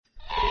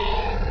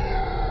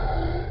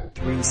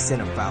three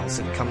cinephiles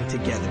have come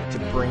together to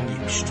bring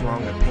you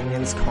strong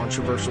opinions,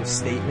 controversial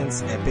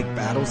statements, epic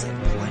battles,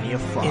 and plenty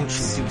of fun.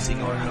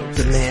 Introducing our host,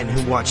 the man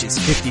who watches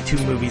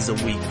 52 movies a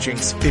week,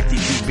 drinks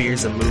 52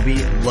 beers a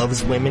movie,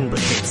 loves women but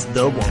hates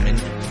the woman,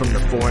 from the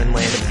foreign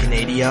land of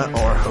Canada,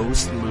 our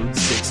host,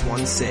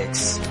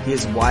 Mood616. He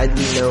is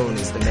widely known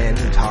as the man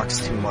who talks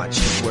too much.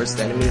 His worst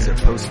enemies are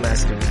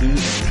Postmaster P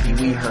and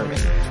Pee-wee Herman.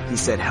 He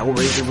said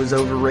Hellraiser was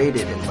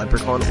overrated and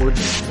Leprechaun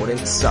Origins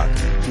wouldn't suck.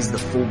 He's the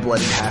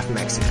full-blooded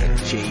half-Mexican,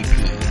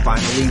 JP.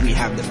 Finally, we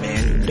have the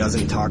man who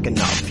doesn't talk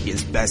enough. He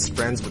is best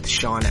friends with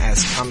Sean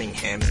S.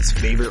 Cunningham. His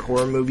favorite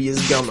horror movie is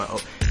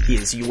Gummo. He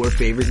is your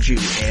favorite Jew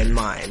and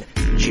mine,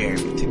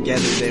 Jeremy.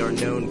 Together they are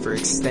known for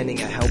extending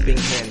a helping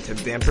hand to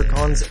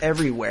vampircons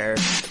everywhere.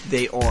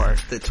 They are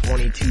the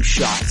 22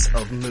 shots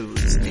of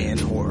moods and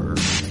horror.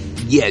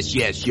 Yes,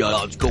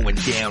 y'all, it's going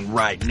down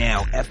right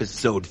now.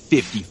 Episode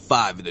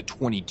 55 of the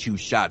 22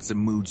 Shots of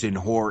Moods and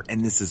Horror,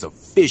 and this is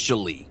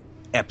officially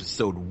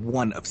episode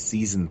 1 of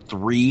season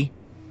 3.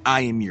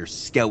 I am your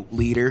scout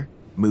leader,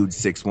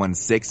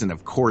 Mood616, and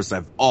of course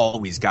I've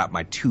always got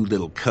my two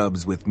little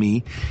cubs with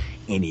me,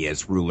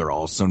 NES Ruler,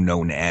 also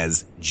known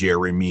as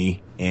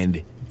Jeremy,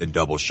 and the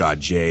Double Shot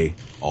J,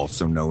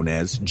 also known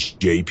as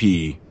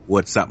JP.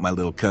 What's up, my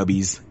little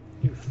cubbies?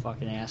 You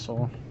fucking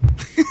asshole.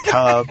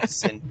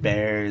 Cubs and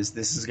bears,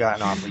 this has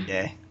gotten awfully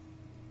gay.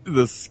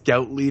 The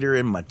scout leader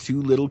and my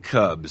two little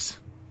cubs.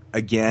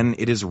 Again,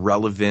 it is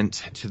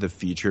relevant to the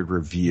featured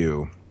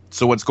review.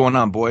 So what's going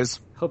on, boys?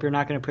 Hope you're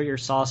not going to put your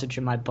sausage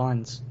in my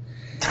buns.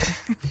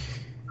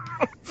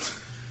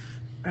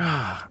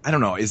 I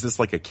don't know. Is this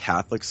like a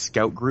Catholic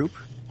scout group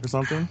or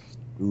something?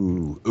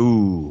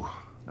 Ooh.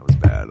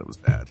 That was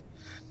bad.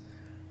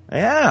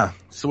 Yeah.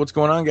 So what's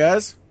going on,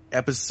 guys?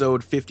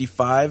 Episode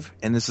 55,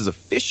 and this is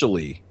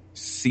officially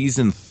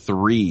season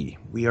 3.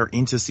 We are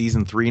into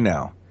season 3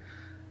 now.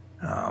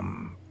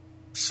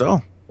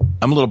 So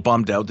I'm a little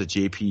bummed out that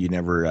JP, you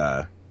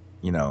never,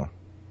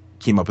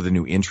 came up with a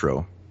new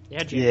intro.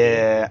 Yeah, JP.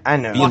 Yeah, I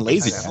know. Being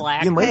lazy.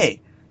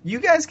 Hey, you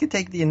guys could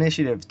take the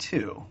initiative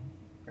too,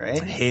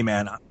 right? Hey,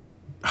 man,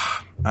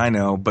 I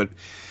know, but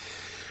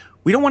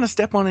we don't want to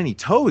step on any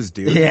toes,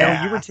 dude.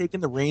 Yeah. You were taking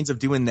the reins of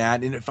doing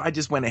that, and if I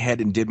just went ahead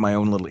and did my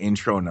own little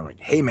intro, and I'm like,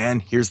 hey, man,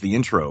 here's the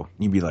intro,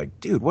 you'd be like,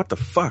 dude, what the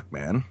fuck,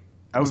 man?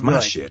 That was my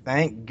shit.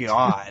 Thank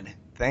God.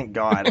 Thank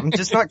God. I'm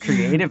just not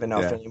creative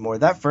enough anymore.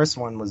 That first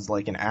one was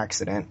like an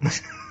accident.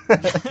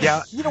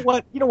 Yeah, you know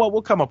what?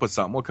 We'll come up with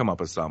something.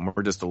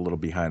 We're just a little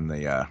behind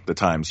the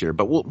times here,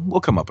 but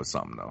we'll come up with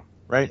something though,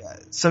 right? Yeah.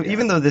 So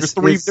even though there's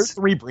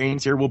three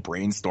brains here, we'll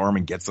brainstorm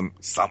and get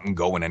something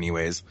going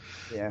anyways.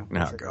 Yeah, you know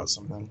how it goes.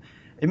 Something.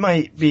 It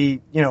might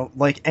be,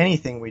 like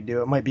anything we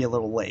do, it might be a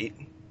little late,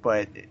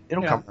 but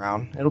it'll come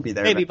around. It'll be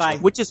there. Maybe by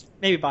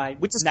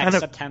next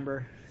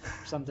September,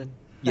 something.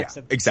 Yeah,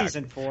 exactly.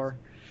 Season 4.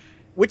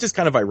 Which is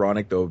kind of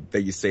ironic, though,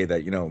 that you say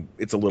that,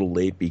 it's a little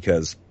late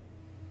because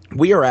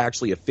we are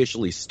actually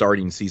officially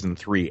starting season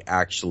 3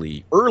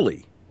 actually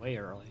early. Way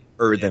early.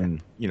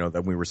 Than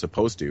we were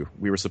supposed to.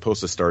 We were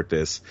supposed to start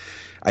this,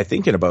 I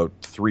think, in about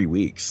 3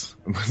 weeks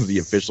was the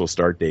official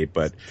start date.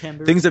 But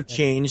September. Things have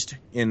changed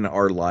in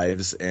our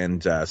lives,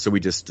 and so we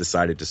just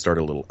decided to start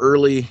a little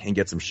early and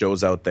get some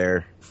shows out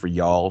there for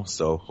y'all.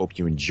 So hope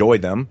you enjoy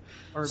them.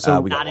 We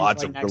got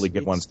lots of really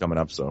good ones coming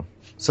up. So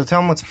tell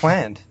them what's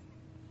planned.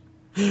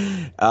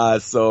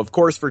 So of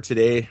course for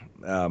today,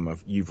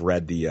 you've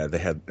read the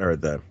head or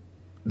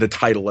the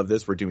title of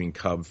this. We're doing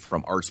Cub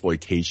from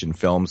Artsploitation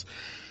Films,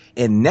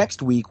 and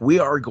next week we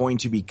are going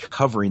to be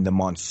covering the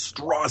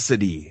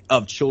monstrosity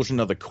of Children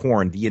of the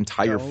Corn, the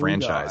entire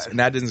franchise, and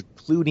that is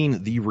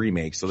including the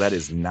remake. So that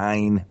is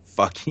 9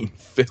 fucking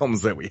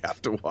films that we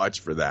have to watch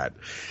for that.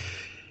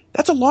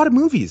 That's a lot of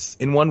movies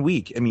in 1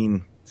 week. I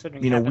mean, half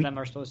of them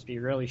are supposed to be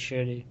really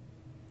shitty.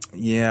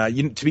 Yeah,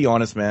 to be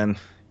honest, man.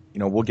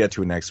 We'll get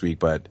to it next week,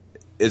 but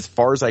as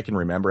far as I can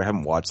remember, I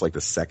haven't watched like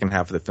the second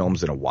half of the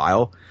films in a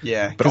while.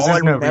 Yeah, but all I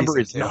remember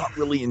is not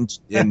really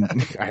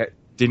I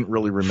didn't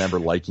really remember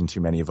liking too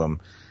many of them.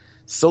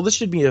 So this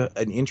should be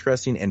an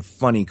interesting and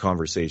funny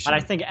conversation.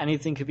 But I think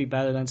anything could be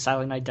better than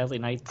Silent Night, Deadly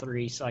Night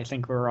 3, so I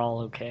think we're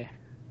all okay.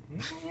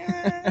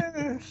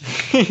 Yeah.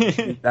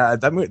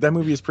 That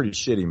movie is pretty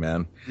shitty,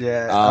 man.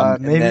 Yeah,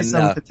 maybe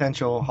some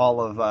potential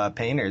Hall of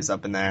Painters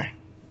up in there.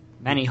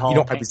 Many Hall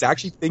of Painters. I was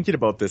actually thinking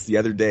about this the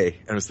other day,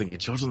 and I was thinking,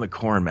 Children of the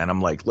Corn, man.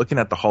 I'm like looking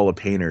at the Hall of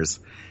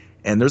Painters,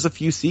 and there's a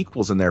few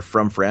sequels in there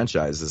from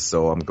franchises.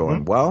 So I'm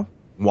going, well,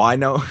 why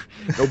no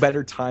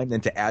better time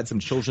than to add some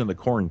Children of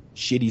the Corn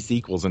shitty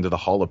sequels into the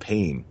Hall of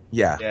Pain?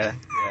 Yeah.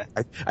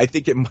 I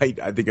think it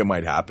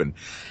might happen.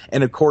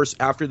 And of course,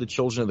 after the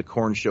Children of the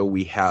Corn show,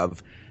 we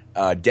have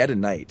Dead of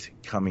Night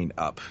coming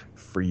up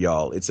for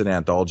y'all. It's an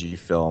anthology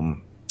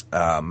film.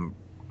 Can't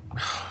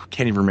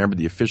even remember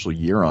the official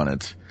year on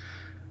it.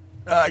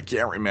 I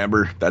can't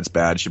remember. That's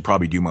bad. Should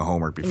probably do my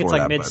homework before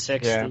that. It's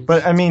like mid-60s. Yeah,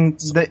 but I mean,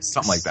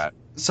 something like that.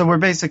 So we're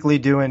basically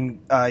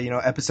doing,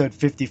 episode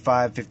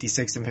 55,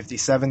 56, and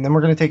 57. Then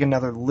we're going to take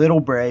another little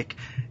break,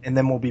 and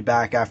then we'll be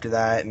back after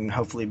that and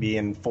hopefully be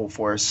in full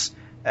force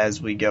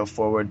as we go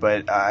forward.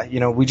 But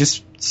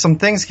some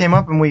things came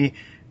up and we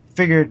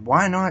figured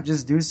why not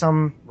just do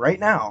some right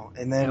now,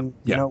 and then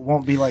it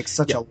won't be like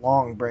such a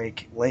long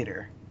break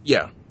later.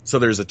 Yeah. So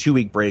there's a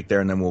 2-week break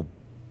there, and then we'll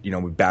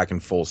be back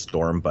in full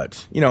storm.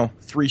 But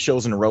 3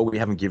 shows in a row, we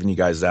haven't given you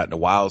guys that in a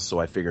while. So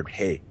I figured,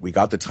 hey, we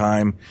got the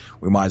time,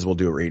 we might as well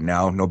do it right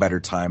now. No better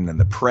time than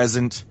the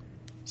present.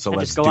 So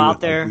let's go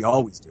out there. Like we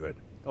always do it.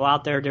 Go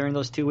out there during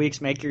those 2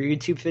 weeks, make your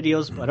YouTube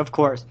videos, but of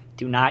course,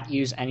 do not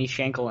use any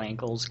Shankle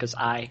ankles because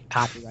I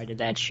copyrighted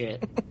that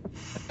shit.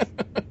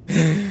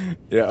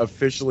 Yeah,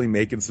 officially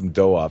making some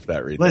dough off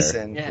that right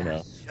Listen,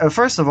 there.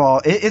 First of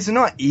all, it's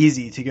not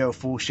easy to go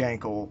full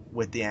Shankle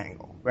with the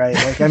angle, right?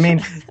 Like, I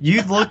mean,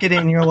 you look at it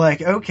and you're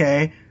like,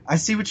 okay, I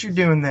see what you're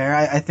doing there.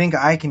 I think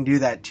I can do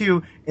that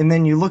too. And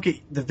then you look at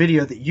the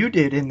video that you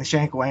did in the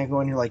Shankle angle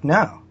and you're like,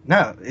 no,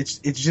 it's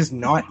just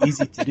not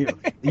easy to do.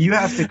 You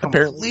have to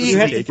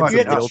completely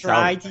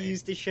try to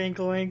use the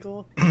Shankle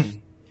angle.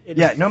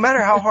 Yeah, no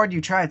matter how hard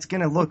you try, it's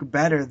going to look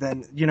better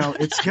than,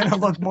 it's going to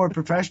look more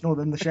professional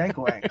than the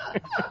Shankle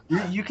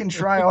angle. You can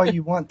try all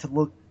you want to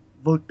look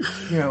full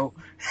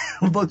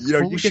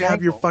you can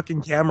have your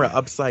fucking camera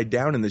upside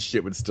down and the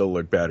shit would still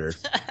look better.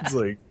 It's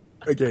like,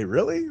 okay,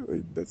 really?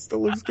 That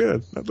still looks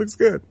good. That looks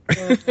good.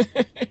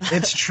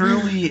 It's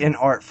truly an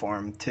art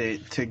form to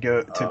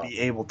be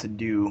able to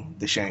do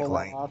the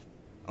Shankle angle.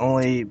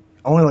 Only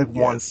like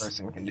one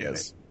person can do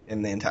it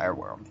in the entire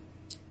world.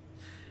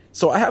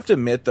 So I have to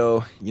admit,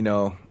 though,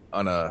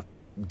 on a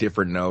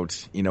different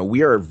note,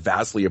 we are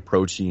vastly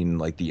approaching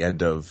like the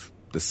end of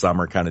the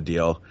summer kind of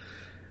deal.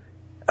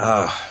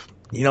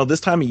 This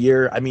time of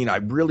year, I mean,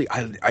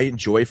 I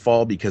enjoy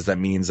fall because that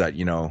means that,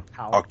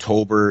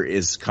 October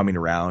is coming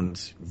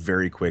around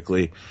very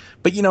quickly.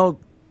 But,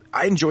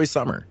 I enjoy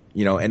summer,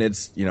 and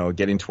it's,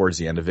 getting towards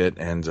the end of it.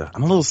 And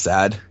I'm a little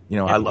sad.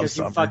 I love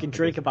summer. You fucking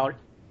drink about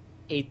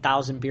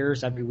 8,000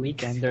 beers every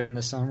weekend during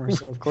the summer,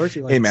 so of course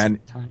you like. Hey man,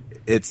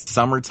 it's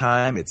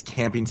summertime, it's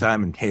camping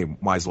time, and hey,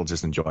 might as well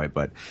just enjoy it.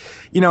 But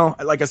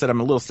like I said, I'm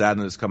a little sad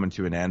that it's coming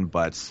to an end,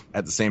 but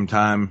at the same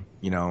time,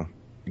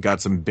 got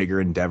some bigger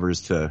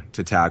endeavors to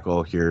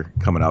tackle here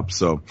coming up.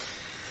 So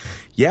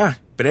yeah,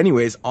 but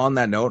anyways, on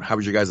that note, how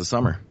was your guys'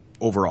 summer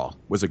overall?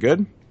 Was it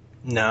good?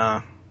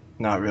 Nah,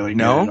 not really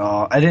good at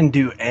all. I didn't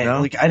do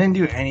I didn't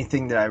do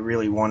anything that I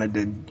really wanted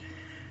to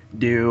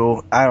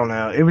do. I don't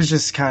know. It was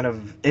just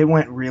it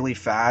went really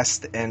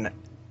fast, and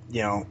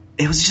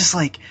it was just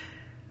like,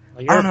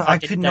 I don't know. I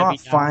could not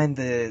find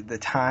the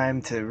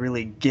time to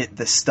really get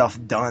the stuff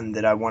done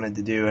that I wanted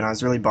to do, and I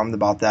was really bummed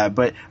about that.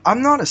 But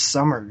I'm not a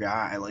summer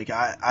guy. Like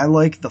I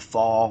like the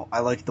fall.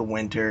 I like the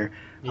winter,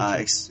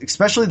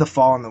 especially the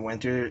fall and the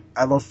winter.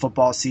 I love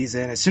football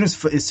season. As soon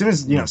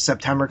as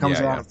September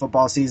comes around and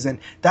football season,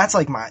 that's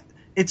like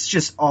it's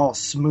just all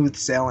smooth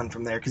sailing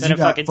from there because you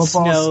got fucking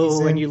football snow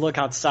season. When you look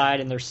outside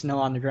and there's snow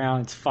on the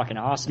ground. It's fucking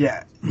awesome.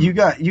 Yeah, you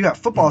got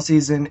football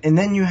season, and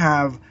then you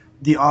have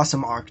the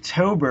awesome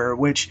October,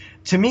 which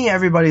to me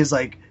everybody's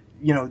like,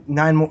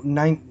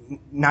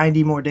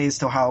 90 more days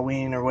till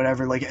Halloween or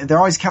whatever. Like they're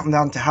always counting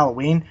down to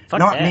Halloween.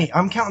 Not me.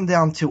 I'm counting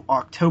down to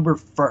October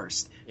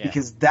 1st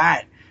because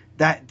that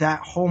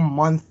whole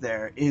month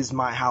there is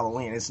my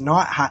Halloween. It's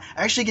not. I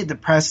actually get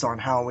depressed on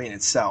Halloween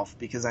itself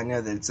because I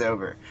know that it's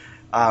over.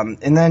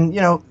 And then,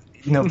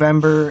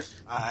 November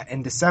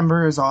and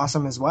December is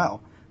awesome as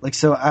well. Like,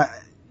 so,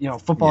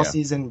 football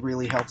season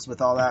really helps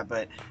with all that,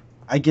 but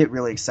I get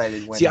really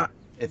excited when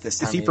at this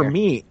time of year. For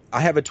me,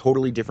 I have a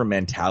totally different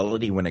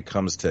mentality when it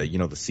comes to,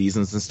 the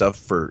seasons and stuff.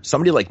 For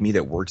somebody like me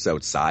that works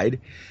outside,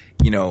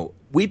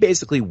 we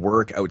basically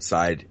work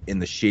outside in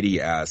the shitty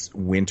ass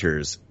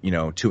winters,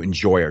 to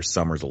enjoy our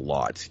summers a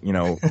lot.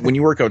 When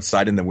you work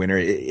outside in the winter,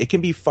 it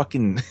can be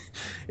fucking,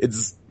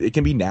 it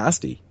can be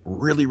nasty,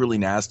 really, really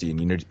nasty.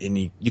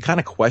 And you kind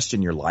of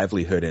question your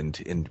livelihood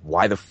and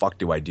why the fuck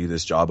do I do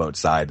this job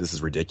outside? This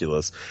is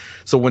ridiculous.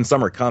 So when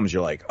summer comes,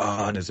 you're like,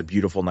 oh, and it's a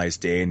beautiful, nice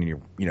day, and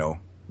you're,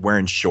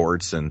 wearing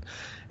shorts and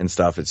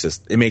stuff.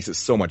 It makes it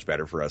so much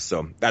better for us.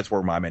 So that's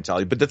where my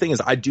mentality. But the thing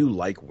is, I do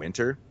like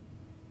winter.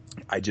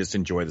 I just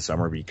enjoy the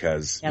summer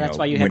because that's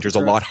why winter's a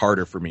lot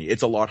harder for me.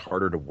 It's a lot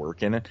harder to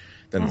work in it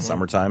than the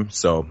summertime.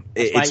 So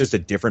it's just a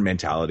different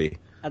mentality.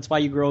 That's why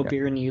you grow a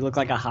beard and you look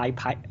like a high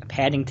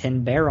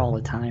Paddington bear all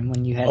the time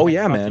when you had. Oh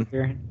yeah, man.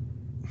 Beard.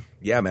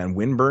 Yeah, man.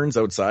 Wind burns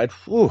outside.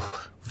 Whew,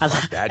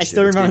 I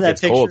still remember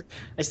that picture. Cold.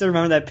 I still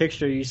remember that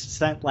picture you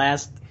sent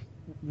last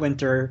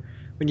winter.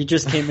 When you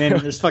just came in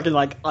and there's fucking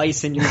like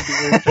ice in your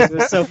beard because it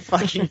was so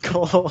fucking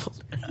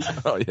cold.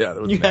 Oh yeah,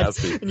 that was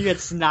nasty. And you had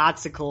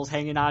snotsicles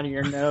hanging out of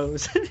your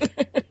nose.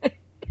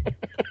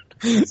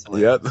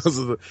 Yeah, those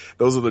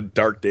are the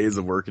dark days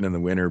of working in the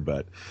winter,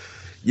 but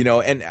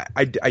and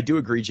I do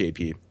agree,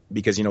 JP,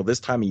 because this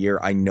time of year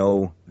I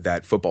know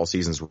that football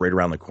season's right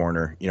around the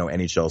corner.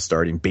 NHL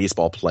starting,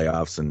 baseball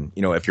playoffs, and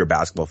if you're a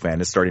basketball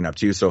fan, it's starting up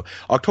too. So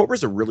October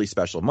is a really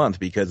special month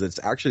because it's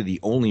actually the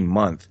only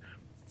month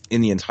in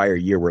the entire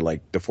year where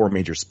like the 4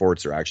 major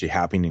sports are actually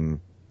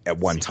happening at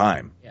one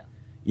time.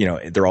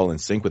 they're all in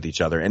sync with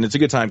each other, and it's a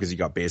good time because you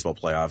got baseball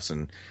playoffs,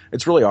 and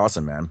it's really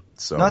awesome, man.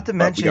 So not to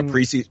mention we got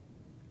preseason.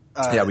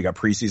 We got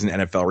preseason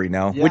NFL right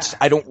now, which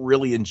I don't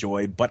really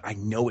enjoy, but I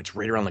know it's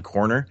right around the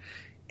corner,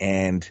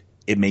 and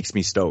it makes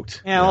me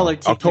stoked. Yeah, all their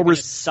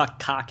teams suck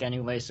cock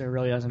anyway, so it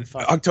really doesn't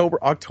fuck.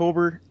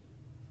 October,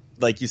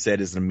 like you said,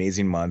 is an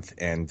amazing month,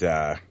 and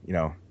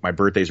my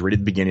birthday's right at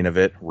the beginning of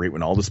it, right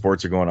when all the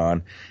sports are going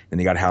on, and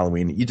you got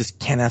Halloween. You just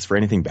can't ask for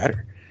anything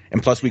better.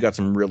 And plus, we got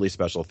some really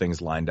special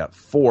things lined up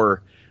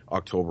for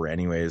October,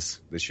 anyways,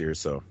 this year.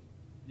 So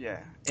yeah,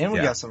 and we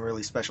got some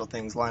really special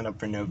things lined up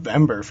for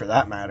November, for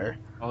that matter.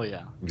 Oh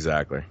yeah,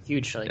 exactly.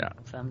 Huge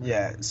November.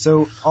 Yeah.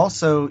 So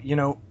also,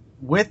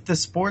 with the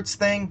sports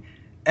thing,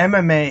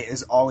 MMA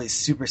is always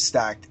super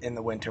stacked in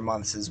the winter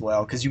months as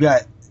well, because you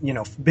got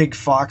Big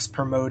Fox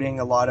promoting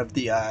a lot of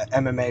the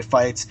MMA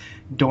fights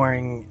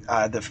during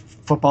the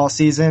football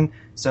season.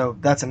 So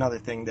that's another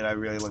thing that I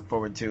really look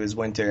forward to is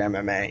winter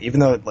MMA, even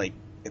though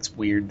it's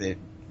weird that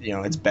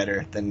it's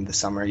better than the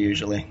summer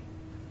usually.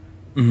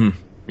 Mm-hmm.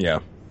 Yeah.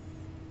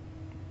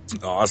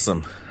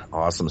 Awesome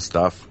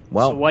stuff.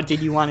 Well, so what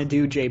did you want to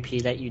do,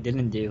 JP, that you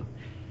didn't do?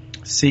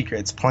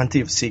 Secrets,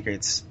 plenty of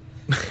secrets.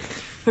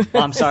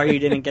 Well, I'm sorry you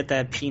didn't get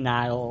that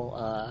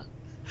penile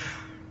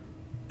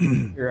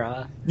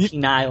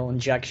penile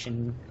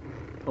injection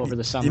over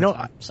the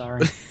summer.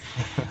 Sorry.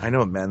 I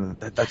know, man.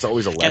 That's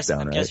always a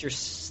letdown, right? I guess you're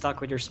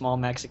stuck with your small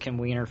Mexican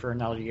wiener for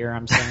another year,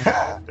 I'm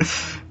saying.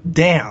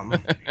 Damn.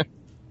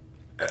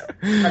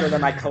 Better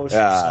than my kosher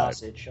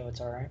sausage, so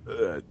it's all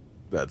right.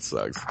 That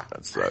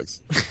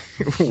sucks.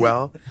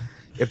 Well,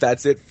 if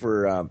that's it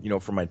for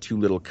for my two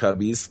little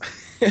cubbies,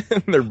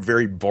 they're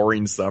very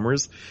boring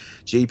summers.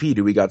 JP,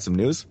 do we got some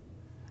news?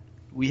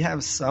 We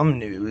have some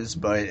news,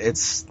 but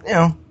it's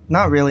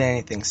not really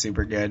anything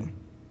super good.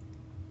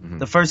 Mm-hmm.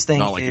 The first thing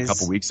not like a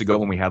couple weeks ago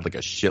when we had like a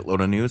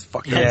shitload of news.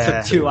 Fuck yeah,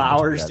 it took 2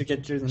 hours to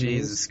get through the news.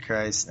 Jesus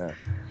Christ.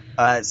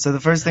 Yeah. So the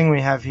first thing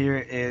we have here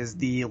is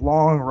the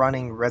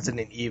long-running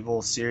Resident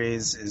Evil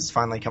series is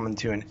finally coming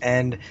to an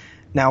end.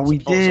 Now, we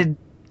did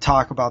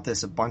talk about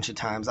this a bunch of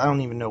times. I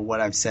don't even know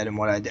what I've said and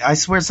what I did. I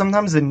swear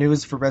sometimes the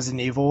news for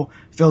Resident Evil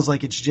feels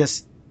like it's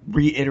just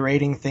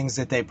reiterating things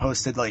that they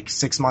posted like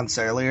 6 months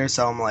earlier.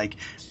 So I'm like,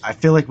 I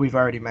feel like we've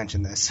already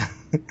mentioned this.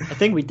 I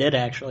think we did,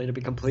 actually, to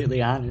be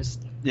completely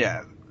honest.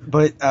 Yeah.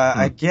 But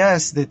I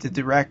guess that the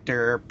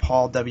director,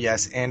 Paul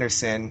W.S.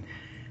 Anderson,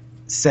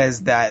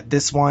 says that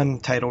this one,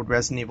 titled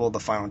Resident Evil: The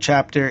Final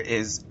Chapter,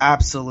 is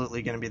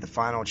absolutely going to be the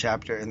final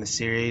chapter in the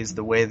series.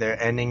 The way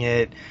they're ending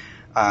it,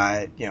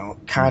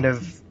 kind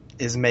of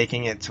is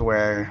making it to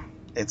where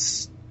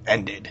it's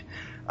ended.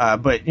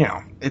 But,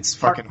 it's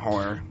fucking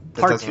horror.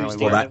 Part 2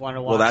 really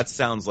well, that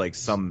sounds like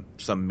some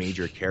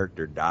major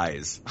character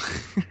dies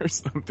or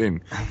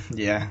something.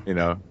 Yeah.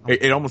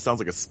 It almost sounds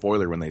like a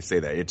spoiler when they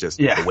say that. It just,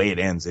 the way it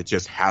ends, it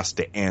just has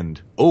to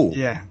end. Oh.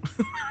 Yeah.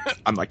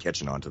 I'm not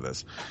catching on to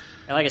this.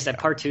 And like I said,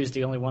 part 2 is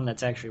the only one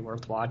that's actually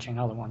worth watching.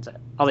 All the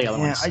other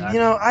ones suck.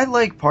 I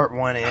like part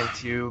 1 and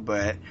 2,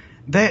 but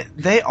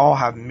they all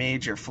have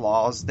major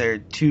flaws. They're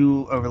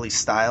too overly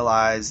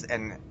stylized,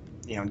 and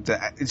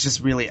it's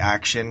just really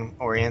action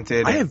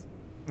oriented.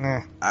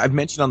 I've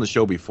mentioned on the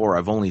show before,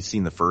 I've only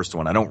seen the first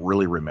one. I don't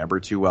really remember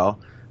too well,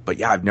 but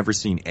yeah, I've never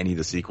seen any of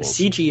the sequels.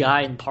 The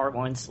CGI in part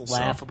 1's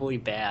laughably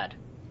bad.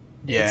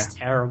 Yeah. It's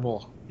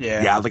terrible.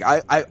 Yeah, like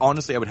I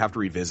honestly, I would have to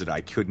revisit it.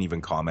 I couldn't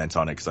even comment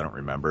on it because I don't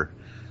remember.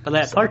 But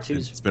that part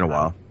 2's it's been a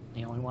while.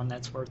 The only one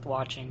that's worth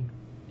watching.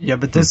 Yeah,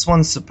 but this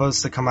one's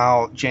supposed to come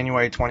out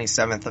January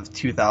 27th of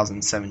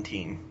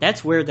 2017.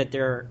 That's weird that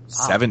they're...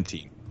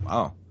 17.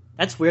 Wow.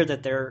 That's weird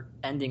that they're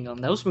ending them.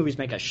 Those movies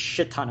make a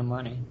shit ton of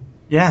money.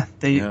 Yeah,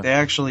 they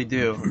actually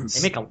do.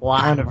 They make a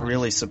lot kind of money.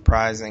 Really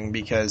surprising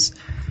because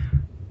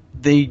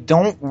they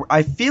don't...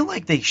 I feel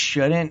like they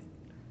shouldn't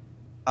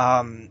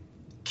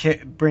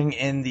bring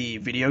in the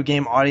video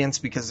game audience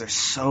because they're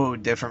so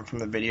different from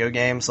the video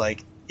games.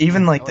 Like,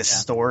 even the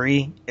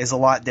story is a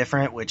lot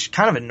different, which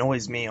kind of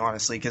annoys me,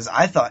 honestly, because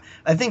I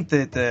think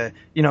that the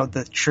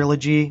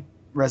trilogy,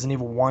 Resident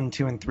Evil 1,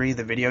 2, and 3,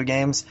 the video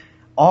games,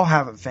 all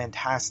have a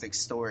fantastic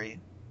story.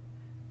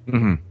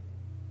 Mm-hmm.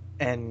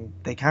 And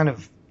they kind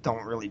of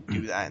don't really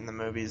do that in the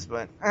movies,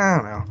 but I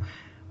don't know.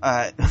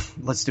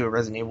 Let's do a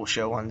Resident Evil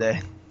show one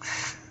day.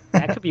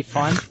 That could be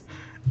fun.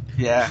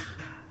 Yeah.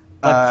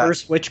 But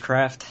first,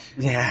 witchcraft.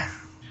 Yeah.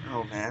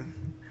 Oh, man.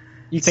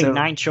 You think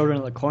 9 Children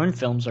of the Corn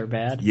films are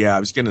bad? Yeah, I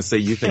was going to say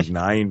you think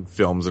 9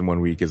 films in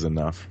 1 week is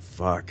enough.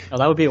 Fuck. Oh,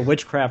 that would be a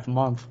witchcraft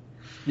month.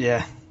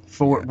 Yeah.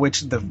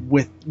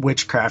 With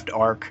witchcraft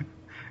arc.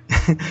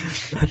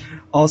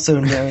 Also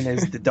known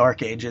as the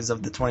Dark Ages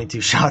of the 22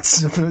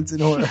 Shots of Moods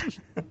and Horror.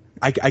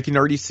 I can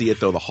already see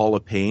it, though. The Hall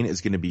of Pain is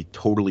going to be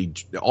totally...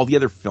 All the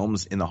other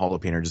films in the Hall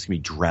of Pain are just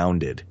going to be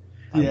drowned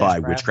by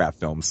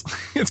witchcraft films.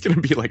 It's going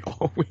to be like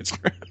all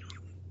witchcraft.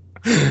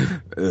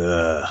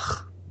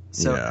 Ugh.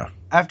 So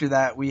after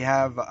that, we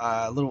have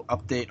a little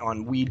update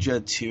on Ouija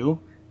 2.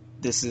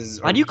 this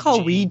is. Why do you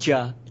call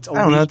Ouija? I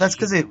don't know. That's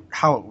because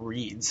how it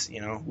reads.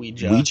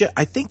 Ouija. Ouija.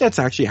 I think that's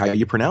actually how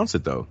you pronounce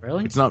it, though.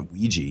 Really? It's not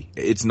Ouija.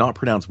 It's not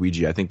pronounced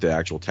Ouija. I think the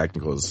actual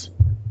technical is.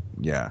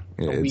 Yeah,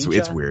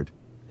 it's weird.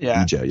 Yeah.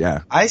 Ouija.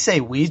 Yeah. I say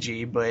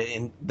Ouija, but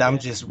I'm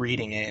just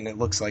reading it, and it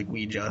looks like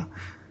Ouija.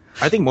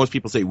 I think most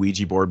people say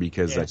Ouija board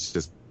because that's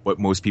just what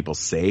most people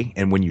say,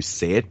 and when you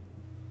say it,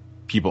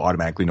 people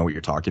automatically know what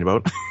you're talking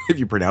about. If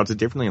you pronounce it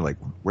differently, like,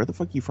 where the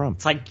fuck are you from?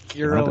 It's like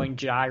gyro and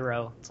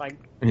gyro. It's like,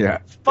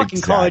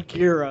 fucking call it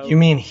gyro. You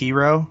mean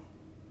hero?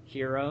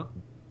 Hero?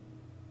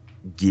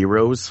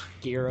 Gyros?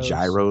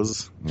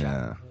 Gyros.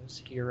 Yeah.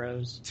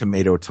 Gyros.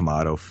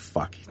 Tomato.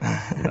 Fuck.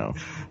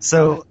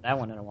 So that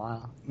one in a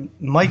while.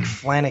 Mike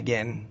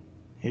Flanagan,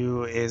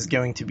 who is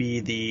going to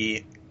be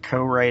the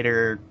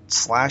co-writer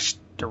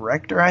 /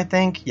 director, I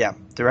think. Yeah,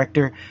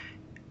 director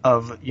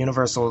of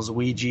Universal's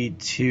Ouija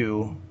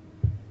 2,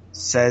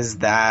 says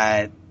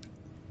that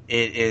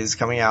it is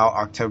coming out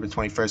October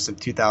 21st of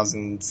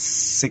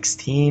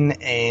 2016,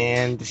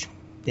 and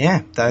he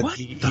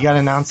got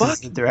announced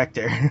as the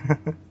director.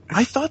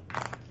 I thought,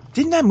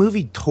 didn't that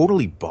movie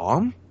totally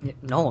bomb?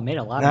 No, it made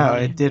a lot of money.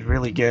 No, it did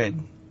really good.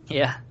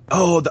 Yeah.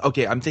 Oh,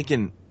 okay, I'm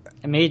thinking...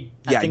 It made...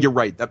 you're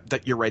right.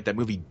 You're right. That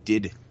movie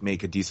did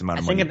make a decent amount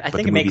of money. I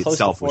think the it made movie close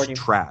itself to 40. was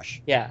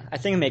trash. Yeah, I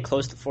think it made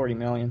close to $40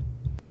 million.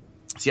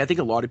 See, I think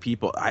a lot of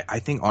people... I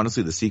think,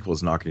 honestly, the sequel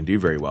is not going to do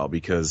very well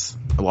because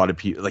a lot of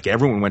people... Like,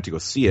 everyone went to go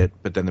see it,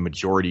 but then the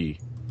majority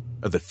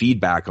of the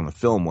feedback on the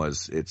film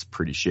was it's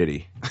pretty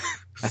shitty.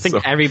 I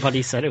think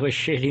everybody said it was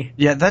shitty.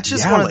 Yeah, that's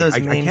just one of those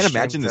mainstream I can't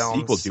imagine films. the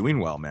sequel doing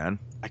well, man.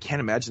 I can't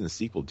imagine the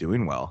sequel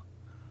doing well.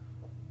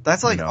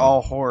 That's like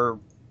all horror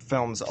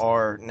films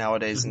are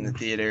nowadays in the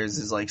theaters,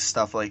 is like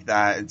stuff like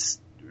that.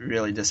 It's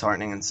really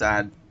disheartening and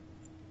sad.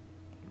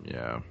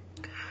 Yeah.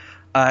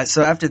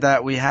 So after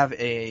that, we have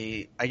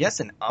an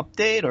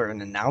update or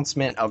an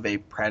announcement of a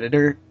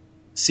Predator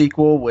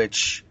sequel,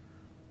 which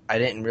I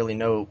didn't really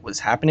know was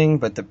happening,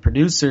 but the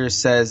producer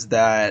says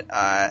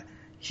that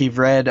he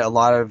read a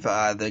lot of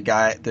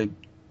the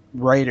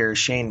writer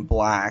Shane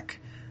Black,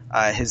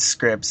 his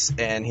scripts,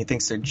 and he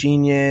thinks they're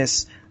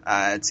genius.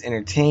 It's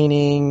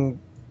entertaining,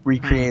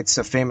 recreates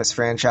a famous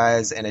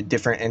franchise in a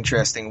different,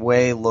 interesting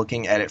way,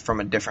 looking at it from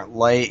a different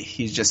light.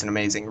 He's just an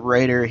amazing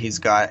writer. He's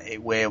got a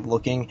way of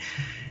looking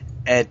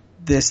at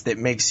this that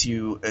makes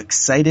you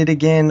excited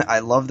again. I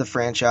love the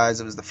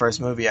franchise. It was the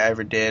first movie I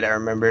ever did. I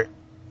remember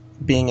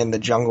being in the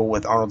jungle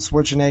with Arnold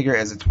Schwarzenegger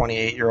as a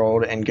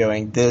 28-year-old and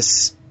going,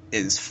 this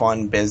is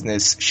fun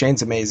business.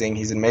 Shane's amazing.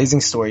 He's an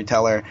amazing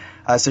storyteller.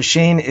 So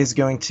Shane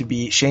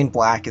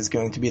Black is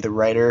going to be the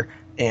writer,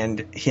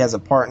 and he has a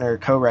partner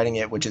co-writing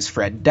it, which is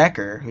Fred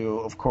Decker, who,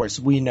 of course,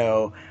 we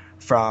know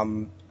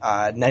from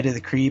Night of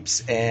the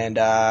Creeps and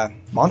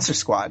Monster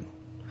Squad.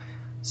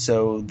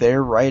 So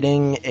they're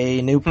writing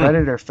a new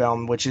Predator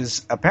film, which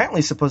is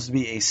apparently supposed to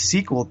be a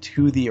sequel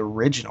to the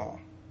original.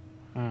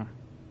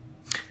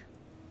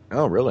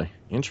 Oh, really?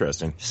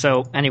 Interesting.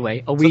 So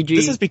anyway,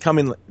 Ouija. So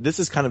this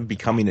is kind of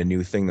becoming a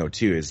new thing though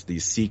too. Is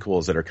these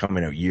sequels that are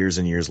coming out years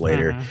and years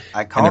later,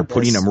 and they're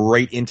putting them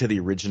right into the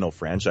original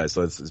franchise.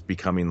 So it's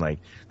becoming like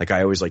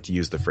I always like to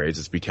use the phrase,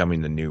 it's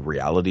becoming the new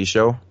reality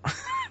show.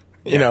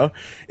 You know,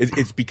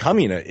 it's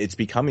becoming a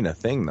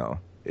thing though.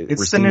 We're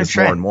seeing this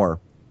more and more.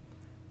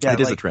 Yeah, it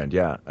is a trend.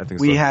 Yeah, I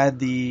think we had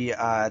the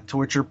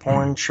torture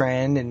porn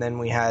trend, and then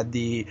we had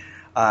the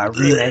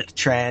remake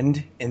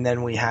trend, and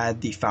then we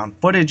had the found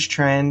footage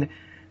trend,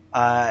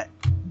 the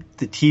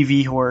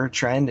TV horror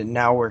trend, and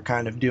now we're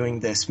kind of doing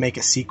this make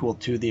a sequel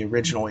to the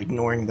original,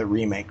 ignoring the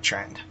remake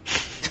trend.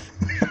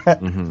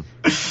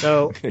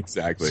 So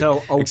exactly.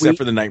 So except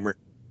for the nightmare.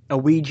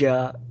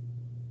 Ouija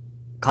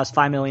cost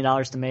 $5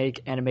 million to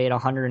make, and it made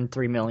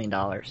 $103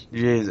 million.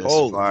 Jesus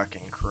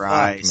fucking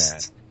Christ.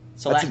 Man.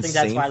 So I think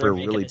that's why they're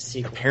making a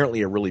sequel.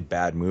 Apparently a really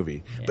bad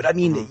movie. Yeah. But I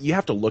mean, you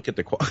have to look at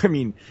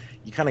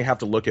you kind of have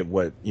to look at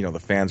what, the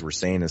fans were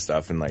saying and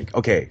stuff, and like,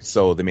 okay,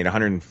 so they made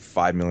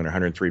 $105 million or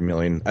 $103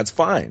 million. That's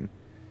fine.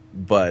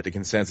 But the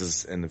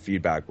consensus and the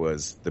feedback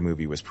was the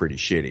movie was pretty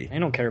shitty. I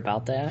don't care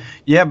about that.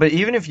 Yeah, but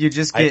even if you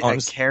just get a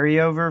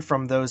carryover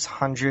from those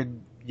 $100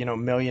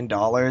 million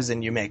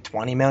and you make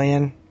 $20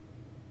 million,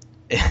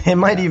 it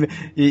might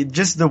even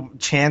just the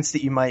chance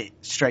that you might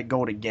strike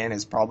gold again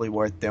is probably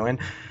worth doing.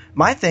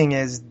 My thing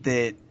is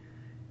that,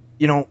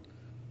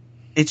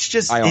 it's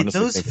just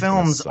those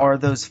films are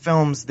those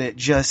films that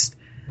just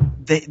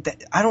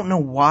I don't know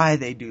why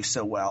they do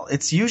so well.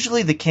 It's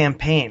usually the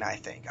campaign. I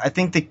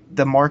think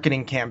the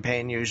marketing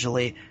campaign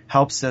usually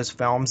helps those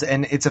films,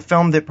 and it's a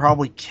film that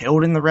probably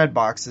killed in the red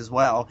box as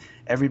well.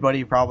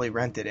 Everybody probably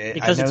rented it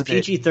because it's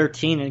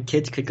PG-13 and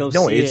kids could go see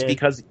it. No, it's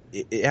because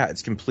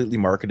it's completely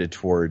marketed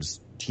towards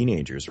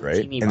teenagers,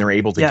 right? And they're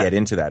able to get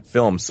into that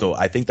film, so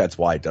I think that's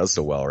why it does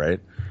so well,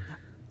 right?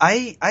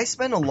 I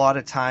spend a lot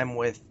of time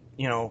with,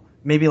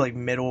 maybe like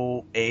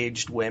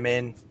middle-aged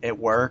women at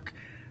work,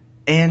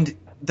 and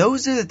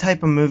those are the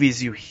type of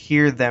movies you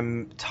hear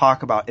them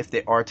talk about if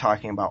they are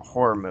talking about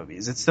horror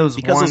movies. It's those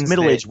because ones those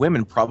middle-aged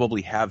women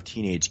probably have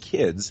teenage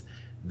kids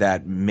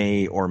that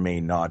may or may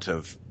not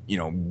have,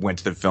 went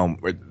to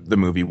the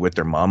movie with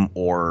their mom,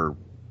 or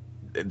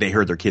they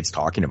heard their kids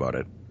talking about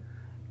it.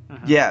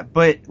 Yeah,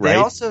 but they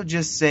also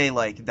just say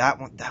like that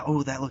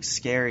looks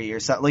scary or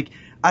something. Like,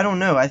 I don't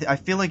know. I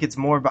feel like it's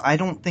more, but I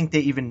don't think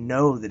they even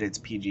know that it's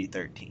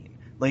PG-13.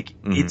 Like,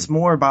 it's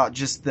more about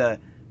just the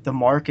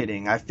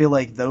marketing. I feel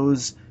like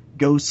those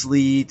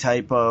ghostly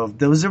type of,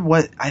 those are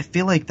what I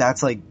feel like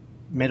that's like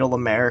Middle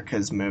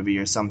America's movie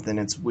or something.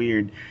 It's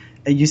weird.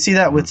 You see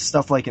that with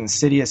stuff like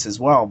Insidious as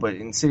well, but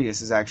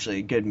Insidious is actually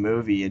a good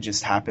movie. It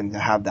just happened to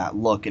have that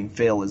look and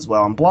feel as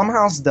well. And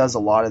Blumhouse does a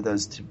lot of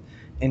those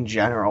in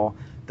general.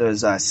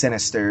 Those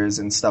Sinisters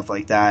and stuff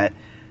like that.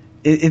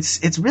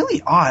 It's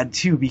really odd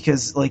too,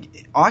 because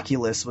like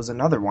Oculus was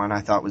another one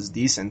I thought was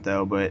decent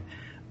though, but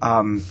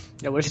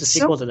where's the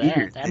sequel to that?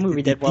 Weird. That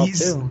movie did well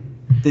too.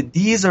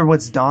 These are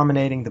what's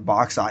dominating the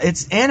box office.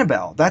 It's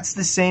Annabelle. That's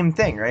the same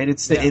thing, right?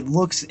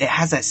 It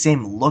has that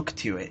same look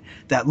to it.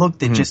 That look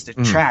that just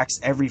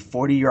attracts every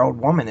 40-year-old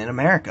woman in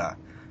America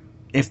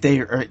if they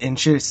are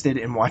interested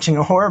in watching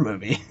a horror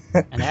movie.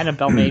 And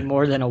Annabelle made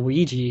more than a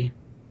Ouija.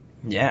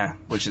 Yeah,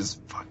 which is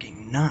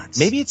fucking nuts.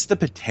 Maybe it's the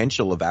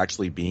potential of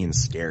actually being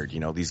scared,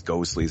 these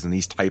ghostlies and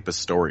these type of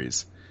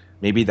stories.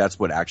 Maybe that's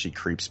what actually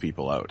creeps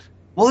people out.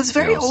 Well, it's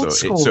very old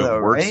school, though,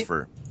 it works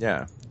right?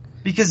 Yeah.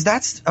 Because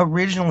that's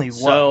originally what...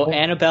 So,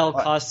 Annabelle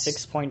cost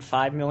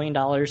 $6.5 million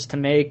to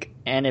make,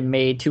 and it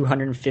made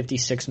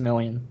 $256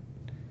 million.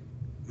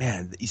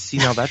 Man, you see,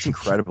 now that's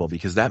incredible,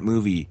 because that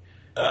movie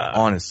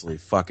honestly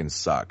fucking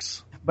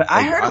sucks. But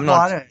I heard a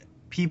lot of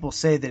people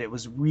say that it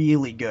was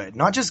really good.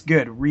 Not just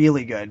good,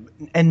 really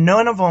good. And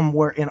none of them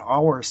were in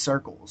our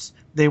circles.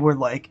 They were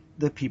like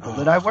the people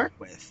that I work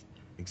with.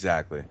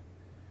 Exactly.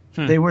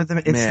 They were the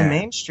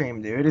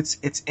mainstream, dude.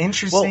 It's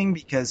interesting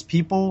because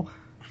people,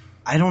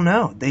 I don't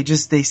know, they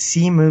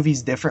see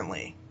movies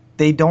differently.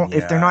 They don't,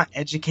 if they're not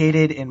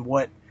educated in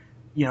what,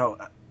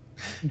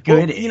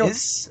 good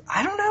is.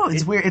 I don't know.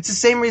 It's weird. It's the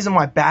same reason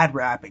why bad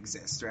rap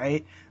exists,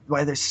 right?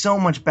 Why there's so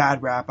much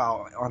bad rap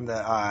out on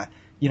the,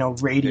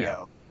 radio.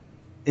 Yeah.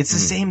 It's the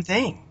same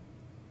thing.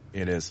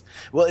 It is.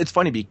 Well, it's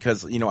funny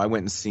because, I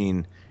went and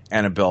seen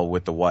Annabelle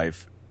with the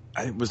wife.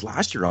 It was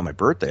last year on my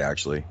birthday,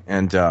 actually.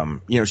 And,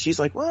 she's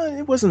like, well,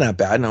 it wasn't that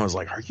bad. And I was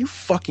like, are you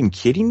fucking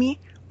kidding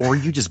me? Or are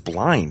you just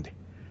blind?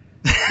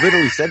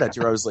 Literally said that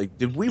to her. I was like,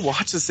 did we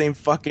watch the same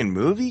fucking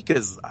movie?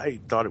 Because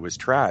I thought it was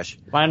trash.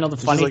 Want to know the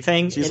funny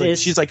thing?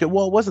 She's like,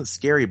 well, it wasn't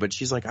scary, but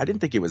she's like, I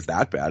didn't think it was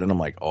that bad. And I'm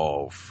like,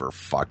 oh, for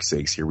fuck's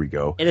sakes, here we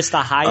go. It is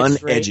the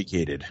highest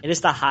uneducated. It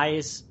is the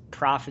highest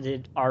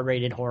profited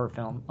R-rated horror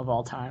film of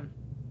all time.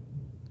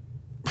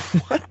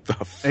 What the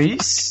fuck? Are you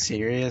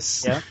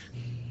serious? Yeah.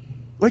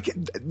 Like,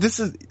 this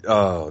is,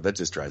 that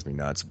just drives me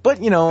nuts. But,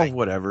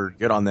 whatever.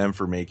 Good on them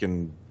for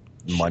making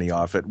money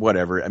off it.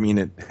 Whatever. I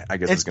mean, I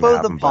guess it's going to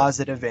happen. It's both a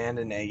positive and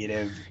a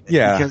negative.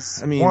 Yeah.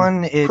 Because,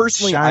 one, it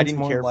personally, I didn't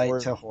more care light for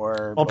it. To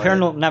horror. Well,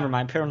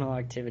 Paranormal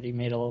Activity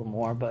made a little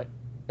more, but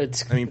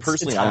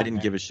personally, I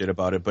didn't give a shit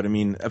about it. But,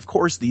 of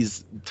course,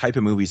 these type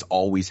of movies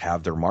always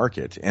have their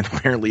market. And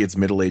apparently it's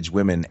middle-aged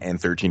women and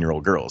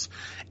 13-year-old girls.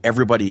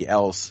 Everybody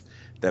else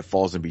that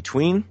falls in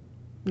between,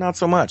 not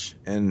so much.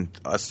 And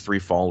us three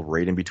fall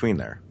right in between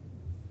there.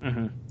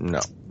 Mm-hmm.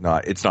 No,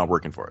 it's not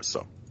working for us.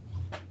 So,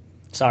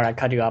 sorry, I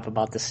cut you off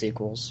about the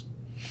sequels.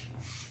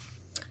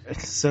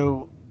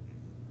 So,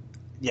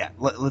 yeah,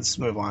 let's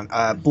move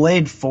on.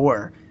 Blade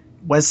 4.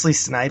 Wesley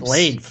Snipes.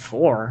 Blade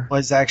 4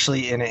 was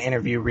actually in an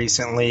interview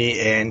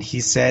recently, and he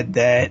said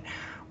that,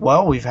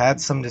 well, we've had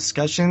some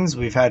discussions.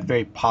 We've had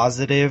very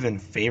positive and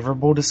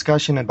favorable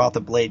discussion about the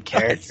Blade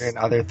character and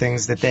other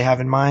things that they have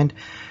in mind.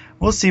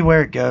 We'll see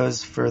where it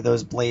goes for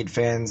those Blade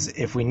fans.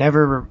 If we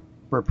never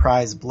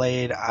reprise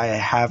Blade, I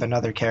have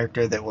another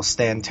character that will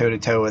stand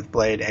toe-to-toe with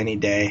Blade any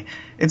day.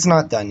 It's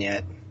not done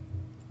yet.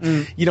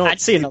 I'd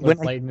see another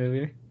Blade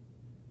movie.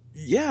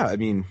 Yeah,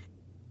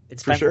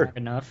 it's for sure.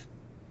 Enough.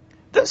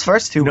 Those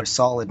first two were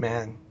solid,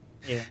 man.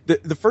 Yeah.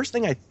 The first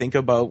thing I think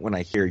about when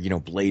I hear,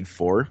 Blade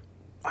 4,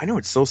 I know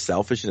it's so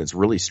selfish and it's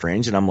really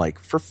strange, and I'm like,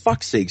 for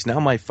fuck's sakes, now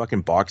my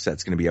fucking box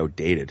set's going to be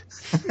outdated.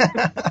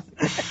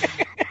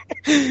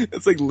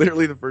 It's like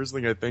literally the first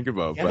thing I think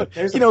about. Yeah, but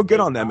good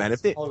on them, man.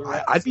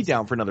 I'd be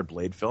down for another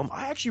Blade film.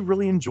 I actually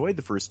really enjoyed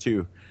the first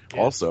two.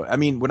 Yeah. Also, I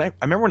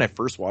remember when I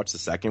first watched the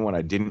second one,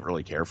 I didn't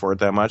really care for it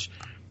that much.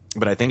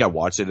 But I think I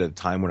watched it at a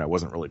time when I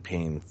wasn't really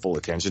paying full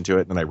attention to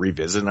it. And then I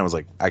revisited, and I was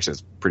like, actually,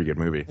 it's a pretty good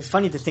movie. It's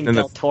funny to think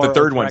Del Toro the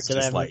third one's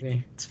just like,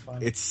 movie. It's fun.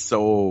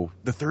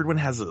 The third one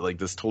has like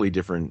this totally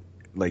different,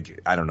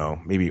 like, I don't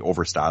know, maybe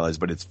over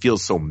stylized, but it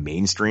feels so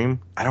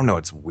mainstream. I don't know,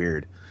 it's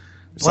weird.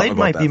 Blade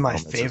might be my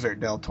favorite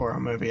Del Toro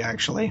movie,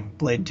 actually.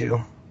 Blade 2.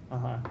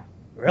 Uh-huh.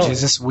 Really? Which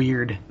is just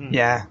weird.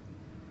 Yeah.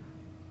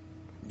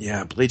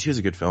 Yeah, Blade 2 is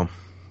a good film.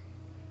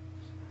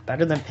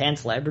 Better than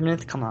Pan's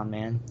Labyrinth? Come on,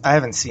 man. I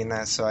haven't seen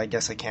that, so I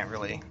guess I can't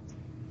really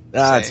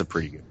it's a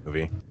pretty good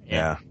movie.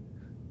 Yeah.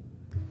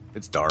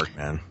 It's dark,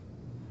 man.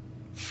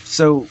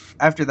 So,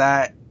 after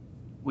that,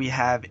 we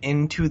have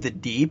Into the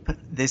Deep.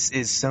 This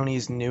is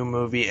Sony's new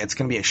movie. It's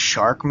going to be a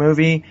shark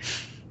movie.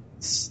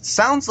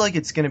 sounds like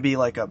it's going to be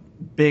like a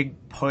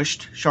big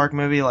pushed shark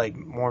movie, like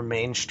more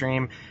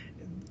mainstream,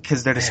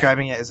 because they're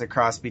describing it as a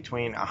cross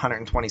between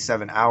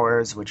 127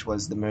 Hours, which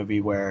was the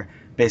movie where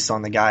based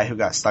on the guy who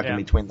got stuck in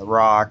between the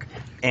rock,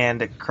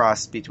 and a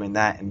cross between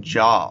that and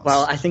Jaws.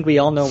 Well, I think we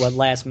all know what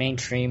last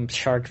mainstream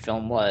shark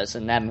film was,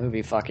 and that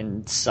movie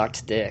fucking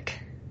sucked dick.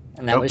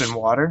 And that Open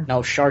Water?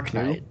 No, Shark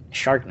Night.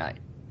 Shark Night.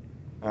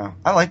 Oh,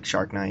 I like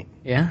Shark Night.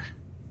 Yeah?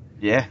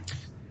 Yeah.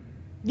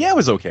 Yeah, it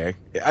was okay.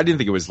 I didn't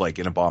think it was like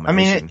an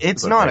abomination. I mean,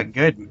 it's not a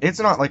good. It's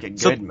not like a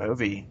good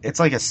movie. It's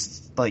like a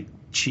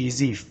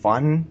cheesy,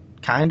 fun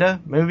kind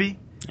of movie.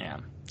 Yeah,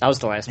 that was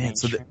the last one.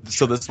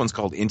 So this one's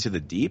called Into the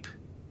Deep.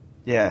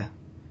 Yeah.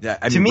 Yeah.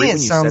 I mean, to me, it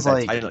sounds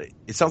like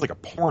it sounds like a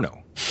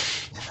porno.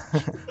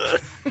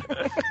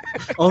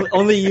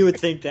 Only you would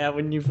think that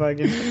when you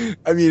fucking.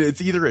 I mean, it's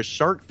either a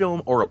shark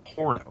film or a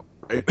porno,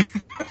 right?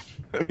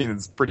 I mean,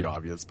 it's pretty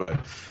obvious, but.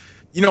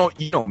 You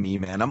know me,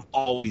 man. I'm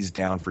always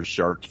down for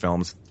shark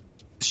films.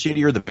 The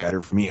shittier, the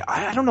better for me.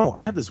 I don't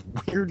know. I have this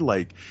weird,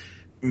 like,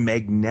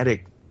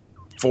 magnetic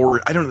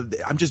forward. I don't know.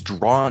 I'm just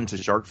drawn to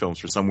shark films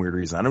for some weird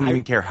reason. I don't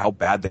even care how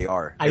bad they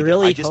are. I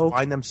just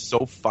find them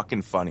so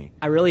fucking funny.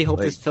 I really hope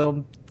this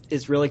film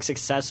is really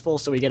successful,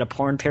 so we get a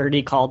porn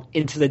parody called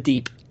Into the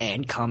Deep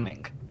and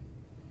Coming.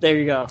 There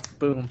you go.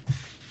 Boom.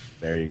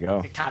 There you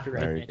go.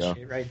 Copyright that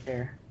shit right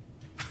there.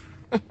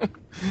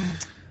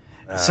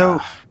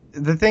 So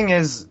the thing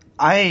is,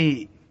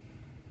 I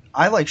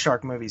like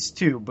shark movies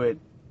too, but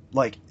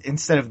like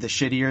instead of the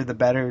shittier the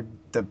better,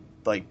 the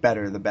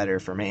better the better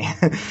for me.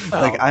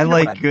 Like I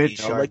like good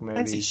shark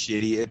movies. It's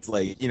shitty. It's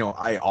like,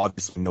 I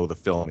obviously know the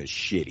film is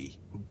shitty,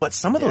 but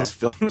some of those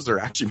films are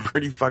actually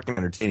pretty fucking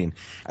entertaining.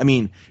 I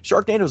mean,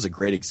 Sharknado is a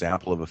great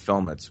example of a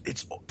film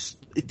it's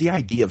the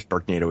idea of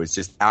Sharknado is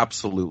just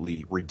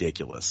absolutely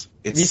ridiculous.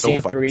 It's Have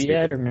you seen 3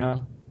 yet or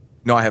no?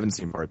 No, I haven't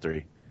seen part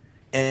 3.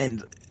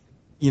 And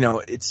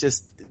it's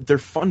just, they're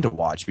fun to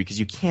watch because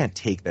you can't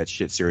take that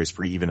shit serious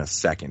for even a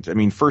second. I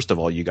mean, first of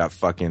all, you got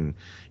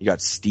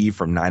Steve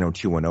from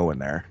 90210 in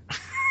there.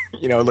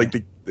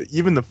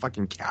 Even the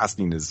fucking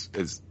casting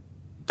is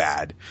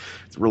bad.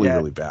 It's really,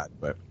 really bad,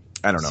 but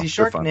I don't know. See,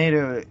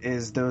 Sharknado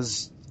is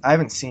those, I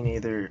haven't seen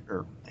either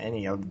or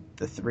any of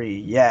the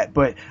 3 yet,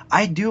 but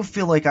I do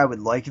feel like I would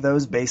like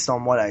those based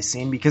on what I've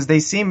seen because they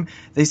seem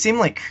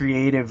like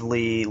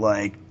creatively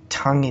like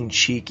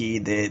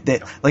tongue-in-cheeky.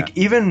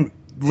 Even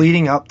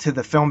leading up to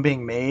the film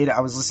being made,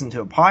 I was listening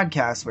to a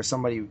podcast where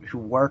somebody who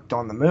worked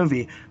on the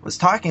movie was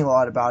talking a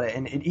lot about it,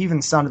 and it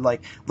even sounded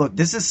like, look,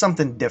 this is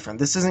something different.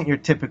 This isn't your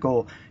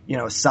typical,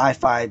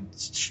 sci-fi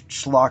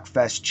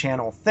schlockfest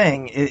channel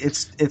thing.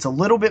 It's a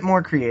little bit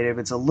more creative.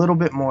 It's a little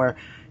bit more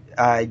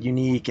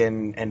unique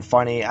and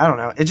funny. I don't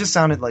know. It just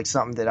sounded like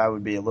something that I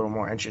would be a little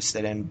more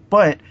interested in.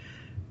 But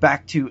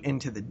back to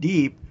Into the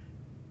Deep,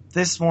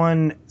 this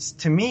one,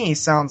 to me,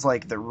 sounds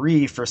like The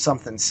Reef or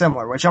something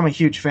similar, which I'm a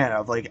huge fan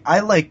of. Like,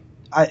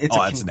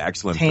 it's an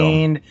excellent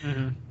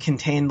film.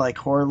 Contained like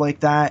horror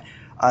like that.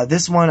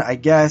 This one, I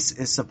guess,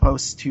 is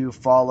supposed to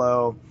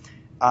follow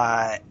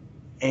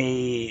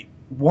a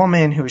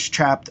woman who is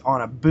trapped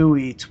on a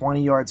buoy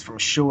 20 yards from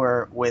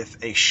shore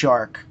with a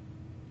shark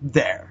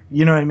there.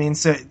 You know what I mean?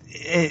 So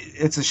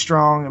it's a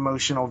strong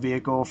emotional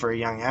vehicle for a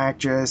young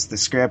actress. The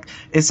script,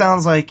 it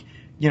sounds like,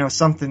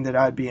 something that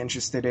I'd be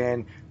interested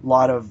in. A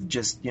lot of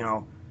just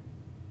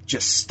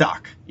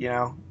stuck,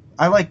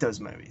 I like those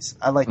movies.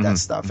 I like that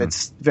stuff. Mm-hmm.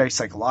 It's very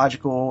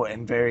psychological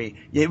and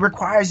it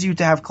requires you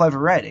to have clever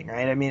writing,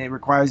 right? I mean, it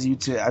requires you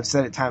to, I've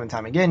said it time and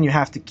time again, you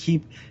have to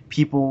keep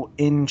people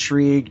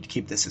intrigued,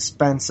 keep the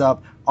suspense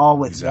up, all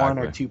with one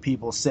or two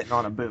people sitting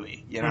on a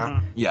buoy,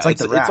 Mm-hmm. Yeah,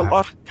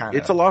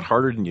 it's a lot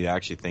harder than you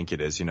actually think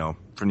it is,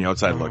 from the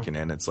outside looking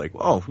in. It's like,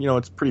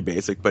 it's pretty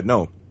basic, but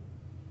no,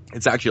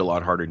 it's actually a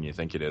lot harder than you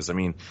think it is. I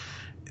mean,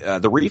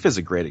 The Reef is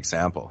a great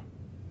example.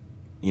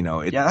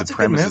 That's a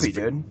good movie,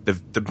 dude.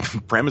 The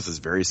premise is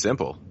very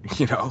simple.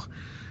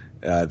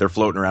 They're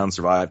floating around,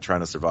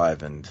 trying to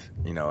survive, and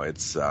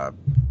it's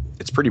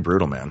pretty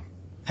brutal, man.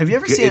 Have you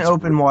ever seen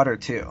Open Water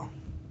 2?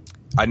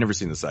 I've never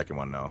seen the second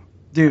one, no.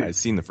 Dude, I've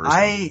seen the first one.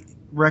 I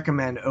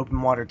recommend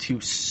Open Water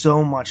 2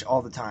 so much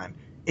all the time.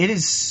 It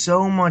is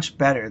so much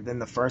better than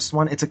the first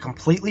one. It's a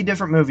completely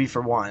different movie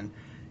for one.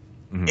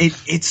 Mm-hmm.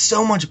 It's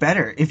so much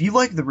better. If you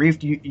like The Reef,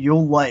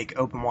 you'll like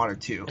Open Water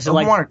 2.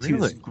 Open Water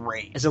 2 is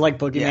great. Is it like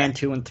Boogeyman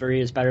 2 and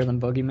 3 is better than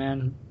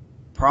Boogeyman?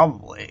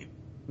 Probably.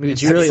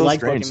 Because you really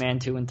like Boogeyman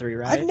 2 and 3,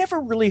 right? I've never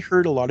really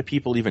heard a lot of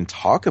people even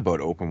talk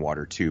about Open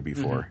Water 2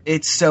 before. Mm-hmm.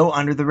 It's so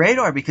under the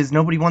radar because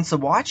nobody wants to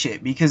watch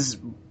it. Because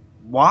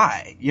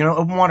why?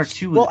 Open Water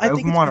 2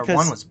 Open Water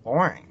 1 was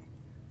boring.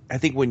 I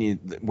think when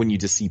you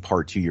just see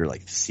part 2, you're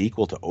like, the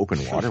sequel to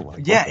Open Water?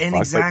 Like, yeah, and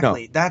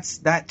exactly. Like, no. That's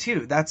that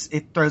too.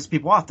 It throws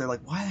people off. They're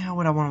like, why the hell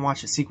would I want to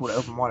watch a sequel to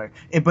Open Water?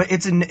 But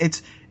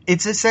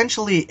it's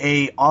essentially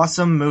a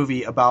awesome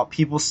movie about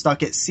people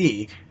stuck at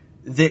sea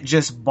that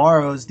just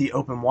borrows the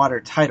Open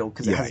Water title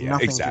because it has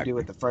nothing to do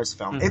with the first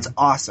film. Mm-hmm. It's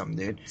awesome,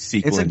 dude.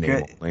 Sequel it's a and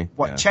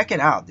good. Check it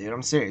out, dude.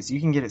 I'm serious. You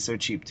can get it so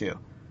cheap too.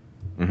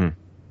 Mm-hmm.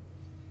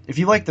 If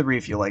you like The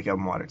Reef, you'll like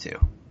Open Water too.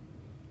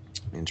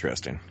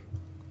 Interesting.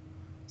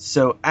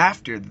 So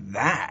after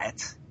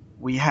that,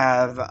 we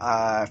have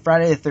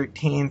Friday the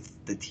 13th,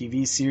 the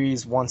TV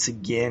series. Once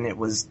again, it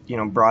was,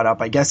 brought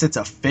up. I guess it's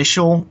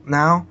official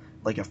now,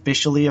 like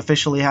officially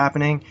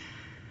happening.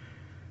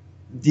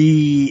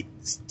 The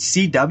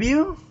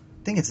CW?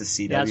 I think it's the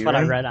CW. Yeah, that's what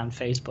I read on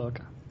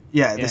Facebook.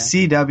 Yeah, the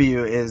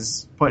CW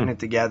is putting it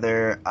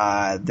together.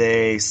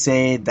 They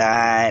say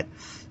that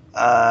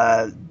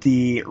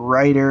the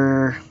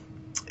writer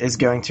is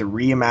going to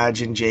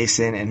reimagine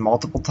Jason in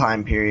multiple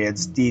time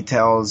periods.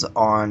 Details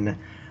on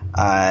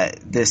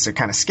this are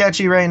kind of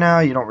sketchy right now.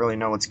 You don't really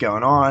know what's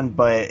going on,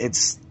 but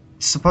it's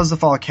supposed to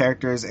follow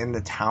characters in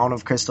the town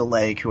of Crystal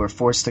Lake who are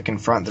forced to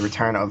confront the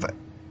return of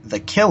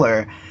the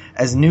killer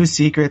as new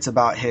secrets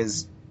about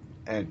his,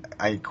 and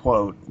I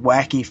quote,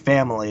 wacky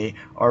family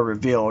are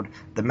revealed.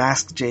 The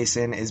masked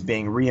Jason is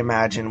being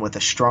reimagined with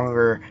a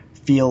stronger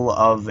feel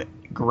of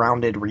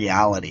grounded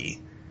reality.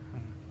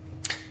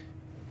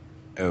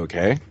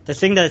 Okay. The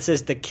thing that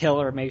says the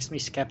killer makes me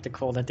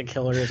skeptical that the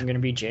killer isn't going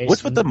to be Jason.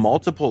 What's with the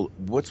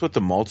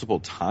multiple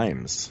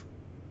times?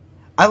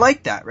 I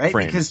like that, right?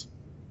 Frames. Because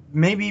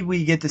maybe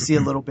we get to see a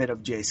little bit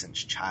of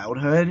Jason's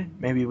childhood.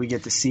 Maybe we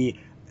get to see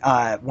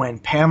when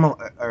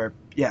Pamela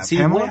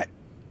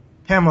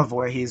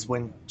Voorhees,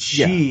 when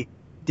she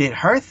did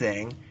her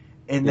thing,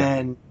 and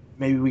then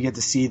maybe we get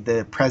to see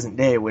the present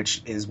day,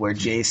 which is where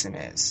Jason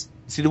is.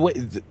 See, the way,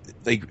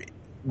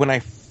 when I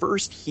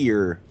first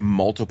hear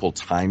multiple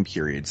time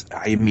periods,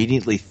 I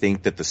immediately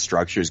think that the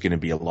structure is going to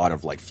be a lot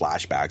of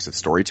flashbacks of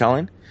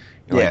storytelling.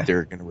 Like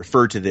they're going to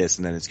refer to this,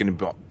 and then it's going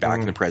to be back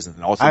in the present,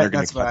 and also they're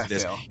going to cut to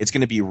this. It's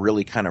going to be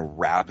really kind of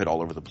rapid,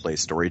 all over the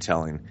place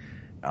storytelling,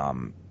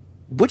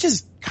 which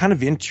is kind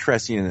of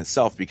interesting in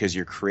itself because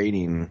you're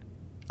creating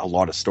a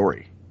lot of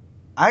story.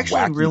 I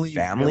actually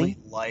really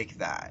like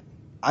that.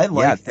 I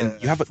like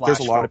there's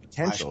a lot of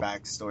potential.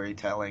 Flashback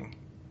storytelling.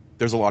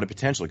 There's a lot of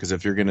potential because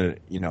if you're going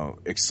to,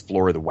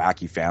 explore the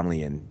wacky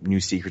family and new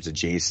secrets of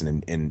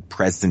Jason in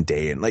present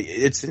day, and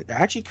it's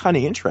actually kind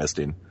of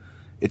interesting.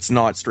 It's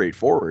not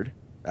straightforward,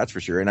 that's for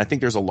sure. And I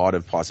think there's a lot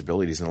of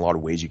possibilities and a lot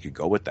of ways you could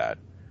go with that.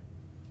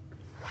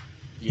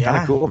 Yeah. Kind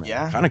of cool, man.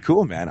 Yeah. Kind of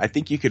cool, man. I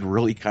think you could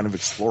really kind of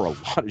explore a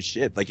lot of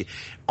shit.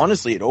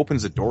 Honestly, it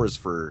opens the doors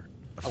for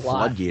a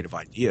floodgate of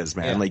ideas,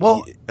 man.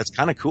 Yeah. That's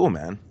kind of cool,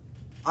 man.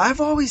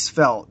 I've always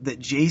felt that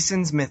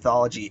Jason's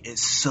mythology is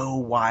so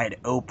wide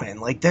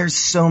open. There's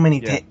so many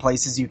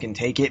places you can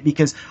take it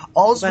because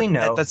we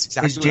know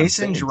is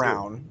Jason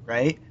drowned,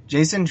 right?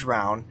 Jason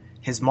drowned.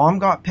 His mom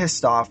got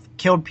pissed off,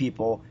 killed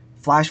people.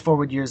 Flash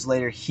forward years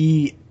later,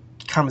 he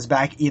comes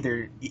back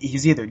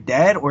he's either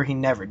dead or he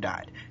never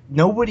died.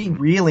 Nobody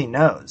really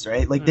knows,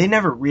 right? They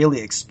never really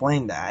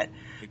explained that.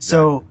 Exactly.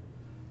 So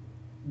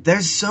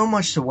there's so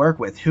much to work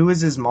with. Who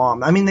is his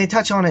mom? I mean, they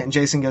touch on it and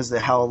Jason Goes to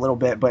Hell a little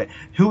bit, but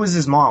who was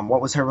his mom? What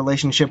was her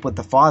relationship with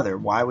the father?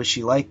 Why was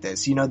she like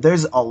this?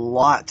 There's a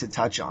lot to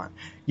touch on.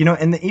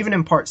 And even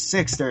in part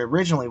 6, there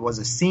originally was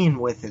a scene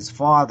with his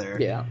father.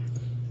 Yeah.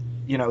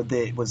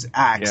 That was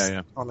axed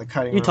on the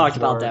cutting room You talked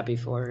floor. about that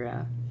before,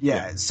 yeah.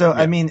 Yeah. So,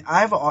 I mean,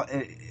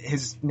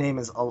 his name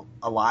is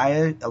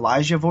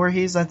Elijah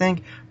Voorhees, I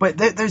think. But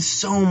there's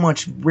so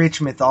much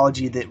rich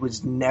mythology that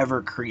was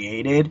never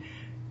created.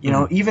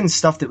 Even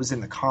stuff that was in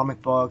the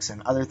comic books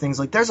and other things.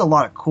 There's a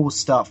lot of cool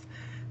stuff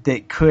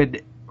that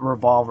could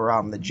revolve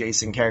around the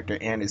Jason character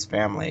and his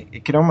family.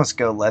 It could almost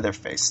go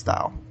Leatherface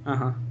style.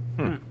 Uh-huh.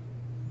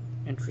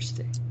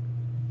 Interesting.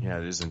 Yeah,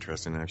 it is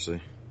interesting,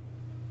 actually.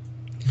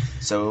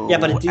 So yeah,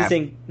 but do you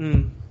think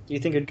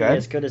it'd be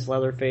as good as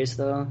Leatherface,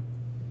 though?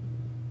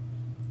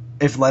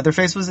 If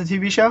Leatherface was a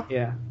TV show?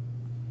 Yeah.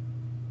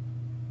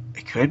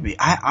 It could be.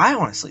 I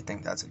honestly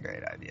think that's a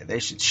great idea. They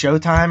should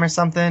Showtime or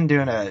something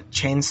doing a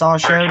chainsaw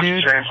show,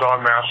 dude.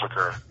 Chainsaw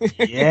Massacre.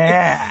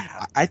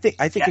 Yeah. I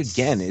think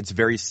again, it's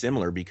very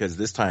similar because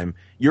this time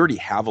you already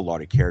have a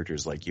lot of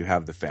characters. You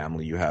have the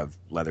family, you have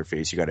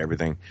Leatherface, you got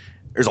everything.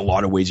 There's a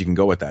lot of ways you can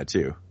go with that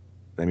too.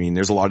 I mean,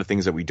 there's a lot of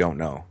things that we don't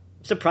know.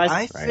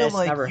 Surprised. I feel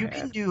like you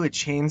can do a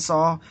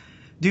chainsaw.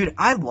 Dude,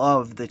 I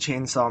love the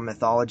chainsaw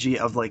mythology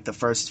of the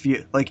first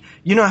few.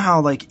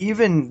 How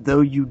even though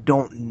you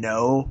don't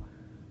know,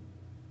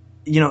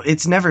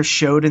 it's never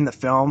showed in the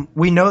film.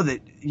 We know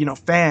that,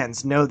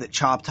 fans know that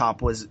Chop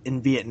Top was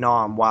in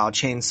Vietnam while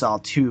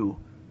Chainsaw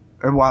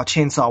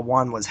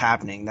 1 was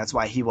happening. That's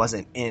why he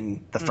wasn't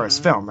in the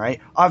first film, right?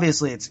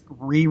 Obviously, it's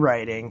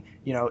rewriting,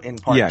 in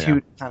part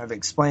 2 to kind of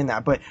explain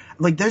that. But,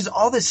 there's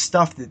all this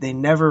stuff that they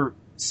never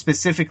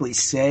specifically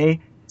say.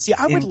 See,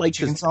 I would like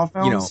Chainsaw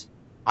films.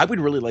 I would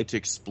really like to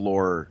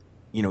explore,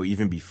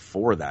 even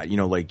before that,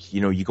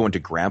 you go into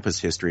Grandpa's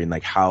history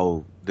and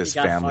how this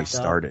family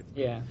started.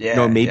 Yeah.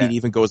 Maybe it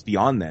even goes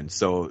beyond then.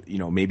 So,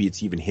 maybe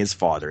it's even his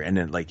father and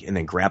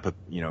then Grandpa,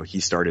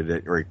 he started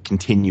it or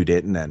continued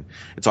it and then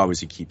it's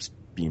obviously keeps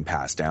being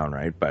passed down,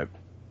 right? But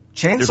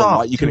Chainsaw, there's a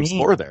lot you can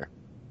explore there.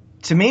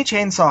 To me,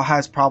 Chainsaw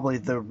has probably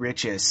the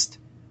richest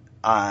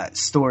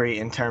story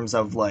in terms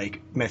of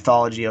like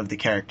mythology of the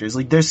characters.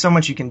 Like there's so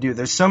much you can do.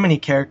 There's so many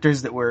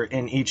characters that were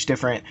in each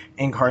different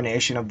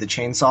incarnation of the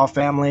Chainsaw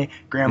family.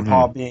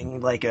 Grandpa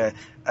being like a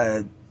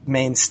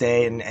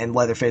mainstay and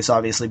Leatherface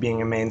obviously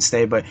being a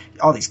mainstay, but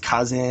all these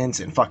cousins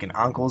and fucking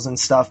uncles and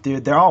stuff,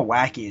 dude, they're all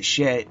wacky as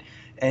shit.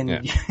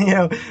 And, you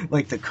know,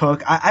 like the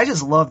cook, I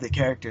just love the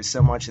characters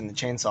so much in the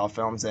Chainsaw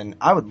films, and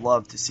I would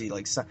love to see,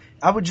 like,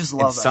 I would just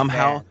love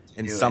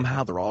and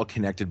somehow they're all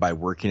connected by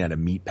working at a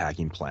meat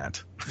packing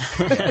plant.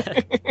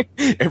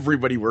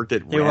 Everybody worked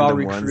at they were all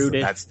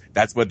recruited. Ones.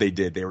 That's what they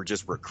did. They were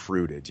just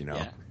recruited, you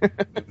know. Yeah.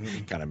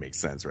 Kind of makes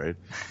sense, right?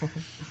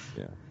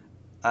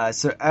 Yeah.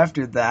 So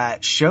after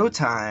that,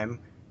 Showtime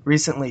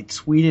recently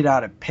tweeted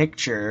out a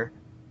picture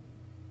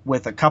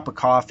with a cup of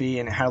coffee,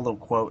 and it had a little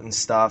quote and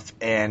stuff,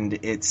 and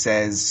it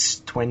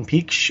says Twin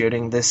Peaks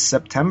shooting this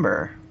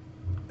September.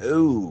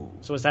 Ooh.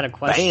 So was that a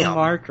question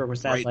mark, or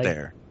was that right like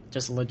there?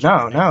 Just legit?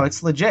 No,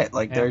 it's legit.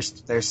 Like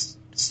there's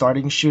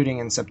starting shooting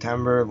in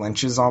September.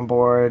 Lynch is on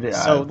board.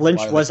 So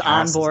Lynch was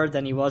on board,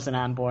 then he wasn't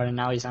on board, and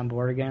now he's on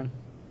board again?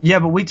 Yeah,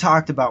 but we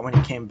talked about when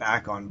he came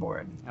back on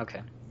board.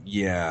 Okay.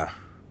 Yeah.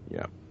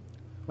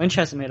 Lynch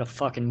hasn't made a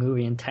fucking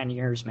movie in 10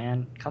 years,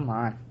 man. Come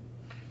on.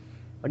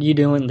 What are you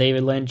doing,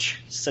 David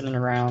Lynch? Sitting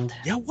around.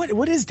 Yeah,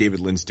 what is David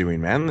Lynch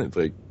doing, man? It's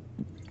like,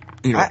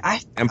 you know,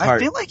 Empire. I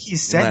feel like he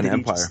said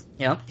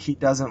that he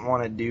doesn't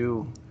want to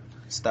do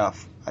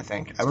stuff, I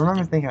think. I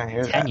remember thinking I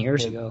heard that. 10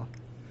 years ago.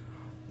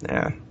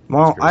 Yeah.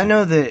 Well, I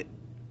know that,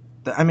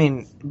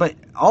 but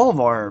all of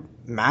our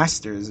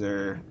masters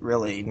are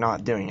really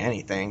not doing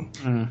anything.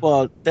 Mm.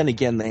 Well, then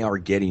again, they are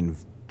getting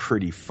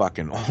pretty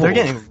fucking old. They're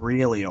getting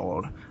really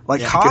old.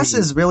 Like, Haas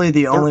is really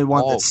the only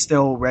one that's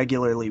still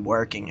regularly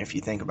working, if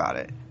you think about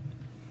it.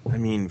 I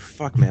mean,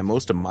 fuck, man.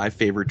 Most of my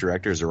favorite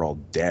directors are all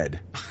dead.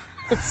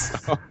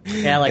 So,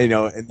 yeah, like, you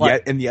know,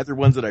 and the other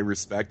ones that I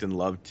respect and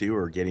love too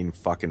are getting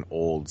fucking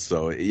old.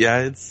 So yeah,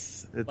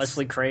 it's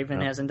Wesley Craven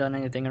hasn't done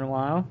anything in a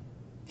while.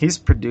 He's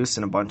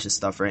producing a bunch of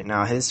stuff right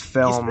now. His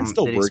film he's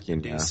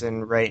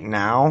producing right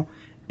now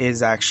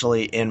is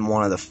actually in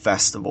one of the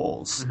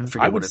festivals.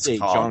 I would say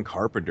John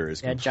Carpenter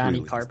is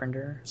Johnny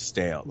Carpenter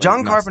stale. Like,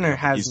 John Carpenter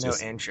has no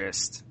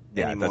interest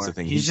anymore. That's the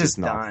thing. He's just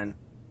done.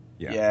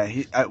 Yeah,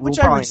 which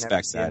I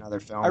respect that.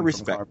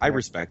 I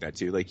respect that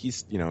too. Like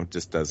he's, you know,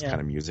 just does kind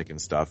of music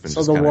and stuff. And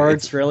so the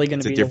Ward's really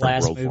going to be the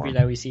last movie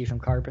that we see from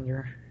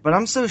Carpenter. But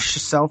I'm so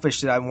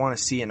selfish that I want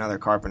to see another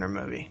Carpenter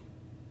movie.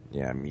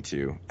 Yeah, me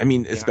too. I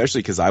mean, especially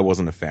because I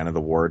wasn't a fan of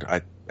The Ward.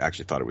 I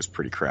actually thought it was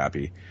pretty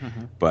crappy.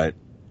 But,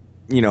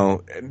 you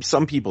know,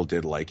 some people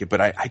did like it. But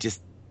I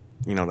just,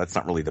 you know, that's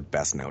not really the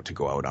best note to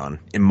go out on,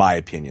 in my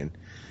opinion.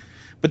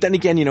 But then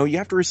again, you know, you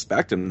have to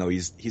respect him, though.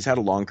 He's had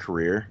a long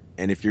career.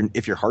 And if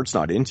your heart's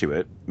not into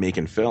it,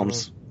 making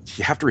films,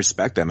 you have to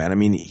respect that, man. I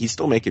mean, he's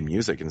still making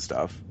music and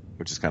stuff,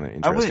 which is kind of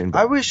interesting.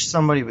 I wish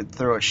somebody would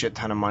throw a shit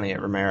ton of money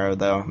at Romero,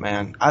 though,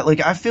 man.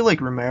 I feel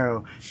like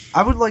Romero,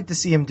 I would like to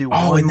see him do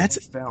one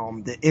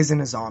film that isn't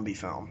a zombie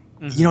film.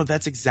 You know,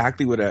 that's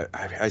exactly what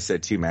I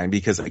said too, man.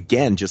 Because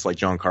again, just like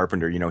John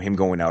Carpenter, you know, him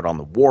going out on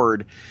The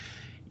Ward,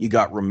 you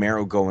got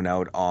Romero going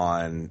out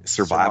on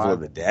Survival of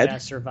the Dead. Yeah,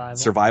 Survival.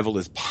 Survival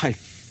is by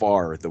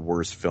far the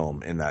worst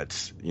film in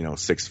that, you know,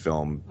 6th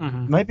film.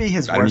 Might be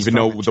his worst. I don't even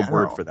know the general,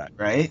 word for that.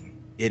 Right?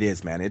 It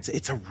is, man.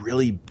 It's a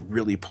really,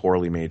 really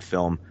poorly made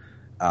film.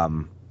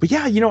 But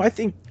yeah, you know, I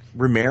think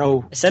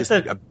Romero he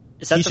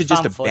should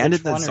just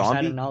abandon the zombie. Is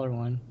that another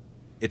one?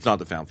 It's not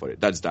the found footage.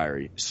 That's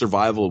Diary.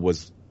 Survival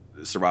was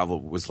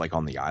like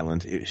on the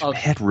island. It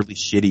had really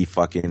shitty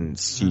fucking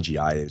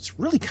CGI. It's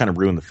really kind of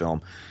ruined the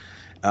film.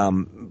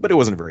 But it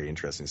wasn't a very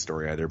interesting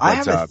story either. But, I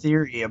have a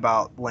theory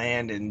about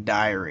Land and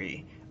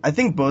Diary. I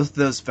think both of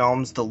those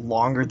films, the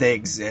longer they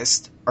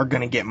exist, are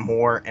going to get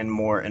more and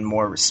more and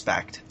more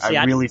respect.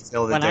 I really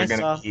feel that they're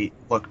going to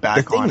look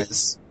back on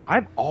as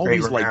I've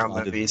always liked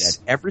Land of the Dead.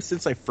 Ever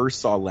since I first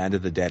saw Land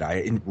of the Dead,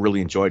 I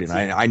really enjoyed it.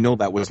 And I know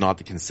that was not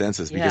the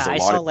consensus because a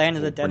lot of Land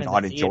of the Dead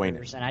not enjoying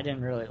it. And I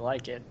didn't really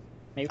like it.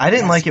 I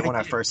didn't like it when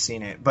I first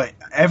seen it, but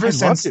ever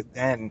since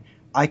then,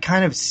 I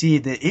kind of see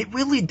that it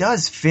really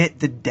does fit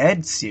the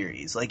Dead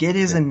series. Like, it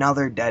is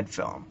another Dead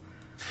film.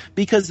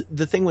 Because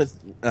the thing with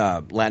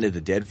Land of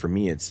the Dead for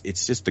me, it's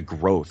just the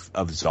growth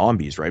of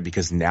zombies, right?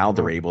 Because now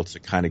they're able to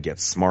kind of get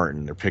smart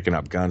and they're picking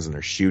up guns and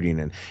they're shooting,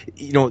 and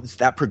you know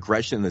that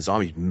progression in the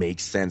zombies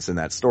makes sense in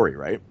that story,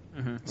 right?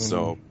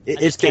 So I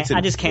just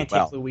can't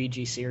take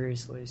Luigi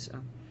seriously. So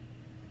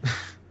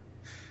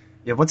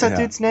yeah, what's that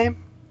dude's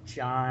name?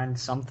 John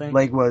something.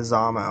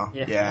 Leguizamo.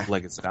 Yeah.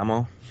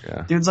 Leguizamo.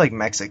 Yeah. Dude's like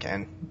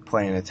Mexican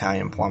playing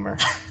Italian plumber.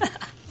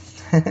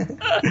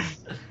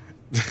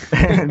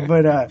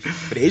 but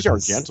Asia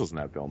Argento's in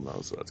that film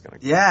though, so that's kind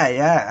of cool.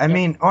 Yeah. I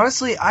mean,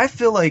 honestly, I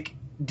feel like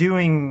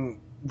doing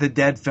the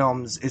Dead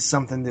films is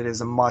something that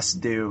is a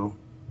must do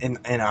in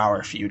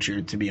our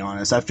future. To be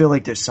honest, I feel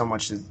like there's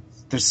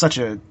such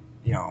a,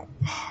 you know,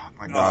 oh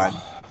my god.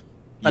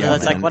 But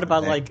it's like, what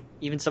about like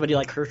even somebody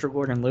like Herschel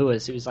Gordon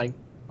Lewis, who's like,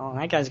 oh,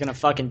 that guy's gonna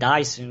fucking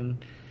die soon.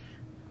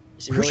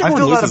 I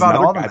feel that about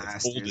all the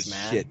masters,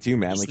 man. Shit too,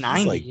 man. He's like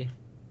 90. He's like,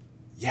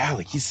 Yeah,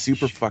 like he's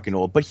super fucking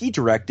old. But he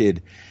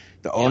directed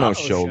the Ono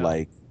show,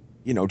 like,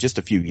 just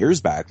a few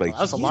years back. Like, that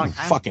was a long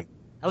time.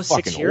 That was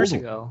 6 years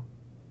ago.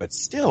 But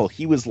still,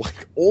 he was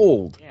like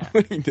old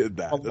when he did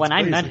that. Well, when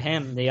I met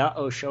him,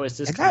 the show is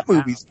just. And that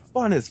movie's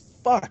fun as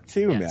fuck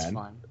too, man.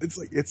 It's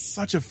fun. It's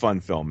such a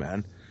fun film,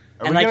 man.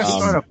 Are we gonna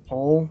start a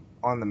poll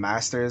on the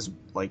Masters,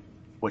 like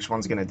which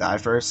one's gonna die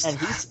first?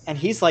 And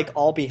he's like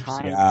all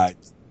behind. Yeah.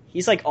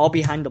 He's like all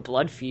behind the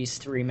Blood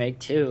Feast remake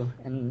too,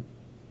 and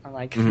I'm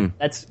like,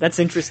 that's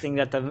interesting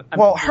that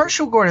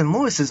Herschel Gordon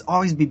Lewis is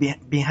always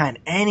behind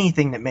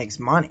anything that makes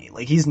money.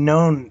 Like he's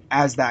known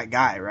as that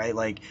guy, right?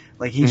 Like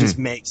he just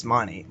makes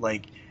money.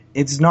 Like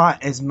it's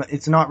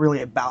not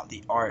really about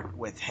the art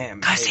with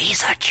him. 'Cause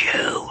he's a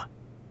Jew.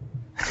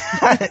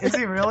 Is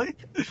he really?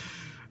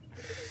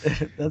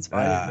 That's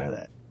fine. I didn't know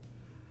that.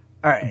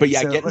 All right, but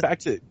yeah,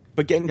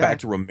 getting back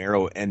to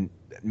Romero and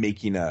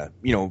making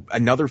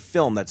another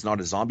film that's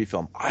not a zombie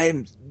film.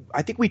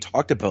 I think we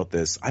talked about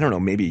this, I don't know,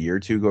 maybe a year or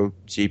two ago,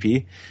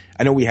 JP.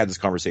 I know we had this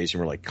conversation.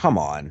 We're like, come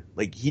on.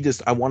 Like,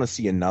 I want to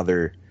see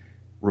another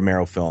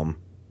Romero film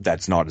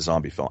that's not a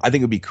zombie film. I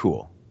think it would be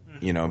cool,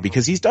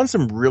 because he's done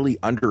some really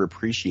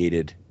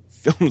underappreciated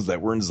films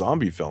that weren't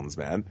zombie films,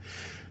 man.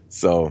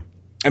 So,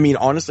 I mean,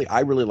 honestly,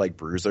 I really like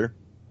Bruiser.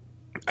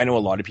 I know a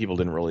lot of people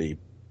didn't really.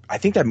 I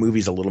think that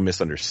movie's a little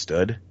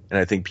misunderstood, and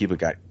I think people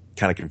got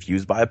kind of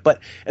confused by it.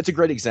 But it's a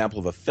great example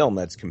of a film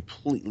that's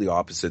completely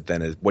opposite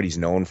than what he's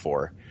known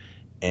for,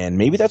 and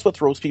maybe that's what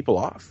throws people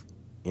off.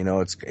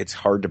 It's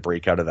hard to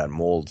break out of that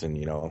mold and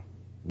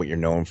what you're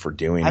known for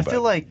doing. I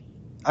feel like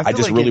I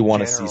just really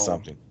want to see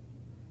something.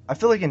 I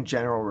feel like in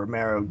general,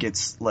 Romero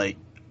gets like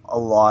a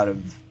lack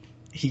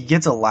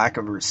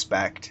of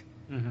respect.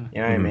 Mm-hmm.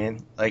 You know what I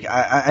mean? Like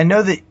I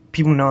know that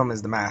people know him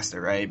as the master,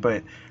 right?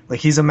 But like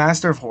he's a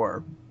master of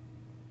horror.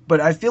 But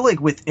I feel like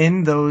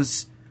within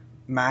those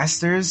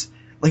masters,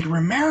 like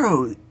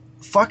Romero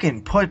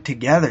fucking put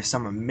together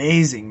some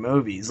amazing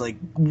movies, like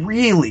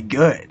really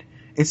good.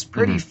 It's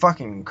pretty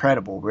fucking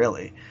incredible,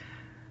 really.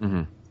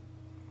 Mm-hmm.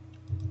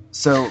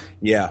 So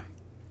yeah,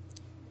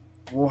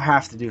 we'll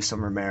have to do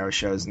some Romero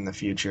shows in the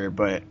future,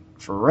 but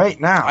for right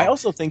now, I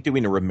also think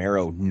doing a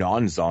Romero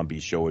non-zombie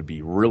show would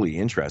be really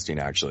interesting.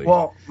 Actually,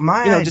 well,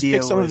 my idea just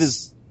pick some was... of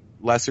his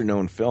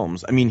lesser-known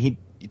films. I mean, he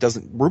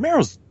doesn't.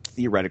 Romero's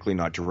theoretically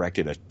not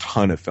directed a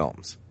ton of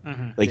films.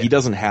 Like he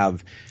doesn't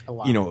have,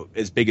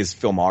 as big as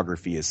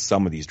filmography as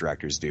some of these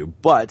directors do,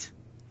 but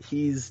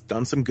he's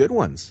done some good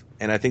ones,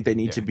 and I think they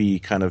need to be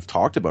kind of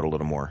talked about a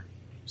little more.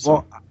 So.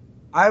 Well,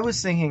 I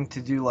was thinking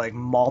to do like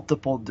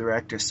multiple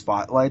director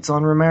spotlights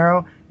on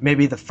Romero.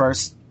 Maybe the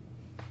first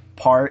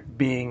part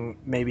being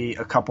maybe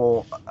a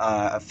couple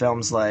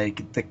films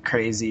like The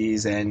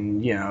Crazies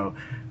and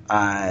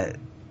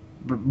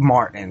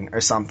Martin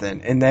or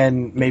something, and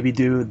then maybe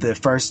do the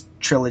first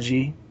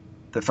trilogy,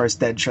 the first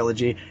Dead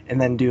trilogy,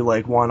 and then do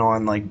like one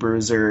on like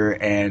Bruiser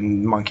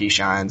and Monkey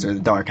Shines or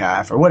The Dark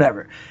Half or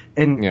whatever,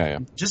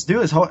 and just do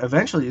his whole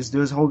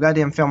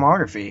goddamn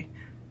filmography.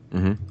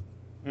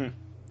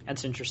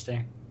 That's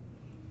interesting.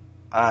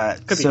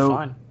 Could be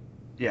fun.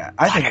 Yeah,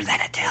 I think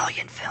than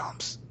Italian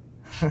films.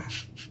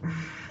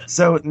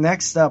 So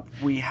next up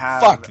we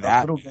have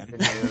a little bit of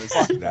news.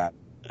 Fuck that.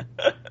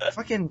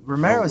 Fucking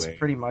Romero is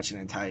pretty much an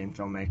Italian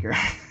filmmaker.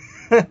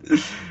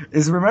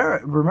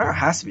 Romero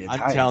has to be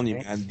Italian. I'm telling you,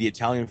 man, the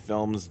Italian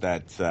films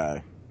that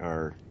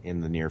are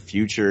in the near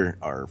future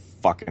are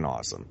fucking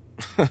awesome.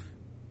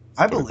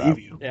 I believe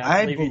you. Yeah,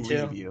 I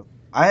believe you.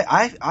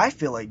 I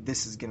feel like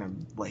this is gonna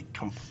like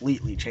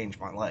completely change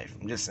my life.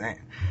 I'm just saying.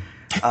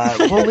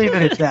 We'll leave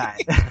it at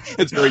that.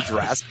 It's very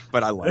drastic,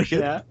 but I like it.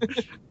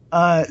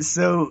 Yeah.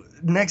 So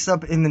next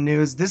up in the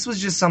news, this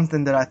was just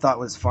something that I thought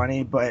was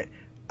funny, but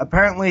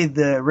apparently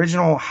the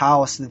original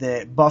house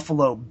that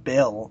Buffalo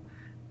Bill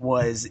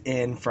was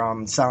in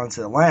from Silence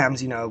of the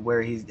Lambs,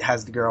 where he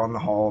has the girl in the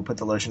hole, put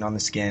the lotion on the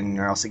skin,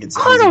 or else it gets...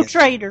 Auto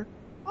Trader!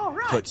 All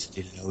right. Puts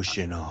the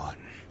lotion on.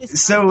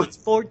 So it's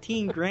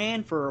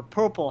 $14,000 for a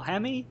purple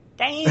Hemi?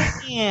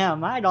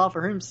 Damn, I'd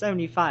offer him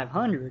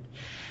 $7,500.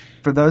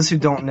 For those who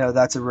don't know,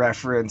 that's a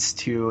reference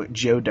to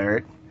Joe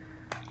Dirt.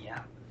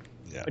 Yeah.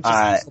 Which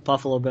is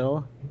Buffalo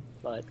Bill,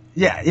 but...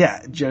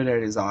 Yeah, Joe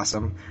Dirt is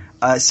awesome.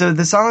 So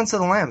the Silence of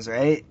the Lambs,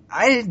 right?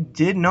 I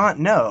did not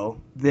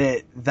know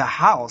that the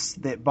house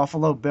that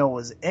Buffalo Bill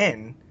was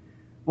in,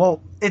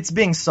 well, it's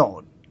being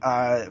sold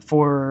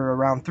for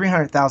around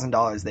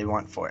 $300,000 they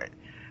want for it.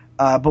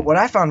 But what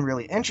I found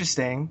really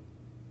interesting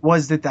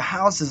was that the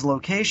house's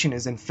location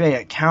is in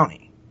Fayette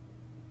County.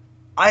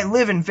 I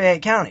live in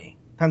Fayette County,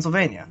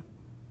 Pennsylvania.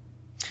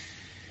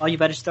 Oh, you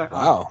better start.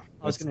 Wow.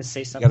 I was going to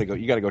say something.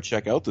 You gotta go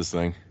check out this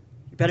thing.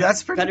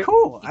 That's pretty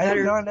cool. I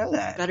did not know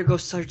that. Better go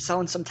start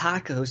selling some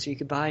tacos so you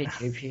can buy it,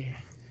 JP.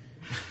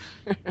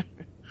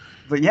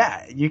 But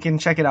yeah, you can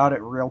check it out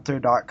at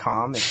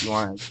Realtor.com if you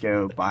want to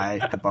go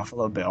buy the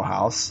Buffalo Bill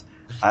house.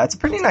 It's a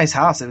pretty nice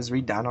house. It was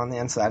redone on the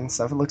inside and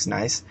stuff. It looks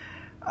nice.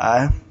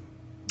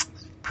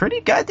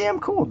 Pretty goddamn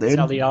cool, dude.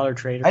 Sell the Auto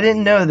Trader. I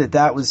didn't know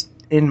that was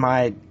in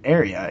my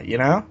area,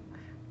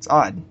 It's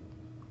odd.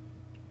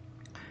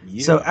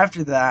 Yeah. So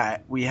after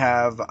that, we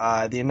have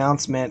the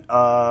announcement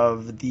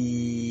of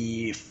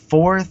the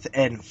 4th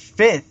and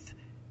 5th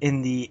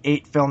in the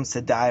 8 films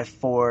to die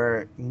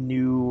for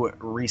new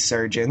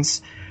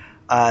resurgence.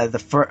 The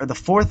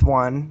 4th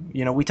one,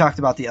 we talked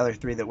about the other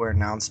 3 that were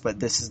announced, but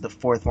this is the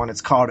 4th one.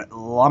 It's called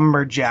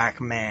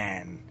Lumberjack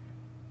Man.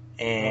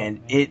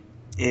 And it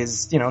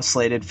is,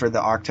 slated for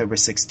the October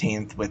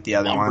 16th with the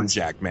other ones.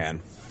 Lumberjack Man.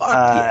 Fuck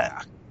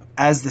yeah.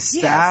 As the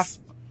staff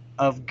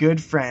of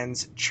Good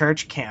Friends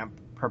Church Camp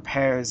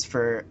prepares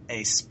for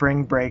a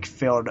spring break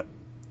filled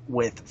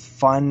with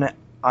fun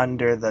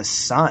under the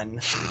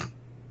sun,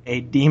 a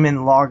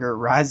demon logger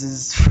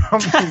rises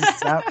from his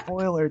sap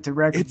boiler to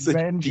wreak vengeance.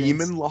 A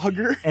demon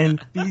logger?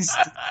 And feast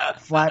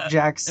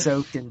flapjack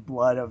soaked in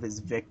blood of his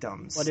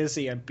victims. What is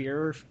he, a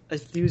beer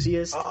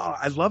enthusiast? Oh,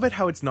 I love it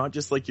how it's not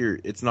just like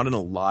it's not an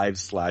alive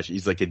slash,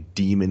 he's like a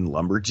demon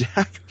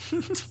lumberjack.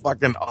 It's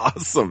fucking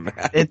awesome,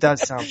 man. It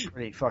does sound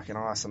pretty fucking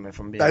awesome if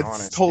I'm being honest.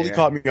 That's totally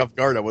caught me off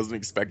guard. I wasn't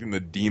expecting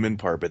the demon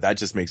part, but that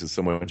just makes it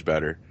so much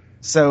better.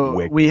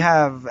 So we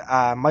have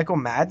Michael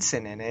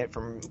Madsen in it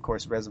from, of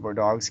course, Reservoir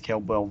Dogs, Kill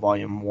Bill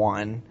Volume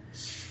 1.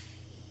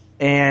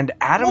 And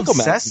Adam Michael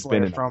Madsen's Sessler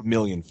been in from a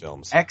million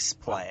films.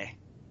 X-Play.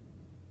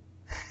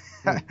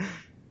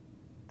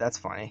 That's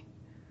funny.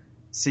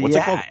 So, What's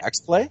it called?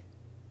 X-Play?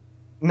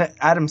 No,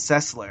 Adam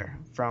Sessler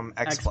from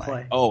X-Play.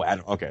 X-Play. Oh,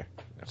 Adam. Okay.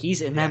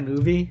 He's in that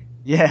movie?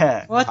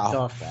 Yeah. What Wow.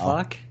 the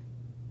fuck?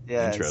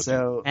 Yeah,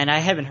 so... And I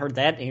haven't heard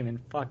that name in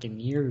fucking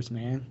years,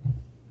 man.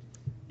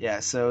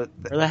 Yeah, so...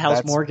 Where the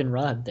hell's Morgan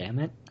Rudd, damn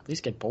it? At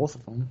least get both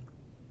of them.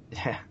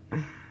 Yeah.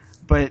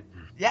 But,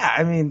 yeah,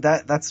 I mean,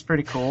 that's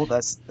pretty cool.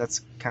 That's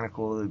kind of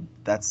cool.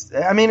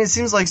 It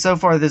seems like so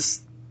far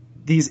these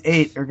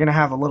 8 are going to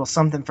have a little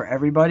something for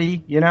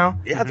everybody, Yeah,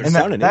 they're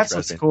sounding that's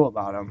interesting. what's cool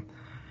about them.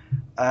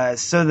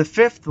 So the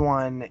 5th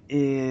one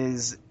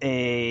is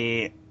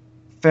a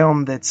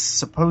film that's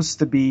supposed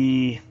to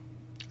be,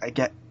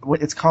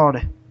 what it's called,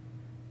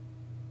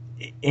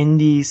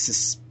 Indie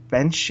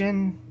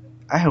Suspension?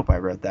 I hope I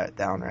wrote that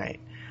down right.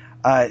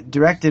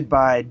 Directed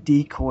by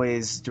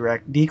Decoy's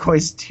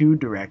 2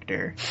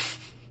 director.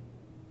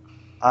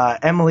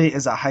 Emily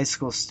is a high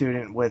school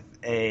student with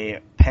a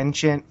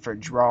penchant for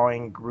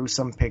drawing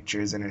gruesome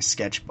pictures in her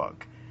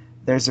sketchbook.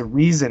 There's a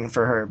reason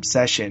for her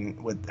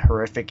obsession with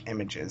horrific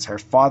images. Her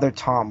father,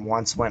 Tom,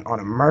 once went on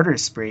a murder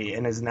spree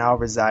and is now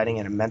residing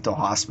in a mental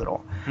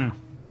hospital.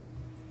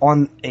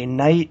 On a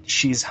night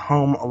she's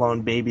home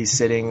alone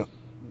babysitting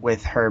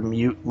with her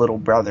mute little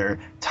brother,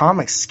 Tom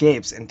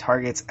escapes and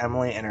targets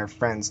Emily and her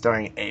friends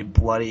during a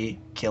bloody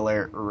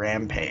killer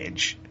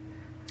rampage.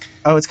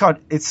 Oh,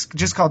 it's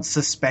just called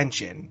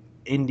Suspension.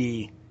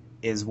 Indie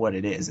is what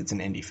it is. It's an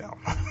indie film.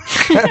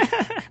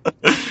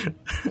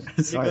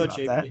 Sorry about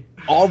that.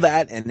 All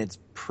that, and it's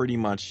pretty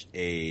much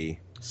a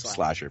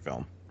slasher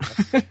film.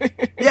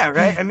 Yeah,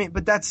 right? I mean,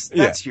 but that's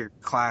your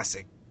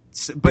classic.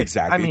 But,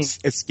 exactly. I mean,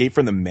 escape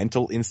from the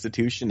mental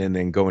institution and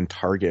then go and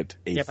target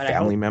a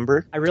family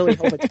member. I really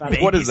hope it's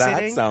better. What does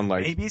that sound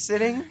like?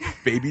 Babysitting?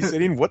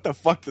 Babysitting? What the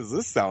fuck does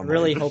this sound like? I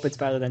really hope it's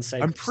better than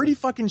Psycho. I'm pretty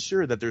fucking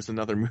sure that there's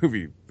another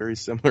movie very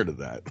similar to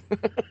that.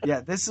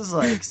 Yeah, this is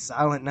like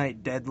Silent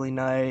Night, Deadly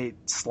Night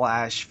 /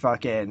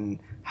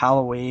 fucking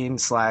Halloween /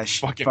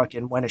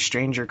 fucking When a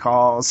Stranger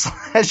Calls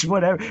 /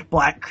 whatever,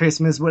 Black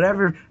Christmas,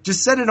 whatever.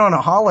 Just set it on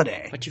a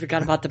holiday. But you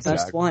forgot about the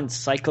best one,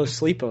 Psycho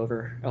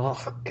Sleepover.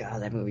 Oh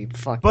god, that movie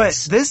fucking. But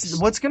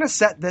what's gonna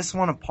set this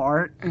one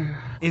apart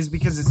is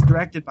because it's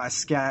directed by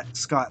Scott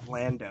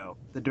Lando,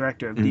 the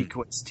director of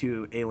Decoys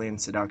 2: Alien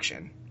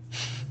Seduction.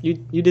 You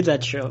did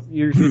that show.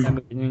 You reviewed that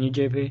movie, didn't you,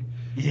 JP?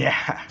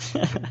 Yeah.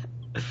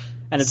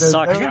 And it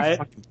sucked, right?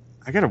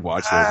 I gotta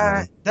watch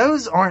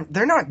those.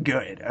 They're not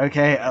good,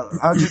 okay?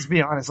 I'll just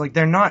be honest. Like,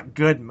 they're not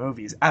good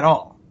movies at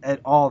all.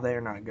 At all,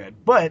 they're not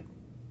good. But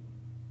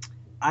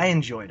I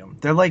enjoyed them.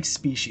 They're like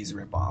Species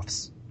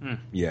ripoffs.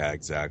 Yeah,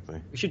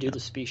 exactly. We should do the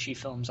Species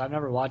films. I've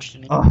never watched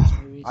any of those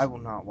movies. I will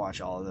not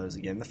watch all of those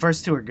again. The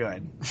first 2 are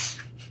good.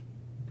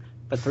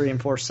 But 3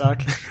 and 4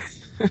 suck?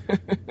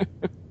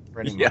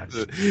 Pretty much.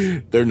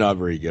 They're not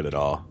very good at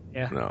all.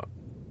 Yeah. No.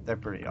 They're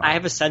pretty awesome. I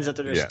have a sense that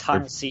there's a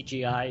ton of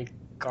CGI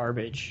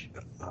garbage.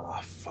 Oh,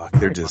 fuck.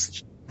 They're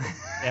just...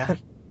 Yeah.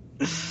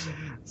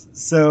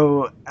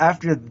 So,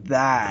 after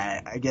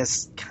that, I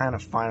guess kind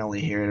of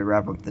finally here to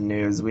wrap up the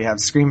news, we have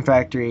Scream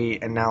Factory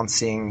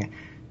announcing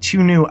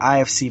 2 new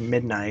IFC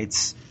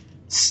Midnights.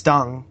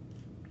 Stung,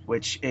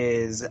 which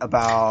is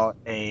about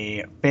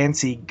a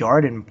fancy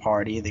garden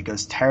party that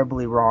goes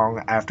terribly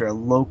wrong after a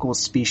local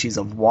species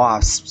of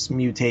wasps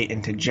mutate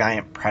into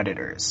giant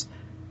predators.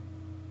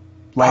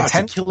 Lance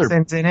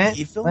Henriksen's in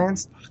it.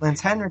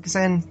 Lance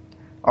Henriksen,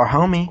 our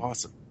homie.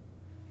 Awesome.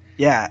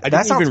 Yeah, I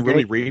didn't even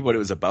really read what it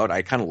was about.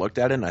 I kind of looked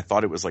at it and I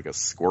thought it was like a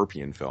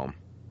scorpion film.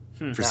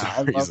 For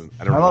some reason.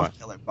 I don't know. I love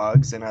killer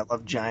bugs and I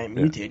love giant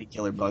mutated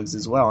killer bugs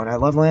as well. And I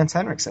love Lance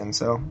Henriksen,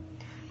 so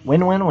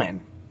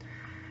win-win-win.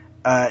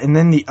 And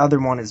then the other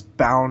one is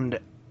Bound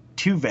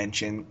to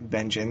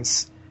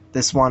Vengeance,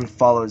 This one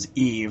follows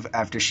Eve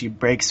after she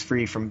breaks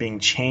free from being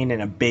chained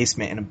in a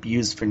basement and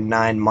abused for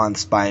 9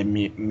 months by a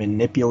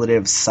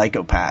manipulative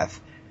psychopath.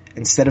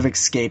 Instead of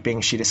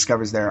escaping, she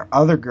discovers there are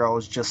other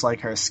girls just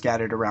like her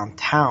scattered around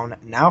town.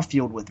 Now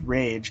fueled with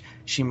rage,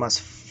 she must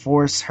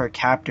force her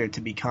captor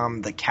to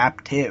become the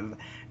captive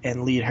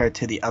and lead her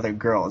to the other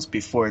girls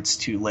before it's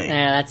too late.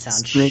 Yeah, that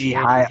sounds pretty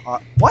high.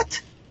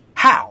 What?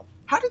 How?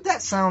 How did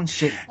that sound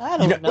shitty? I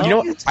don't know. You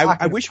know,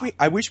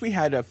 I wish we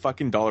had a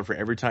fucking dollar for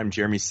every time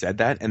Jeremy said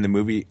that, and the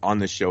movie on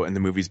the show, and the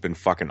movie's been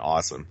fucking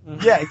awesome.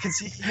 Yeah,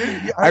 because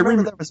I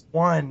remember there was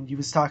one you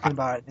was talking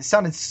about. It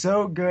sounded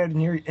so good,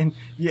 and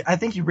I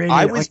think you rated it.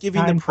 I was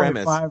giving the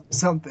premise or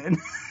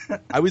something.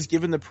 I was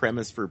given the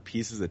premise for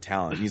Pieces of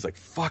Talent, and he's like,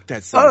 "Fuck,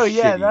 that sounds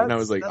shitty." And I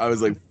was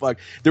like, "Fuck."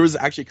 There was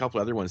actually a couple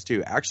other ones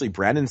too. Actually,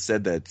 Brandon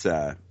said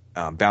that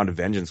Bound to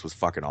Vengeance was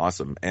fucking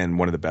awesome and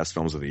one of the best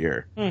films of the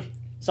year.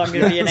 So I'm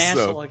going to be an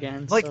asshole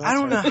again. Like, I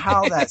don't know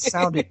how that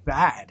sounded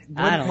bad. When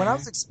I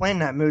was explaining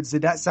that mood,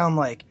 did that sound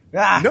like,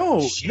 no.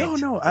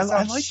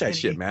 I like that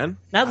shit, man.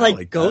 Not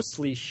like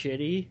ghostly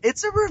shitty.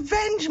 It's a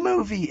revenge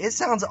movie. It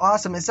sounds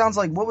awesome. It sounds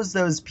like, what was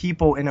those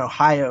people in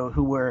Ohio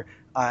who were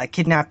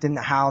kidnapped in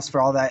the house for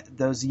all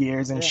those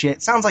years and shit?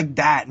 It sounds like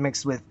that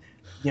mixed with,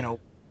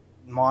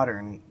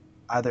 modern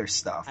other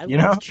stuff. I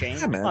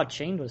thought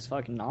Chained was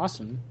fucking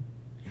awesome.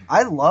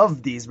 I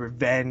love these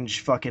revenge,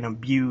 fucking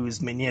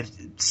abused,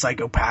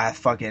 psychopath,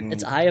 fucking.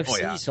 It's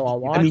IFC, so I'll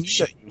watch. I mean,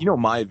 you know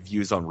my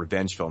views on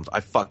revenge films. I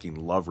fucking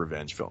love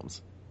revenge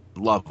films.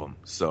 Love them.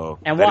 So.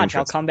 And watch,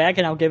 I'll come back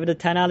and I'll give it a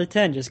 10 out of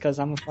 10 just because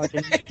I'm a fucking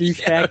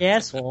douchebag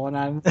asshole and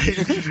I'm.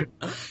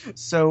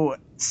 So,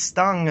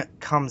 Stung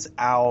comes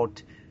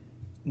out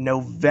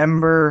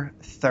November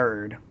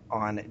 3rd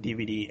on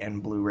DVD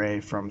and Blu-ray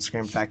from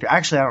Scream Factory.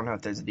 Actually, I don't know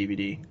if there's a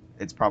DVD.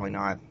 It's probably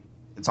not.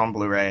 It's on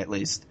Blu-ray at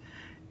least.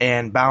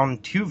 And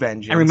Bound to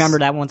Vengeance. And remember,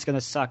 that one's going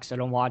to suck, so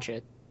don't watch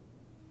it.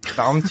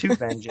 Bound to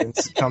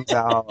Vengeance comes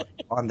out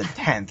on the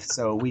 10th,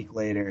 so a week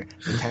later,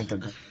 the 10th of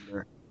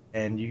November.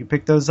 And you can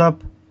pick those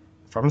up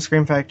from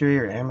Scream Factory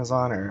or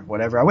Amazon or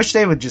whatever. I wish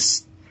they would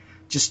just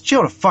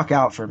chill the fuck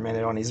out for a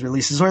minute on these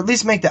releases, or at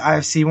least make the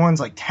IFC ones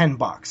like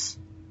 $10.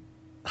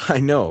 I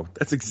know.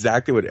 That's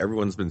exactly what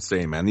everyone's been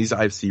saying, man. These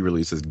IFC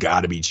releases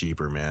gotta be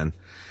cheaper, man.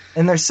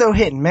 And they're so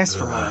hit and miss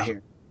from what I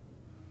hear.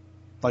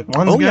 Like,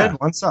 one's good,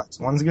 one sucks.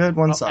 One's good,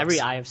 one sucks. Every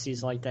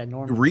IFC's like that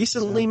normally.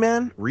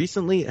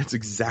 Recently, that's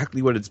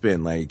exactly what it's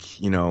been. Like,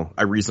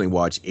 I recently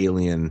watched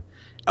Alien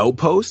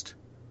Outpost.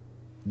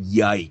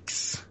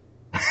 Yikes.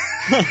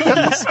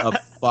 Piece of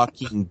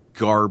fucking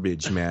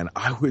garbage, man.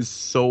 I was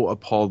so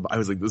appalled. I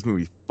was like, this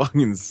movie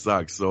fucking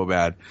sucks so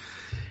bad.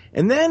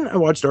 And then I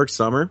watched Dark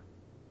Summer.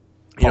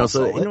 It's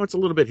a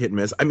little bit hit and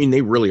miss. I mean,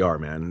 they really are,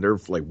 man. They're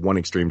like one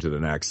extreme to the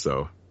next,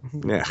 so.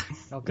 Yeah,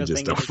 you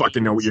just don't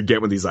fucking know what you're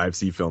getting with these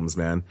IFC films,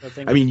 man.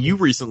 I mean, you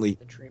recently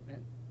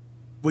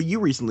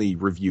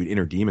reviewed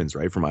Inner Demons,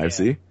 right, from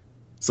IFC? Yeah.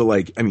 So,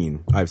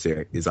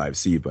 IFC is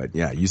IFC, but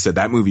yeah, you said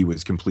that movie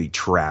was complete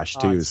trash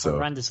too. It's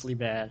horrendously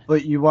bad.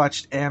 But you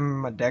watched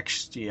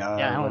Ambidextria,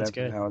 that one's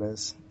good. How it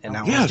is, and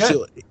that one's good.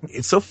 So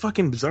it's so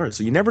fucking bizarre.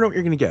 So you never know what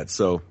you're gonna get.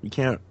 So you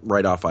can't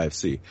write off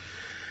IFC.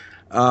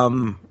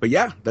 But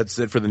yeah, that's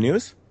it for the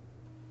news.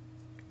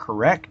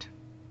 Correct.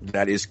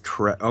 That is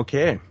correct.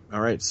 Okay. All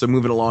right. So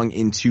moving along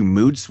into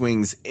mood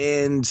swings.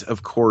 And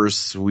of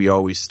course, we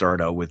always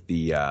start out with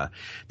the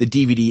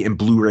DVD and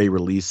Blu-ray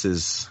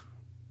releases.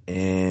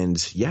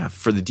 And yeah,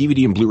 for the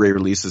DVD and Blu-ray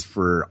releases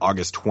for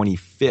August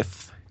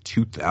 25th,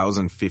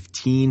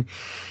 2015.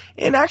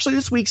 And actually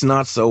this week's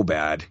not so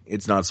bad.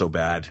 It's not so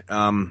bad.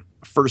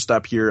 First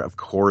up here, of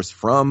course,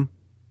 from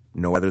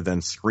no other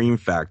than Scream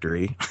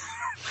Factory.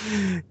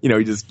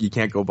 You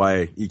can't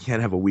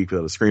have a week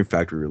without a Scream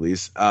Factory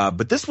release.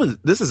 But this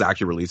is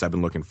actually a release I've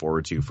been looking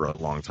forward to for a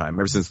long time,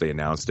 ever since they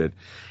announced it.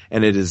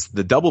 And it is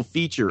the double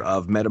feature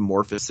of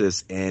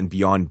Metamorphosis and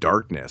Beyond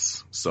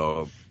Darkness.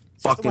 So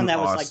fucking awesome. The one that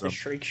was like the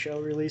Shriek Show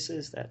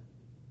releases that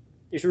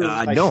is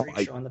released by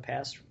Shriek Show in the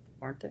past,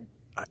 aren't they?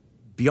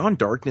 Beyond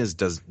Darkness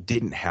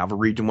didn't have a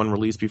Region 1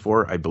 release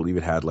before. I believe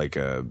it had like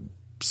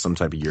some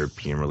type of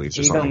European release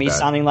or something like that.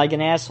 Sounding like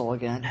an asshole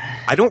again.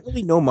 I don't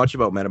really know much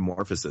about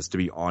Metamorphosis, to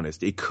be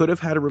honest. It could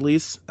have had a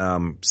release.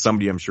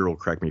 Somebody I'm sure will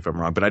correct me if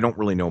I'm wrong, but I don't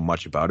really know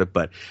much about it.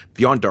 But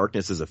Beyond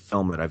Darkness is a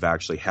film that I've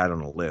actually had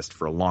on a list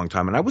for a long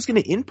time. And I was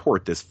going to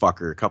import this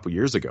fucker a couple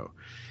years ago,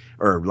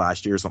 or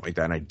last year or something like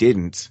that, and I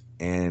didn't.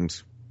 And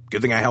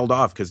good thing I held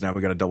off, because now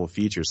we got a double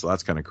feature, so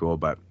that's kind of cool.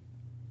 But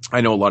I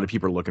know a lot of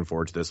people are looking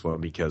forward to this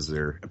one because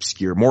they're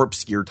more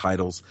obscure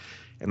titles.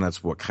 And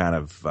that's what kind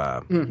of,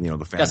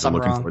 the fans are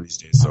looking for these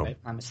days. So,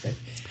 my mistake.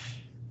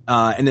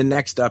 And then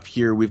next up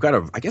here, we've got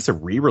a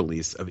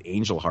re-release of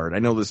Angel Heart. I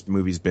know this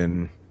movie's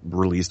been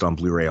released on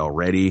Blu-ray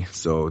already,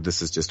 so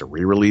this is just a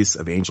re-release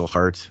of Angel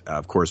Heart,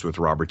 of course, with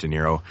Robert De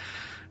Niro.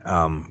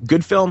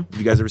 Good film. Have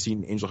you guys ever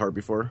seen Angel Heart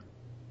before?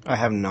 I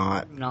have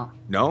not.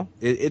 No?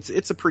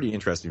 It's a pretty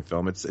interesting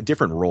film. It's a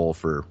different role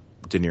for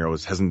De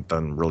Niro. Hasn't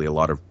done really a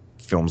lot of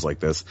films like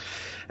this.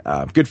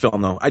 Good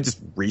film though. I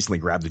just recently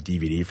grabbed the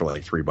DVD for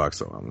like $3,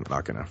 so I'm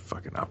not gonna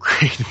fucking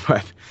upgrade.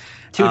 But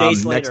 2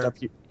 days later,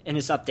 in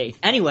his update.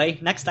 Anyway,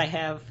 next I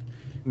have.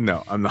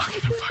 No, I'm not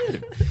gonna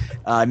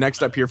fucking.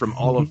 Next up here from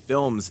All of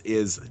Films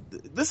is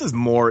this is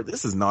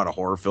not a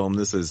horror film.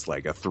 This is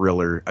like a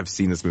thriller. I've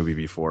seen this movie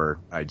before.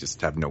 I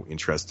just have no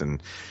interest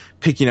in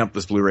picking up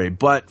this Blu-ray.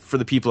 But for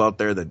the people out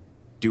there that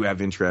do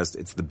have interest,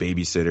 it's The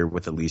Babysitter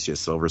with Alicia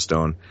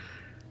Silverstone.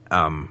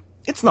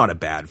 It's not a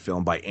bad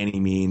film by any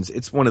means.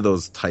 It's one of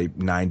those type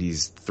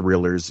 90s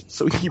thrillers.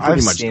 So you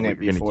pretty much know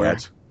what you're going to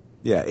catch.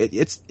 Yeah,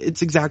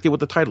 it's exactly what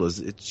the title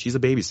is. She's a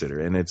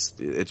babysitter, and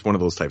it's one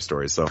of those type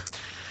stories. So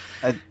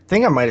I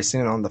think I might have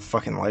seen it on the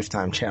fucking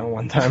Lifetime channel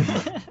one time.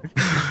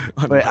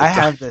 But I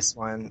have this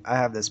one. I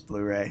have this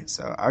Blu-ray,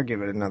 so I'll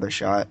give it another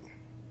shot.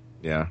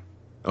 Yeah.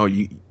 Oh,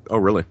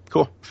 really?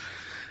 Cool.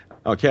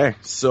 Okay,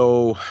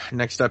 so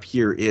next up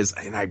here is,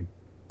 and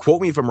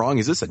quote me if I'm wrong,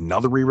 is this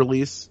another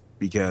re-release?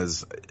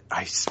 Because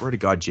I swear to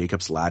God,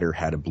 Jacob's Ladder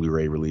had a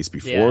Blu-ray release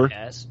before. Yeah, it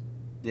has.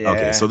 Yeah,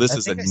 okay, so this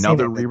is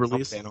another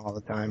re-release? All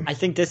the time. I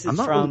think this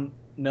is from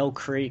Mill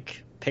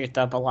Creek. Picked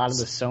up a lot of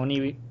the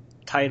Sony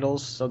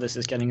titles, so this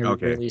is getting a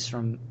release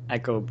from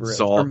Echo Bridge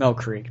or Mill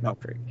Creek.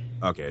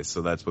 Okay,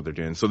 so that's what they're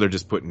doing. So they're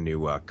just putting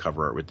new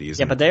cover art with these.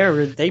 Yeah, but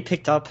they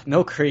picked up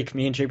Mill Creek.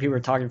 Me and JP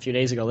were talking a few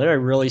days ago. They're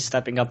really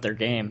stepping up their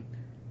game.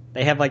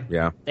 They have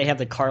they have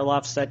the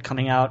Karloff set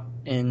coming out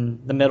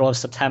in the middle of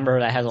September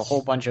that has a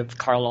whole bunch of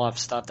Karloff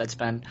stuff that's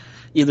been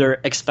either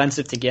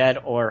expensive to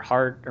get or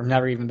hard or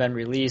never even been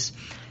released.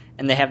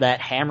 And they have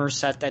that Hammer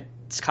set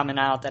that's coming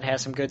out that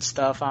has some good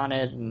stuff on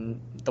it, and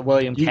the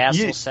William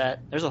Castle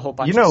set. There's a whole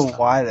bunch. You know of stuff.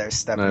 Why they're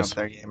stepping up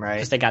their game, right?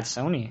 Because they got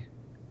Sony.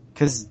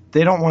 Because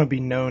they don't want to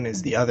be known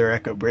as the other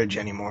Echo Bridge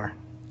anymore.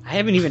 I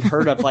haven't even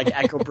heard of like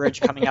Echo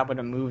Bridge coming out with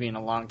a movie in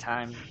a long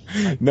time.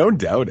 No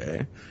doubt,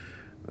 eh?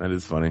 That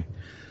is funny.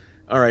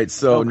 All right,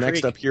 so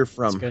next up here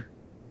from... That's good.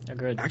 They're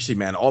good. Actually,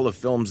 man, All of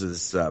Films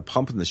is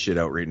pumping the shit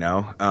out right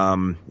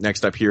now.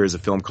 Next up here is a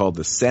film called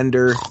The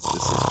Sender. This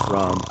is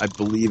from, I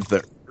believe,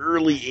 the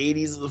early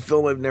 80s of the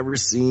film I've never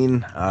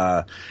seen.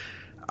 I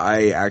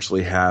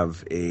actually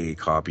have a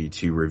copy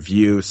to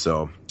review,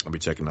 so I'll be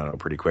checking that out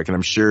pretty quick. And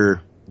I'm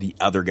sure the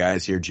other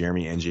guys here,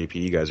 Jeremy and JP,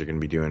 you guys are going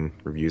to be doing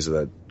reviews of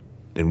that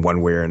in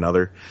one way or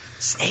another.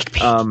 Sneak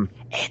peek.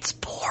 It's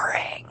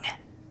boring.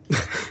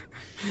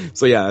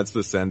 So yeah, that's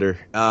The Sender.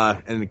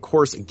 And of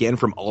course, again,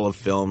 from All of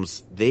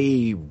Films,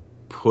 they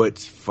put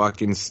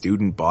fucking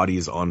student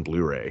bodies on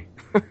Blu-ray.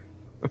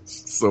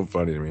 It's so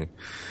funny to me.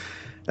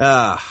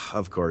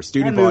 Of course,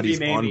 student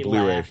bodies on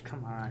Blu-ray. Laugh.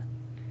 Come on.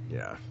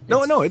 Yeah.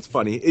 No, it's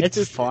funny. It's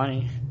just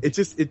funny. It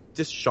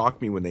just shocked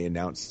me when they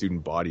announced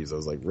student bodies. I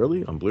was like,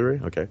 really? On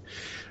Blu-ray? Okay.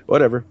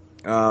 Whatever.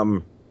 It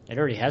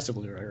already has a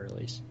Blu-ray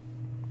release.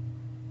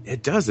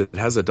 It does. It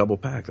has a double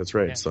pack. That's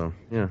right. Yeah. So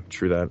yeah,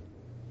 true that.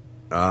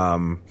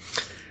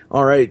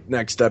 All right,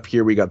 next up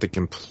here we got the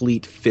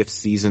complete 5th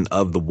season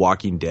of The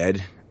Walking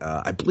Dead.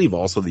 I believe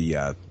also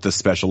the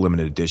special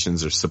limited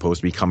editions are supposed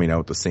to be coming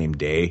out the same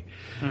day.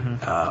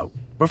 Mm-hmm.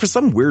 But for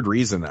some weird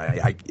reason,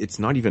 it's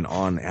not even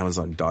on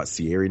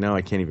Amazon.ca right now.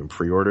 I can't even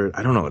pre-order it.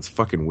 I don't know. It's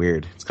fucking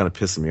weird. It's kind of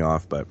pissing me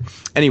off. But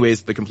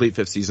anyways, the complete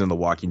 5th season of The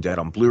Walking Dead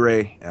on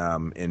Blu-ray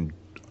in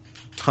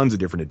tons of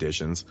different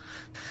editions.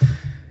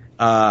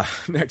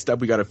 Next up,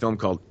 we got a film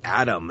called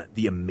Adam,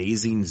 the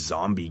Amazing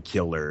Zombie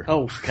Killer.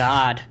 Oh,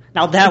 God.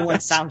 Now that one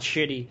sounds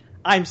shitty.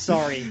 I'm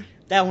sorry.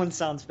 That one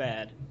sounds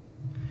bad.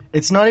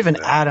 It's not even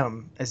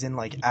Adam, as in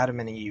like Adam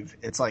and Eve.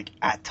 It's like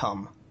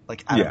Atom,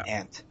 like Adam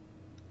Ant.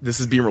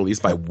 This is being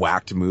released by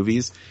Whacked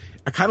Movies.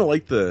 I kind of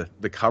like the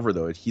cover,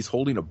 though. He's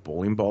holding a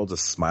bowling ball. It's a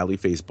smiley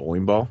face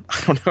bowling ball.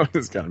 I don't know.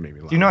 This kind of made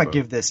me laugh. Do not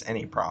give this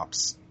any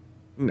props.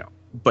 No.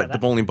 But the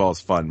bowling ball is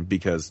fun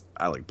because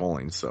I like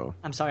bowling, so...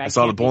 I'm sorry, I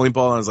saw the bowling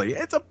ball and I was like,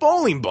 it's a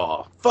bowling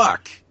ball!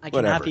 Fuck! I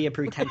cannot be a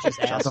pretentious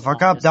ass. Shut the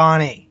fuck up,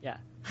 Donnie! Yeah.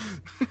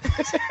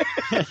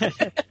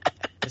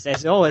 It's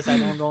as always, I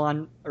don't go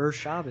on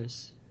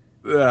Shabbos.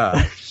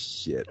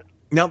 Shit.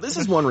 Now, this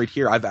is one right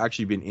here I've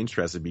actually been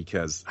interested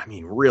because, I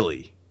mean,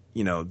 really,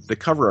 the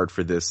cover art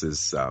for this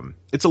is,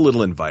 it's a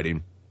little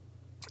inviting.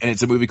 And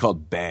it's a movie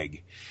called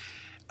Beg.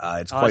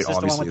 It's quite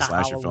obviously a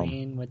slasher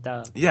film.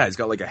 Yeah, it's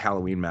got like a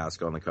Halloween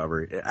mask on the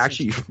cover.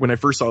 Actually, when I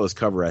first saw this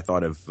cover, I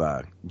thought of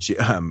OD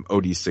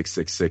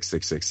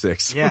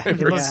 6666666. Yeah, it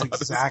looks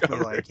exactly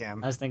like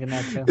him. I was thinking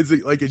that too. It's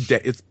like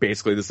it's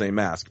basically the same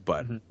mask,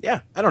 but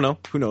yeah, I don't know.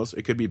 Who knows?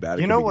 It could be bad.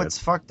 You know what's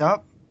fucked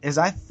up is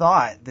I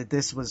thought that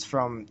this was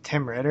from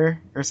Tim Ritter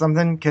or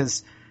something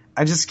because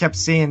I just kept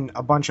seeing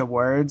a bunch of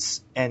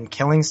words and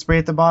Killing Spree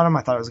at the bottom.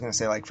 I thought it was going to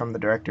say like from the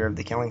director of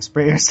The Killing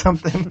Spree or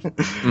something.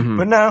 Mm-hmm.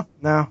 But no,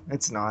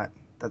 it's not.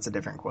 That's a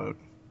different quote.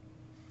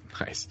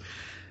 Nice.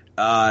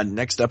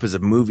 Next up is a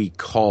movie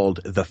called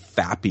The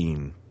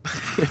Fapping,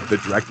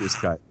 the director's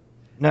cut.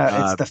 No,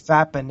 it's The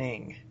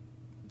Fappening.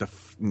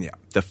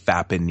 The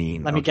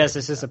Fappening. Let me guess,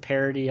 this is a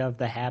parody of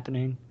The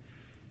Happening.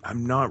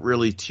 I'm not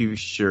really too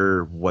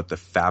sure what The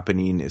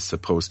Fappening is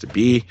supposed to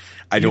be.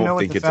 I don't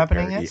think it's a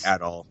parody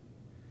at all.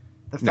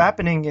 The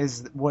Fappening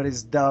is what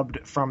is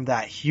dubbed from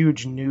that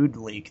huge nude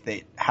leak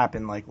that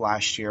happened like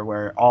last year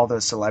where all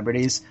those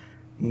celebrities'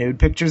 nude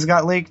pictures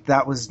got leaked.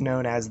 That was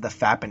known as the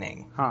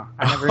Fappening. Huh.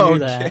 I never knew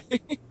that.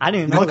 I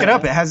didn't know Look that. it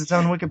up. It has its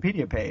own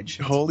Wikipedia page.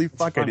 Holy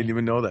fuck, I didn't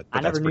even know that.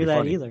 I never knew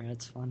that either.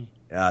 That's funny.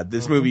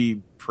 This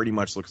movie pretty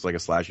much looks like a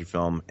slashy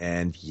film,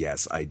 and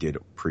yes, I did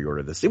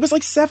pre-order this. It was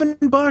like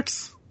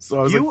 $7. So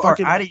I was you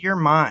like, are out of your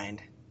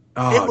mind.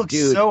 Oh, it looks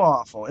dude. so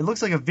awful. It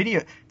looks like a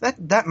video.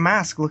 That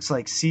mask looks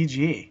like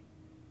CG.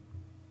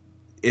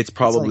 It's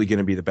probably going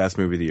to be the best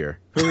movie of the year.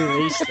 Who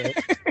released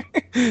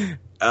it?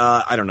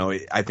 I don't know.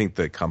 I think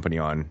the company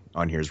on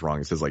here is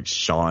wrong. It says like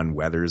Sean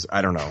Weathers.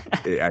 I don't know.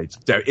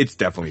 It's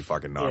definitely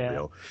fucking not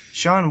real.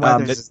 Sean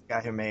Weathers is the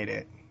guy who made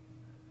it.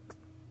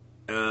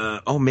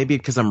 Maybe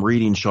because I'm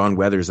reading Sean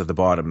Weathers at the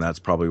bottom. That's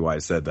probably why I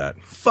said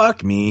that.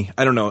 Fuck me.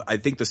 I don't know. I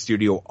think the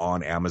studio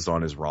on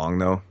Amazon is wrong,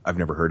 though. I've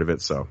never heard of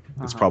it, so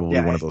it's probably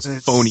one of those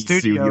phony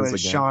studios again.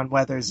 Sean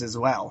Weathers as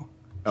well.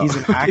 He's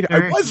an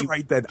actor. I was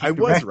right then. I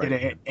was right.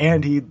 It,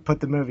 and he put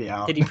the movie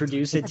out. Did he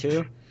produce it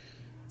too?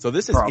 So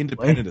this is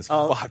independent as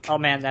fuck. Oh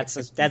man, that's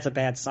a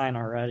bad sign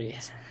already.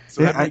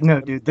 So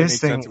no, dude, this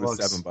thing was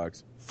looks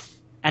 $7.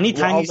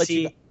 Anytime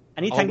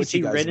you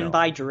see written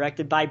by,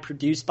 directed by,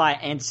 produced by,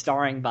 and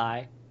starring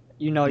by,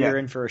 you know you're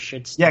in for a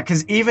shit. Yeah,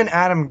 because even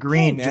Adam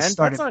Green just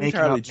started that's not making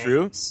entirely up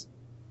true. names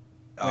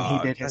when he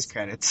did his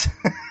credits.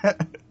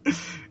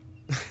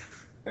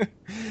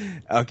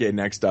 Okay,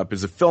 next up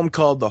is a film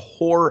called The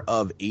Horror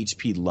of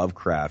H.P.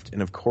 Lovecraft,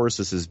 and of course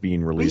this is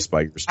being released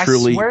by yours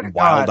truly,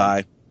 Wild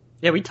Eye.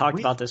 Yeah, we talked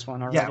about this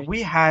one already. Yeah,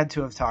 we had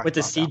to have talked with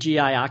about the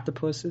CGI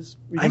octopuses.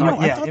 I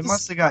know. Yeah, it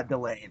must have got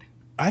delayed.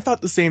 I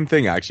thought the same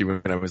thing actually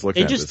when I was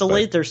looking. They just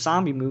delayed their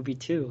zombie movie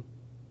too.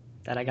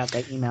 That I got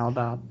that email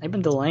about. They've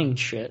been delaying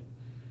shit.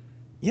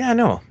 Yeah, I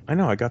know.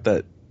 I got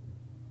that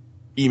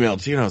email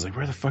too, and I was like,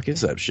 where the fuck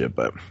is that shit?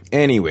 But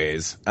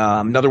anyways,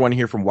 another one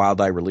here from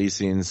Wild Eye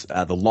Releasings,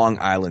 The Long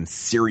Island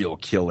Serial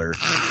Killer.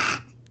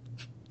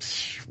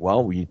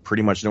 Well, we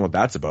pretty much know what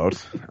that's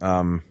about.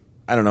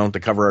 I don't know. The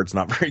cover art's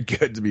not very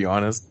good, to be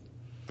honest,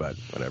 but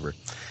whatever.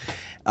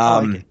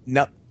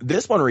 Now,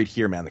 this one right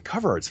here, man, the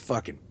cover art's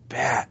fucking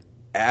bad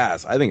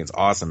ass. I think it's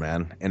awesome,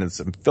 man. And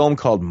it's a film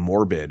called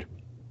Morbid.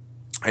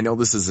 I know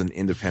this is an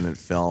independent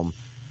film.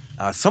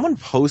 Someone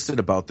posted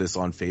about this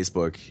on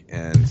Facebook,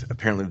 and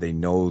apparently they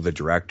know the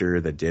director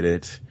that did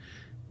it.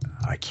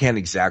 I can't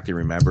exactly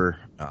remember.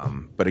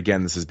 But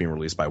again, this is being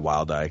released by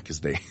Wild Eye because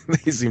they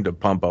seem to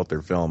pump out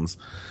their films.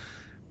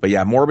 But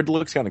yeah, Morbid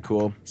looks kind of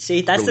cool.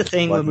 See, that's the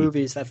thing with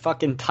movies, that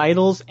fucking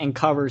titles and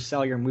covers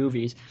sell your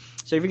movies.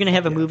 So if you're going to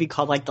have a movie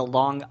called like The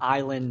Long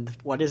Island,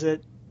 what is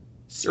it?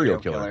 Serial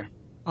Killer.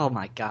 Oh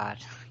my god.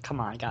 Come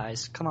on,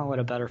 guys. Come on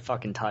with a better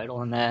fucking title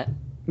than that.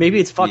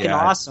 Maybe it's fucking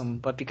awesome,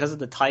 but because of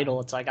the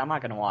title, it's like, I'm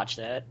not going to watch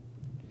that.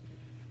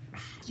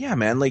 Yeah,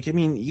 man. Like, I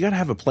mean, you got to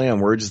have a play on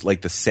words like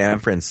the San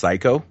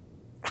Francisco.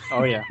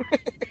 Oh, yeah.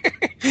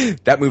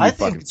 That movie I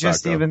fucking think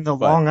just sucked, even the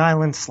Long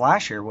Island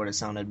Slasher would have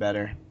sounded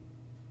better.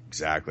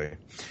 Exactly.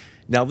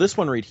 Now, this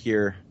one right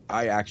here,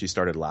 I actually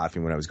started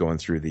laughing when I was going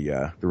through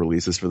the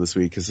releases for this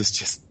week because it's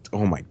just,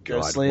 oh my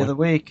god. Ghostly of the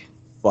week.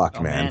 Fuck,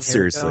 man.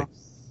 Seriously.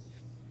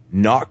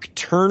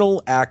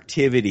 Nocturnal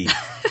Activity.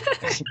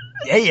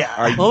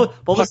 Yeah. What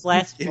was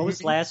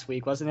last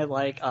week? Wasn't it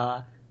like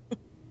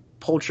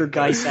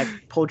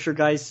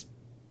Poltergeist,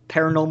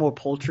 Paranormal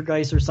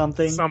Poltergeist or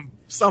something?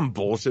 Some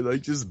bullshit,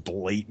 like just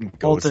blatant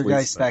ghostly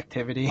Poltergeist stuff.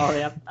 Activity. Oh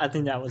yeah, I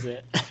think that was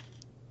it.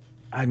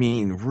 I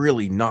mean,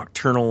 really,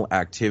 Nocturnal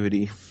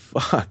Activity.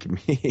 Fuck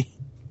me.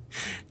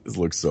 This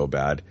looks so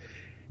bad.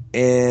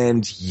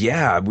 And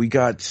yeah, we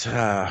got,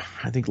 I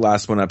think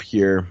last one up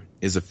here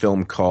is a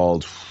film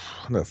called,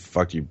 what the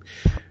fuck you?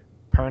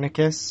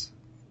 Pernicious?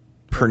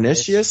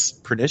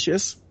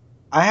 Pernicious?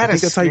 I had a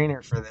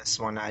screener for this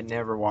one. I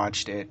never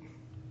watched it.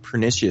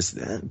 Pernicious.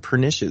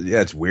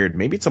 Yeah, it's weird.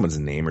 Maybe it's someone's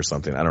name or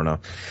something. I don't know.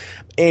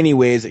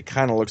 Anyways, it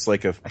kind of looks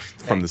like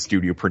from the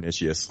studio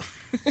Pernicious.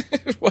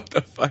 What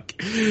the fuck?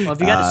 Well, if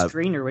you got a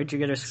screener, where'd you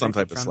get a screener? Some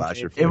type of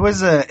slasher. It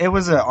was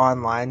an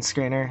online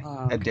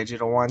screener, a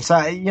digital one. So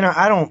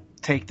I don't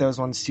take those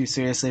ones too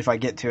seriously. If I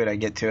get to it, I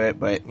get to it.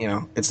 But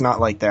it's not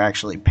like they're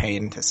actually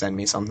paying to send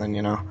me something.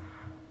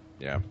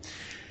 Yeah.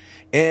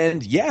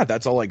 And yeah,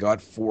 that's all I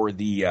got for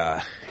the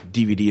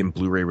DVD and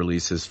Blu-ray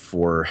releases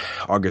for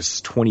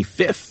August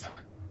 25th.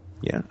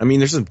 Yeah, I mean,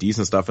 there's some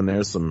decent stuff in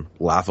there, some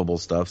laughable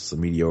stuff,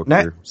 some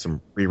mediocre,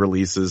 some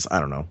re-releases.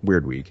 I don't know,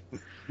 weird week.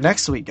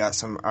 Next week got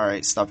some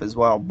alright stuff as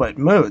well. But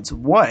Moods,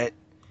 what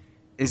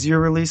is your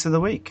release of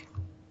the week?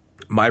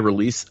 My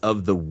release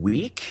of the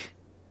week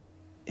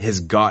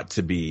has got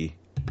to be,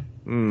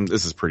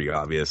 this is pretty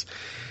obvious.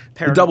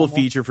 The double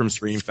feature from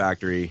Scream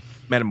Factory,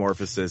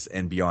 Metamorphosis,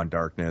 and Beyond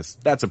Darkness.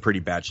 That's a pretty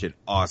batshit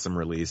awesome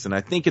release, and I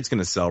think it's going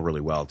to sell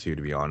really well too,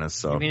 to be honest.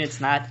 So I mean, it's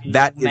not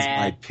that is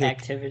my pick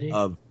Activity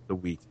of the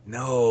week.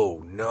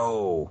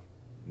 No.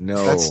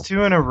 That's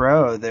 2 in a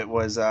row. That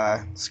was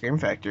Scream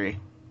Factory.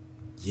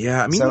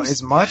 Yeah, I mean, so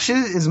as much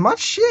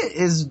shit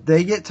as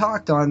they get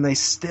talked on, they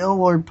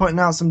still are putting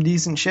out some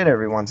decent shit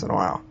every once in a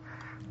while.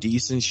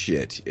 decent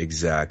shit.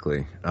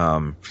 Exactly.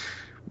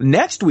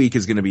 Next week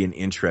is going to be an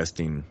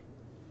interesting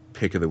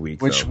pick of the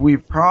week, which though. We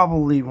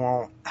probably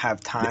won't have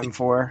time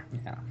for.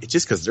 Yeah. It's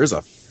just because there's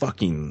a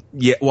fucking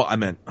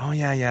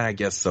I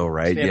guess so,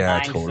 right? Yeah,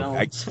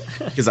 totally.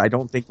 Because I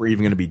don't think we're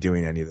even going to be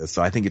doing any of this,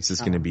 so I think it's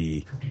just going to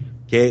be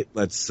okay.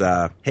 Let's.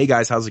 Hey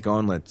guys, how's it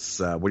going? Let's.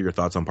 What are your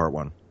thoughts on part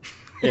 1?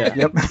 Yeah.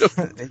 Yep.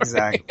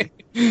 Exactly.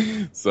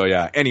 So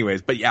yeah.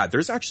 Anyways, but yeah,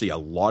 there's actually a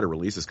lot of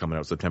releases coming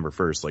out September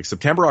 1st. Like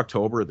September,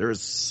 October,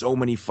 there's so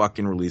many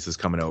fucking releases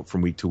coming out from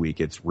week to week.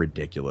 It's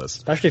ridiculous.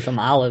 Especially from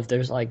Olive,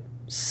 there's like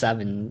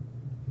 7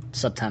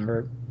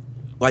 September.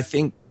 Well, I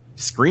think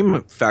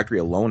Scream Factory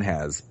alone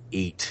has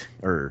 8,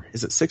 or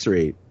is it 6 or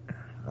 8?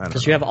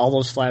 Because you have all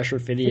those slasher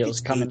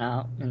videos coming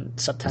out in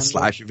September.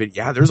 Slasher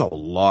video, yeah. There's a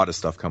lot of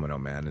stuff coming out,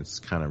 man. It's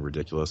kind of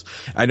ridiculous.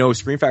 I know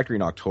Scream Factory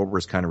in October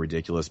is kind of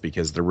ridiculous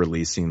because they're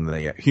releasing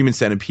the Human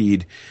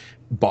Centipede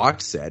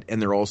box set,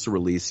 and they're also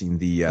releasing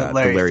the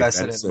Larry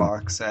Fessenden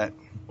box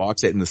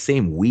set in the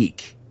same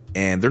week.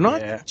 And they're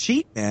not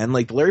cheap, man.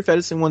 Like the Larry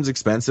Fessenden one's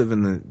expensive,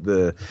 and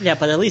the yeah,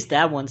 but at least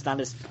that one's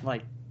not as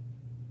like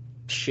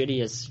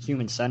shitty as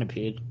Human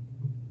Centipede.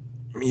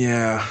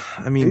 Yeah,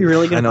 I mean, are you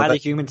really gonna buy the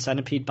Human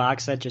Centipede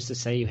box set just to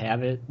say you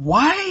have it?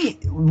 Why?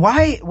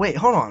 Wait,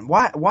 hold on.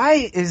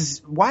 Why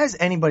is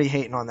anybody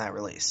hating on that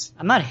release?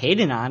 I'm not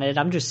hating on it.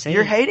 I'm just saying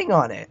you're hating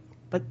on it.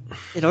 But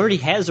it already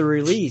has a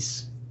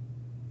release.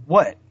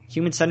 What?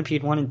 Human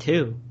Centipede 1 and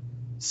 2.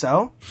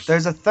 So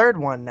there's a third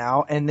one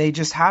now, and they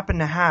just happen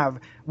to have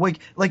like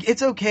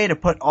it's okay to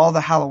put all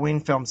the Halloween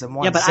films in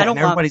one set, and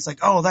everybody's like,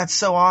 "Oh, that's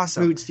so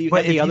awesome." Roots, do you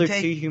have the other 2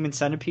 Human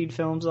Centipede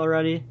films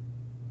already?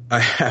 I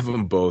have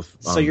them both.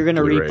 So you're going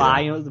to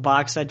rebuy the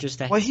box set just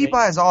to... Well, he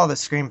buys all the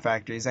Scream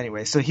Factories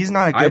anyway, so he's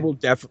not a good...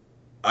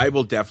 I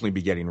will definitely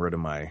be getting rid of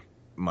my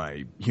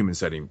Human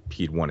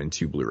Centipede 1 and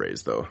 2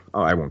 Blu-rays, though.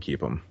 Oh, I won't keep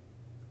them.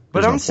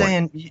 But I'm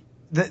saying...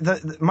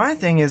 my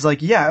thing is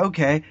like, yeah,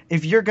 okay,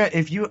 if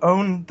you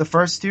own the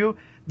first 2,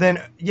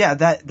 then yeah,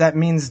 that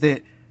means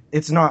that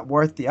it's not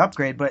worth the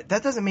upgrade, but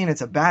that doesn't mean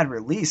it's a bad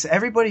release.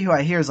 Everybody who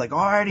I hear is like, oh,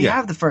 I already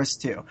have the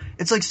first 2.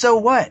 It's like, so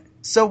what?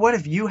 So what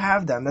if you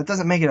have them? That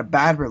doesn't make it a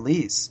bad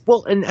release.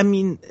 Well, and I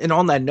mean, and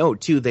on that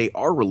note too, they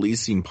are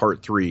releasing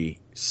part 3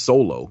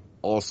 solo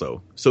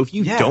also. So if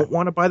you don't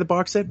want to buy the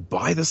box set,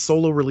 buy the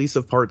solo release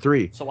of part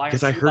 3. So why?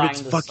 Because I heard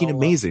it's fucking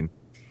amazing.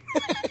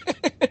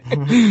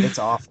 It's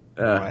awful.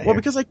 Well,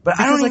 because I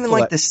don't even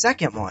like the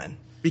second one.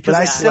 Because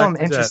I still am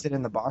interested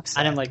in the box set.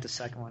 I didn't like the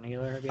second one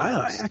either.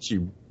 I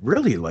actually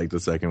really liked the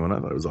second one. I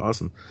thought it was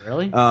awesome.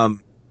 Really?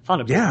 Found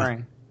it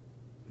boring.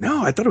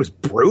 No, I thought it was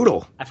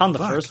brutal. I found the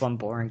first one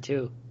boring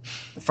too.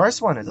 The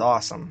first one is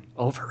awesome.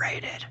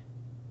 Overrated.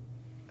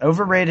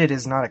 Overrated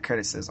is not a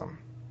criticism.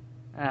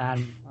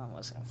 I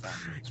wasn't a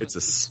fan. It's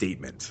a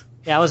statement.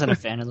 Yeah, I wasn't a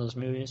fan of those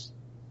movies.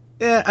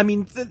 Yeah, I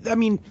mean,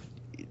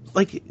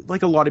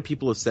 like a lot of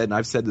people have said, and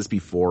I've said this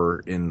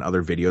before in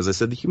other videos, I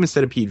said the Human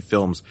Centipede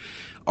films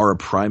are a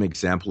prime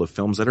example of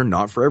films that are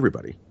not for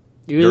everybody.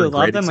 You either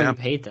love them or you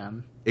hate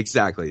them.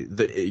 Exactly.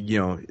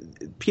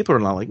 People are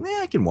not like,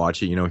 I can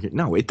watch it.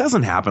 No, it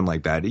doesn't happen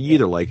like that. You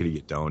either like it or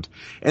you don't.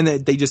 And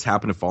they just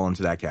happen to fall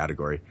into that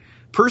category.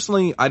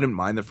 Personally, I didn't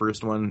mind the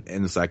first one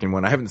and the second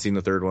one. I haven't seen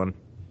the third one.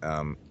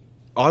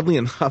 Oddly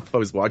enough, I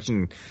was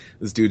watching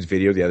this dude's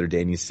video the other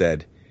day, and he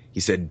said,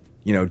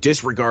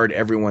 disregard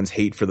everyone's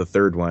hate for the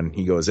third one.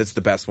 He goes, it's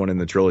the best one in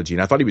the trilogy.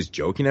 And I thought he was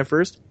joking at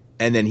first.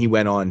 And then he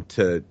went on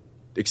to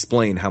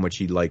explain how much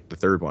he liked the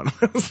third one.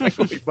 I was like,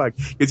 holy fuck.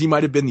 Because he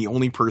might have been the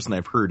only person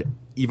I've heard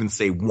even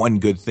say one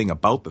good thing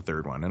about the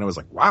third one. And I was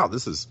like, wow,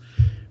 this is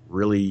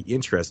really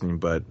interesting,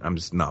 but I'm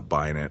just not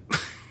buying it.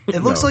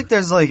 It looks like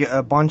there's like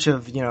a bunch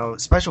of,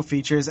 special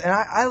features. And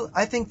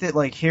I think that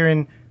like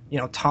hearing,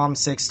 Tom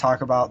Six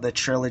talk about the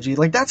trilogy,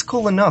 like that's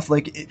cool enough.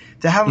 Like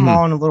to have them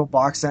all in a little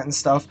box set and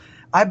stuff.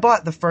 I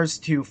bought the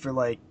first 2 for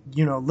like,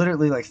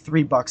 literally like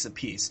 $3 a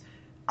piece.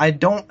 I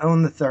don't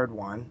own the third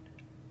one.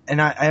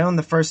 And I own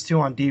the first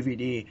 2 on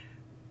DVD.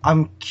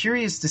 I'm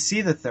curious to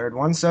see the third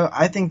one, so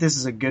I think this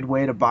is a good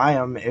way to buy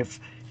them. If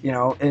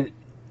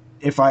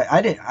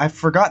I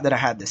forgot that I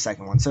had the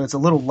second one, so it's a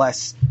little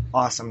less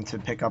awesome to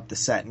pick up the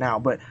set now.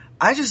 But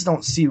I just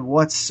don't see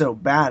what's so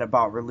bad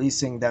about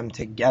releasing them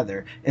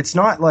together. It's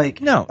not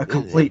like a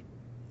complete.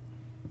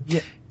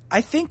 Yeah,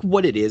 I think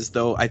what it is,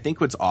 though. I think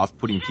what's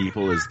off-putting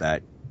people is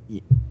that.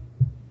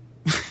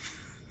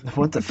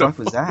 What the fuck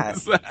was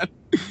that?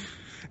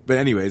 But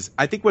anyways,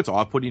 I think what's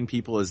off-putting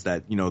people is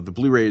that, the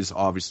Blu-rays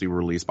obviously were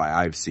released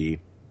by IFC,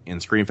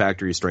 and Scream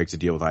Factory strikes a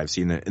deal with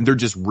IFC, and they're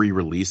just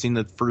re-releasing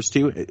the first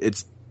 2.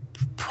 It's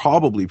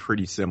probably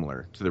pretty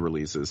similar to the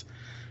releases.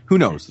 Who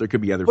knows? There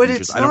could be other features. But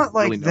it's not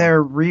like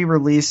they're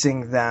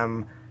re-releasing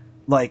them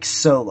like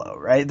solo,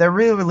 right? They're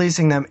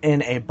re-releasing them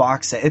in a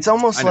box set. It's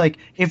almost like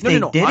if they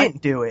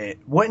didn't do it,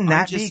 wouldn't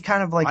that be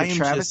kind of like a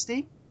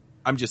travesty?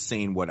 I'm just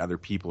saying what other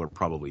people are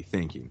probably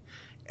thinking.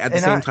 at the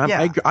same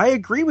time, I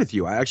agree with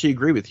you. I actually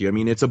agree with you. I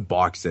mean, it's a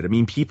box set. I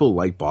mean, people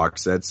like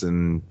box sets,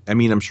 and I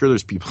mean, I'm sure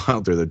there's people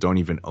out there that don't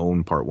even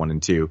own part 1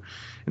 and 2,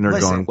 and they're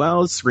going,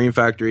 well, it's Scream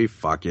Factory,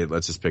 fuck it,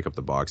 let's just pick up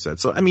the box set.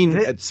 So, I mean,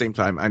 at the same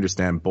time, I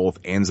understand both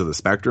ends of the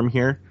spectrum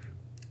here.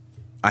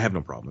 I have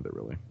no problem with it,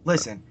 really.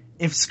 Listen,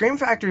 if Scream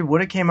Factory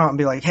would have came out and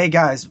be like, hey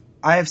guys,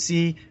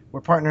 IFC,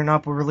 we're partnering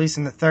up, we're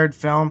releasing the 3rd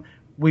film.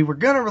 We were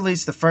going to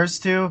release the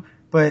first 2,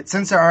 but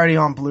since they're already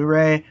on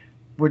Blu-ray,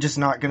 we're just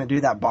not going to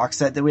do that box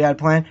set that we had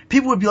planned.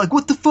 People would be like,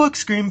 what the fuck,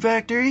 Scream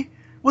Factory?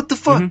 What the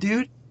fuck,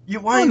 dude?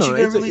 Why aren't you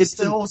going to release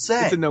the whole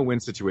set? It's a no-win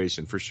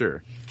situation, for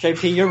sure.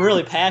 JP, you're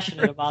really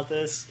passionate about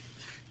this.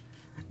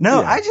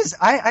 No, yeah.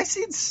 I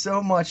seen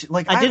so much.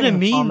 Like, I didn't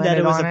mean that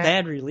it was a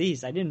bad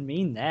release. I didn't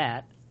mean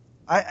that.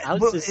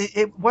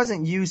 It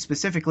wasn't you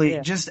specifically.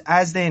 Yeah. Just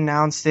as they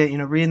announced it,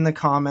 reading the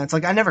comments.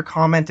 Like, I never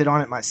commented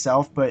on it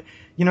myself, but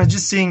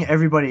just seeing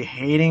everybody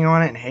hating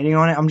on it,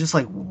 I'm just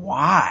like,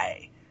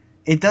 why?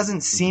 It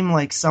doesn't seem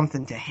like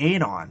something to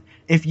hate on.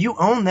 If you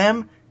own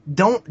them,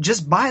 don't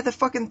just buy the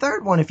fucking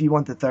 3rd one if you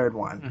want the 3rd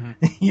one.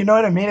 Mm-hmm. You know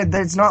what I mean?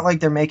 It's not like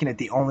they're making it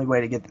the only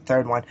way to get the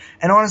 3rd one.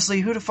 And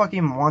honestly, who the fuck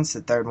even wants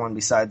the 3rd one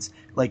besides,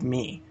 like,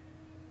 me?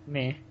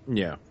 Me.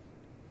 Yeah.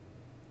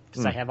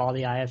 Because I have all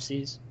the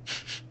IFCs.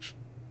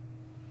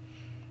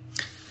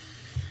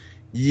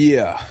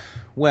 Yeah.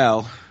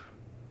 Well,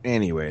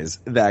 anyways,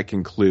 that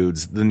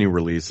concludes the new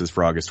releases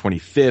for August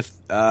 25th.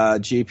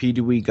 JP,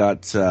 do we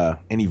got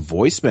any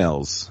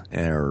voicemails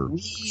or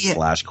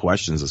 /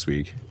 questions this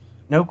week?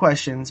 No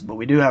questions, but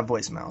we do have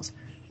voicemails.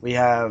 We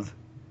have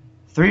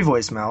 3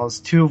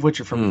 voicemails, 2 of which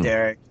are from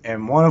Derek,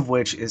 and 1 of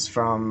which is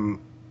from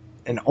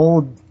an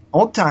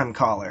old-time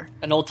caller.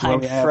 An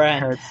old-time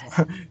friend.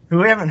 Who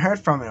we haven't heard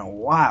from in a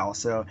while,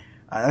 so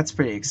that's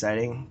pretty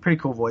exciting. Pretty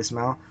cool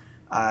voicemail.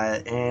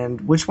 And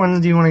which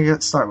one do you want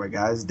to start with,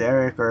 guys?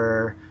 Derek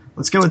or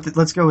let's go with God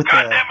damn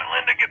it,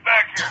 Linda, get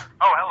back here!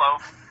 Oh, hello.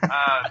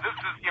 This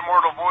is the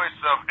immortal voice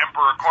of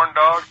Emperor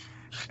Corndog,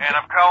 and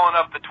I'm calling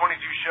up the 22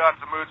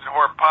 Shots of Moods and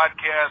Horror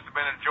podcast. I've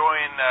been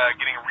enjoying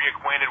getting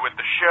reacquainted with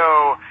the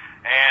show,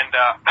 and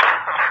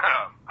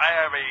I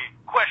have a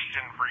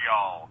question for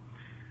y'all.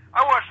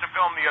 I watched a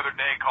film the other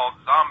day called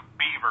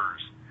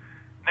Zombeavers.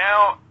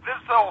 Now, this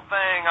whole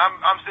thing,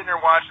 I'm sitting here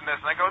watching this,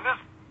 and I go, this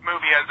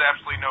movie has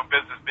absolutely no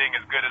business being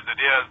as good as it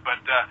is,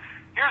 but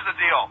here's the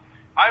deal.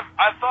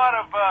 I've thought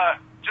of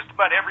just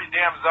about every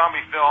damn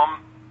zombie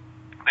film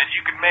that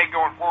you could make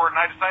going forward, and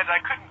I decided I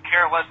couldn't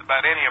care less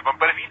about any of them,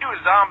 but if you do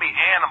zombie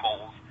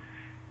animals,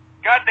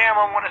 goddamn,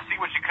 I want to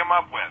see what you come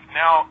up with.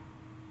 Now,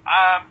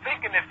 I'm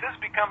thinking if this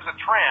becomes a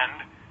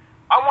trend,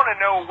 I want to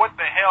know what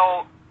the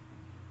hell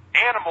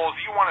animals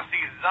you want to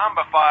see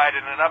zombified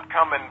in an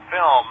upcoming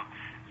film.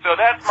 So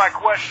that's my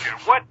question.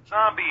 What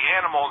zombie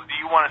animals do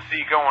you want to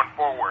see going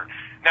forward?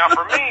 Now,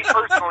 for me,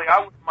 personally, I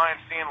wouldn't mind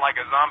seeing like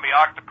a zombie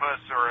octopus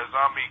or a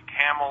zombie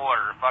camel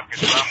or fucking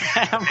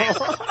zombie snake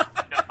or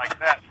something like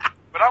that.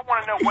 But I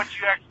want to know what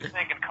you actually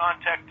think in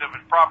context of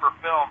a proper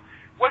film.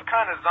 What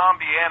kind of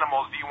zombie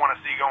animals do you want to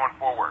see going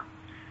forward?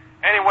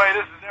 Anyway,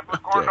 this is Emperor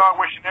Corndog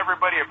wishing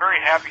everybody a very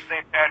happy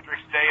St.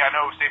 Patrick's Day. I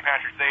know St.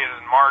 Patrick's Day is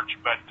in March,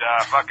 but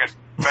fucking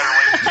better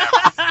late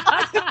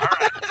than never. All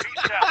right,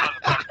 peace out,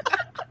 motherfucker.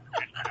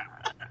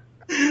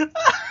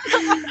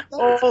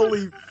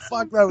 Holy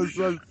fuck, that was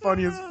the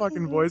funniest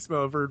fucking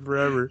voicemail I've heard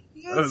forever.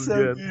 That was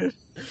so good.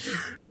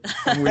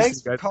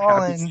 Thanks for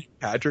calling.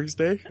 Patrick's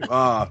Day?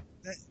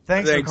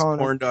 Thanks for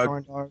calling,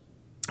 Corndog.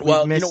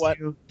 Well, you know what?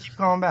 Keep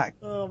calling back.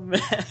 Oh,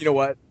 man. You know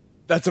what?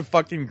 That's a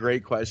fucking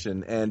great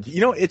question. And,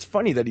 it's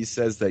funny that he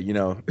says that,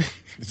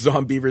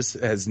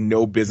 Zombeavers has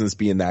no business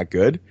being that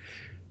good.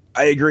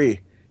 I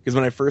agree. Because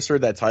when I first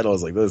heard that title, I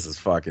was like, this is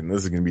going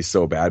to be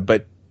so bad.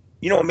 But,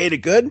 what made it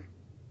good?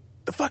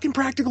 The fucking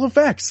practical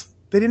effects.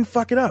 They didn't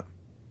fuck it up.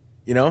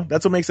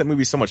 That's what makes that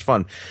movie so much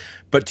fun.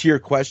 But to your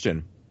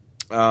question,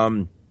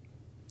 what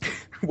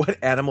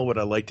animal would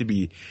I like to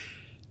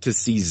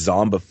see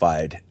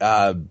zombified?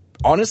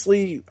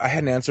 Honestly, I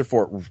had an answer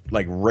for it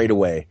like right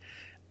away.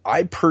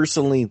 I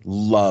personally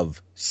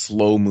love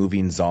slow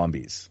moving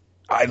zombies.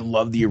 I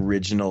love the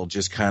original,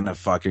 just kind of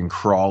fucking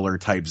crawler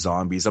type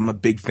zombies. I'm a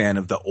big fan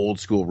of the old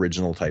school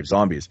original type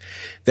zombies.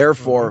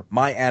 Therefore,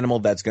 my animal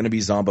that's going to be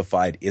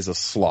zombified is a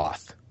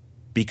sloth.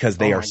 Because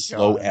they are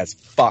slow as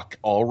fuck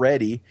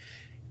already.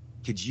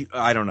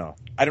 I don't know.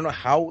 I don't know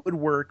how it would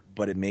work,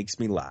 but it makes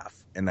me laugh.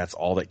 And that's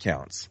all that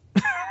counts.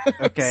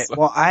 Okay. So.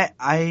 Well,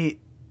 I'm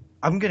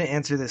going to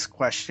answer this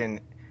question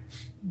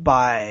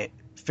by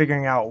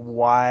figuring out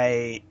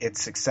why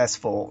it's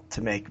successful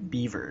to make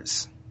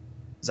beavers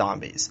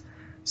zombies.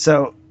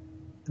 So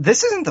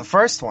this isn't the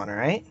first one,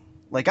 right?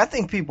 Like, I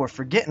think people are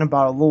forgetting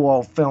about a little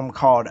old film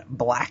called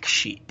Black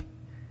Sheep.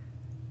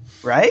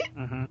 Right?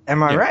 Mm-hmm.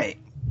 Am I right?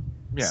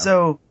 Yeah.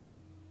 So,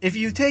 if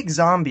you take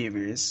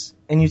Zombeavers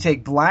and you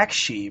take Black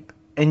Sheep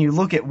and you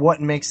look at what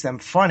makes them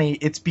funny,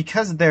 it's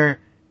because they're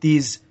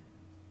these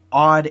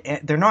odd.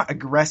 They're not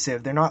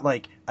aggressive. They're not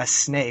like a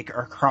snake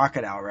or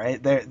crocodile,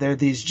 right? They're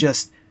these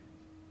just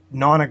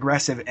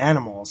non-aggressive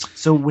animals.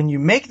 So when you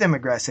make them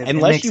aggressive,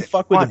 unless you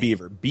fuck funny. with a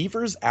beaver,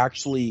 beavers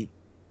actually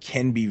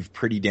can be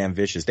pretty damn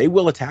vicious. They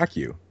will attack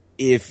you.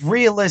 If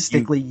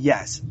realistically,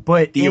 yes,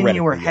 but in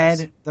your head,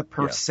 yes. the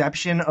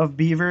perception of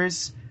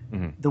beavers,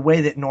 the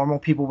way that normal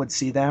people would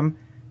see them,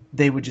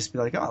 they would just be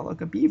like, "Oh,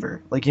 look, a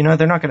beaver!" Like, you know,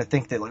 they're not going to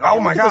think that, like, "Oh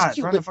my god,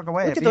 run the fuck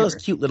away!" Look at those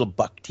cute little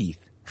buck teeth.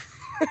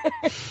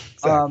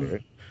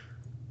 Exactly.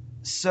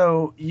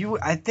 So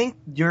I think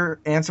your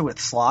answer with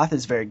sloth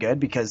is very good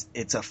because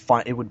it's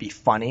it would be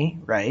funny,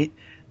 right?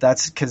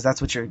 That's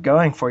what you're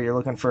going for. You're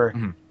looking for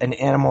an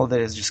animal that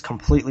is just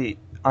completely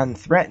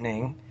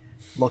unthreatening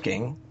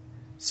looking.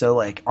 So,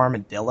 like,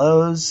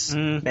 armadillos,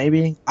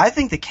 maybe. I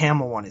think the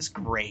camel one is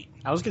great.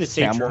 I was going to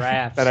say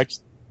giraffes.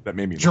 That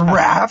made me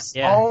giraffes.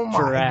 Yeah, oh my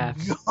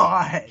giraffes.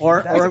 god! Or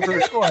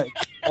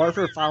if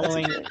we're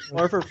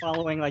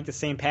following like the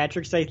St.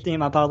 Patrick's Day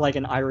theme about like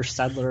an Irish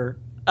settler,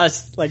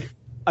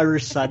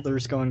 Irish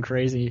settlers going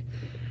crazy.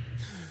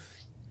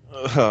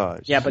 Oh,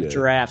 yeah, shit. but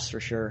giraffes for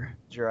sure.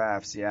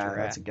 Giraffes,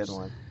 that's a good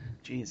one.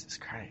 Jesus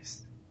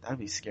Christ. That'd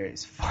be scary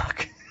as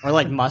fuck. Or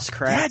like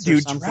muskrats. Yeah,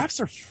 dude, giraffes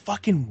are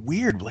fucking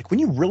weird. Like, when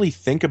you really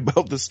think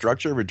about the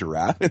structure of a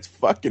giraffe, it's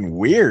fucking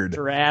weird.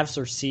 Giraffes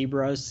or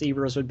zebras.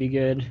 Zebras would be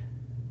good.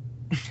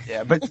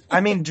 Yeah, but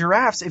I mean,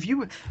 giraffes, if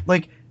you,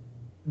 like,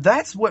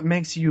 that's what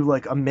makes you,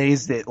 like,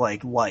 amazed at,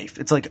 like, life.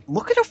 It's like,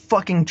 look at a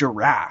fucking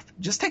giraffe.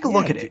 Just take a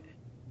look at it.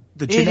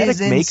 The genetic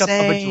makeup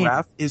of a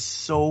giraffe is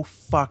so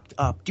fucked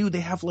up. Dude, they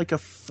have, like, a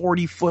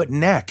 40-foot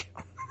neck.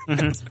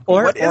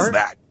 What is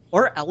that?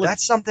 Or elephants.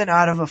 That's something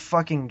out of a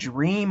fucking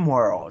dream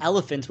world.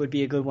 Elephants would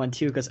be a good one,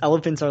 too, because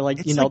elephants are,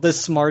 like, the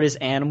smartest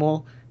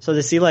animal. So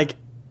to see, like,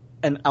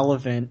 an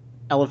elephant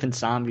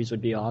zombies would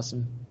be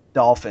awesome.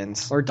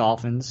 Dolphins. Or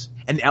dolphins.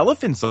 An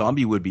elephant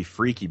zombie would be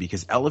freaky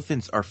because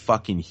elephants are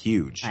fucking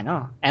huge. I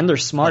know. And they're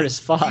smart as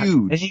fuck.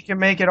 Huge. And you can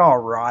make it all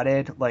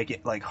rotted,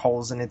 like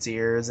holes in its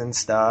ears and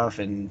stuff,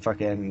 and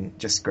fucking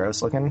just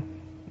gross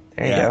looking.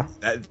 There you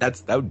go.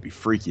 That would be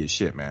freaky as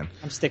shit, man.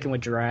 I'm sticking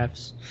with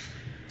giraffes.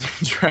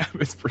 Giraffe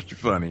is pretty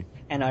funny.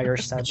 And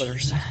Irish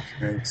settlers.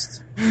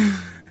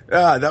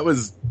 That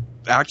was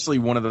actually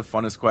one of the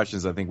funnest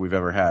questions I think we've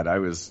ever had. I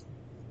was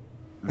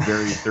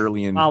very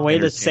thoroughly in. Way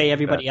to say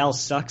everybody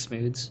else sucks,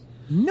 Moods.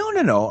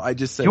 No. I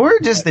just said you're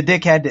just the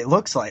dickhead that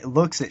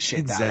looks at shit.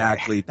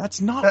 Exactly.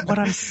 That's not what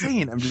I'm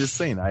saying. I'm just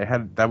saying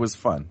that was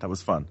fun. That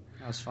was funny.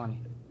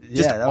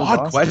 Just that was odd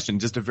awesome. question.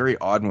 Just a very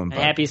odd one.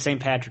 Happy St.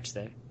 Patrick's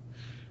Day.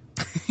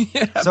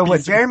 So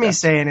what Jeremy's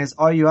saying is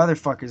all you other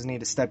fuckers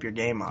need to step your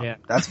game up. Yeah.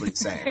 That's what he's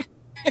saying.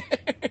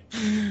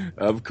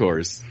 Of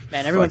course.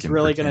 Man, everyone's fucking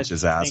really gonna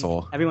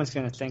asshole. Everyone's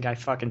gonna think I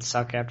fucking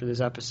suck after this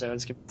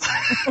episode.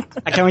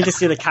 I can't wait to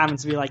see the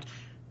comments be like,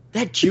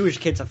 "That Jewish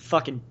kid's a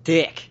fucking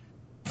dick."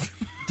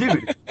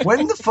 Dude,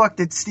 when the fuck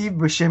did Steve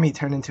Buscemi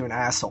turn into an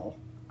asshole?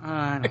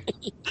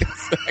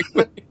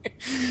 Exactly.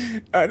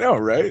 I know,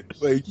 right?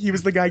 Like, he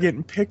was the guy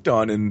getting picked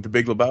on in The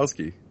Big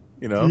Lebowski.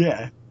 You know?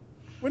 Yeah.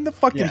 When the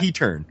fuck did he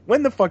turn?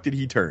 When the fuck did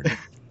he turn?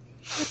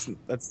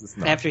 That's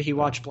not after he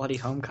watched Bloody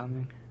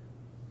Homecoming.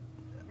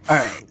 All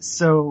right,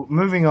 so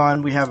moving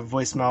on, we have a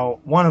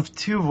voicemail, one of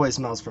two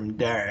voicemails from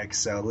Derek.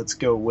 So let's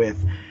go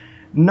with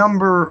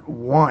number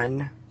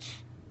 1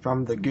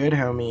 from the good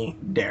homie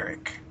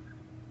Derek.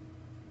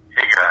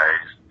 Hey guys,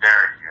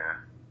 Derek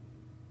here.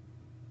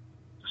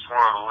 Just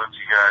wanted to let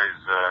you guys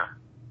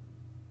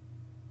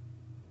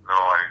know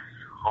I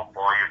hope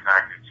all your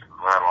packages, I'm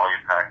glad all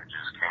your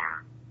packages came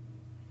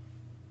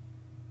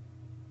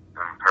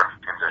in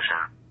perfect condition.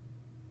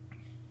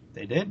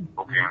 They did.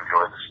 Hope you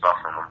enjoyed the stuff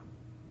in them.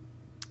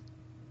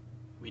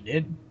 We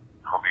did.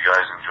 Hope you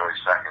guys enjoy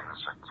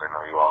Seconds, because I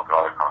know you all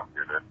got a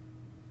copy of it.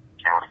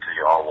 Can't wait till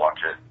you all watch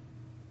it.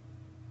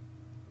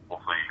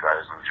 Hopefully you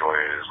guys enjoy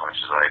it as much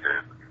as I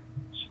did.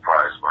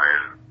 Surprised by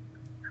it.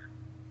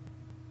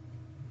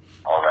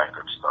 All that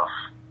good stuff.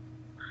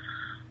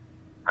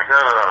 I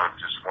got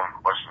just one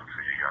question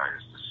for you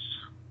guys this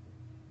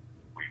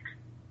week.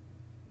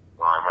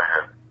 Well, I might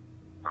have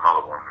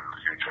another one in the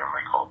future. I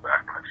might call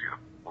back in a few.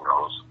 Who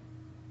knows?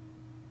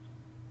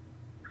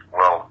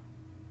 Well,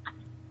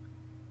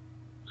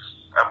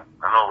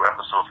 I know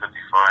episode 55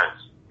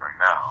 right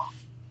now.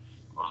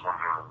 I was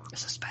wondering The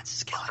suspense is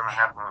what's killing going to me.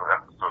 happen with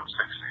episode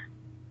 60.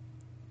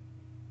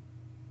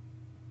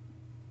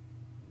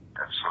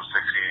 Episode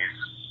 60 is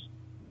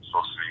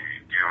supposed to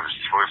be viewer's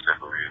choice, I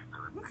believe.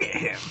 Look at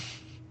him.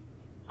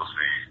 Supposed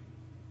to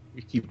be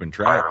You're keeping 5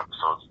 track.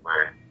 episodes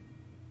away.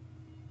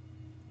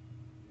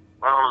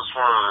 Well, I just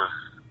wanted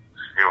to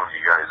hear what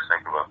you guys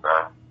think about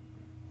that.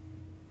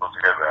 Let's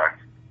get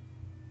back.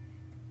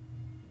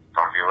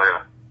 Talk to you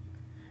later.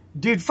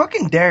 Dude,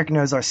 fucking Derek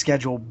knows our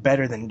schedule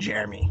better than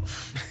Jeremy.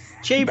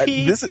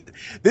 JP,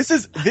 This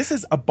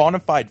is a bona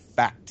fide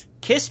fact.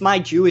 kiss my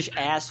Jewish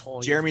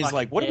asshole. Jeremy's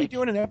like, "What are we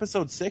doing in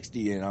episode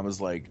 60?" And I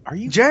was like, "Are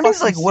you?" Jeremy's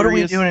fucking like, what are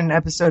we serious?" doing in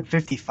episode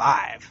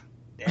 55?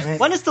 Damn it.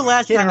 When is the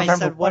last Can't time I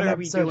remember said, "What what are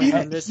we episode doing it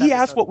in this He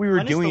asked episode?" what we were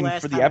When is the doing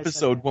last for the time I said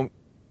episode that?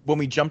 when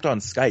we jumped on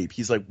Skype.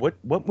 He's like, "What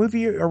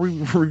movie are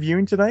we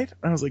reviewing tonight?"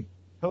 And I was like,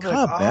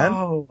 Cub, man.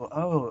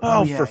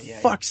 For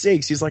fuck's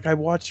sakes. He's like, I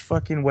watched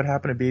fucking What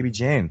Happened to Baby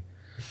Jane.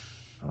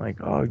 I'm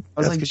like, oh. I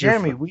was like,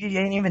 Jeremy, we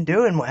ain't even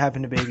doing What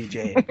Happened to Baby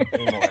Jane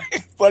anymore.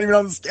 It's not even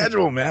on the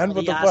schedule, man.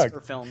 What the Oscar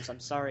fuck? films. I'm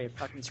sorry, it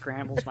fucking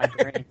scrambles my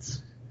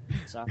brains.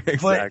 So.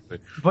 Exactly.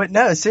 But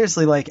no,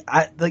 seriously,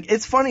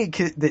 it's funny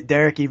that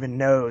Derek even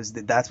knows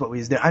that that's what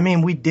we do. I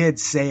mean, we did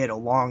say it a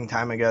long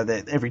time ago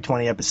that every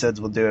 20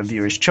 episodes we'll do a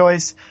viewer's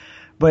choice,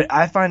 but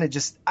I find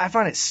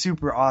it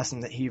super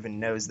awesome that he even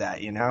knows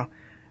that, you know?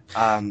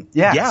 So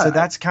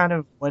that's kind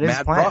of what is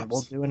planned.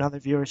 We'll do another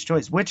viewer's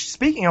choice, which,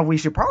 speaking of, we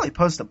should probably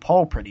post a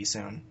poll pretty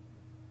soon.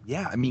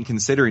 Yeah, I mean,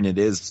 considering it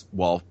is,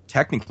 well,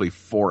 technically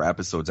 4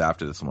 episodes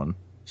after this one,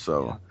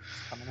 so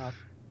coming up.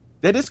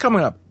 That is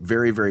coming up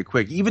very, very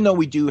quick, even though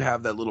we do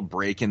have that little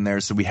break in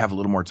there, so we have a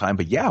little more time.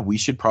 But yeah, we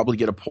should probably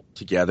get a poll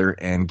together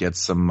and get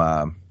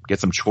some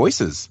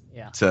choices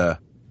to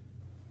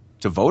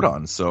vote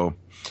on. So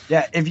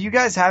yeah, if you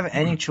guys have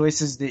any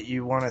choices that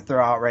you want to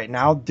throw out right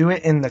now, do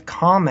it in the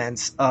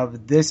comments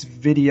of this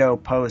video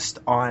post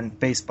on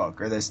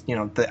Facebook, or this,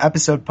 the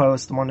episode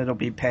post, the one that'll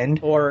be pinned,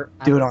 or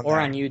do it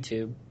on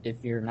YouTube if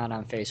you're not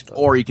on Facebook,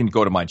 or you can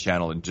go to my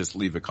channel and just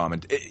leave a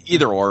comment.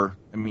 Either or,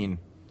 I mean,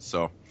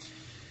 so.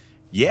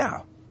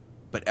 Yeah,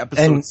 but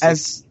episode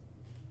 6.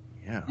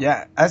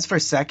 As for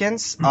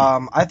seconds,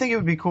 I think it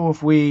would be cool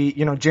if we,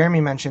 Jeremy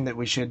mentioned that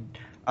we should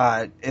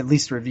at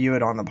least review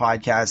it on the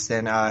podcast,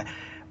 and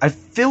I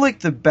feel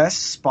like the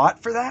best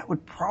spot for that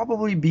would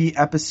probably be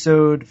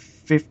episode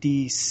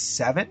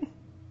 57,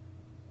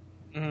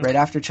 right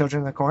after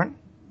Children of the Corn,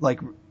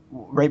 like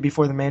right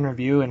before the main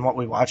review and what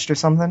we watched or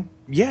something.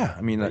 Yeah,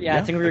 I mean,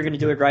 I think we were going to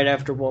do it right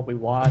after what we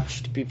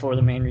watched before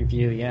the main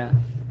review. Yeah.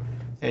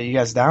 Yeah, you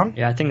guys down?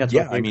 Yeah, I think that's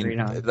what we agreed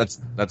on.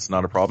 That's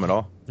not a problem at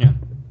all. Yeah.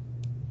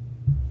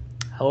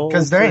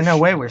 Because there ain't no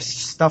way we're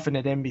stuffing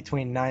it in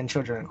between 9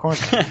 Children of the Corn.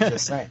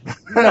 Just saying.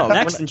 No,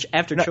 next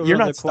after Children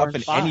of the Corn,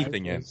 you're not stuffing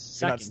anything in.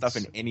 You're not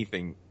stuffing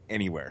anything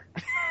anywhere.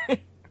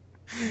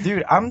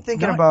 Dude, I'm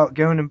thinking about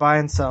going and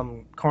buying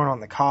some Corn on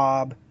the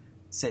Cob,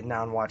 sitting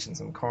down watching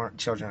some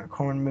Children of the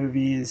Corn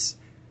movies,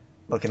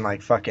 looking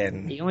like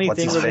fucking. The only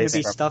thing we're going to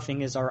be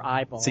stuffing is our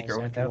eyeballs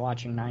after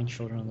watching 9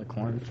 Children of the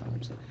Corn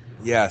films.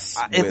 Yes.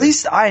 At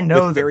least I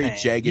know the very pain.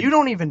 jagged. You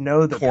don't even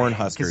know the corn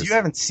huskers because you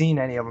haven't seen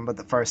any of them, but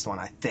the first one,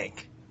 I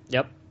think.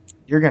 Yep.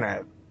 You're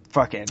gonna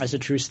fucking. That's a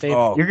true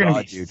statement. You're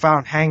gonna be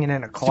found hanging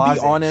in a closet.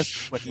 To be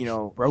honest, with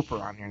roper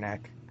on your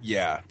neck.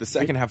 Yeah, the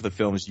second half of the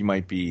films, you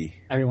might be.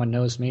 Everyone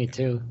knows me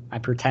too. My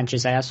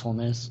pretentious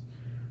assholeness.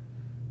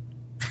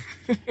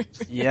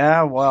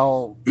 Yeah,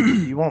 well,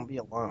 you won't be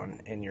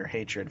alone in your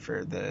hatred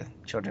for the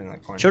Children of the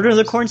Corn. Children of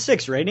the Corn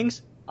 6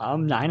 ratings.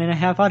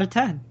 9.5 out of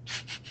 10.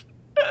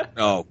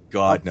 Oh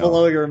God, no!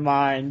 Blow your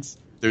minds.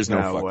 There's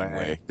no fucking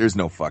way. There's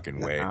no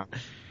fucking way.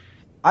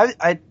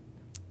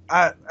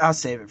 I'll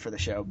save it for the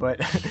show,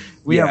 but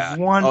we have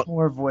one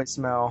more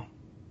voicemail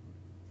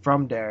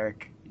from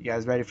Derek. You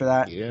guys ready for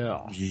that?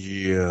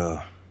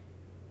 Yeah.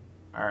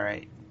 All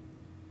right.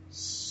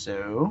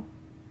 So,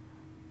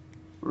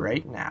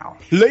 right now.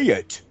 Play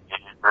it.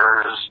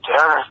 Here's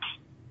Derek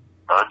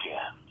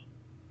again.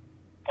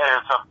 Hey,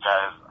 what's up,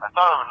 guys? I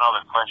thought of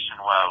another question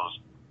while I was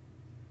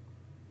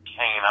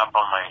hanging up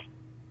on my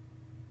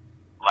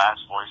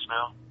last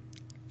voicemail.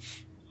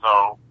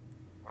 So,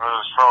 I'm going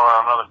to throw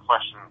out another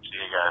question to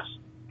you guys.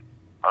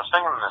 I was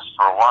thinking this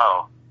for a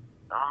while.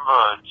 I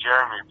remember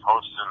Jeremy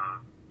posting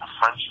a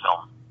French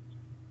film,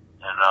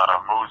 and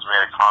Moods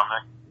made a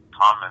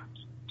comment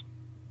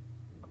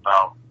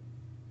about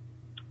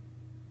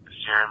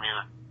Jeremy,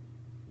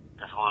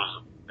 if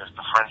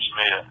the French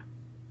made a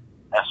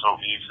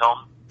SOV film,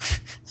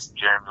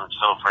 Jeremy would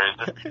still praise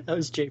it. That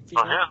was JP.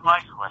 So here's my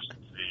question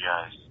to you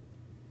guys.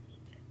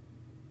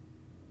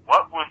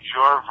 What would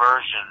your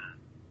version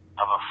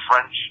of a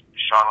French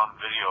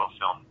shot-on-video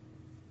film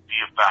be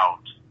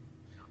about?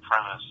 The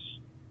premise.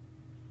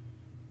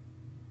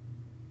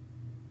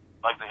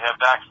 I'd like to hear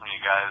back from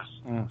you guys.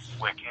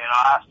 Wicked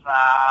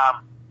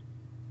awesome.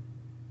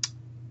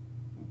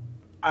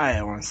 I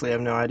honestly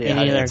have no idea.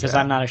 Me neither, because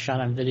I'm not a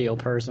shot-on-video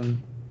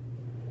person.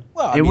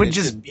 Well, it would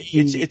just be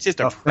it's just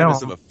a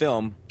premise of a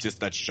film, just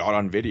that's shot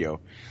on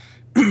video.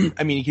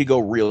 I mean, you could go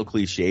real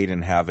cliched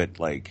and have it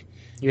like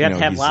you have to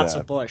have lots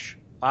of bush.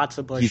 Lots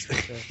of bush.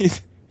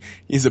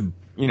 He's a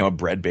a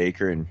bread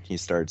baker, and he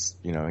starts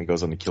he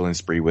goes on a killing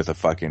spree with a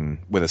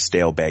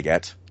stale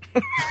baguette.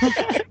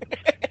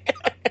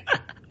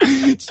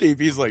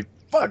 JP's like,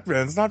 fuck,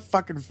 man, it's not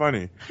fucking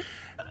funny.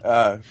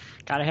 Gotta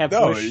have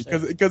bush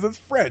because it's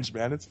French,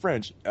 man. It's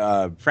French.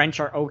 French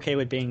are okay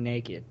with being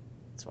naked.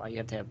 That's why you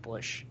have to have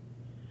bush.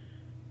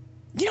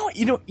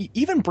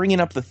 Even bringing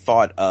up the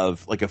thought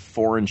of like a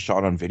foreign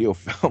shot on video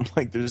film,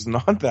 like there's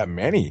not that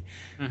many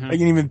I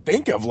can even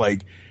think of.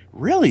 Like,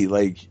 really,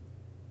 like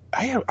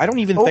I don't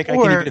even think I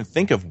can even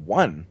think of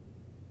one.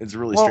 It's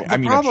really strange.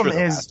 The problem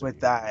is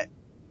with that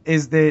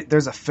is that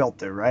there's a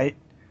filter, right?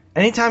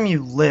 Anytime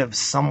you live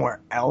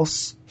somewhere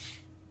else,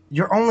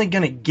 you're only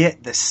going to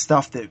get the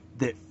stuff that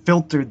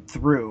filtered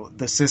through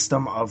the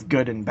system of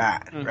good and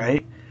bad,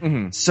 right?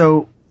 Mm-hmm.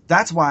 So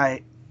that's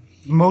why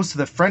most of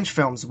the French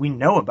films we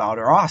know about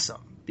are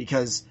awesome,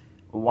 because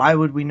why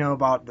would we know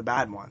about the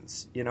bad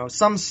ones? You know,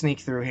 some sneak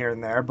through here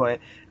and there, but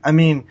I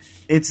mean,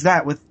 it's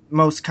that with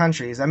most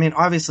countries. I mean,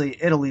 obviously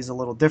Italy's a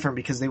little different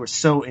because they were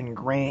so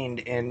ingrained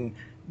in,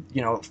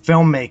 you know,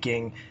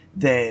 filmmaking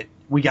that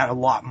we got a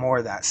lot more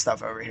of that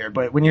stuff over here.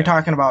 But when you're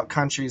talking about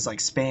countries like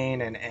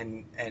Spain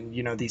and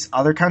you know, these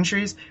other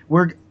countries,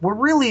 we're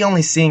really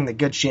only seeing the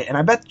good shit. And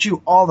I bet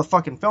you all the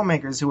fucking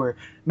filmmakers who were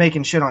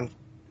making shit on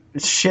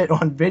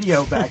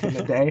video back in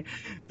the day,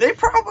 they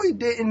probably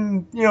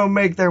didn't, you know,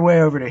 make their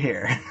way over to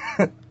here.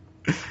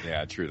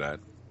 Yeah, true that.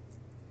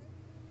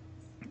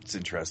 It's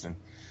interesting.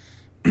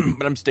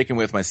 But I'm sticking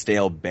with my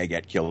stale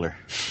baguette killer.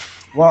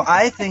 Well,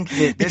 I think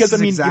that because, I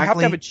mean, you have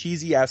to have a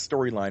cheesy-ass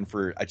storyline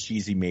for a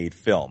cheesy-made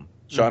film.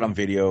 Shot on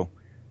video,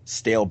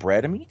 stale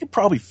bread. I mean, you could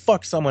probably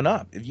fuck someone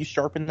up if you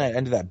sharpen that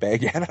end of that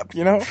baguette up,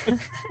 you know?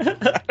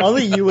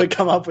 Only you would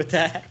come up with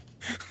that.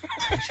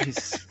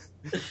 Jesus.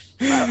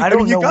 I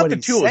don't know you got what the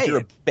he's tools. saying.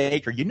 You're a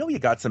baker. You know you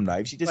got some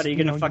knives. You just, are you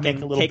gonna fucking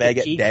make a little take baguette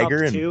a teacup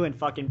dagger too and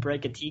fucking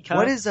break a teacup?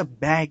 What is a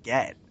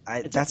baguette?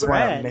 That's what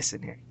I'm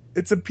missing here.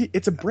 It's a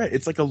bread.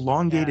 It's like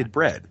elongated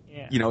bread.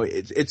 Yeah. You know,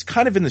 it's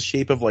kind of in the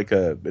shape of like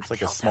a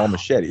small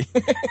machete.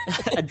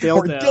 A dildo.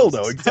 Or a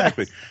dildo,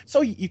 exactly.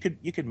 So you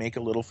could make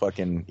a little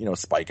fucking, you know,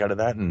 spike out of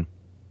that and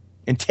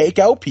take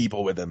out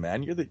people with it,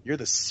 man. You're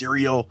the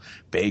serial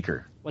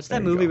baker. What's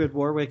that movie with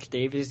Warwick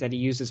Davis that he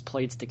uses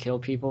plates to kill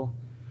people?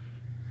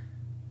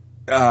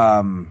 Came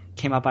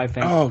out by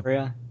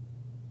Fangoria.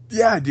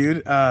 Yeah,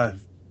 dude.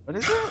 What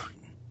is it?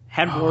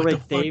 Had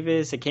Warwick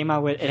Davis. It came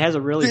out with. It has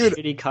a really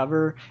shitty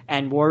cover,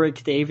 and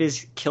Warwick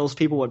Davis kills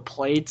people with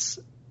plates,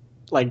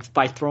 like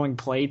by throwing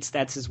plates.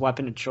 That's his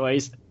weapon of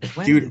choice.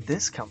 When did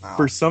this come out?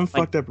 For some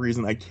fucked up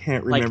reason, I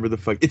can't remember the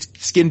fuck. It's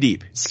Skin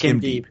Deep. Skin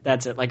Deep.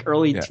 That's it. Like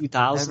early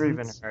 2000s. Never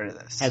even heard of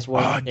this. Has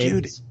Warwick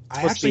Davis. Dude,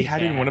 I actually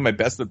had it in one of my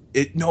best.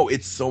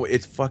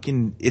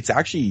 It's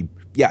actually,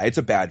 yeah, it's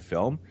a bad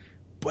film,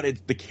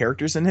 but the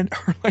characters in it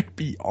are like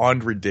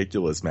beyond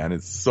ridiculous, man.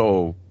 It's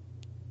so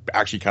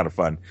actually kind of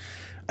fun.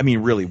 I mean,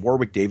 really,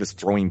 Warwick Davis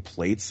throwing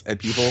plates at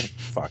people,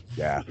 fuck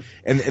yeah.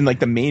 And like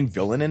the main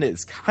villain in it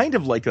is kind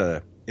of like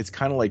a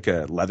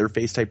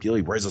Leatherface type deal.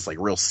 He wears this like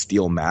real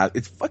steel mask.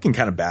 It's fucking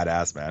kind of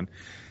badass, man.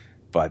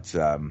 But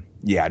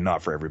yeah,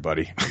 not for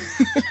everybody.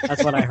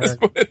 That's what I heard.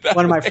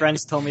 One of my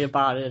friends told me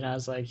about it, and I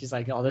was like, he's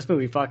like, oh, this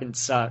movie fucking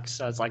sucks.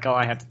 So it's like, oh,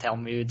 I have to tell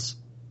Moods.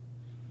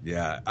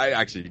 Yeah, I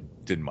actually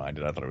didn't mind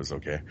it. I thought it was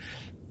okay.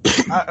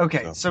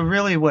 Okay, so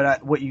really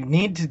what you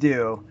need to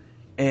do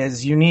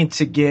is you need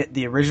to get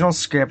the original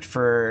script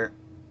for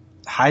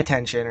High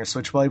Tension or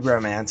Switchblade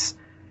Romance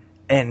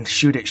and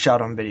shoot it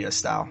shot on video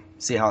style.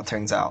 See how it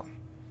turns out.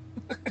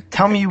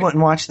 Tell me you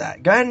wouldn't watch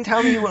that. Go ahead and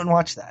tell me you wouldn't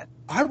watch that.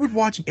 I would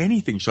watch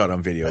anything shot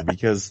on video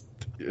because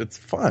it's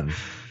fun.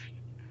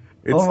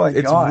 Oh my God.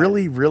 It's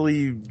really,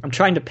 really I'm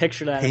trying to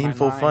picture that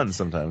painful in my mind. fun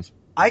sometimes.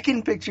 I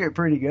can picture it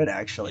pretty good,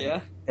 actually.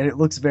 Yeah? And it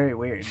looks very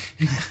weird.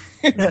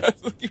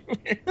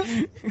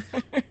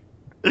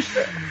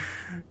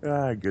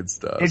 Good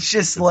stuff. It's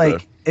just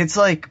it's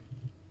like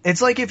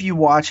if you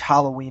watch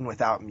Halloween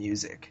without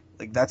music.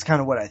 Like, that's kind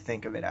of what I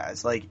think of it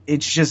as. Like,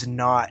 it's just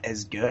not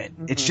as good.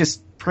 Mm-hmm. It's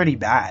just pretty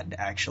bad,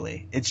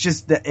 actually. It's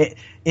just that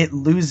it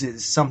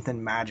loses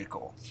something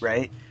magical,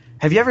 right?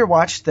 Have you ever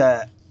watched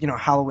the, you know,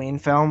 Halloween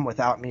film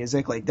without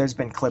music? Like, there's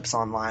been clips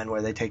online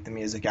where they take the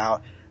music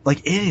out. Like,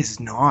 it is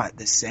not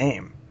the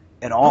same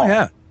at all. Oh,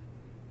 yeah.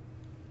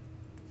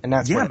 And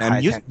that's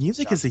man.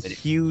 Music is a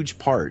huge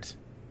part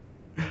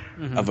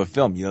of a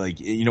film. You know, like,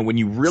 you know, when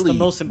you really, it's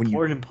the most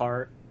important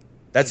part.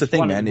 That's the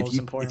thing, man.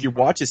 If you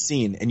watch a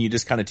scene and you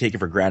just kind of take it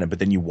for granted, but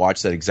then you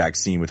watch that exact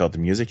scene without the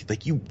music,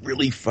 like, you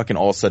really fucking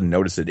all of a sudden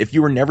notice it. If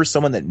you were never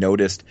someone that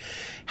noticed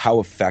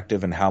how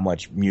effective and how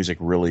much music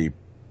really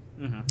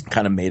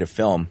kind of made a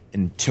film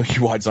until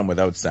you watch something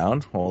without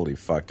sound, holy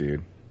fuck,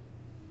 dude.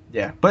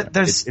 Yeah, but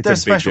there's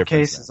special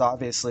cases,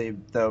 obviously,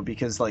 though,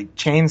 because like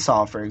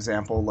Chainsaw, for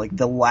example, like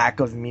the lack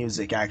of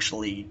music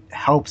actually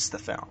helps the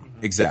film.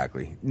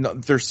 Exactly. No,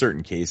 there's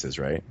certain cases,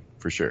 right?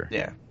 For sure.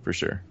 Yeah, for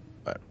sure.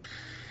 But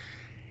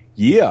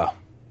yeah,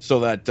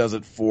 so that does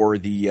it for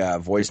the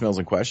voicemails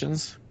and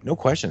questions. No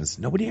questions.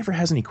 Nobody ever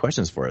has any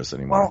questions for us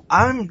anymore.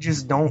 Well,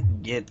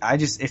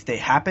 if they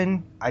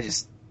happen,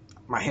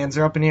 my hands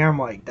are up in the air. I'm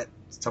like, that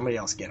somebody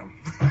else get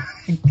them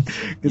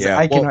because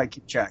I cannot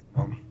keep track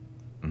of them.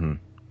 Mm-hmm.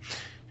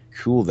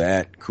 Cool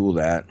that.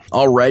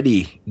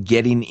 Alrighty,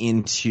 getting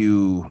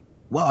into,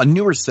 a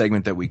newer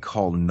segment that we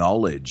call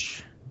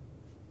Knowledge.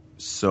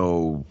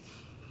 So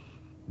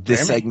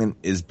this segment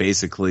is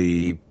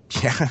basically,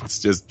 it's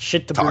just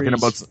shit the talking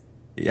breeze.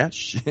 About,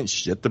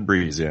 shit the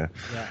breeze, yeah.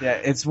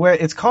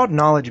 It's called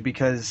Knowledge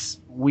because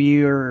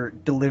we're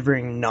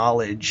delivering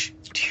knowledge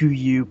to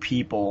you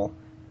people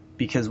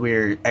because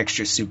we're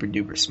extra super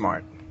duper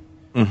smart.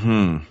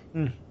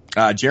 Mm-hmm.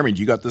 Jeremy,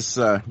 you got this?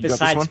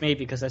 Besides me,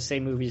 because I say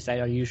movies that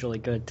are usually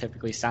good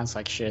typically sounds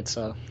like shit,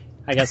 so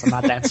I guess I'm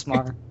not that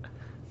smart.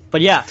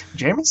 But yeah.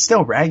 Jeremy's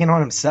still ragging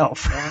on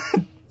himself.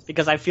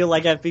 Because I feel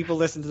like if people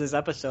listen to this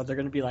episode, they're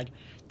going to be like,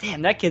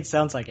 damn, that kid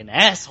sounds like an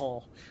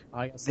asshole.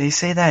 They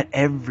say that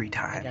every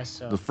time. I guess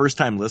so. The first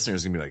time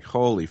listeners are going to be like,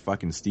 holy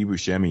fucking Steve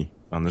Buscemi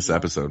on this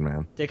episode,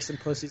 man. Dicks and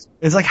pussies.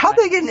 It's like, how'd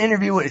they get an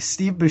interview with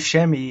Steve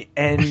Buscemi,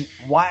 and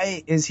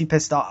why is he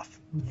pissed off?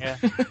 Yeah.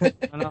 I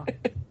don't know.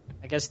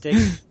 I guess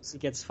Dicks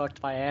gets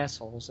fucked by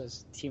assholes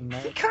as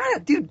teammate. Kind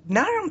of, dude,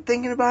 now that I'm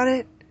thinking about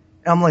it,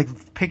 I'm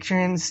like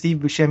picturing Steve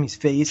Buscemi's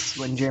face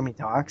when Jeremy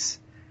talks.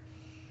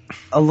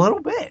 A little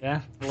bit.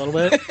 Yeah, a little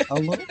bit. A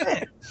little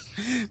bit.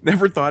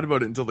 Never thought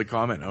about it until the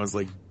comment. I was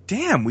like,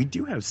 damn, we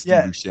do have Steve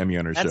Buscemi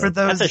on our show.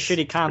 That's a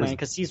shitty comment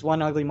because he's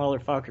one ugly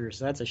motherfucker.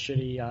 So that's a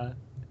shitty.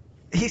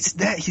 He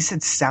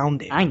said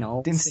sounding. I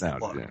know. Didn't say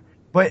look. Yeah.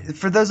 But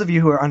for those of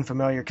you who are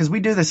unfamiliar, because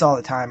we do this all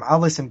the time, I'll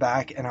listen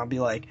back and I'll be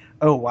like,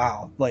 oh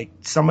wow, like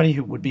somebody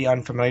who would be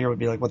unfamiliar would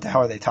be like, what the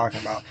hell are they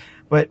talking about?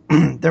 But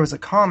there was a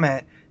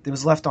comment that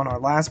was left on our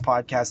last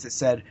podcast that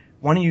said,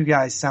 one of you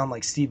guys sound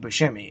like Steve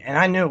Buscemi, and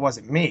I knew it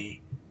wasn't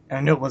me, and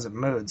I knew it wasn't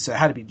Mood, so it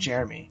had to be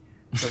Jeremy.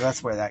 So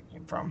that's where that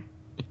came from.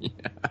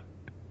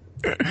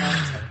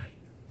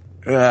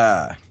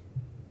 Yeah.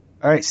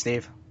 All right,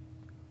 Steve.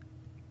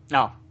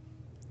 No.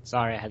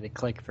 Sorry, I had to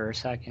click for a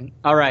second.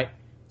 All right.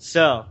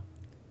 So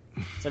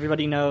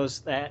everybody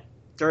knows that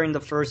during the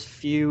first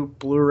few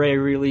Blu-ray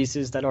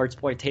releases that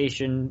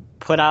Artsploitation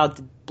put out,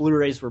 the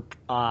Blu-rays were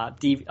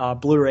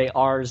Blu-ray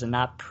Rs and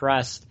not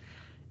pressed.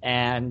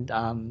 And,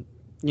 and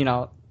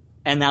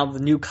now the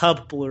new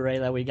Cub Blu-ray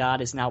that we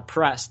got is now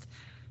pressed.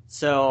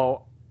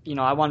 So,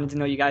 I wanted to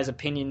know you guys'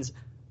 opinions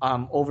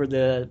over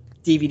the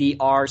DVD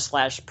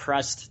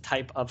R/pressed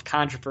type of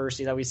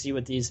controversy that we see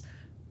with these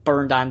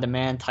burned on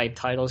demand type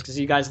titles. Because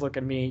you guys look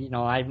at me,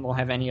 I won't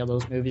have any of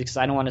those movies because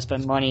I don't want to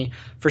spend money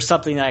for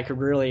something that I could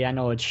really, I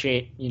know it's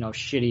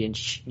shitty and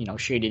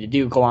shady to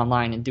do, go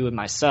online and do it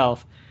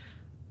myself.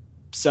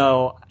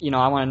 So,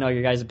 I want to know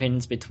your guys'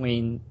 opinions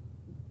between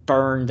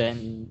burned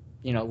and,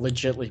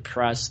 legitly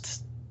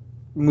pressed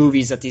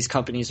movies that these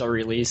companies are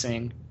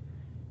releasing.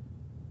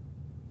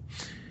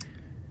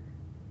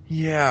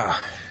 Yeah.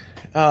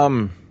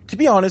 To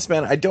be honest,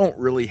 man, I don't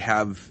really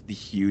have the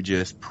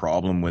hugest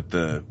problem with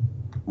the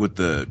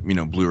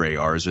Blu-ray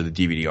Rs or the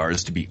DVD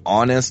Rs, to be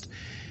honest,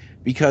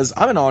 because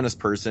I'm an honest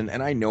person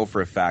and I know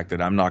for a fact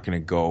that I'm not going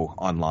to go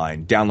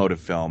online, download a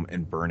film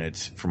and burn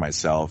it for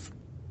myself.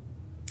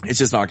 It's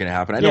just not going to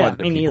happen. I know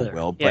other people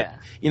will, but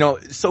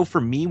so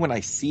for me, when I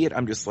see it,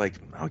 I'm just like,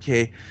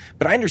 okay,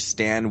 but I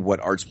understand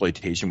what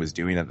Artsploitation was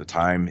doing at the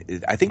time.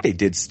 I think they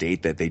did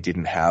state that they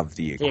didn't have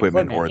the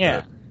equipment or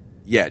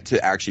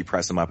to actually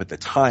press them up at the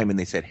time. And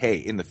they said, hey,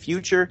 in the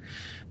future,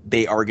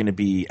 they are going to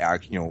be,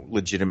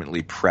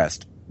 legitimately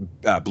pressed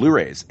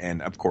Blu-rays.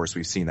 And of course,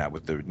 we've seen that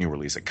with the new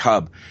release of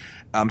Cub.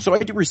 So I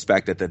do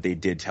respect that they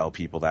did tell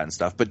people that and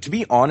stuff. But to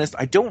be honest,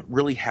 I don't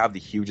really have the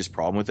hugest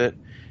problem with it.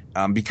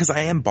 Because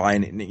I am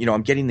buying,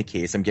 I'm getting the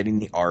case, I'm getting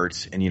the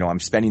art, and, I'm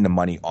spending the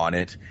money on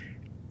it.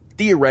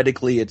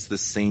 Theoretically, it's the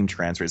same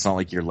transfer. It's not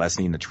like you're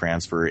lessening the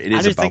transfer. It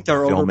is about the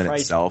film in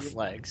itself.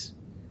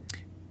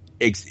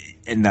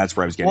 And that's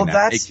where I was getting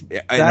at.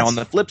 And on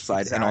the flip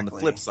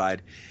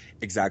side,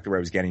 exactly where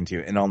I was getting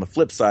to. And on the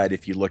flip side,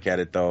 if you look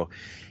at it, though,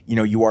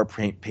 you are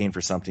paying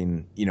for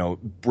something,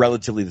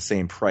 relatively the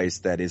same price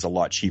that is a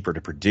lot cheaper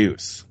to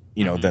produce.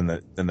 Than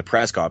the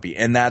press copy.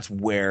 And that's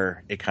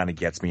where it kind of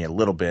gets me a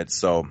little bit.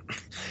 So,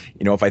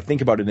 if I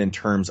think about it in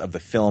terms of the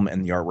film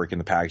and the artwork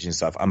and the packaging and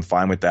stuff, I'm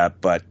fine with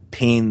that. But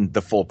paying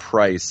the full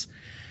price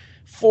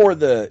for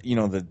the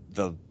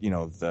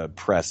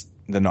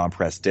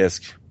non-pressed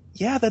disc,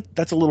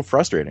 that's a little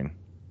frustrating.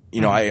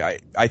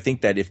 I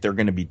think that if they're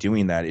going to be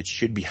doing that, it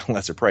should be a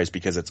lesser price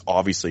because it's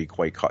obviously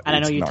quite and I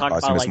know you talk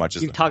about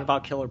talk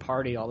about Killer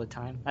Party all the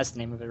time. That's the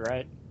name of it,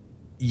 right?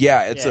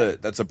 Yeah,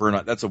 that's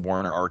a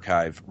Warner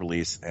Archive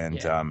release, and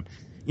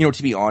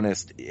to be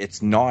honest,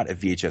 it's not a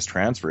VHS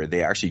transfer.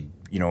 They actually,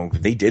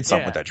 they did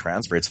something with that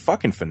transfer. It's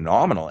fucking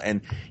phenomenal,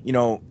 and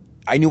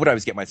I knew what I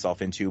was getting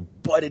myself into,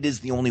 but it is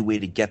the only way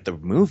to get the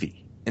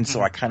movie, and so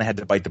I kind of had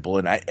to bite the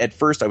bullet. And at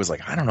first, I was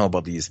like, I don't know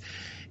about these,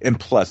 and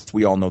plus,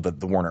 we all know that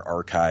the Warner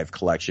Archive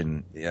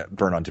collection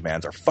burn on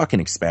demands are fucking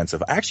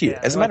expensive. Actually,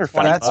 as a matter of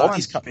fact, all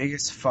these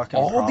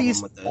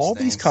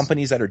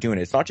companies that are doing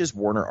it, it's not just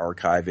Warner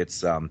Archive.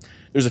 It's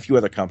there's a few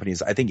other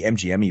companies. I think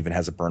MGM even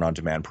has a burn on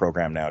demand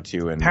program now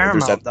too, and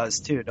Paramount does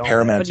too.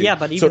 Paramount too. Yeah,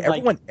 but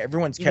even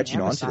everyone's catching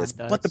on to this.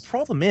 But the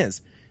problem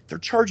is they're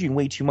charging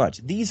way too much.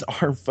 These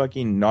are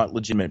fucking not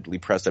legitimately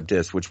pressed up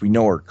discs, which we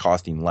know are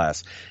costing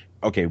less.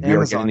 Okay, we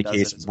are getting the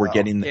case. We're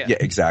getting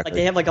the, exactly. Like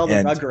they have all the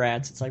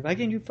Rugrats. It's like, why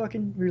can't you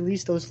fucking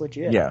release those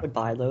legit? I would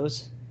buy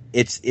those.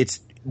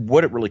 It's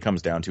what it really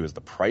comes down to is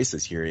the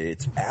prices here.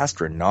 It's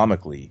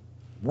astronomically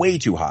way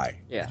too high.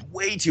 Yeah,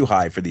 way too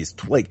high for these.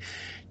 Like,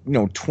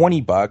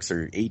 $20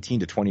 or $18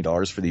 to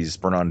 $20 for these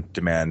burn on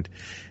demand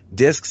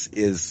discs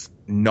is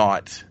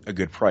not a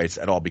good price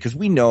at all because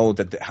we know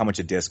that how much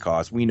a disc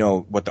costs. We know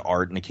what the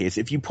art in the case.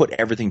 If you put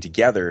everything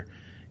together,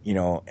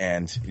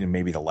 and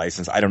maybe the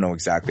license. I don't know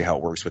exactly how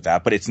it works with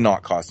that, but it's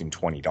not costing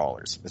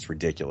 $20. It's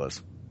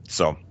ridiculous.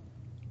 So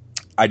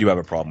I do have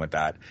a problem with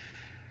that.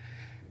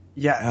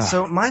 Yeah.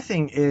 So my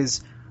thing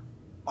is,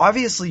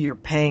 obviously you're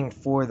paying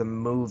for the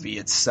movie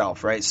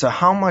itself, right? So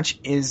how much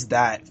is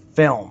that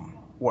film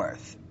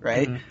worth,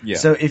 right? Mm-hmm. Yeah.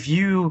 So if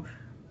you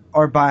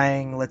are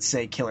buying, let's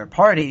say, Killer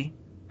Party,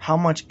 how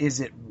much is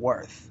it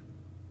worth?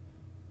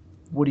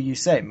 What do you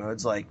say,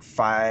 Moods? Like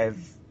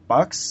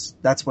 $5?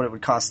 That's what it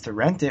would cost to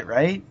rent it,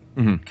 right?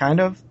 Mm-hmm. Kind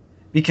of.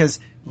 Because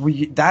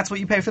that's what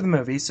you pay for the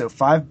movie, so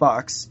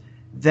 $5.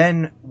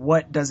 Then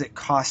what does it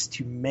cost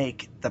to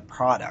make the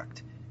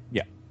product?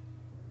 Yeah.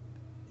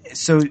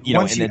 So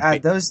once you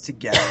add those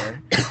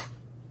together,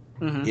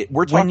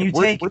 we're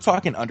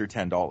talking under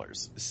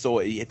 $10. So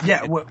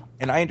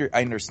and I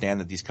understand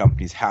that these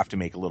companies have to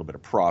make a little bit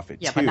of profit.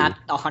 Yeah, too. but not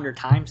 100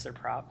 times their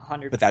profit.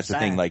 100%. But that's the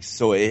thing. Like,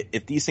 so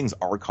if these things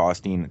are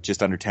costing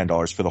just under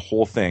 $10 for the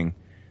whole thing,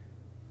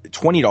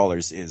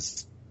 $20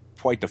 is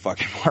quite the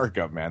fucking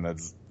markup, man.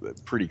 That's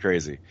pretty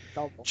crazy.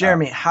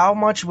 Jeremy, how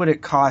much would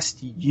it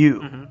cost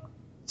you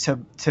to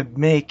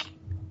make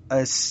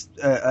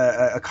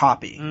a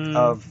copy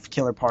of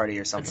Killer Party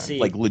or something?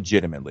 Like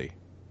legitimately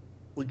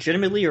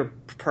or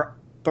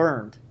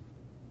burned?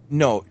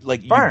 No,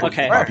 like burned.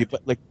 Okay, copy,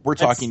 but like we're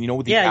talking,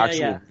 with the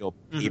actual real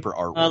paper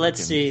artwork.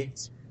 Let's see.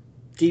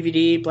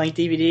 DVD, blank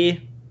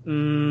DVD.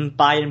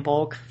 Buy it in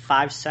bulk,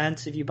 5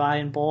 cents if you buy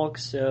in bulk.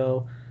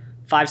 So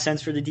 5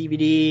 cents for the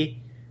DVD.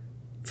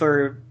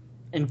 For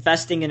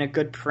investing in a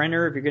good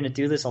printer, if you're going to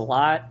do this a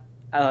lot,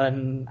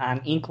 on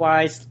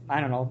Inkwise, I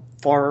don't know,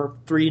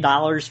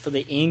 $3 for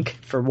the ink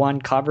for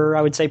one cover.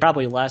 I would say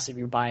probably less if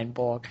you buy in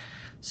bulk.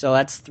 So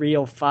that's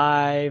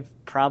 $3.05,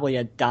 probably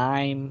a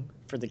dime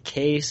for the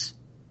case.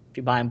 If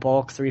you buy in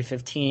bulk,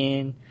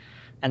 $3.15.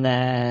 And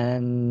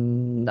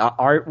then the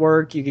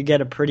artwork, you could get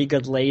a pretty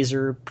good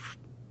laser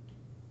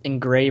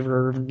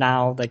engraver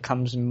now that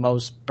comes in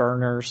most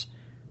burners.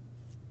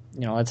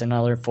 That's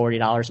another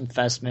 $40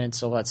 investment.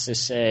 So let's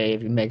just say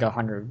if you make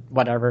 100,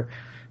 whatever,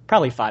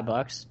 probably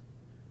 $5.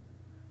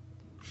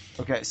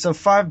 Okay, so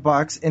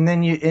 $5, and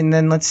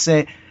then let's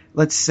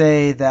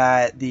say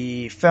that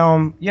the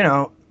film,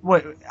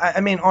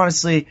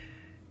 honestly,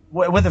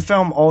 with a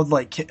film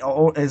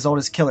as old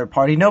as Killer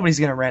Party, nobody's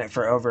gonna rent it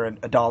for over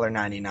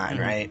 $1.99,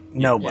 right?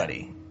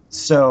 Nobody. Yeah.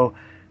 So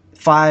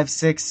 $5,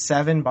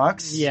 $6,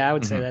 $7. Yeah, I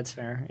would say that's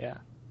fair. Yeah.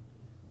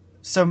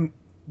 So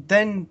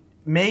then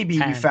maybe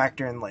 10. you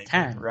factor in labor,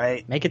 10.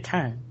 right? Make it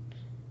 10,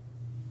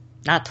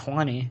 not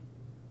 20.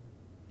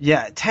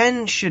 Yeah,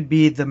 10 should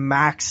be the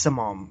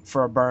maximum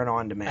for a burn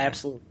on demand.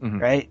 Absolutely.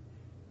 Right?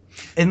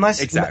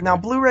 Unless now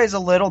Blu-ray's a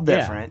little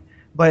different,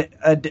 but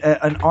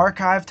an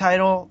archive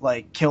title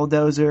like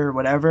Killdozer or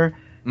whatever,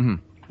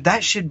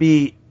 that should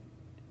be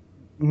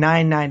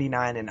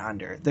 $9.99 and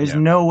under. There's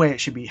no way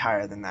it should be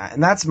higher than that.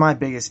 And that's my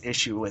biggest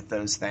issue with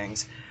those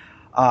things.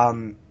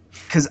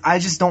 Cuz I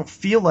just don't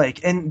feel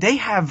like, and they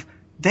have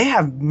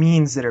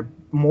means that are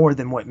more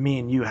than what me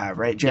and you have,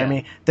 right, Jeremy?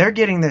 Yeah. They're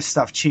getting this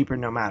stuff cheaper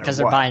no matter what. Because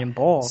they're buying in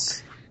bulk.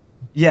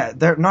 Yeah,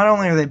 they're not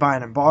only are they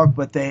buying in bulk,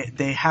 but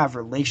they have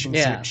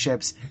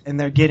relationships and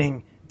they're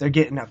getting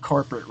a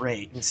corporate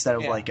rate instead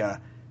of like a.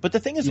 But the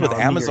thing is with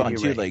Amazon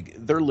too, like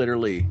they're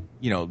literally,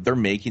 they're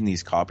making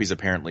these copies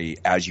apparently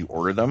as you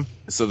order them,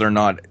 so they're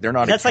not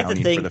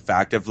accounting for the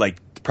fact of like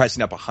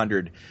pressing up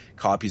 100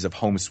 copies of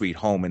Home Sweet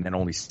Home and then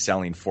only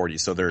selling 40,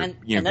 so they're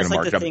going to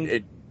mark up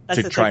it.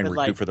 To try and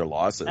recoup for their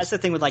losses. That's the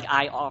thing with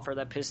iOffer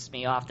that pisses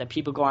me off. That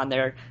people go on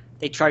there,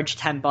 they charge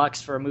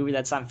 $10 for a movie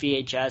that's on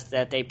VHS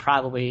that they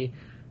probably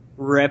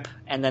rip,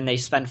 and then they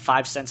spend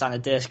 5 cents on a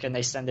disc and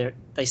they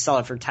sell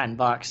it for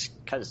 $10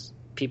 because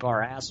people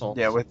are assholes.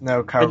 Yeah, with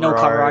no cover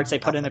art. They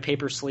put in a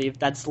paper sleeve.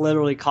 That's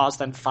literally cost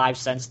them 5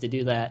 cents to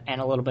do that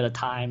and a little bit of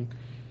time.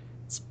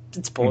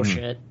 It's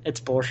bullshit. It's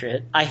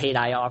bullshit. I hate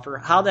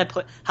iOffer. How that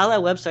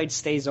website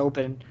stays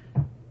open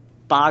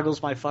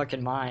boggles my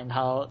fucking mind.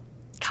 How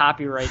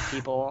copyright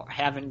people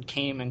haven't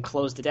came and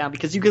closed it down,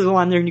 because you could go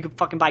on there and you could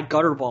fucking buy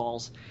gutter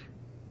balls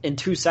in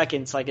 2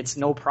 seconds, like it's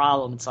no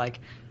problem. It's like,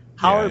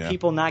 how are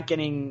people not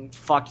getting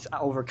fucked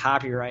over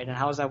copyright, and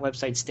how is that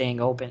website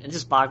staying open? It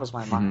just boggles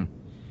my mind.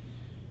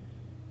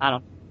 I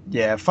don't.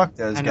 Yeah, fuck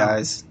those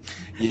guys.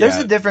 Yeah. There's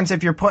a difference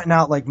if you're putting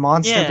out like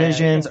Monster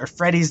Visions or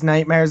Freddy's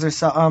Nightmares or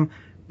something.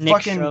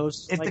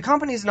 Shows, if the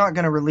company's not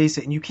going to release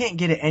it and you can't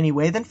get it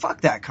anyway, then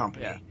fuck that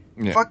company.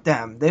 Yeah. Fuck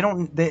them.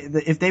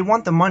 If they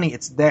want the money,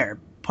 it's there.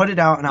 Put it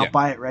out and I'll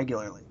buy it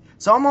regularly.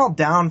 So I'm all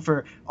down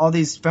for all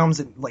these films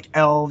that, like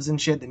Elves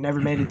and shit that never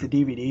made it to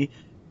DVD.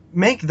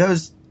 Make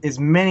those as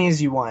many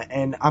as you want,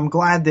 and I'm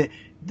glad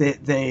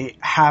that they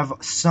have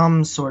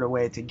some sort of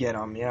way to get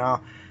them.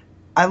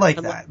 I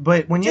like that.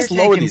 But when you're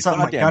taking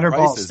something like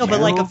Gutterballs, no,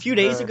 but like a few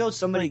days ago,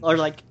 or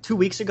like 2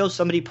 weeks ago,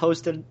 somebody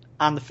posted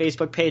on the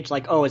Facebook page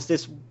like, "Oh, is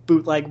this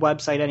bootleg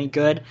website any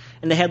good?"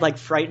 And they had like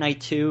Fright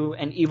Night 2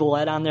 and Evil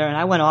Ed on there, and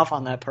I went off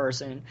on that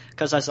person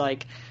because I was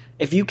like,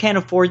 if you can't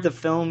afford the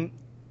film,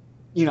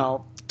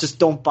 just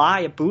don't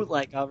buy a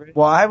bootleg of it.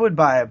 Well, I would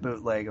buy a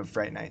bootleg of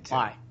Fright Night 2.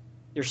 Why?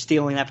 You're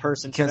stealing that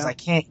person's because film? I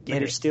can't get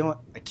it. You're stealing.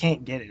 I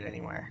can't get it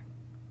anywhere.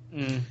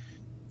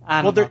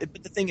 But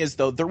the thing is,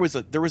 though, there was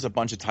a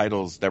bunch of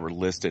titles that were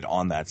listed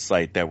on that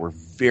site that were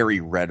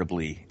very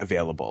readily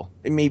available.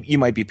 You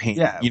might be paying,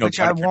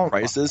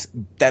 prices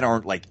that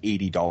aren't like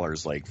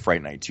 $80 like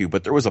Fright Night 2,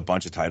 but there was a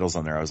bunch of titles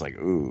on there. I was like,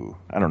 ooh,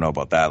 I don't know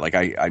about that. Like,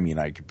 I mean,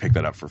 I could pick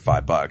that up for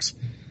 $5.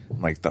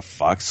 I'm like, the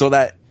fuck? So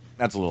that's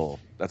a little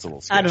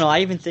sketchy. I don't know.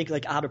 I even think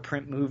like out of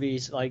print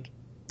movies, like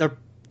they're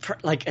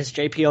like as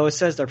JPO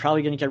says, they're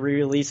probably going to get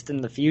re-released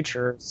in the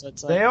future. So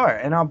it's like, they are,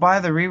 and I'll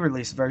buy the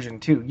re-release version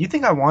too. You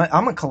think I'm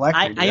a collector?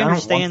 I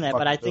understand that,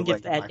 but I think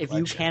if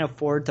you can't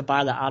afford to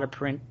buy the out of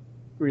print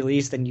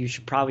release, then you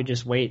should probably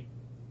just wait.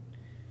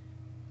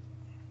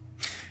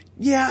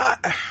 Yeah,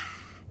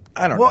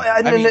 I don't know. Well,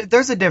 I mean,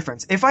 there's a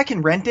difference. If I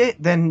can rent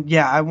it, then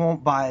yeah, I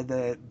won't buy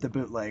the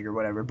bootleg or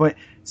whatever. But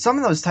some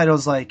of those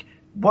titles, like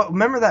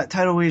remember that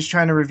title we was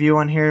trying to review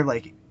on here,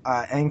 like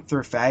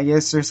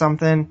Anthrophagus or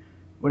something.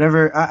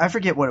 Whatever, I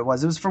forget what it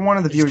was. It was for one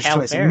of the viewers'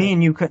 choice. And me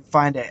and you couldn't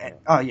find it.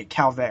 Oh yeah,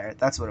 Calvaire.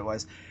 That's what it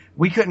was.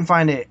 We couldn't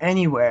find it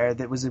anywhere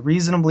that was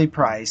reasonably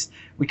priced.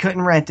 We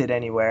couldn't rent it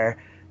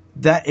anywhere.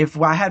 That if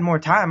I had more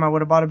time, I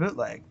would have bought a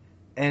bootleg.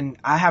 And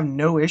I have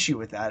no issue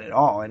with that at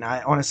all. And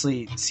I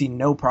honestly see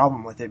no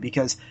problem with it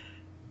because,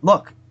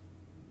 look,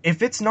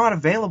 if it's not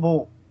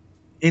available,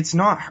 it's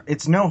no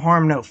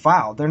harm, no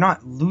foul. They're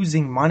not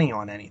losing money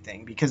on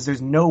anything because there's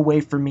no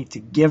way for me to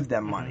give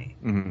them money.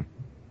 Mm-hmm.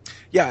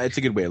 Yeah, it's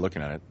a good way of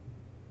looking at it.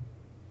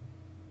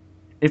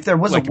 If there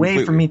was a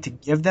way for me to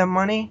give them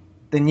money,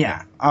 then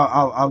yeah,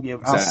 I'll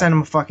send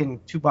them a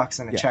fucking $2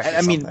 and a check.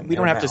 I mean, we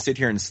don't have to sit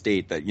here and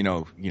state that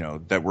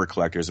that we're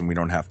collectors and we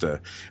don't have to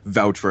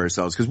vouch for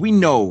ourselves because we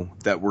know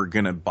that we're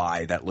gonna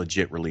buy that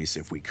legit release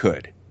if we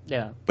could.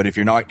 Yeah. But if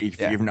you're not going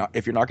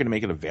to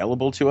make it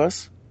available to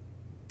us,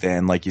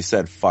 then like you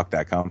said, fuck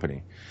that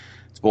company.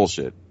 It's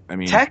bullshit. I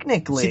mean,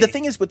 technically, see, the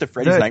thing is with the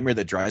Freddy's Nightmare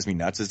that drives me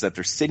nuts is that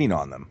they're sitting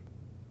on them.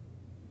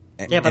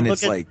 But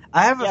it's like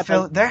I have a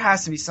feeling there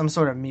has to be some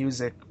sort of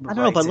music. I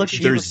don't know, but look at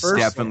Universal.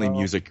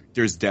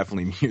 There's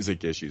definitely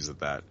music issues with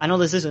that. I know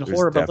this isn't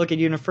horror, but look at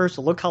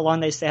Universal. Look how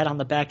long they sat on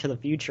the Back to the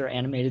Future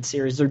animated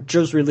series. They're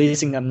just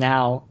releasing them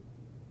now,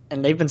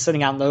 and they've been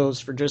sitting on those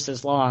for just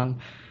as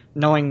long,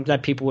 knowing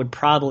that people would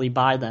probably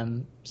buy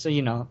them. So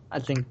I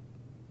think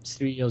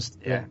studios.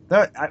 Yeah,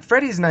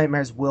 Freddy's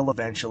Nightmares will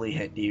eventually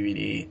hit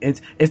DVD.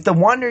 If the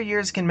Wonder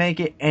Years can make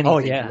it,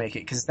 anything can make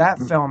it because that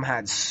film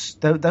had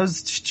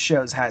those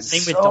shows had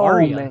same with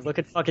Daria. Look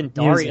at fucking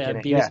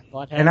Daria.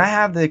 And I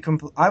have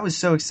I was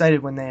so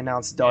excited when they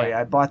announced Daria.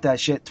 Yeah. I bought that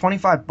shit.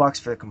 $25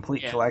 for the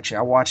complete collection.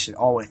 I watched it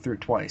all the way through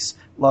twice.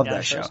 Love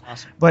that show.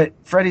 Awesome. But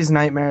Freddy's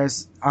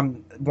Nightmares,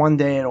 one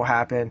day it'll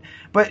happen.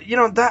 But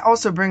that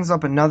also brings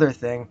up another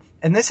thing,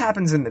 and this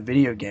happens in the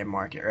video game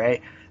market,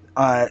 right?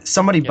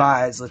 Somebody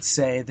buys, let's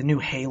say, the new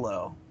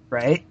Halo,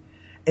 right?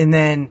 And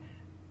then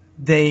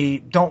they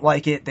don't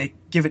like it. They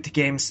give it to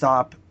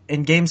GameStop,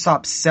 and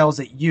GameStop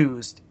sells it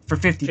used for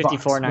 $50.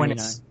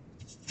 $54.99.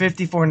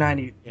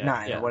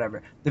 $54.99 or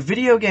whatever. The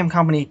video game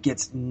company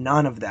gets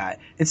none of that.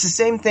 It's the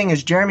same thing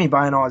as Jeremy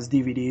buying all his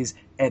DVDs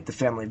at the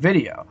Family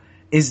Video.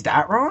 Is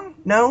that wrong?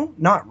 No,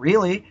 not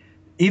really.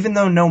 Even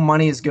though no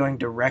money is going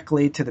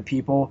directly to the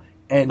people,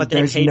 and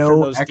there's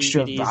no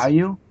extra DVDs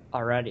value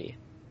already.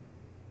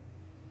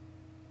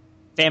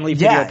 Family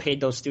Video paid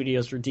those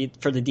studios for the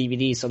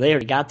DVD, so they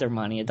already got their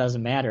money. It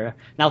doesn't matter.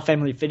 Now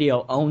Family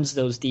Video owns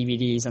those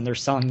DVDs, and they're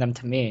selling them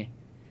to me.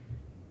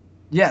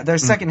 Yeah, they're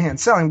secondhand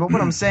selling. But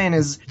what I'm saying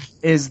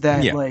is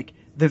that like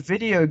the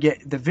video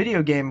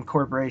game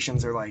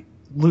corporations are like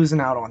losing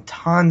out on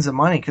tons of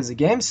money because of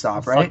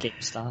GameStop, right? Fuck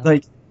GameStop.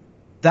 Like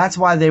that's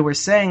why they were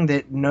saying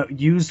that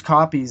used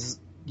copies,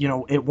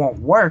 it won't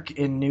work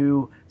in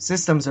new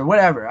systems or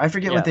whatever. I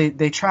forget what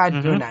they tried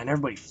doing that, and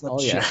everybody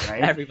flipped shit,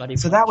 right? Everybody.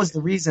 So that was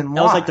the reason why.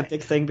 That was like the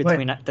big thing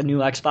between the new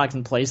Xbox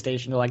and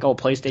PlayStation. They're like, oh,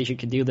 PlayStation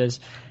could do this,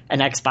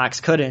 and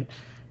Xbox couldn't.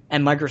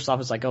 And Microsoft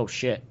was like, oh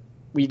shit,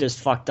 we just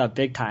fucked up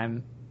big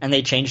time. And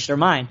they changed their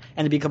mind.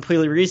 And to be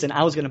completely reasoned,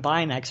 I was going to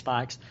buy an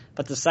Xbox,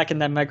 but the second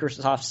that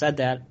Microsoft said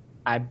that,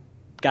 I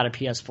got a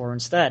PS4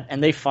 instead.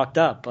 And they fucked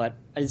up, but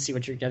I didn't see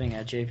what you're getting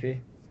at,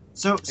 JP.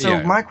 So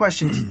my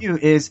question to you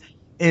is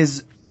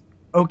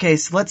okay,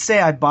 so let's say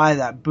I buy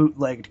that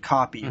bootlegged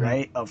copy,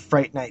 right, of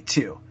Fright Night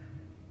 2,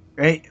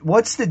 right?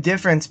 What's the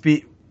difference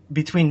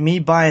between me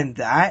buying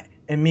that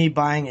and me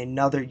buying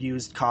another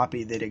used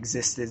copy that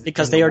existed?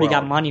 Because they already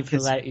got money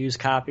for that used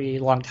copy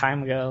a long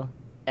time ago,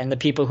 and the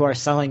people who are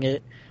selling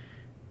it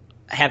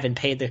haven't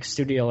paid the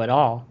studio at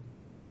all.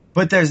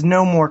 But there's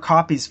no more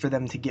copies for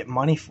them to get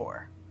money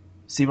for.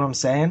 See what I'm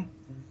saying?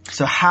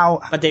 So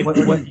how? But they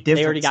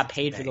already got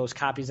paid for those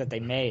copies that they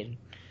made.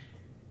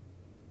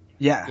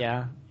 Yeah.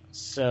 Yeah.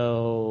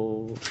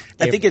 So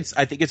I think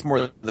it's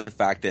more the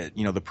fact that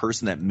the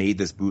person that made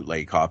this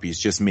bootleg copy is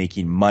just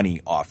making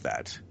money off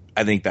that.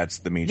 I think that's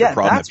the major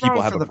problem that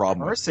people have a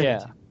problem with.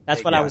 Yeah,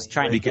 that's what I was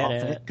trying to get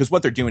at. Because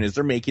what they're doing is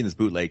they're making this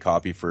bootleg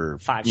copy for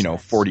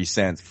 40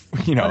 cents.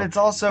 But it's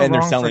also and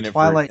they're wrong selling for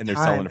Twilight and they're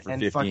selling it for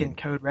and 15. fucking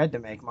Code Red to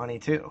make money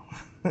too.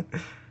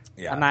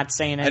 Yeah. I'm not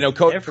saying I know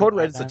Code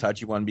Red's a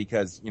touchy one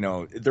because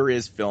there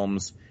is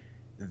films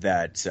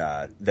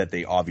that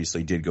they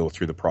obviously did go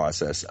through the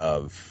process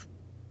of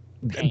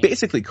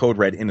basically Code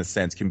Red in a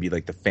sense can be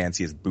like the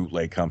fanciest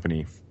bootleg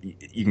company.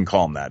 You can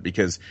call them that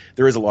because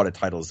there is a lot of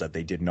titles that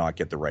they did not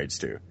get the rights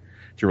to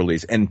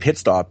release. And Pit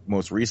Stop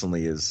most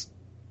recently is,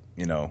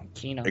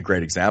 Kino. a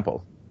great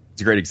example.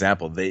 It's a great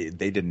example. They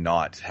did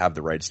not have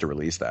the rights to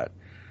release that.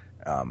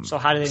 So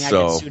how did they not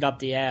get sued up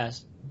the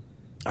ass?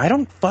 I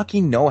don't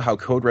fucking know how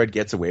Code Red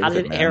gets away with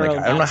it, man.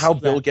 I don't know how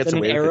Bill gets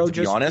away with it,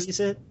 to be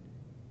honest.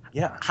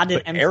 Yeah. How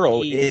did MVD...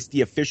 Arrow is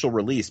the official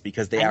release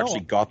because they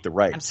actually got the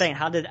rights. I'm saying,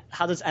 how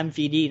does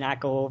MVD not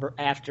go over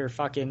after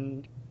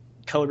fucking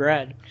Code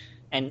Red?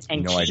 And no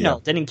Kino, idea.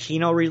 Didn't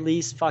Kino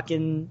release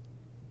fucking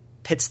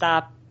Pit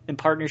Stop in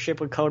partnership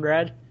with Code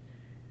Red?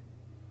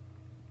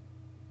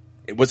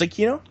 Was it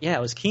Kino? Yeah,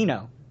 it was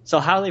Kino. So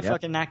how they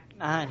fucking not?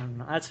 I don't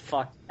know. That's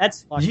fucked.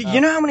 That's fucked up.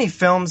 You know how many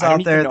films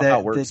out there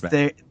that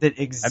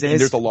exist? I mean,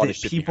 there's a lot of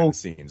shit people behind the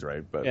scenes,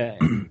 right? But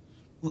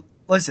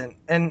listen,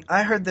 and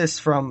I heard this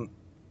from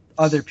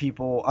other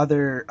people.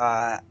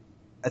 I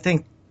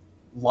think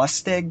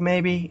Lustig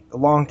maybe a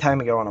long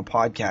time ago on a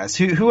podcast.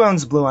 Who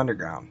owns Blue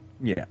Underground?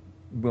 Yeah,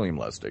 William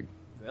Lustig.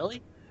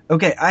 Really?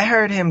 Okay, I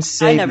heard him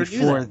say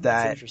before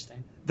that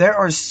there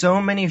are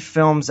so many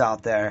films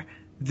out there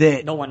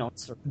that no one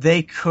owns.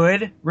 They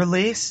could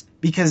release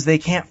because they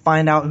can't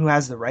find out who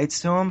has the rights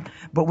to them.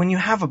 But when you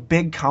have a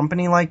big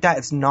company like that,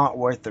 it's not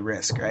worth the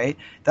risk, right?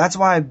 That's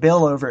why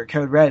Bill over at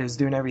Code Red, who's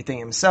doing everything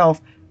himself,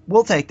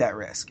 will take that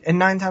risk. And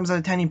 9 times out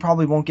of 10, he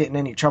probably won't get in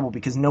any trouble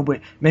because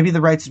maybe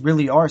the rights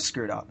really are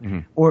screwed up.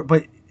 Mm-hmm.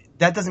 But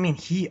that doesn't mean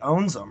he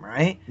owns them,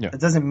 right? Yeah.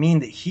 That doesn't mean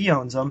that he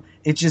owns them.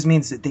 It just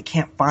means that they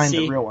can't find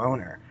the real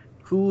owner.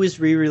 Who is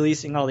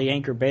re-releasing all the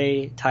Anchor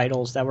Bay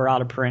titles that were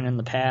out of print in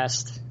the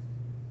past?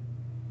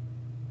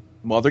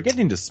 Well, they're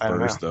getting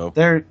dispersed, though.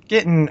 They're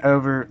getting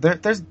over.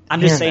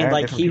 I'm just saying,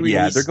 like, he released.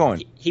 Yeah, they're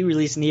going. He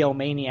released Neon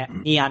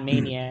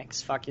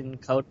Maniacs, fucking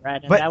Code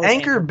Red. But that was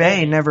Anchor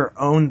Bay never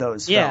owned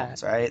those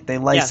films, right? They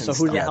licensed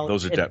so who them. The hell,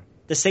 those are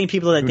the same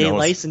people that they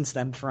licensed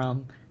them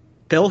from.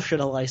 Bill should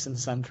have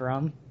licensed them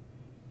from.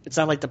 It's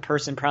not like the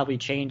person probably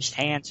changed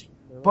hands.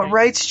 But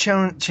rights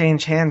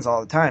change hands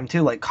all the time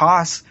too. Like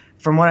Koss,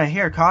 from what I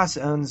hear,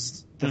 Koss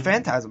owns the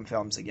Phantasm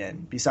films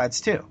again.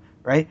 Besides 2.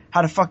 Right?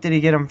 How the fuck did he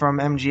get them from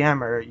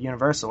MGM or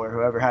Universal or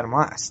whoever had them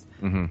last?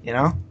 Mm-hmm. You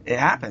know? It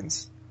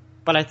happens.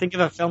 But I think if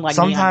a film like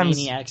Neon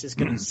Maniacs is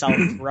going to sell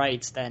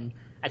rights, then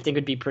I think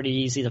it'd be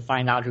pretty easy to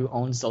find out who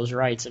owns those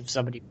rights if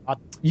somebody bought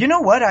them. You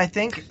know what? I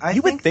think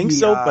would think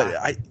so,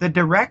 but the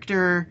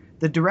director,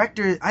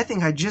 I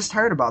think I just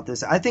heard about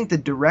this. I think the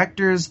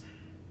directors,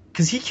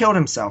 because he killed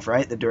himself,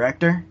 right? The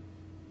director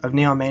of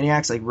Neon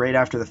Maniacs, like right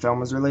after the film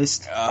was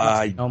released?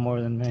 No more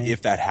than me.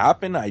 If that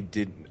happened, I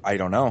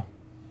don't know.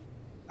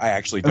 I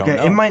actually don't know.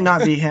 Okay, it might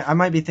not be him. I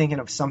might be thinking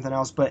of something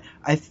else, but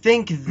I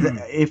think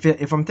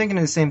if I'm thinking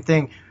of the same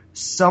thing,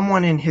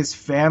 someone in his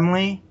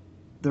family,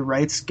 the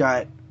rights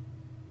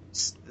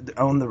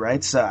owned the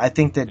rights. So I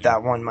think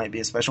that one might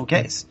be a special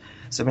case.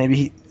 So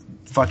maybe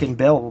fucking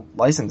Bill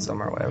licensed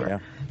them or whatever. Yeah.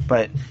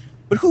 But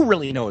who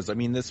really knows? I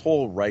mean, this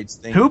whole rights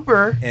thing,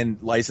 Hooper and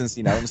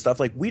licensing out and stuff,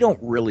 like we don't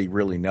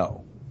really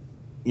know.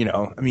 You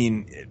know, I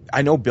mean,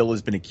 I know Bill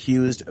has been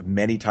accused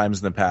many times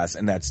in the past,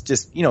 and that's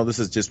just, this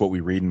is just what we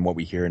read and what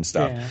we hear and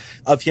stuff,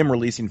 of him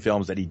releasing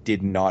films that he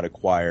did not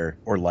acquire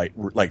or like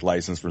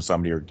license from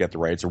somebody or get the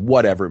rights or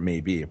whatever it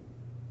may be.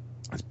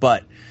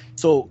 But,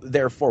 so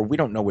therefore, we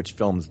don't know which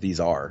films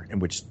these are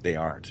and which they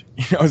aren't,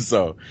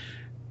 so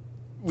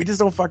we just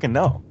don't fucking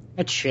know.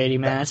 That's shady,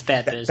 man. That's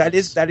bad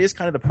business. That is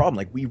kind of the problem.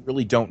 Like, we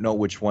really don't know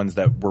which ones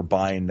that we're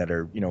buying that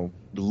are,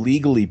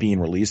 legally being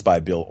released by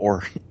Bill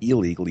or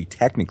illegally,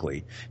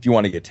 technically, if you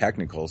want to get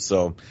technical.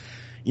 So,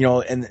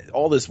 and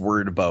all this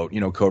word about,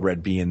 Code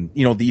Red being,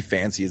 the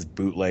fanciest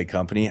bootleg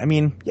company. I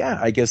mean, yeah,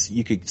 I guess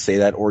you could say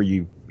that, or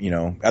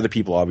other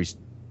people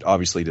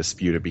obviously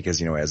dispute it because,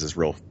 he has this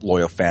real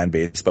loyal fan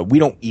base, but we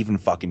don't even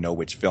fucking know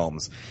which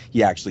films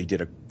he actually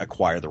did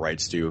acquire the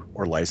rights to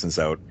or license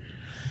out.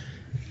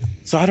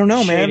 So I don't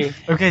know, man.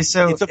 Okay,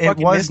 so it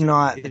was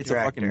not the director. It's a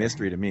fucking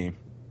mystery to me.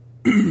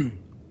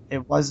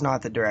 It was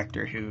not the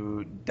director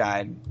who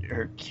died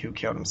or who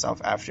killed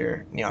himself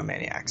after Neon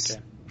Maniacs.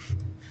 Okay.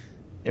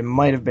 It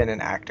might have been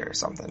an actor or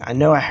something. I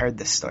know I heard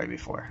this story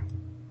before.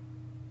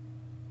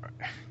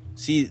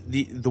 See,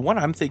 the one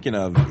I'm thinking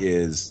of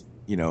is,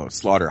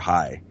 Slaughter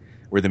High,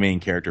 where the main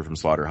character from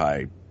Slaughter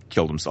High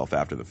killed himself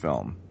after the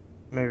film.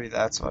 Maybe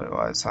that's what it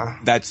was, huh?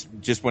 That's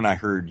just when I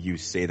heard you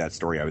say that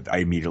story, I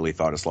immediately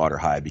thought of Slaughter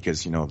High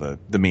because,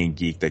 the main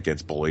geek that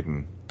gets bullied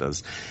and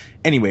does.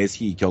 Anyways,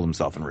 he killed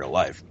himself in real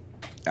life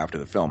after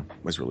the film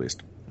was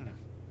released.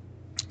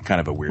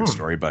 Kind of a weird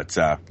story, but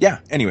yeah,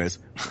 anyways.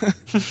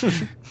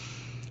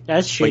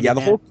 That's shady. But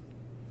yeah,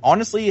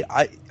 honestly,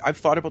 I've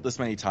thought about this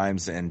many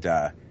times, and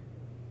the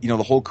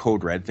whole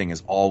Code Red thing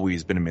has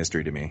always been a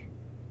mystery to me.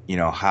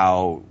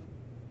 How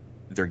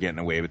they're getting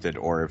away with it,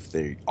 or if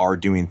they are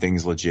doing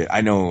things legit. I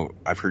know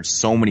I've heard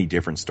so many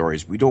different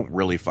stories. We don't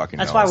really fucking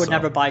know. That's why I would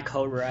never buy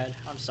Code Red.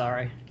 I'm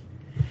sorry.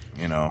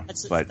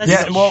 That's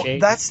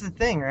that's the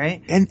thing,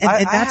 right? And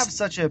I have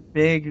such a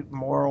big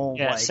moral,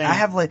 same. I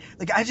have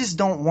I just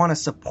don't want to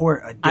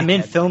support a dickhead. I'm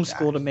in film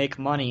school to make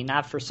money,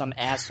 not for some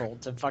asshole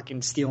to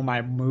fucking steal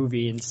my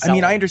movie and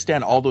sell I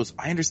understand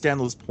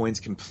those points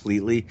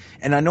completely,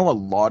 and I know a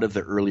lot of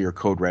the earlier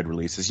Code Red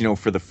releases,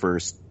 for the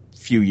first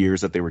few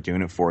years that they were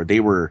doing it for,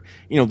 they were,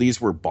 these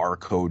were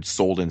barcode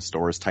sold in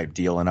stores type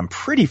deal, and I'm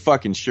pretty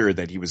fucking sure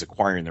that he was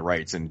acquiring the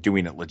rights and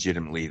doing it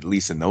legitimately, at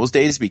least in those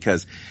days,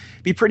 because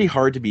it'd be pretty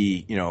hard to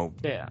be,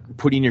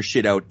 putting your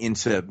shit out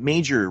into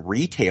major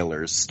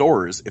retailers,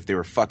 stores, if they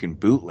were fucking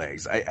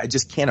bootlegs. I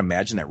just can't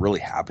imagine that really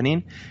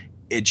happening.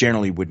 It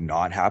generally would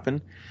not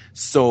happen.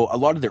 So a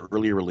lot of the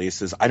earlier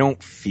releases, I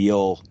don't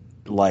feel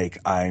like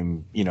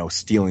I'm,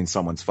 stealing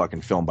someone's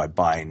fucking film by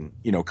buying,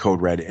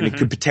 Code Red, and it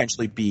could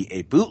potentially be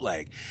a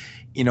bootleg,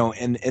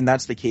 and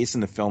that's the case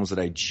in the films that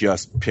I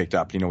just picked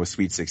up, with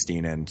Sweet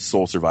 16 and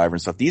Soul Survivor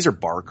and stuff. These are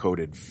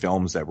barcoded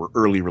films that were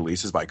early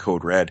releases by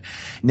Code Red.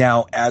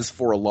 Now, as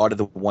for a lot of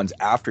the ones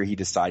after he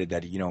decided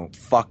that,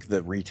 fuck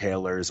the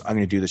retailers, I'm going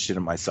to do this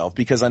shit myself,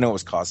 because I know it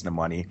was costing him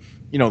money,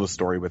 the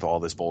story with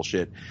all this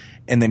bullshit.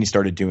 And then he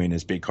started doing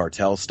his big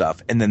cartel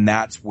stuff. And then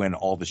that's when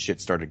all the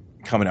shit started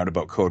coming out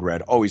about Code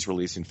Red, always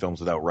releasing films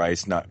without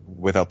rights, not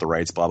without the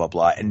rights, blah, blah,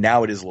 blah. And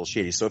now it is a little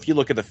shady. So if you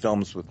look at the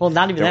films with,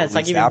 not even that, it's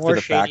like even more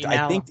shady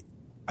now. I think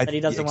that he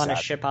doesn't want to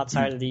ship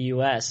outside of the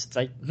U.S. It's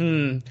like,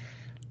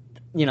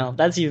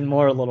 that's even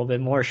a little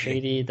bit more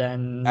shady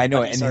than I know,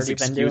 what he's already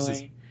been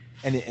doing.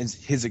 And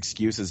his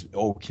excuse is,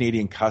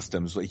 Canadian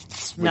customs.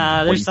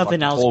 There's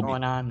something else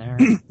going on there.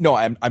 No,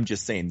 I'm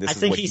just saying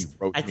this is what he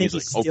wrote. I think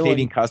he's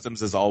Canadian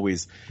customs is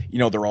always,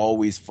 they're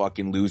always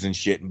fucking losing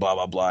shit and blah,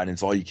 blah, blah. And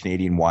it's all you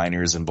Canadian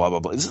whiners and blah,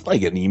 blah, blah. This is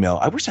like an email.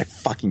 I wish I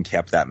fucking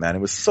kept that, man. It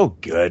was so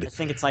good. I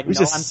think it's like, it was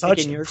just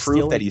such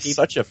proof that he's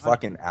such a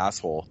fucking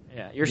asshole.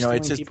 Yeah, you're stealing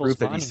it's just people's proof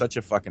that money. he's such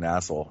a fucking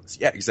asshole.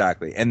 Yeah,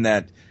 exactly. And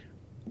that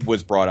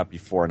was brought up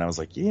before, and I was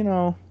like,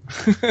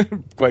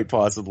 quite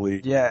possibly.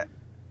 Yeah.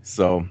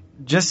 So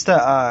just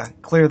to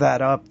clear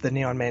that up, the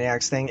Neon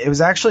Maniacs thing, it was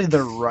actually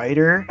the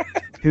writer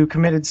who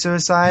committed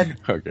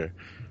suicide. Okay.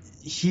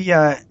 He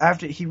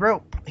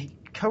co-wrote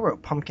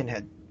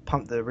Pumpkinhead,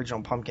 the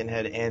original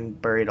Pumpkinhead,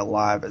 and Buried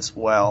Alive as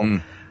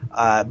well.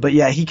 But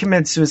yeah, he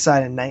committed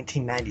suicide in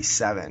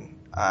 1997.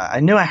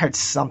 I knew I heard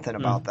something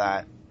about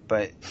that,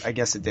 but I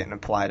guess it didn't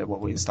apply to what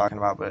we was talking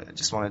about. But I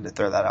just wanted to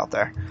throw that out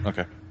there.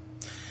 Okay.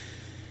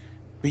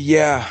 But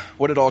yeah,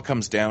 what it all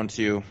comes down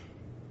to,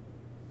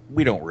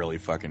 we don't really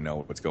fucking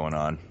know what's going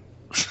on.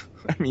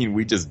 I mean,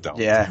 we just don't.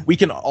 Yeah. We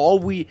can all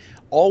we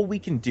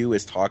can do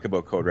is talk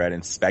about Code Red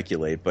and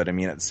speculate, but I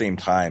mean, at the same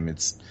time,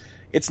 it's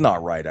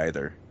not right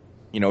either.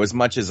 As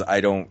much as I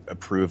don't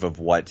approve of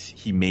what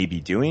he may be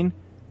doing,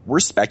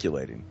 we're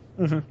speculating.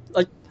 Mm-hmm.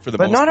 For the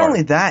but most not part.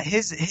 only that,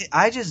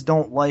 I just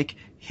don't like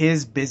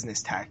his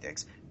business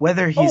tactics.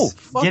 Whether he's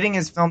getting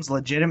his films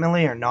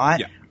legitimately or not,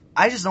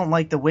 I just don't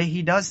like the way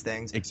he does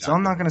things. Exactly. So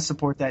I'm not going to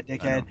support that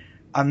dickhead.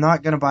 I'm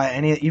not going to buy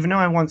any, even though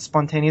I want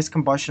Spontaneous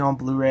Combustion on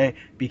Blu-ray.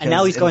 Because and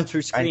now he's going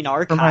through Screen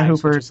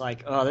Archives, which is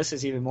like, oh, this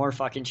is even more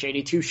fucking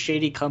shady. Two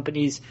shady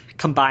companies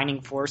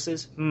combining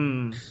forces.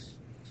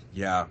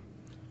 Yeah.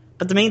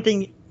 But the main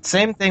thing...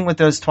 Same thing with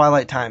those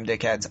Twilight Time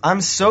dickheads.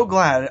 I'm so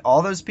glad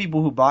all those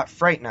people who bought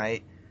Fright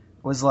Night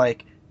was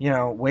like,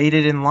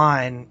 waited in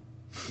line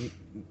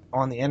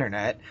on the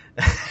internet.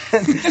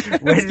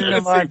 Waited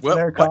in line for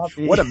their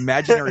copy. What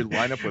imaginary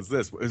lineup was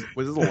this? Was this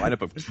a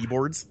lineup of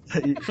keyboards?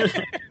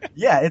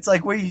 Yeah, it's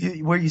like where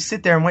you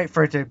sit there and wait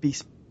for it to be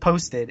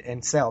posted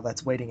and sell.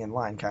 That's waiting in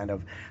line, kind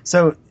of.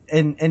 So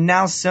and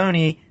now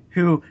Sony,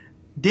 who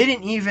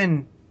didn't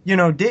even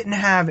didn't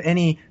have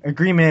any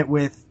agreement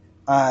with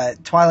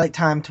Twilight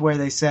Time to where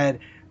they said,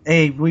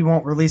 hey, we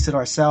won't release it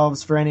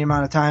ourselves for any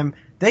amount of time.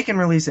 They can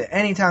release it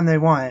anytime they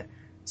want.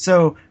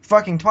 So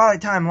fucking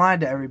Twilight Time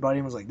lied to everybody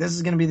and was like, this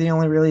is going to be the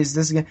only release.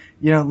 This is going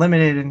to,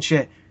 limited and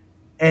shit.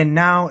 And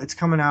now it's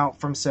coming out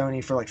from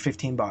Sony for like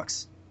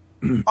 $15.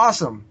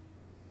 Awesome.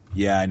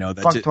 Yeah, I know.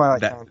 Fuck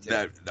Twilight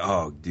Time.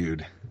 Oh,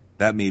 dude.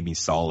 That made me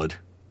solid.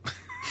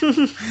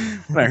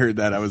 When I heard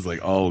that, I was like,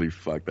 holy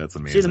fuck, that's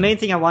amazing. See, the main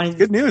thing I wanted...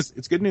 Good news.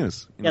 It's good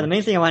news. The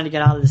main thing I wanted to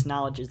get out of this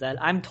knowledge is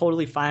that I'm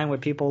totally fine with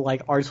people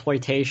like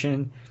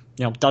Artsploitation,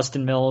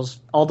 Dustin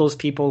Mills, all those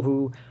people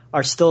who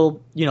are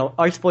still,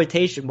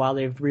 Artsploitation, while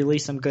they've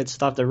released some good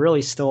stuff, they're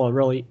really still a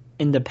really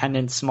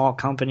independent, small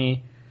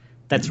company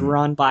that's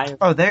run by...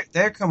 Oh,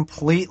 they're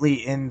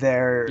completely in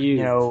their,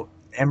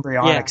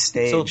 embryonic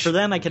stage. So for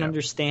them, I can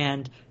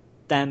understand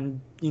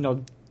them,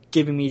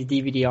 giving me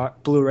DVD,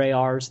 Blu-ray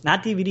Rs.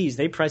 Not DVDs.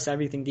 They price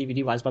everything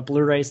DVD-wise, but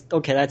Blu-rays,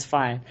 okay, that's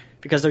fine.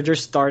 Because they're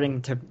just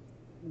starting to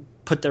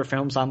put their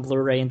films on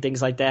Blu-ray and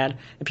things like that.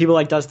 And people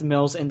like Dustin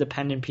Mills,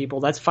 independent people,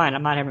 that's fine.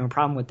 I'm not having a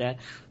problem with that.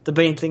 The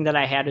main thing that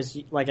I had is,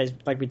 like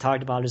we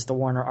talked about, is the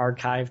Warner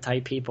Archive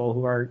type people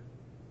who are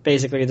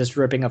basically just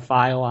ripping a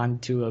file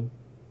onto a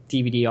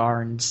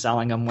DVD-R and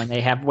selling them when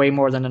they have way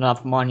more than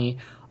enough money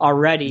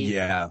already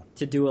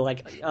to do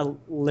a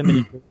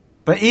limited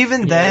But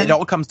even then, it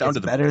all comes down to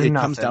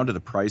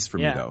the price for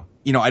me, though.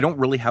 You know, I don't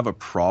really have a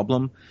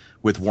problem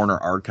with Warner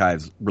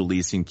Archives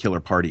releasing Killer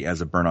Party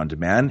as a burn on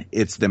demand.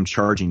 It's them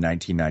charging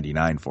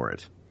 $19.99 for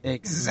it.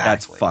 Exactly.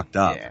 That's fucked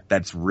up. Yeah.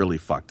 That's really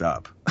fucked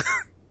up.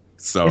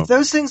 So if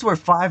those things were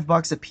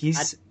 $5 a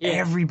piece,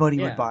 everybody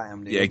would buy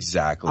them, dude. Yeah,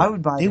 exactly. I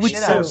would buy them. They would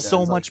sell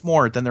so much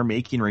more than they're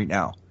making right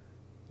now.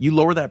 You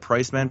lower that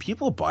price, man,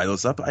 people buy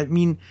those up. I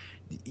mean,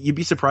 you'd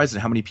be surprised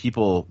at how many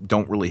people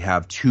don't really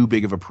have too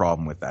big of a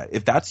problem with that.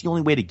 If that's the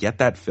only way to get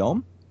that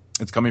film,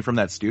 it's coming from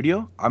that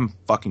studio, I'm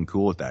fucking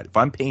cool with that. If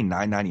I'm paying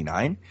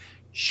 $9.99,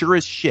 sure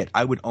as shit,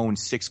 I would own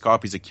 6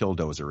 copies of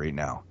Killdozer right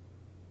now.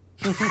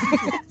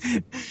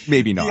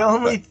 Maybe not.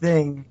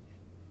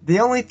 The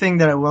only thing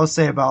that I will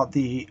say about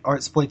the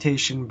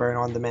Artsploitation burn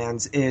on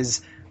demands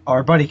is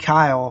our buddy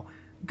Kyle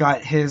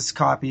got his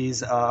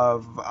copies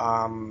of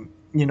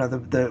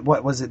the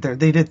what was it?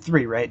 They did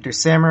 3, right? There's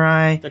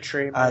Samurai, the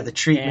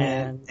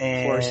treatment,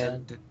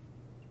 and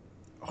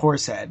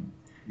Horsehead.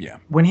 Yeah.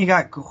 When he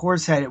got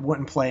Horsehead, it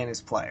wouldn't play in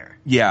his player.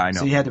 Yeah, I know.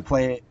 So he had to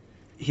play it.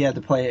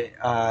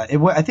 I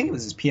think it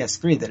was his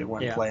PS3 that it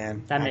wouldn't play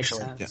in. That makes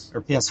sense.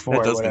 Or PS4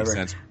 that does or whatever.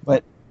 Make sense.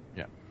 But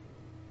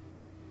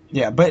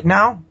but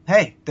now,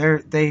 hey,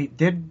 they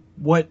did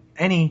what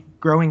any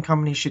growing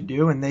company should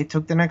do, and they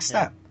took the next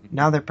step.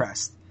 Now they're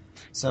pressed.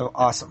 So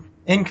awesome.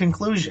 In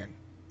conclusion,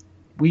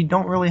 we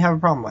don't really have a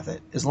problem with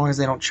it as long as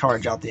they don't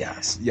charge out the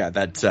ass. Yeah,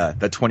 that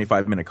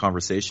 25-minute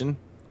conversation,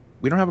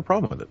 we don't have a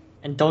problem with it.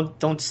 And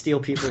don't steal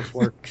people's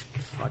work,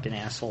 fucking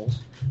assholes.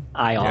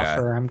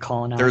 I'm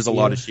calling out. There's a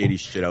lot of shady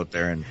shit out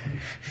there,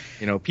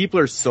 and people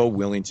are so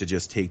willing to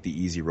just take the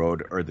easy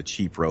road or the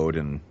cheap road,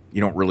 and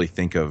you don't really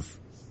think of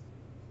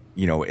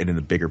it in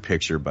the bigger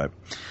picture. But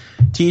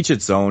to each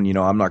its own.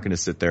 I'm not going to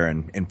sit there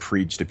and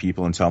preach to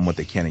people and tell them what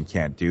they can and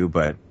can't do,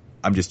 but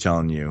I'm just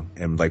telling you,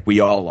 and like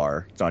we all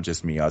are, it's not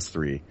just me, us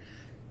 3.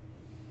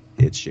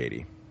 It's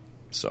shady.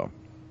 So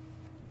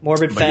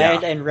Morbid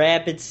Fad and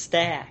Rapid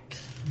Stack.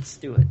 Let's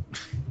do it.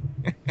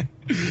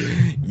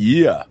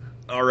 Yeah.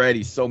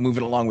 Alrighty. So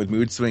moving along with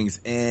mood swings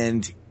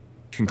and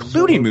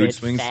concluding mood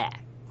swings,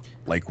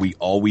 like we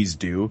always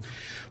do,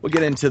 we'll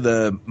get into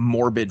the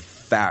morbid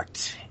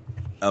fact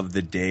of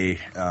the day.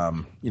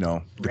 The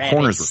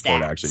Coroner's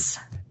Report, actually.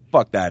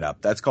 Fuck that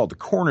up. That's called the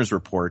Coroner's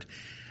Report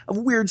of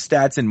weird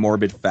stats and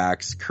morbid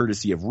facts,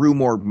 courtesy of Rue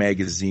Morgue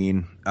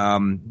magazine.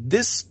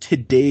 This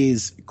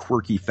today's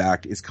quirky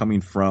fact is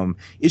coming from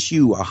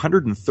issue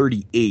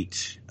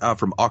 138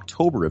 from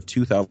October of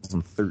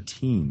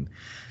 2013.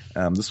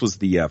 This was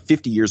the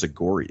 50 Years of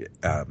Gore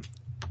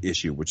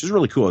issue, which is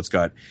really cool. It's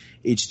got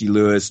H.D.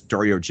 Lewis,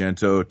 Dario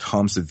Argento,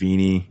 Tom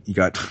Savini. You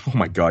got, oh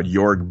my God,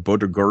 Jorg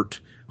Buttgereit.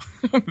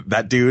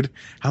 That dude.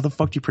 How the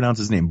fuck do you pronounce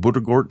his name?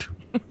 Buttgereit?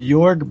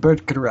 Jorg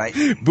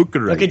Buttgereit. Look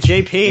at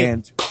JP.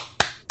 And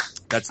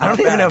that's I don't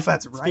even know if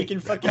that's right. Speaking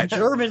fucking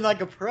German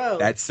like a pro.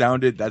 That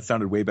sounded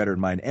way better than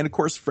mine. And of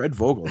course, Fred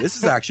Vogel. This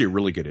is actually a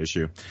really good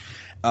issue.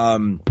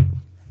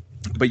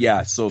 But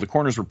yeah, so the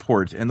Coroner's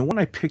Report, and the one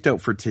I picked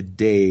out for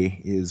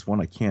today is one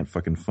I can't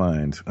fucking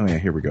find. Oh yeah,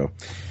 here we go.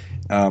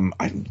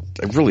 I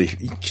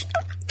really,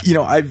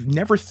 I've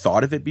never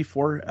thought of it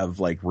before, of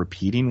like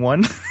repeating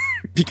one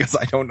because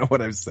I don't know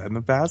what I've said in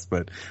the past,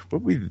 but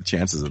what would be the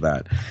chances of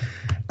that?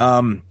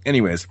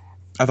 Anyways,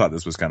 I thought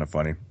this was kind of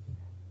funny.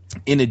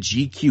 In a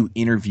GQ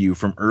interview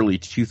from early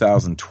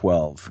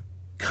 2012,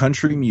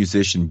 country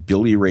musician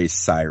Billy Ray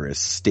Cyrus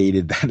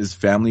stated that his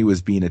family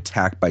was being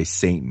attacked by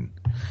Satan.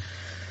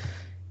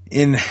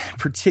 In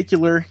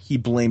particular, he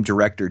blamed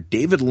director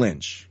David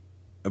Lynch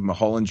of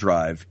Mulholland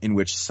Drive, in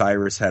which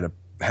Cyrus had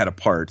a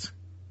part,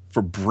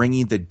 for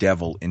bringing the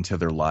devil into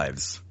their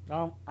lives.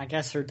 Well, I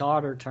guess her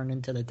daughter turned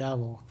into the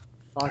devil.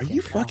 Are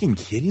you fucking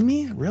kidding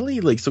me?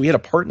 Really? Like, so he had a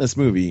part in this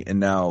movie, and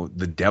now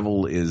the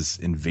devil is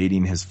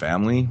invading his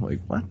family?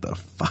 Like, what the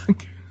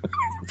fuck?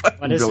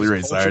 What is Billy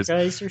Ray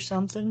Cyrus or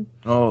something?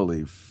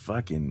 Holy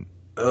fucking...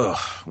 Ugh.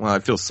 Well, I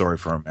feel sorry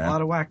for him, man. A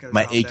lot of wackos.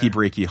 My achy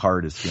breaky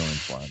heart is feeling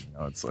fine.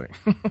 It's like,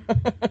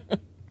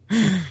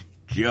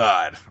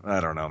 God,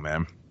 I don't know,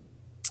 man.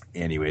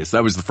 Anyways,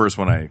 that was the first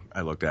one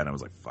I looked at, and I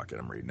was like, fuck it,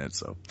 I'm reading it.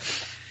 So,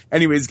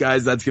 anyways,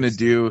 guys, that's gonna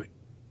do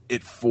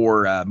it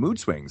for mood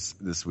swings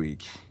this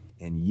week.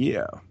 And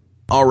yeah,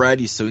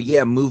 alrighty. So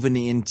yeah, moving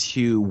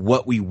into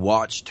what we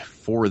watched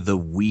for the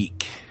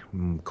week.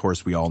 Of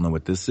course, we all know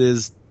what this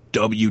is.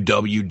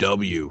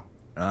 WWW.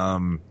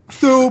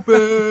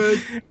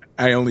 Stupid.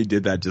 I only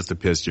did that just to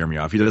piss Jeremy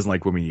off. He doesn't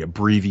like when we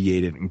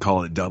abbreviate it and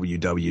call it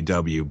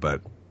WWW,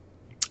 but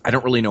I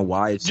don't really know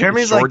why.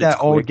 Jeremy's short, like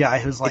that old guy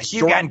who's like,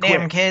 you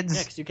goddamn kids.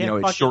 Yeah, 'cause you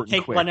can't fucking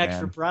take one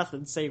extra breath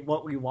and say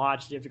what we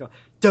watched. You have to go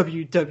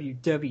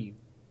WWW.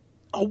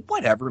 Oh,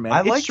 whatever, man.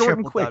 I like short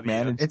and quick, W.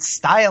 man. It's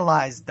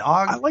stylized,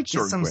 dog. I like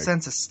short Get some and quick.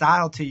 sense of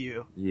style to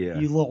you. Yeah.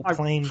 You little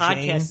plain Our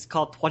Jane. podcast is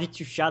called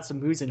 22 Shots of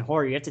Moods and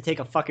Horror. You have to take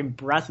a fucking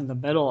breath in the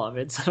middle of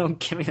it, so don't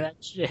give me that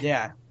shit.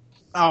 Yeah.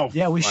 Oh,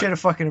 yeah, we should have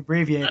fucking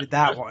abbreviated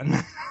that one.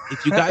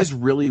 If you guys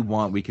really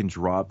want, we can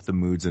drop the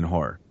moods and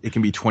horror. It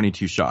can be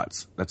 22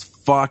 shots. That's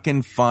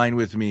fucking fine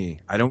with me.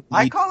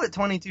 I call it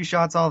 22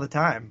 shots all the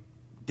time.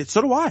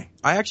 So do I.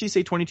 I actually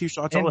say 22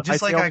 shots. I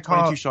say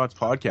 22 shots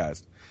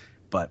podcast.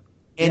 But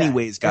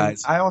anyways,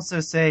 guys. I also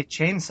say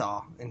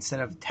chainsaw instead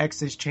of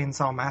Texas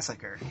Chainsaw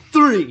Massacre.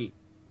 3.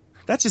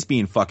 That's just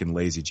being fucking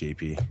lazy,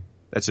 JP.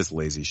 That's just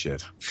lazy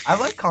shit. I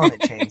like calling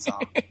it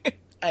chainsaw.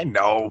 I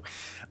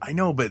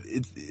know, but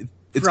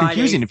it's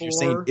confusing if you're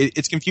saying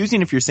it's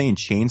confusing if you're saying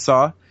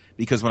chainsaw,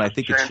 because when I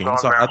think of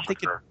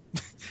chainsaw,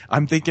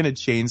 I'm thinking of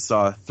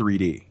Chainsaw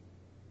 3D,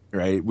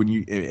 right?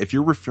 If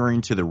you're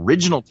referring to the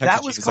original Texas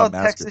that was Chainsaw called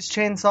Massacre, Texas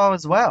Chainsaw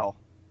as well.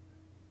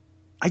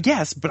 I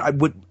guess, but I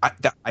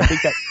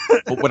think that.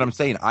 But what I'm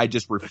saying, I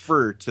just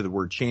refer to the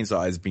word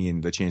chainsaw as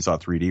being the Chainsaw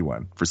 3D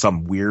one for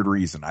some weird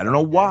reason. I don't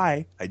know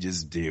why. I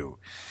just do.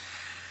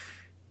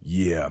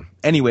 Yeah.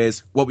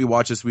 Anyways, what we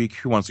watched this week.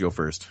 Who wants to go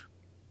first?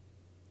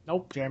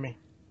 Nope, Jeremy.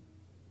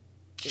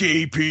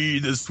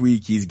 JP this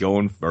week. He's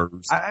going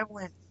first. I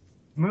went.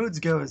 Moods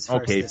goes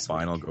first. Okay,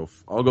 fine.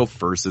 I'll go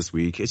first this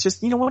week. It's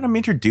just, you know what, I'm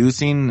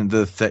introducing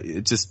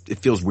it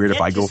feels weird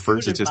if I go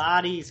first. It's just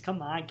bodies.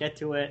 Come on, get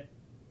to it.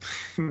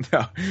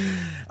 No.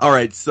 All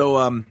right.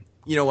 So,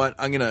 you know what?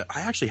 I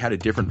actually had a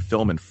different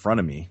film in front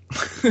of me.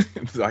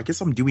 So I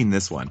guess I'm doing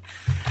this one.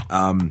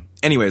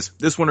 Anyways,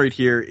 this one right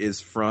here is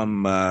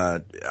from,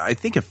 I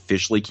think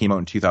officially came out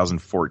in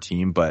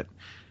 2014, but,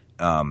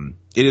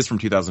 it is from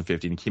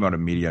 2015. It came out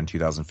in media in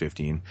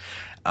 2015.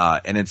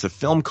 And it's a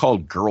film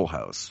called Girl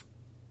House.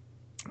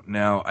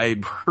 Now,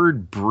 I'd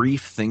heard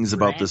brief things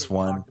about this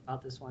one.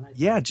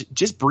 Yeah,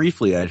 just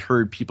briefly. I'd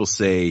heard people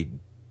say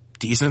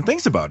decent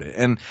things about it.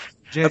 And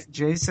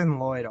Jason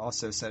Lloyd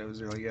also said it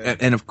was really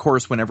good. And of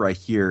course, whenever I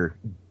hear,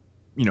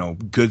 you know,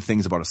 good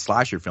things about a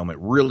slasher film, it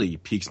really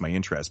piques my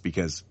interest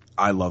because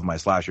I love my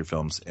slasher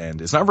films.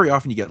 And it's not very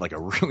often you get like a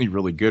really,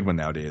 really good one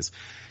nowadays.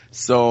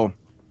 So,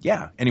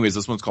 yeah. Anyways,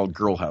 this one's called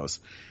Girl House.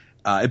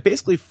 It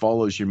basically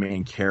follows your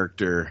main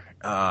character.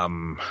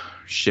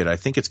 I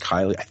think it's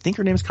Kylie. I think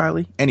her name's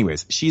Kylie.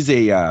 Anyways, she's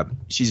a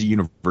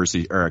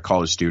university or a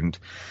college student,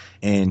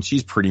 and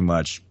she's pretty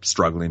much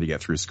struggling to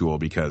get through school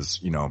because,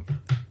 you know,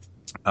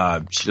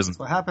 she doesn't. That's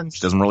what happens.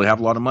 She doesn't really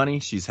have a lot of money.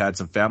 She's had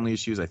some family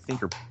issues. I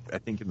think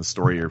in the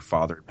story, her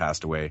father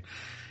passed away,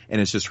 and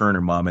it's just her and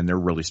her mom, and they're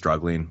really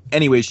struggling.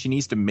 Anyways, she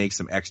needs to make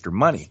some extra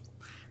money.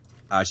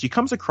 She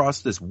comes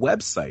across this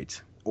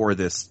website or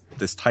this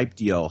type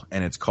deal,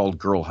 and it's called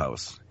Girl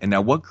House. And now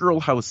what Girl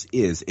House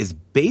is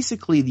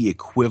basically the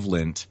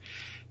equivalent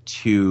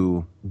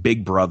to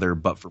Big Brother,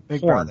 but for Big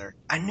porn. Brother.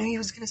 I knew he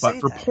was going to say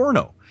that. But for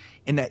porno.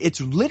 And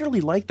it's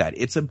literally like that.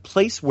 It's a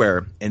place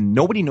where, and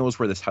nobody knows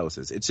where this house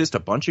is. It's just a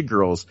bunch of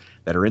girls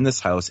that are in this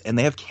house, and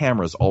they have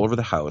cameras all over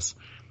the house.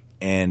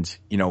 And,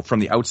 you know, from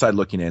the outside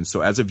looking in,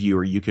 so as a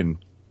viewer, you can,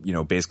 you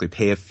know, basically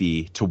pay a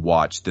fee to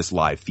watch this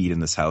live feed in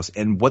this house.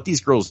 And what these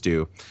girls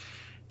do,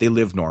 they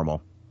live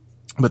normal.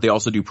 But they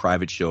also do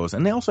private shows,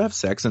 and they also have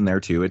sex in there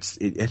too.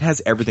 It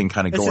has everything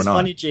kind of going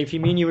on. This is funny,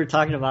 JP. Me and you were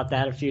talking about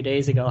that a few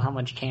days ago.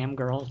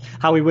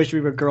 How we wish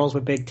we were girls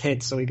with big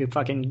tits so we could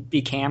fucking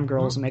be cam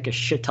girls and make a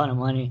shit ton of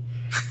money.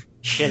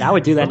 Shit, I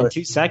would do that in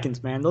 2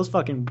 seconds, man. Those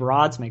fucking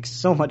broads make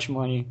so much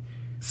money.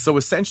 So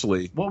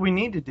essentially, what we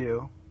need to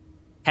do,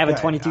 have a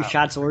 22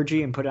 shots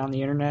orgy and put it on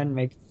the internet and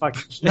make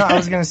fucking shit. No, I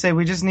was gonna say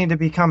we just need to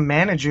become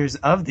managers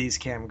of these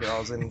cam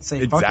girls and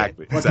say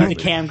exactly. Fuck it. Exactly. The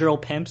cam girl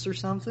pimps or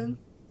something.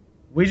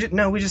 We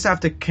just have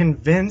to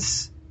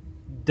convince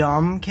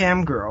dumb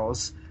cam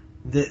girls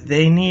that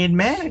they need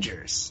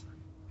managers.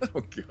 Oh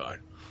God.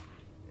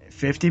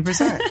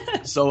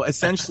 50%. So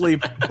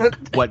essentially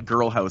what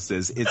Girl House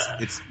is,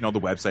 it's you know, the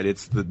website,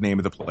 it's the name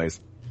of the place,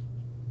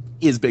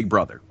 is Big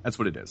Brother. That's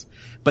what it is.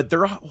 But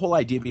their whole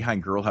idea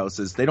behind Girl House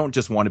is they don't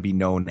just want to be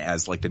known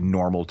as like the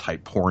normal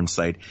type porn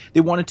site.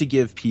 They wanted to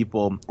give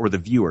people or the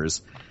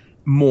viewers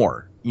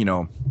more, you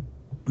know.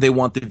 They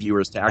want the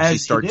viewers to actually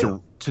start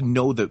to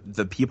know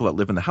the people that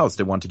live in the house.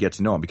 They want to get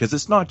to know them because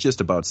it's not just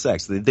about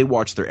sex. They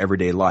watch their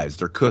everyday lives.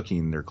 They're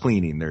cooking, they're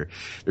cleaning, they're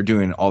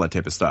doing all that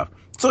type of stuff.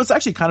 So it's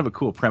actually kind of a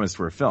cool premise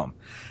for a film.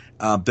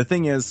 The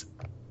thing is,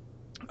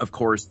 of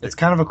course, it's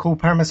kind of a cool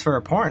premise for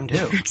a porn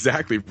too.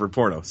 Exactly, for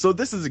porno. So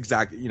this is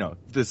exactly, you know,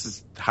 this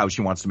is how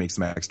she wants to make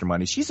some extra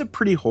money. She's a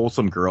pretty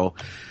wholesome girl.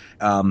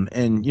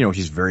 And you know,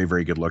 she's very,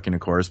 very good looking, of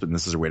course, but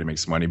this is her way to make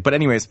some money. But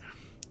anyways,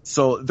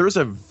 so there's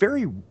a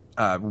very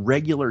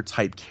regular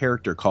type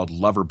character called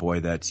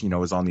Loverboy that, you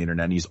know, is on the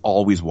internet, and he's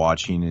always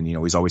watching, and, you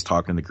know, he's always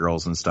talking to the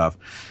girls and stuff.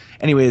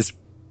 Anyways,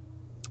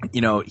 you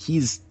know,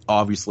 he's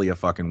obviously a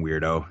fucking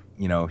weirdo.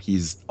 You know,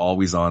 he's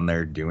always on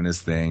there doing his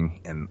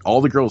thing, and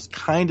all the girls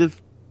kind of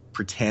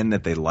pretend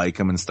that they like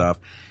him and stuff.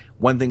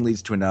 One thing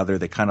leads to another.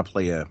 They kind of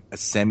play a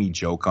semi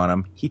joke on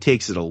him. He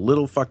takes it a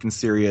little fucking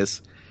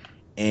serious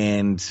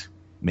and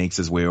makes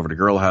his way over to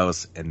Girl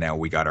House, and now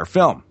we got our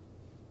film.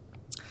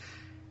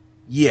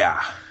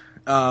 Yeah.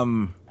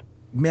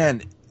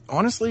 Man,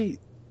 honestly,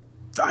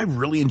 I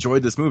really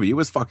enjoyed this movie. It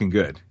was fucking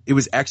good. It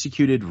was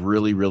executed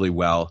really, really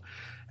well.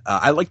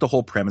 I like the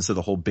whole premise of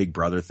the whole Big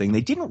Brother thing.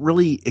 They didn't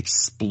really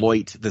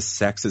exploit the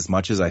sex as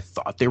much as I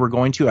thought they were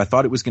going to. I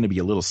thought it was going to be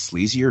a little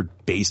sleazier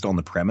based on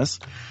the premise.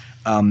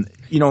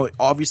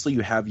 Obviously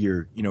you have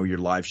your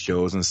live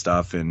shows and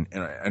stuff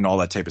and all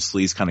that type of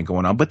sleaze kind of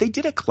going on, but they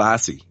did it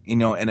classy,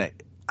 and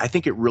I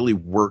think it really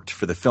worked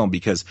for the film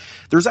because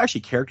there's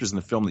actually characters in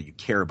the film that you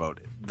care about,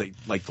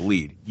 like the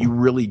lead. You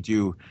really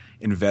do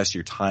invest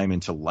your time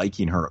into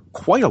liking her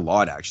quite a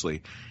lot,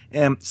 actually.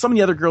 And some of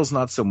the other girls,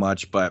 not so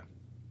much, but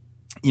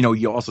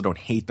you also don't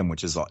hate them,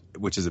 which is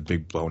a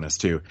big bonus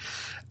too.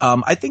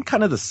 I think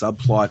kind of the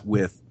subplot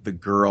with the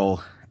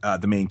girl,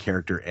 the main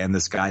character, and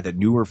this guy that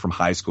knew her from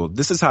high school.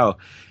 This is how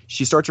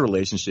she starts a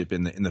relationship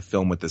in the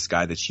film with this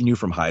guy that she knew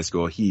from high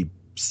school. He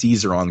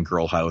sees her on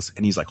Girl House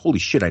and he's like, holy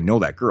shit, I know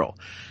that girl.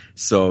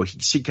 So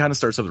she kind of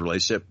starts up the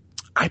relationship.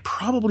 I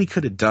probably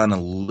could have done a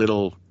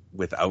little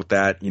without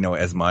that,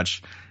 as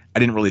much. I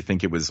didn't really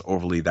think it was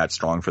overly that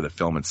strong for the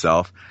film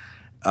itself.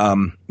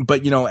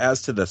 But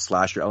as to the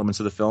slasher elements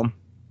of the film,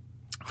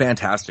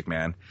 fantastic,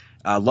 man.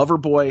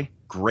 Loverboy,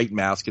 great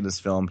mask in this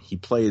film.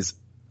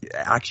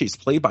 It's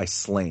played by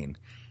Slane.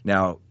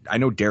 Now, I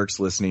know Derek's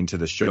listening to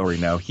the show right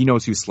now. He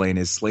knows who Slane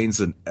is. Slane's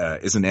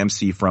is an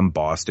MC from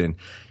Boston.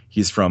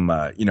 He's from,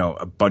 a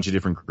bunch of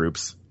different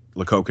groups.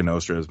 La Coca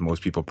Nostra, as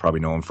most people probably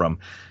know him from.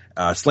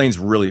 Slane's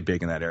really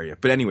big in that area.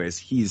 But anyways,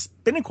 he's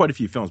been in quite a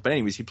few films. But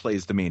anyways, he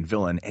plays the main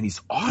villain, and he's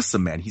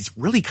awesome, man. He's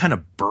really kind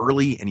of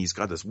burly, and he's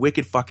got this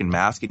wicked fucking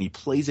mask, and he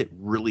plays it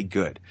really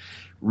good.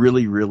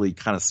 Really, really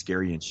kind of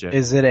scary and shit.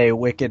 Is it a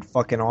wicked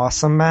fucking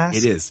awesome mask?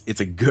 It is. It's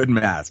a good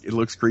mask. It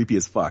looks creepy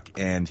as fuck.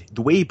 And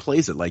the way he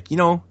plays it,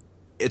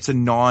 it's a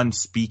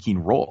non-speaking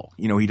role.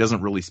 He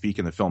doesn't really speak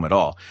in the film at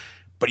all.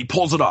 But he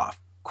pulls it off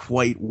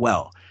quite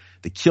well.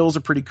 The kills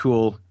are pretty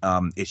cool.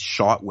 It's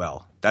shot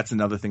well. That's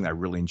another thing that I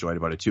really enjoyed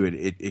about it too.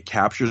 It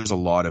captures a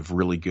lot of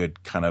really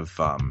good kind of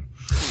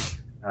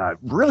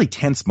really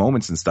tense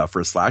moments and stuff for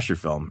a slasher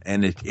film.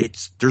 And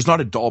there's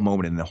not a dull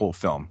moment in the whole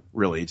film,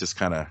 really. It just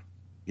kind of,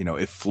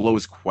 it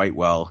flows quite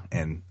well,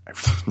 and I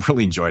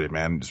really enjoyed it,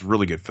 man. It's a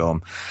really good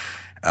film.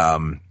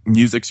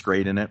 Music's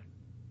great in it.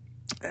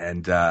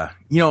 And,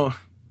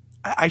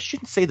 I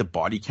shouldn't say the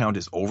body count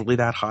is overly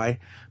that high,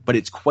 but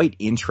it's quite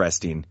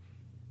interesting.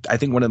 I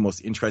think one of the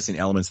most interesting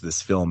elements of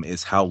this film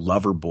is how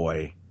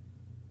Loverboy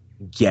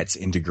gets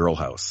into Girl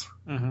House.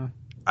 Mm-hmm.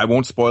 I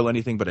won't spoil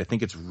anything, but I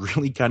think it's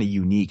really kind of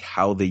unique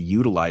how they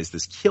utilize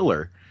this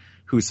killer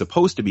who's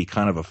supposed to be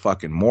kind of a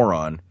fucking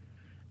moron,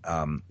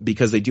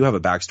 because they do have a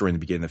backstory in the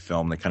beginning of the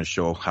film. They kind of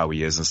show how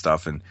he is and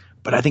stuff.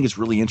 But I think it's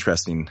really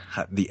interesting,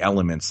 the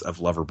elements of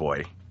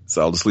Loverboy.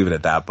 So I'll just leave it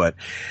at that. But,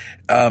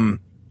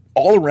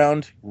 all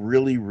around,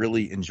 really,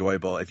 really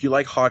enjoyable. If you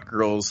like hot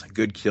girls,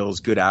 good kills,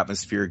 good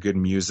atmosphere, good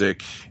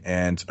music,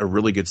 and a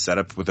really good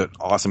setup with an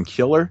awesome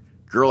killer,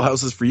 Girl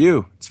House is for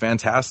you. It's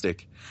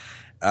fantastic.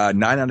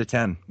 9 out of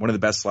 10. One of the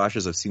best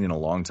slashers I've seen in a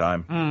long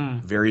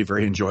time. Very,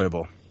 very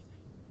enjoyable.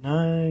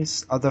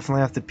 Nice. I'll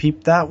definitely have to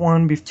peep that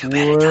one before the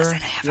end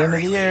of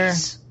the year.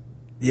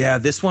 Yeah,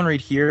 this one right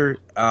here,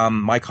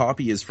 my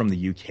copy is from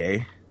the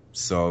UK,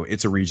 so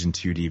it's a Region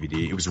 2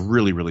 DVD. It was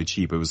really, really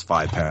cheap. It was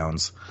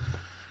 £5.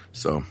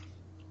 So,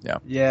 yeah.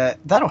 Yeah,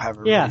 that'll have a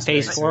release. Yeah,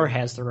 Phase 4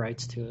 has the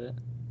rights to it.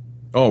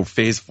 Oh,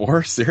 Phase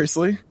 4?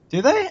 Seriously?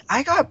 Do they?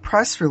 I got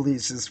press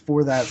releases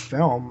for that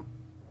film.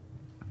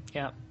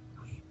 Yeah.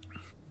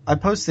 I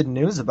posted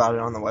news about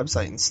it on the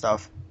website and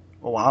stuff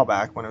a while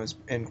back when it was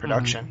in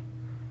production.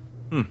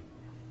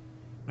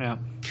 Yeah.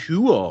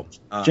 Cool.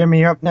 Jimmy,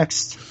 you're up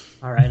next.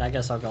 All right, I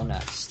guess I'll go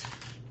next.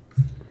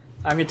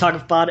 I'm going to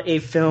talk about a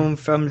film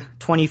from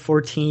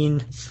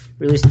 2014,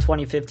 released in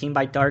 2015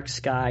 by Dark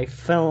Sky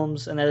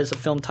Films, and that is a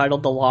film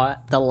titled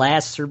The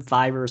Last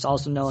Survivors,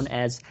 also known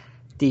as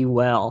The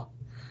Well.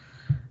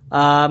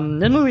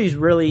 This movie is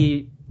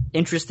really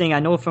interesting. I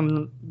know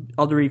from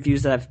other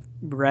reviews that I've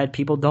read,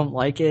 people don't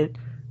like it.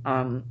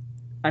 I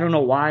don't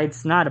know why.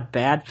 It's not a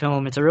bad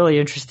film. It's a really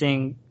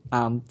interesting,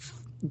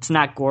 it's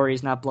not gory,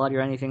 it's not bloody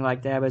or anything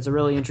like that, but it's a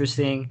really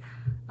interesting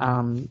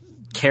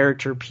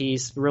character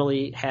piece.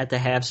 Really had to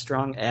have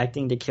strong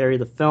acting to carry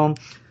the film.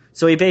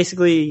 So he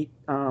basically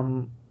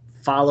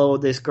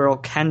followed this girl,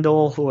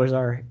 Kendall, who is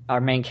our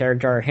main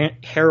character, our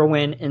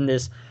heroine in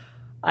this,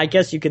 I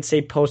guess you could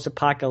say,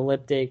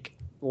 post-apocalyptic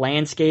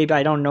landscape.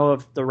 I don't know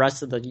if the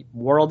rest of the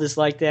world is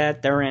like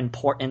that. They're in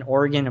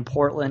Oregon and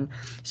Portland.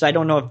 So I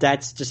don't know if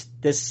that's just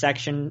this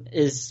section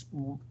is,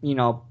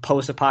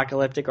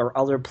 post-apocalyptic or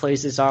other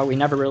places are. We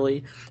never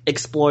really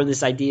explore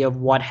this idea of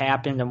what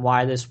happened and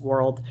why this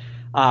world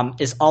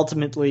is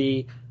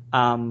ultimately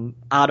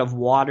out of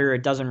water.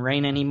 It doesn't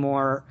rain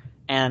anymore,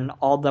 and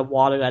all the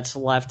water that's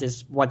left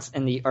is what's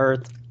in the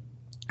earth,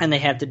 and they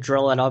have to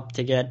drill it up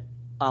to get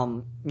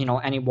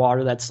any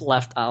water that's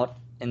left out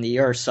in the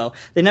earth. So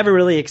they never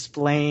really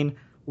explain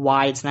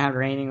why it's not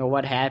raining or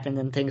what happened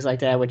and things like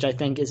that, which I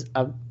think is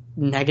a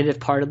negative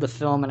part of the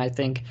film. And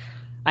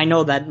I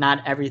know that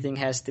not everything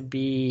has to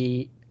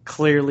be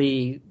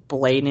clearly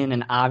blatant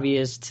and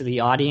obvious to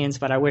the audience,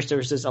 but I wish there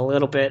was just a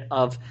little bit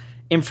of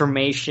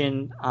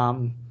information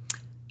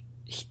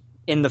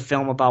in the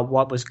film about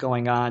what was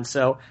going on.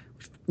 So,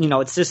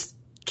 it's just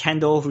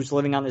Kendall who's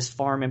living on this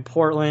farm in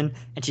Portland,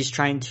 and she's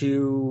trying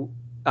to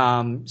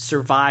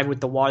survive with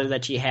the water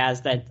that she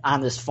has. That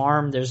on this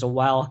farm there's a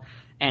well,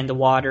 and the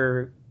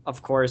water,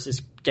 of course,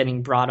 is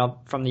getting brought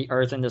up from the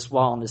earth in this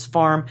well on this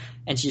farm,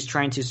 and she's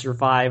trying to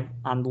survive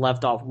on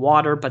left off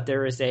water. But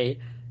there is a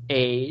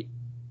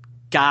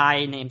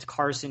guy named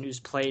Carson who's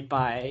played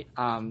by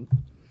John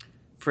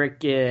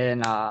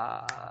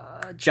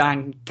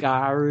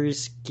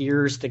Gears,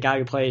 the guy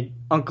who played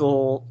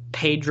Uncle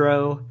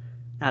Pedro,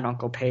 not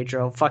Uncle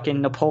Pedro,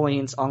 fucking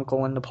Napoleon's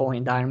uncle in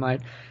Napoleon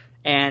Dynamite.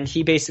 And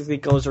he basically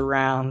goes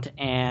around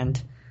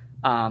and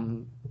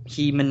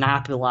he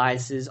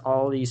monopolizes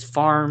all these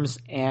farms,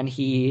 and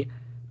he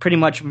pretty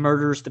much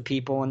murders the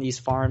people in these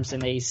farms,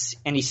 and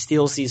he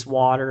steals these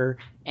water,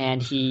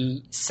 and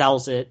he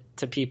sells it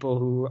to people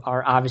who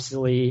are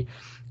obviously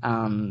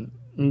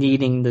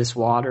needing this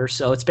water.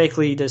 So it's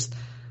basically just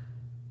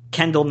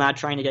Kendall not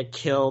trying to get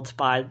killed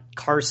by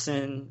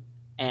Carson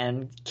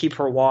and keep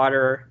her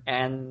water,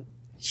 and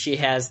she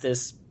has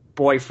this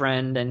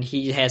boyfriend and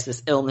he has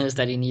this illness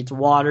that he needs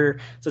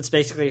water. So it's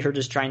basically her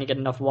just trying to get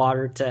enough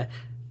water to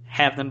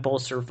have them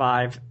both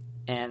survive,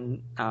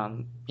 and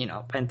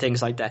and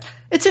things like that.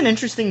 It's an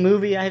interesting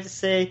movie, I have to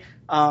say.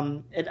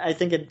 I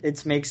think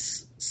it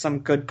makes some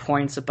good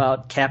points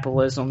about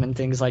capitalism and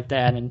things like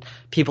that, and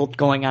people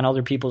going on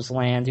other people's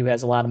land who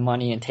has a lot of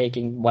money and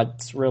taking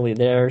what's really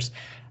theirs.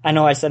 I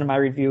know I said in my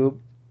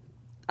review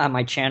on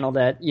my channel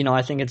that,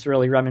 I think it's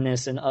really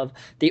reminiscent of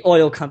the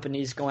oil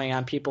companies going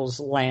on people's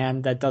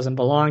land that doesn't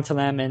belong to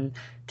them and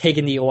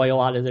taking the oil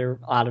out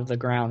of the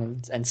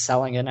ground and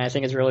selling it. And I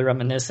think it's really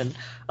reminiscent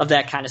of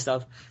that kind of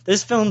stuff.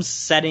 This film's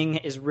setting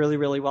is really,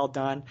 really well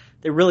done.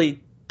 They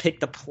really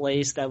picked a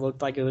place that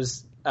looked like it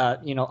was,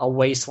 a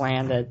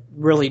wasteland that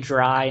really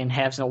dry and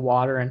has no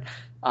water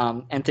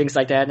and things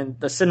like that. And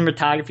the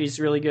cinematography is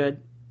really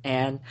good.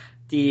 And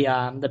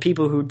the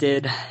people who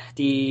did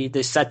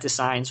the set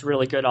designs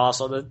really good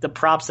also. The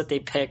props that they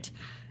picked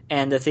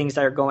and the things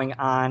that are going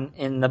on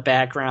in the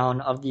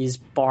background of these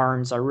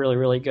barns are really,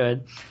 really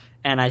good.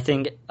 And I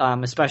think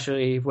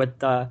especially with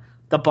the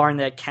barn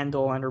that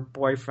Kendall and her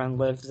boyfriend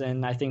lives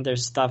in, I think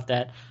there's stuff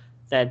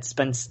that's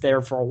been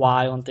there for a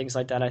while and things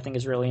like that I think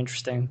is really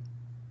interesting.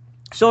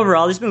 So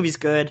overall, this movie's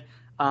good.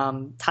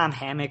 Tom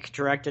Hammock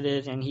directed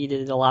it, and he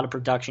did a lot of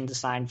production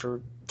design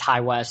for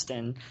Ty West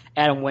and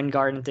Adam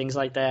Wingard and things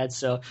like that.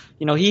 So,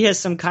 he has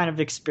some kind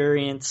of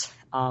experience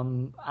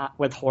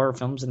with horror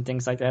films and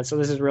things like that. So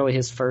this is really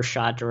his first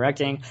shot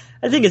directing.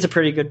 I think it's a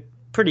pretty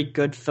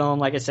good film.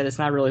 Like I said, it's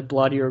not really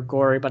bloody or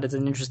gory, but it's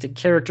an interesting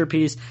character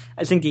piece.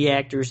 I think the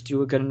actors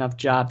do a good enough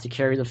job to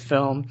carry the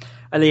film.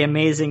 Are they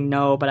amazing?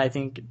 No, but I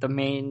think the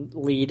main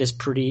lead is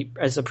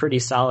a pretty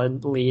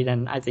solid lead,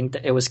 and I think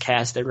that it was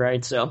casted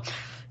right. So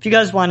if you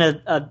guys want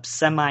a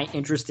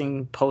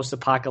semi-interesting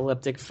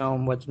post-apocalyptic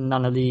film with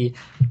none of the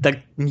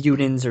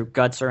mutants or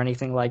guts or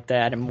anything like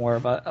that, and more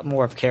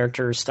of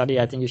character study,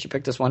 I think you should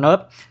pick this one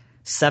up.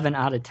 7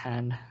 out of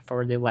 10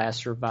 for The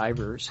Last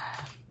Survivors.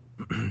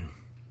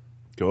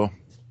 Cool.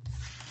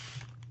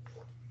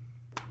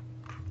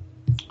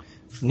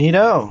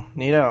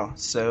 Neato.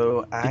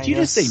 So did you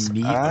just say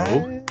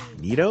Neato?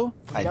 Neato?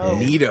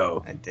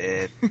 I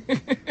did.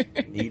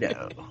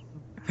 Neato.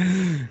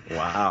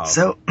 Wow.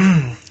 So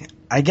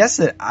I guess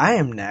that I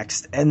am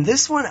next, and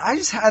this one I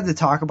just had to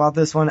talk about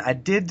this one. I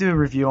did do a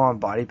review on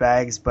Body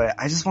Bags, but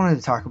I just wanted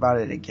to talk about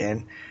it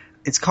again.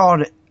 It's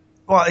called,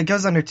 it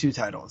goes under 2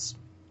 titles.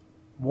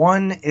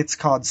 One, it's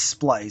called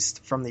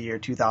Spliced from the year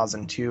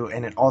 2002,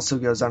 and it also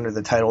goes under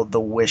the title The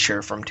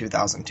Wisher from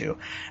 2002.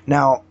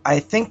 Now, I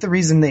think the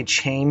reason they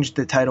changed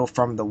the title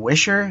from The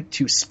Wisher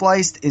to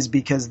Spliced is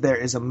because there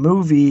is a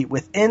movie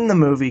within the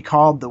movie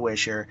called The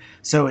Wisher,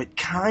 so it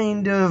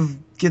kind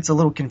of gets a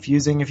little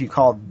confusing if you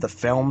call the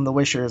film The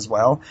Wisher as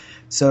well.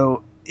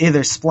 So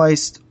either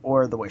Spliced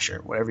or The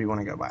Wisher, whatever you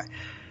want to go by.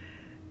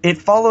 It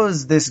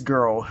follows this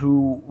girl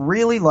who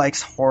really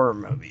likes horror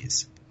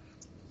movies.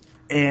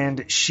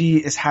 And she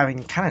is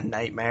having kind of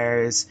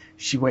nightmares.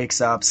 She wakes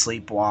up,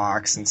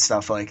 sleepwalks, and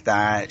stuff like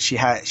that. She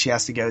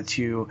has to go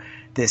to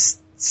this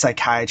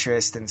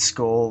psychiatrist in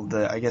school,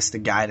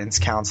 the guidance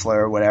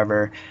counselor or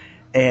whatever.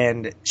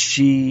 And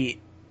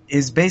she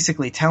is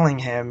basically telling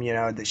him,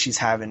 that she's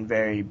having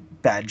very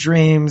bad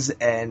dreams.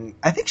 And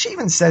I think she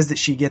even says that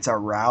she gets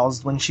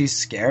aroused when she's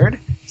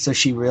scared. So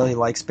she really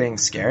likes being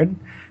scared,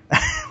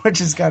 which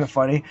is kind of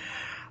funny.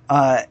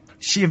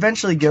 She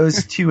eventually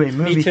goes to a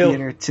movie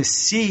theater to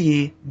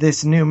see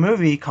this new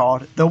movie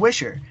called The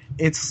Wisher.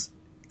 It's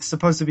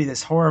supposed to be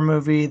this horror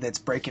movie that's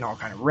breaking all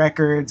kind of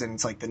records, and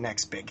it's like the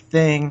next big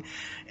thing.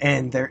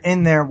 And they're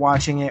in there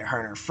watching it, her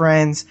and her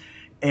friends,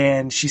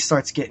 and she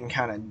starts getting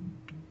kind of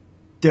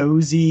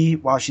dozy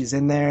while she's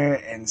in there,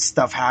 and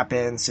stuff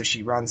happens, so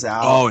she runs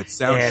out. Oh, it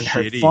sounds and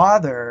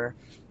shitty.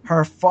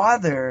 Her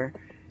father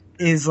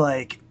is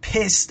like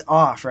pissed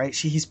off, right?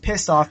 He's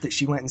pissed off that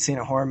she went and seen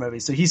a horror movie.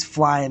 So he's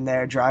flying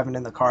there, driving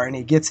in the car, and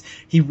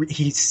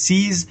he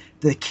sees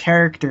the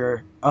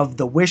character of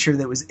the Wisher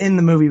that was in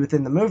the movie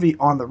within the movie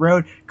on the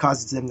road,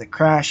 causes him to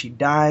crash. He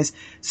dies.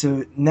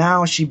 So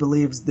now she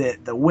believes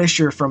that the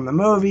Wisher from the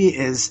movie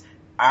is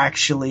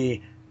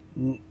actually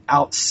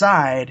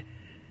outside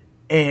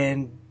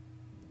and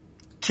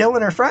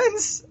killing her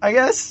friends, I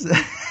guess.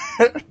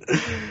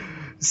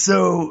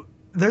 So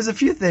there's a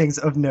few things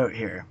of note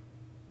here.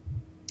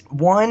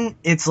 One,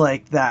 it's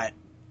like that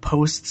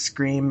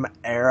post-Scream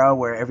era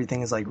where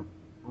everything is like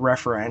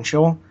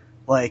referential.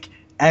 Like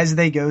as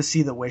they go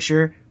see the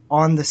Wisher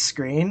on the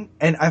screen,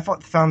 and I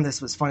found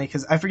this was funny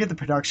because I forget the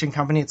production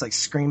company. It's like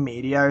Scream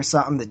Media or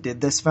something that did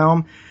this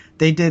film.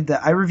 They did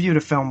that. I reviewed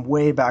a film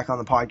way back on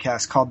the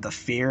podcast called The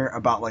Fear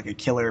about like a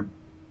killer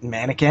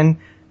mannequin.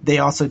 They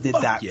also did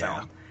that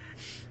film.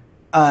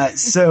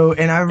 So,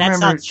 and I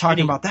remember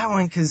talking about that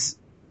one because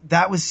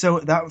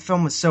that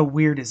film was so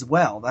weird as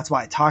well. That's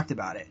why I talked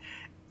about it.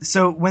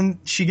 So when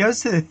she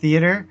goes to the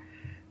theater,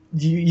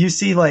 you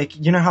see like,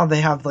 you know how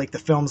they have like the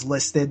films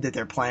listed that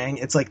they're playing?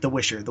 It's like The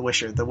Wisher, The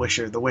Wisher, The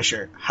Wisher, The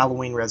Wisher,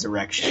 Halloween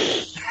Resurrection.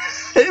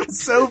 It was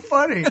so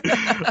funny.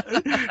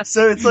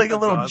 So it's like a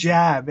little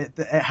jab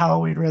at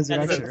Halloween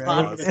Resurrection,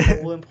 right?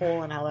 The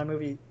loophole and how that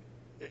movie.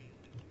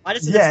 Why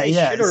does it say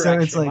shit-erection? So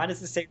it's like, why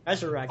does it say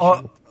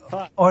resurrection?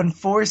 On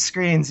 4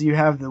 screens, you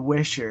have The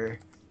Wisher,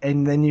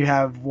 and then you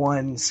have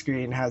one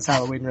screen has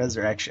Halloween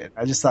Resurrection.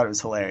 I just thought it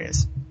was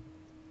hilarious.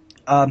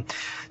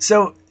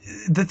 So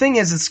the thing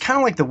is, it's kind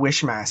of like the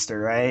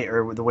Wishmaster, right?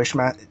 Or the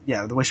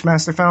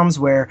Wishmaster films,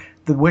 where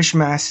the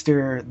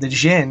Wishmaster, the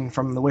Djinn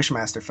from the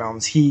Wishmaster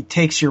films, he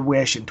takes your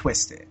wish and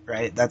twists it,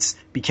 right? That's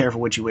be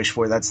careful what you wish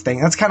for. That's the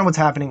thing. That's kind of what's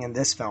happening in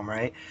this film,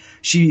 right?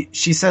 She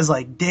says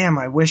like, damn,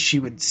 I wish she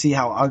would see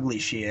how ugly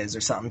she is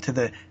or something to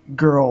the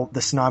girl,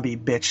 the snobby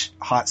bitch,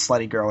 hot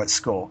slutty girl at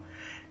school.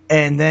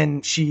 And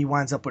then she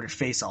winds up with her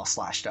face all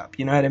slashed up.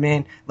 You know what I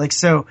mean? Like,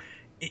 so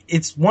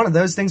it's one of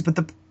those things, but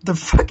the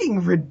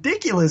fucking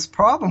ridiculous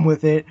problem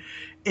with it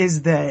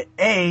is that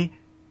A,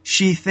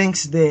 she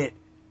thinks that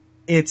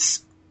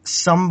it's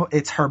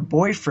her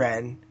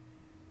boyfriend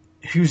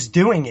who's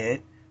doing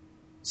it.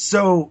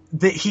 So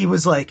that he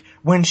was like,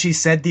 when she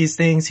said these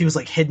things, he was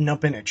like hidden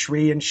up in a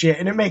tree and shit.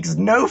 And it makes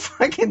no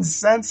fucking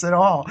sense at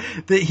all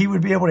that he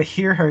would be able to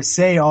hear her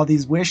say all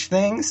these wish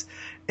things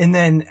and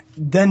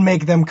then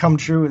make them come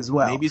true as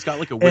well. Maybe he's got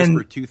like a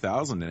Whisper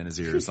 2000 in his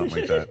ear or something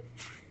like that.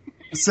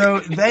 So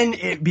then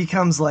it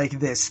becomes like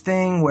this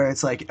thing where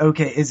it's like,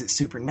 okay, is it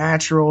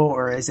supernatural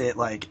or is it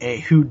like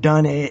a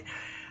whodunit?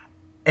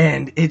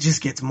 And it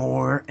just gets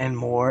more and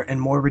more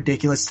and more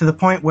ridiculous to the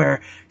point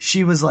where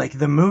she was like,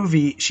 the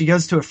movie, she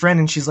goes to a friend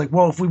and she's like,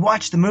 well, if we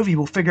watch the movie,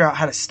 we'll figure out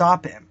how to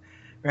stop him,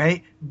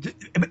 right?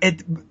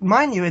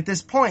 Mind you, at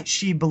this point,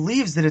 she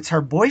believes that it's her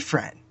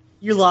boyfriend.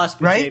 You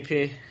lost me, right?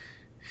 JP.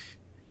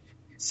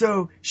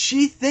 So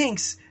she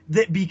thinks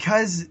that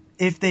because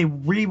if they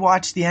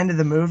rewatch the end of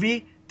the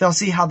movie, they'll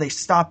see how they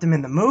stopped him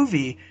in the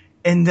movie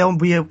and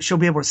she'll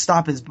be able to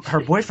stop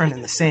her boyfriend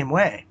in the same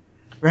way,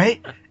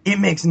 right? It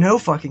makes no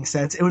fucking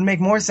sense. It would make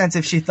more sense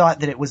if she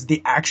thought that it was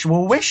the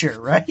actual Wisher,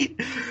 right?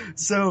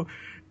 So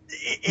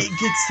it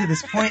gets to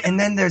this point, and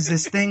then there's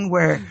this thing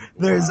where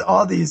there's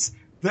all these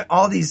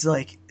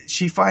like,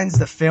 she finds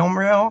the film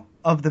reel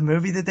of the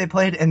movie that they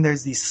played, and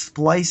there's these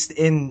spliced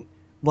in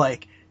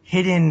like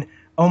hidden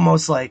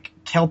almost like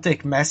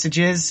Celtic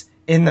messages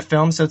in the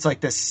film. So it's like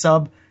this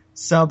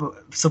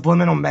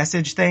subliminal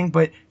message thing,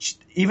 but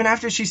even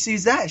after she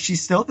sees that, she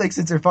still thinks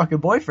it's her fucking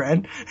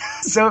boyfriend.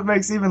 So it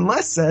makes even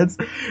less sense.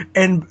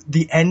 And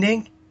the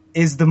ending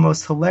is the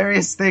most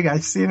hilarious thing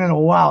I've seen in a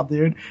while,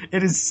 dude.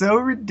 It is so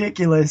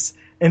ridiculous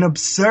and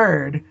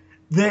absurd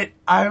that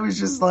I was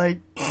just like,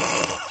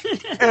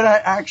 and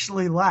I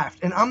actually laughed.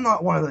 And I'm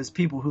not one of those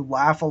people who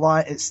laugh a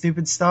lot at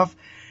stupid stuff.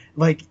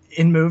 Like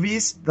in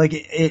movies,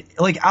 like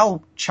like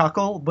I'll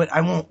chuckle, but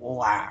I won't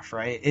laugh,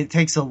 right? It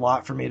takes a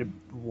lot for me to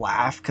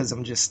laugh because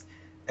I'm just,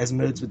 as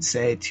Moods would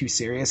say, too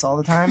serious all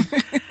the time.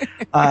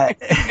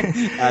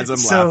 As I'm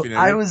so laughing at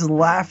I was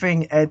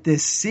laughing at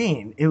this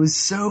scene. It was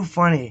so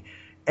funny.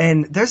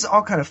 And there's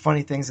all kind of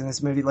funny things in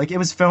this movie. Like it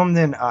was filmed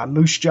in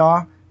Moose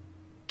Jaw,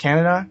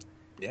 Canada.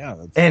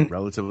 Yeah, that's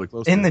relatively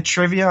close. In the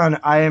trivia on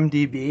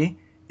IMDb,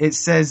 it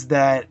says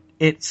that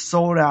it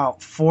sold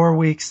out 4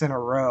 weeks in a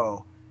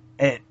row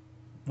at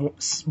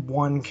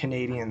one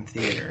Canadian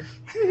theater.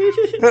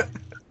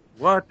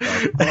 What the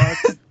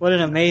fuck? What an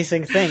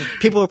amazing thing.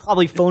 People are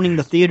probably phoning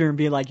the theater and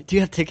being like, do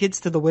you have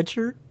tickets to The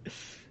Witcher?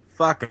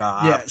 Fuck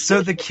off. Yeah,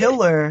 so the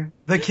killer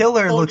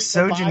looks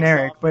so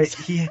generic, but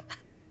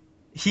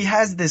he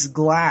has this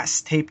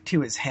glass taped to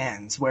his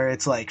hands where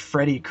it's like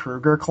Freddy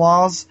Krueger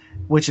claws,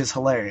 which is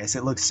hilarious.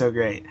 It looks so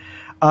great.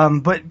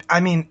 But I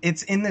mean,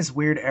 it's in this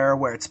weird era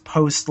where it's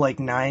post like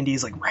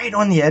 90s, like right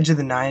on the edge of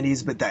the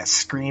 90s, but that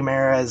Scream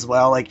era as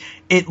well. Like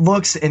it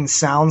looks and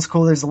sounds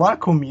cool. There's a lot of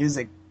cool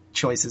music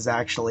choices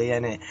actually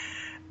in it.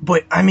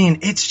 But I mean,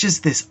 it's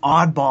just this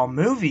oddball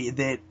movie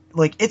that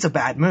like, it's a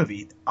bad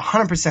movie.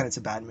 100% it's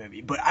a bad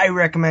movie, but I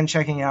recommend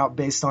checking it out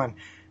based on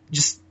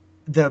just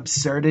the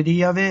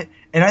absurdity of it.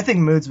 And I think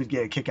Moods would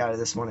get a kick out of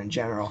this one in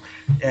general.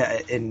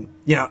 And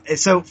you know,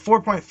 so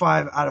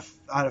 4.5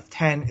 out of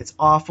 10. It's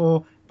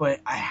awful. But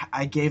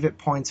I gave it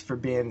points for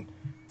being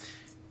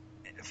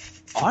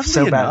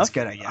so bad it's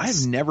good, I guess.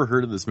 I've never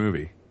heard of this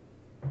movie.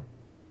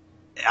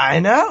 I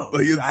know.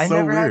 Like, it's I so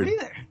never weird. have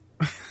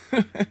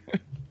either.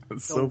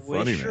 It's so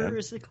funny, man.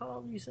 Is it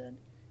called, you said?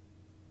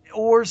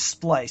 Or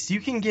spliced.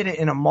 You can get it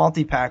in a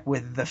multi-pack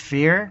with the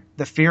Fear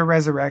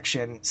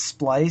Resurrection,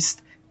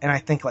 spliced, and I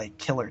think like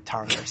Killer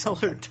Tongue or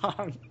something. Killer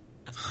Tongue.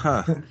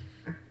 Huh.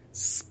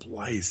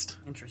 Spliced.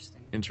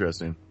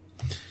 Interesting.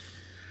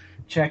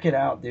 Check it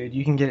out, dude.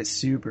 You can get it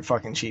super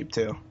fucking cheap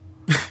too.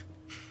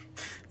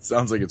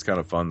 Sounds like it's kind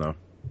of fun though.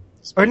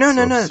 Or no.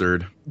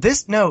 Absurd.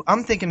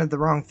 I'm thinking of the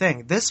wrong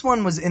thing. This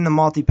one was in the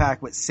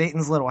multi-pack with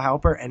Satan's Little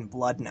Helper and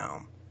Blood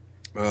Gnome.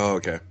 Oh,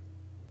 okay.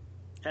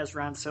 Has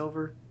Ron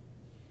Silver.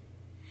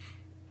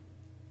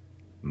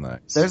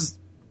 Nice. There's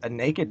a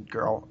naked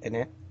girl in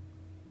it,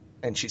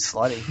 and she's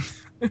slutty.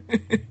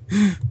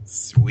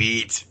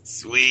 Sweet.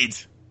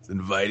 It's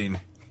inviting.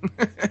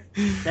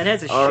 That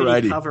has a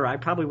shitty cover. I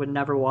probably would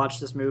never watch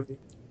this movie.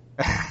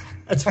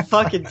 That's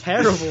fucking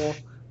terrible.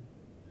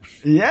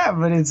 Yeah,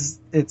 but it's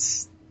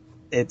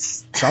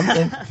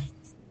something.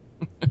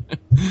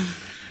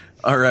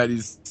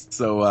 Alrighty,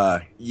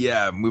 so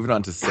moving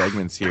on to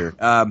segments here.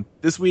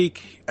 This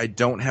week I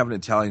don't have an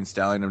Italian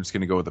stallion. I'm just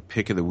going to go with the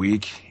pick of the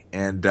week,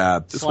 and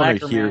this one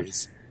right here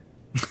is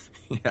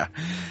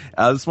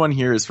this one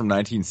here is from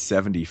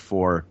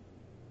 1974,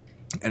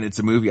 and it's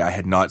a movie I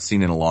had not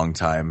seen in a long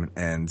time,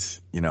 and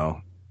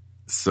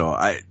so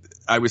I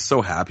was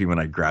so happy when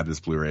I grabbed this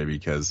Blu-ray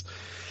because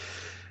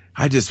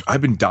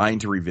I've been dying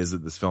to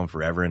revisit this film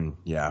forever, and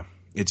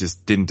it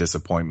just didn't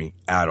disappoint me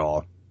at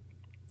all.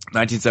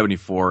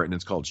 1974, and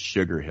it's called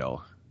Sugar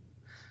Hill.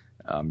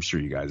 I'm sure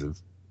you guys have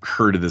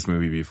heard of this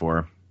movie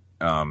before.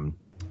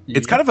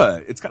 It's kind of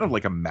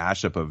like a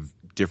mashup of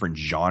different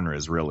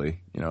genres,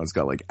 really. It's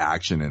got like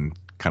action and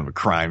kind of a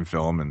crime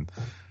film, and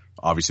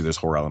obviously there's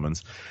horror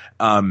elements.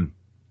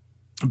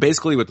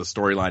 Basically what the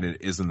storyline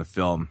is in the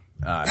film,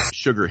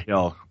 Sugar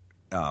Hill,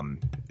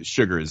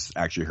 Sugar is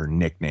actually her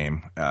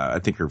nickname. I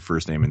think her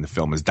first name in the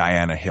film is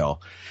Diana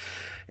Hill.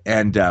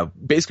 And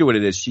basically what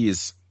it is, she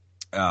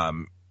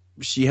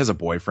has a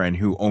boyfriend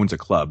who owns a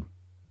club,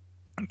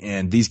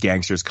 and these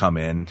gangsters come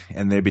in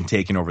and they've been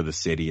taking over the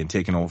city and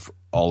taking over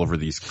all over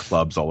these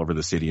clubs all over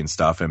the city and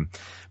stuff. And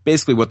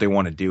basically what they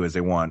want to do is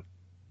they want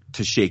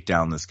to shake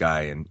down this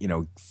guy and,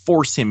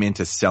 force him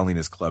into selling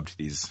his club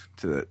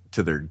to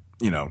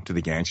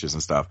the gangsters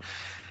and stuff.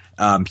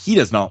 He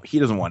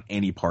doesn't want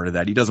any part of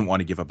that. He doesn't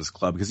want to give up his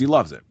club because he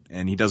loves it,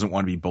 and he doesn't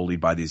want to be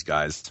bullied by these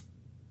guys.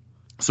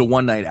 So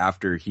one night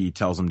after he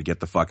tells him to get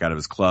the fuck out of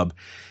his club,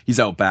 he's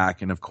out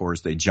back, and of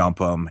course they jump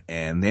him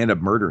and they end up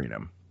murdering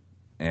him.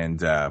 And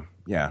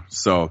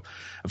so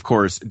of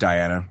course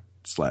Diana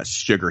 /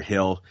 Sugar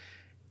Hill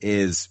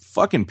is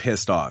fucking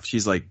pissed off.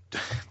 She's like,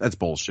 that's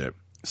bullshit.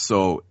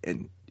 So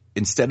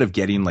instead of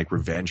getting like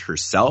revenge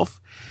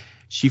herself,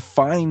 she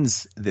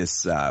finds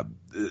this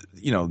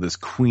this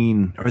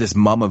queen or this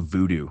mama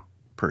voodoo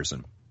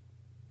person,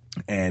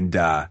 and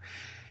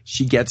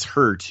she gets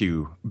her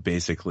to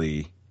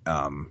basically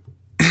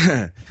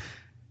she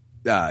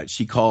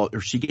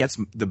gets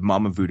the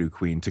mama voodoo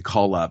queen to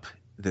call up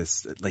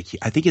this, like,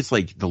 I think it's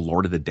like the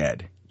Lord of the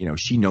Dead.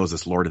 She knows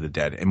this Lord of the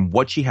Dead, and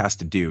what she has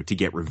to do to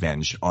get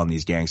revenge on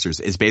these gangsters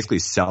is basically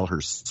sell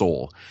her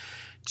soul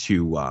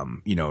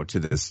to to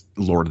this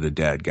Lord of the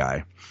Dead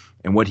guy.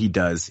 And what he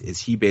does is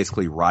he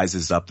basically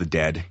rises up the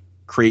dead,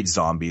 creates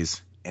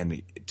zombies,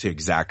 and to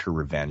exact her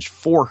revenge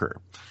for her.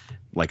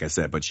 Like I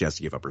said, but she has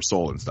to give up her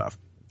soul and stuff.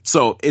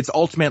 So it's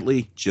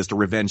ultimately just a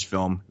revenge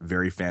film,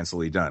 very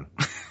fancily done.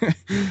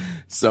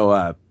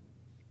 So,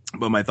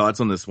 but my thoughts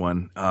on this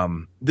one,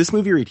 this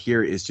movie right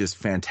here is just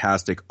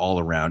fantastic all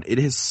around. It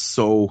is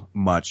so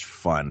much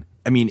fun.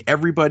 I mean,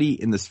 everybody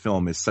in this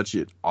film is such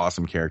an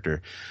awesome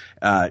character.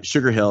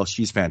 Sugar Hill,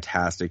 she's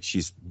fantastic.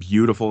 She's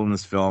beautiful in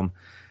this film.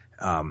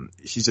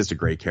 She's just a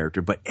great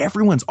character, but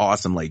everyone's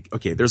awesome. Like,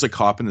 okay, there's a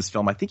cop in this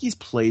film. I think he's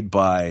played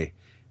by,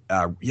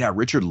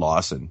 Richard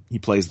Lawson. He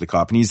plays the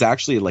cop, and he's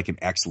actually like an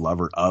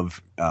ex-lover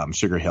of,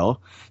 Sugar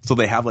Hill. So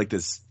they have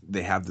this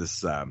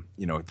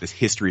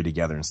history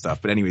together and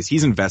stuff. But anyways,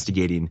 he's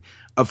investigating,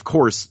 of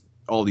course,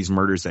 all these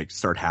murders that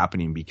start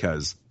happening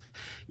because,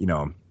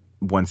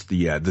 once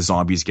the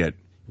zombies get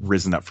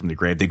risen up from the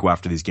grave, they go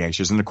after these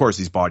gangsters, and of course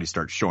these bodies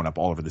start showing up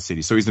all over the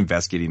city. So he's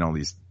investigating all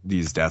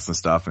these deaths and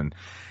stuff, and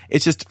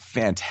it's just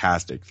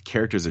fantastic. The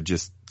characters are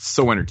just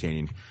so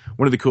entertaining.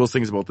 One of the coolest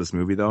things about this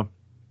movie, though,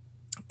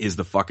 is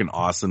the fucking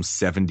awesome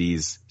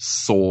 70s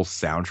soul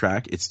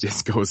soundtrack. It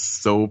just goes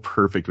so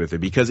perfect with it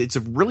because it's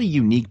a really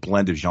unique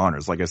blend of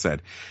genres. Like I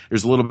said,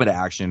 there's a little bit of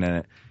action in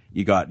it.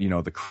 You got,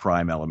 the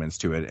crime elements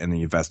to it and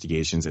the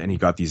investigations, and you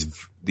got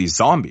these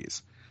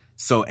zombies.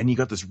 So, and you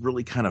got this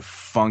really kind of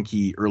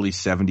funky early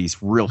 70s,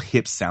 real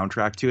hip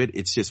soundtrack to it.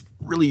 It's just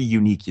really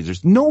unique.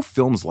 There's no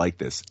films like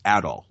this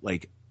at all.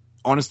 Like,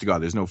 honest to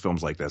God, there's no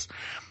films like this.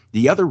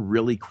 The other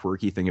really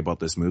quirky thing about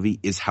this movie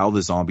is how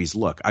the zombies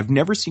look. I've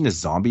never seen a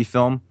zombie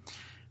film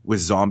with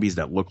zombies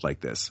that look like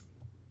this.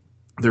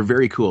 They're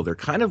very cool. They're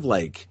kind of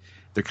like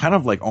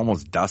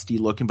almost dusty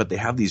looking, but they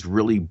have these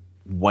really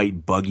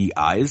white buggy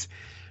eyes.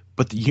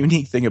 But the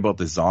unique thing about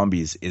the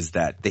zombies is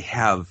that they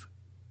have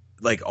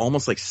like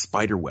almost like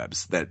spider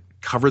webs that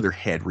cover their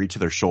head, reach to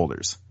their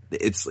shoulders.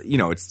 It's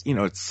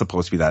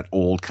supposed to be that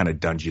old kind of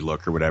dungy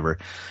look or whatever,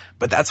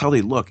 but that's how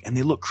they look, and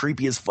they look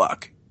creepy as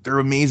fuck. They're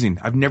amazing.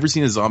 I've never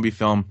seen a zombie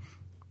film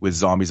with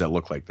zombies that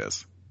look like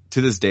this.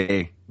 To this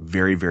day,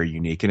 very, very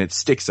unique, and it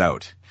sticks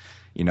out,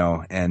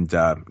 and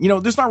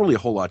there's not really a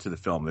whole lot to the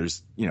film.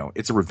 There's,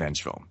 it's a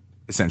revenge film,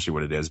 essentially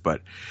what it is,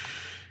 but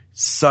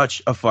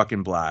such a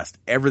fucking blast.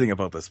 Everything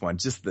about this one,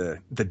 just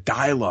the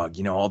dialogue,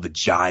 all the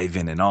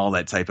jiving and all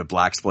that type of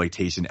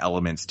blaxploitation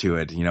elements to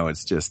it.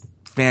 It's just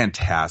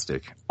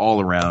fantastic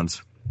all around.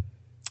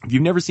 If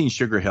you've never seen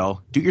Sugar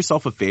Hill, do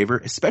yourself a favor,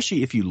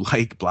 especially if you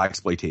like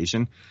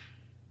blaxploitation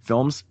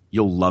films,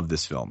 you'll love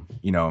this film.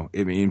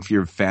 If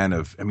you're a fan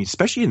of,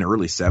 especially in the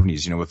early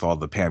 70s, with all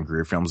the Pam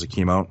Grier films that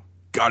came out,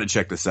 gotta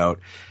check this out.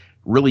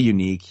 Really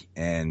unique,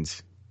 and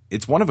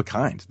it's one of a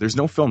kind. There's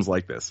no films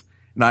like this.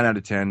 9 out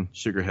of 10,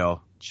 Sugar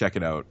Hill. Check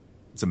it out.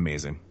 It's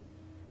amazing.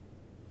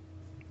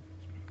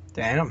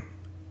 Damn.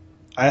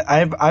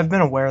 I've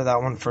been aware of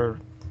that one for,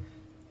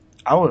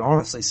 I would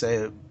honestly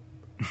say,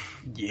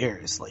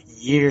 years. Like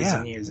years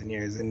and years and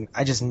years. And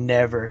I just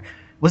never...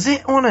 Was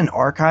it on an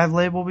archive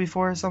label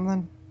before or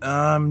something?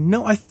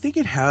 No, I think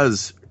it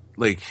has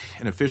like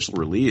an official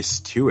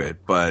release to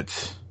it,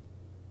 but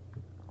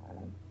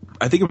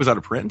I think it was out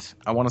of print,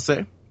 I want to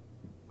say.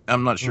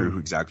 I'm not sure who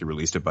exactly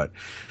released it, but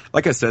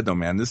like I said, though,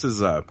 man, this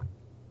is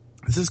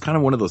kind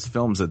of one of those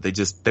films that they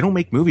don't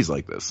make movies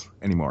like this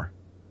anymore.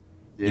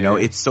 Yeah.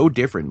 It's so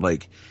different.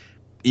 Like,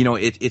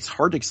 it's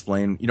hard to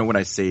explain, when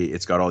I say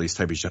it's got all these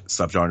type of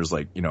subgenres,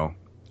 like,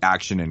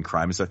 action and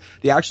crime and stuff.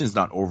 The action is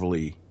not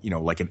overly,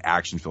 like an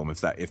action film,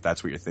 if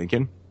that's what you're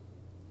thinking.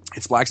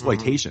 It's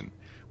blaxploitation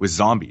with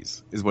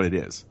zombies is what it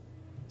is.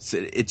 So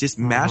it just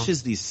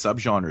mashes these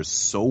subgenres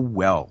so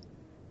well.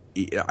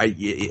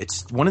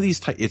 It's one of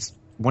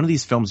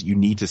these films you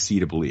need to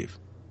see to believe.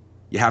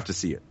 You have to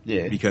see it.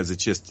 Yeah. Because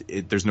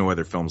there's no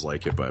other films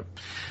like it, but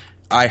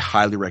I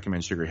highly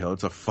recommend Sugar Hill.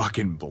 It's a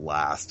fucking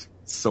blast.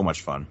 It's so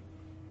much fun.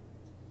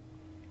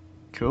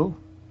 Cool.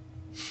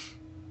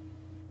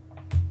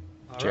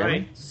 All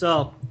right.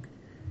 So,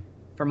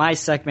 for my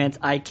segment,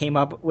 I came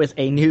up with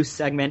a new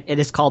segment. It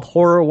is called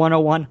Horror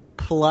 101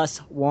 Plus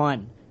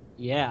One.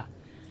 Yeah.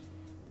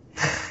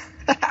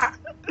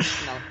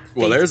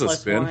 Well, there's a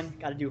spin.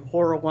 Got to do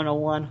Horror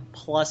 101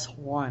 Plus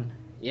One.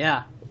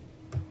 Yeah.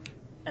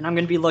 And I'm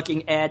going to be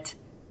looking at...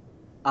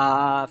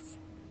 well,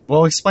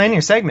 explain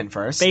your segment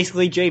first.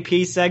 Basically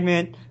JP's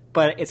segment,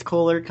 but it's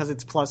cooler because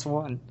it's plus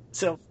one.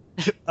 So...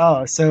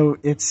 so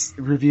it's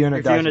reviewing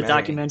a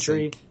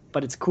documentary,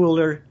 but it's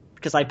cooler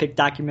because I picked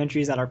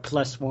documentaries that are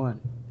plus one.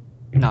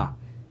 No.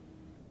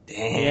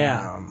 Damn.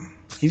 Yeah.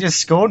 He just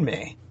scolded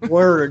me.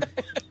 Word.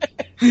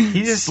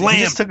 He just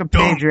took a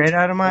page right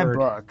out of my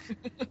book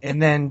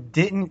and then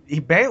he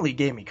barely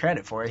gave me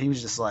credit for it. He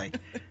was just like,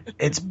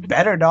 it's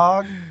better,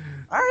 dog.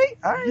 All right.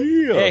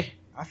 Yeah. Hey.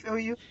 I feel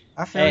you.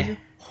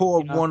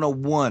 Horror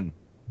 101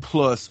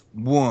 plus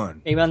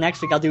one. Maybe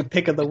next week I'll do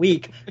pick of the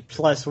week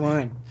plus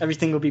one.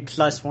 Everything will be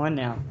plus one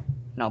now.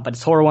 No, but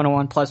it's Horror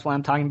 101 plus one.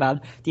 I'm talking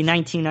about the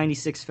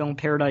 1996 film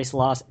Paradise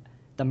Lost,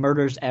 The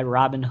Murders at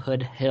Robin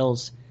Hood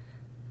Hills.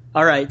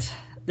 All right.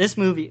 This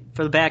movie,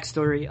 for the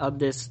backstory of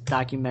this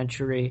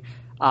documentary,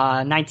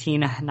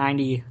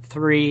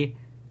 1993,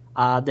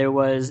 there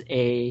was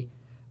a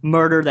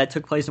murder that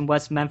took place in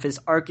West Memphis,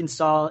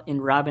 Arkansas,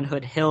 in Robin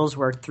Hood Hills,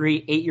 where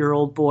 3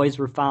 8-year-old boys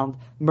were found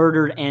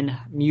murdered and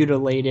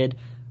mutilated,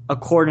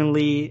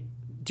 accordingly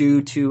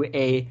due to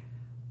a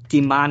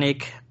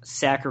demonic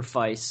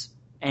sacrifice.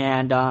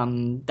 And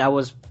that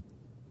was,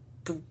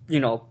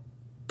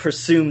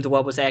 presumed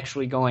what was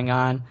actually going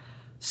on.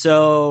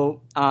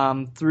 So,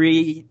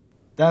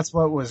 That's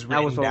what was written.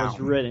 That was what was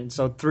written.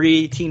 So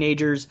 3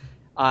 teenagers,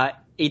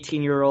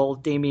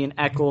 18-year-old Damien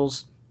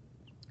Eccles,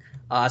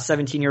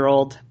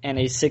 17-year-old, and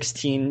a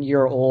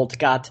 16-year-old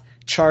got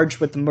charged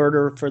with the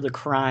murder for the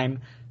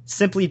crime,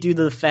 simply due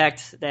to the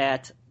fact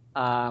that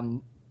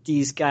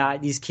these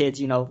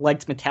kids,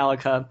 liked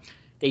Metallica.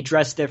 They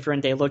dressed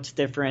different, they looked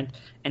different,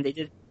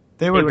 and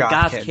they were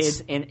goth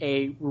kids in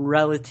a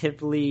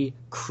relatively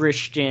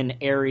Christian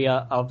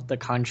area of the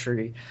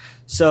country.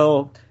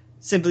 So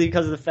simply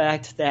because of the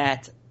fact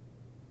that,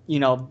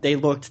 they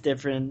looked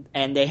different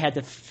and they had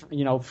to,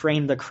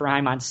 frame the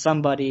crime on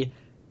somebody,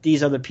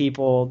 these are the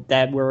people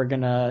that we're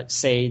going to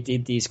say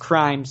did these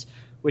crimes,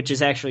 which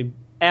is actually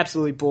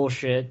absolutely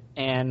bullshit,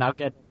 and I'll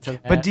get to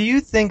that. But do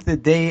you think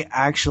that they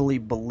actually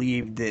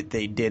believed that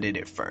they did it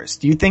at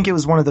first? Do you think it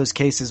was one of those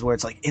cases where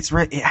it's like,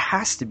 it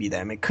has to be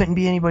them, it couldn't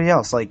be anybody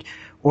else? Like,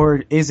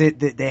 or is it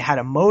that they had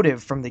a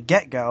motive from the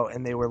get-go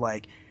and they were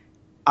like,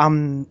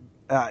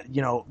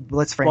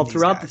 let's frame these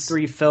throughout guys. The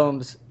 3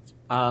 films,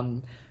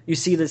 you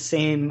see the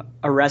same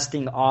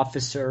arresting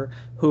officer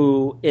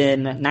who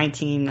in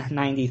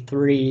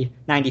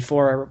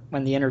 1993-94,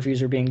 when the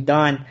interviews were being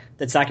done,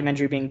 the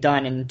documentary being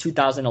done, in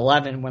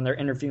 2011 when they're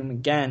interviewing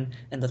again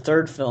in the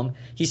 3rd film,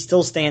 he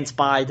still stands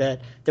by that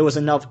there was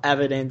enough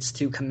evidence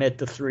to commit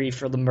the 3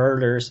 for the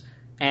murders,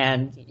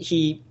 and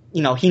he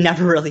he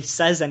never really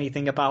says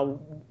anything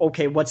about,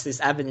 okay, what's this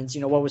evidence?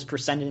 What was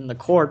presented in the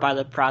court by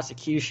the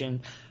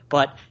prosecution,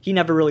 but he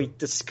never really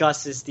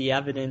discusses the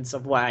evidence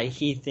of why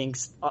he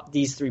thinks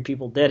these three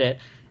people did it.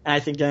 And I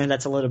think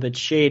that's a little bit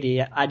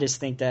shady. I just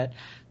think that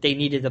they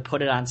needed to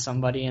put it on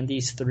somebody, and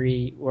these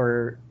three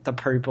were the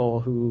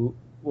people who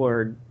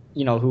were,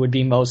 who would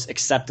be most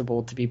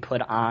acceptable to be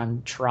put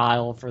on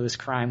trial for this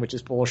crime, which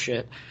is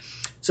bullshit.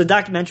 So the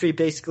documentary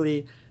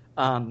basically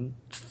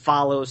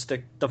follows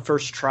the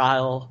first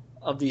trial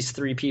of these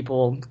three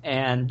people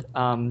and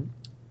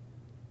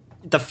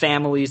the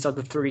families of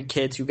the three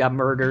kids who got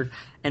murdered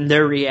and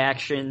their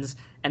reactions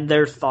and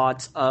their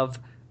thoughts of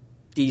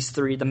these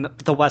three,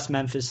 the West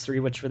Memphis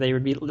Three, which they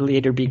would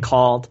later be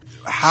called.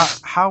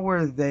 How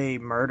were they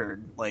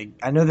murdered? Like,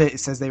 I know that it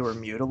says they were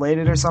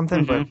mutilated or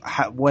something,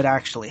 but what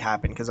actually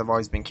happened? Because I've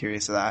always been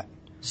curious of that.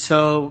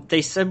 So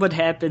they said what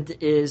happened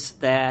is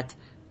that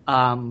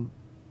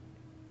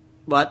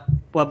what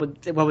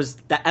was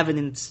the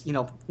evidence?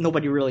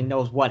 Nobody really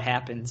knows what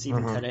happens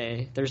even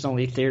today. There's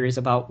only theories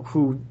about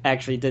who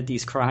actually did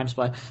these crimes.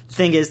 But the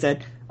thing is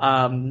that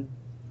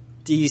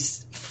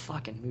these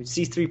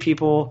three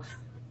people.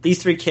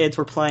 These three kids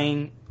were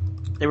playing.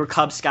 They were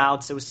Cub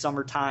Scouts. It was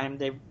summertime.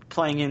 They were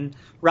playing in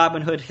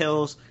Robin Hood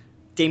Hills.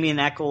 Damien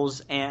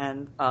Echols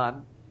and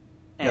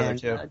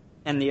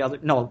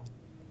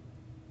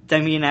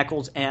Damien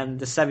Echols and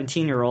the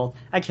 17-year-old.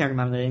 I can't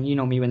remember the name. You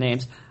know me with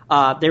names.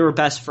 They were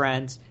best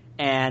friends,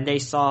 and they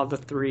saw the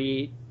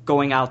three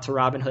going out to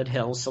Robin Hood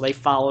Hills. So they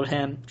followed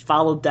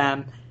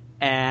them,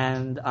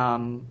 and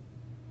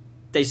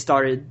they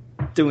started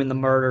doing the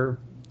murder.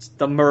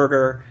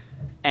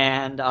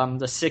 And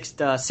the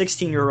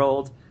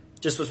 16-year-old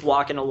just was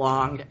walking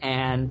along,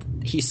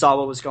 and he saw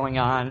what was going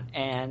on,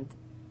 and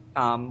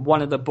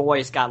one of the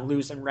boys got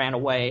loose and ran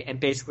away. And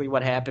basically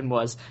what happened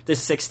was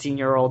this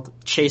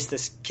 16-year-old chased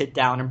this kid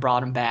down and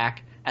brought him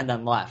back and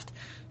then left.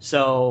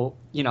 So,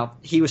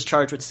 he was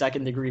charged with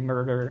second-degree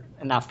murder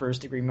and not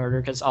first-degree murder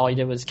because all he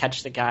did was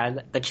catch the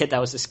kid that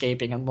was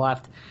escaping and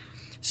left.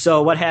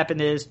 So what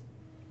happened is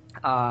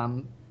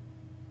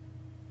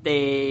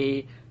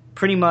they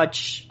pretty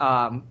much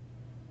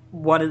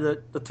one of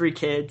the three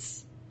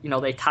kids,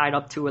 they tied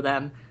up two of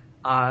them.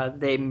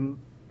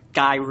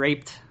 Guy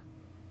raped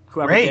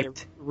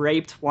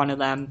one of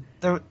them.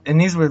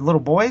 And these were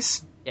little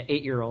boys? Yeah,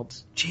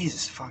 8-year-olds.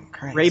 Jesus fucking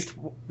Christ.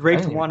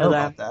 Raped one of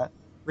them.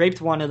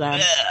 Raped one of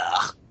them.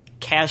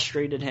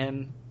 Castrated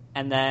him,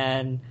 and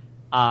then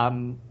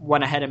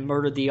went ahead and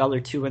murdered the other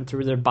two and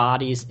threw their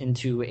bodies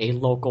into a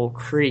local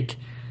creek.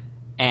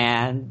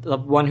 And the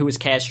one who was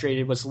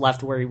castrated was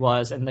left where he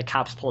was, and the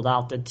cops pulled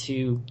out the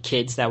two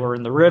kids that were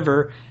in the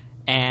river.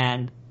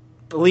 And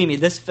believe me,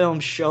 this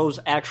film shows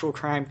actual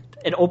crime.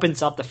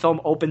 The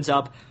film opens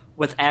up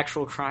with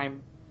actual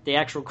crime, the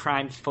actual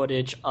crime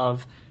footage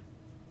of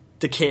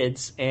the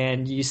kids,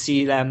 and you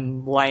see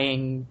them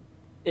laying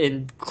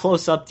in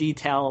close-up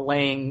detail,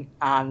 laying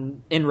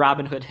in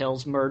Robin Hood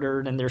Hills,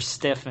 murdered, and they're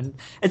stiff. And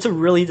it's a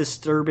really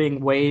disturbing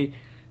way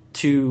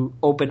to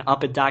open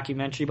up a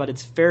documentary, but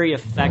it's very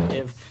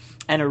effective,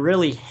 and it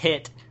really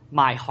hit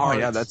my heart. Oh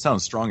yeah, that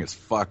sounds strong as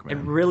fuck, man.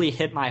 It really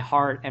hit my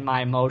heart and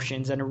my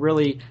emotions, and it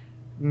really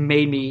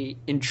made me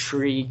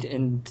intrigued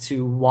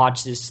to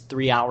watch this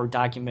 3-hour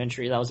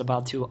documentary that was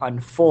about to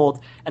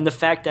unfold. And the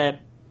fact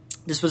that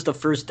this was the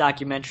first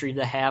documentary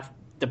to have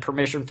the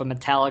permission from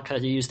Metallica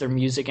to use their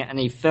music in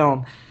any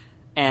film,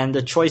 and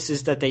the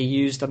choices that they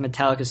used of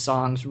Metallica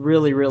songs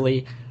really,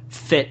 really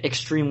fit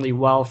extremely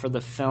well for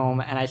the film.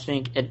 And I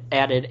think it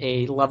added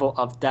a level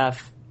of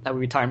depth that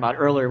we were talking about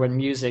earlier with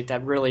music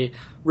that really,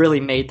 really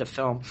made the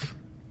film.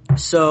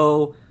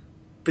 So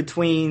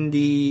between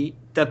the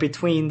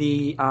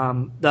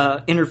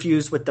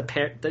interviews with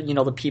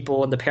the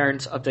people and the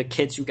parents of the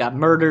kids who got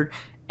murdered,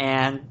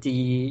 and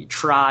the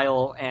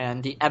trial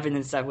and the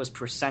evidence that was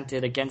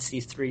presented against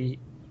these three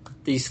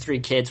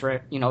kids,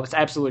 were, it's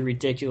absolutely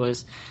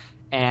ridiculous.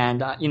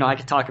 And I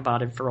could talk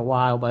about it for a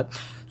while, but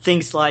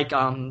things like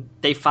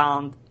they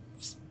found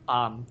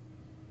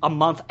a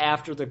month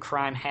after the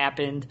crime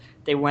happened,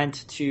 they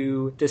went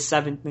to the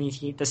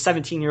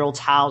 17-year-old's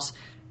house,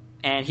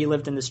 and he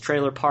lived in this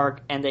trailer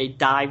park, and they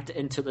dived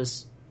into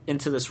this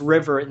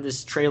river in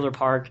this trailer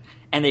park,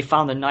 and they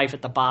found a knife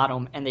at the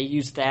bottom, and they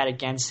used that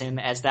against him,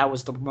 as that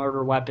was the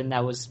murder weapon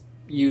that was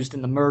used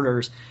in the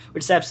murders,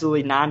 which is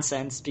absolutely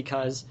nonsense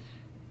because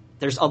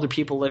there's other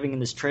people living in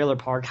this trailer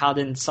park. How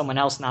didn't someone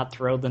else not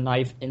throw the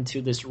knife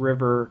into this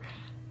river?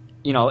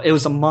 It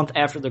was a month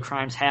after the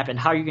crimes happened.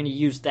 How are you going to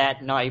use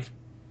that knife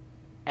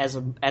as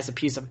a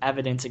piece of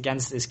evidence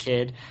against this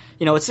kid?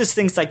 It's just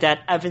things like that,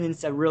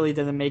 evidence that really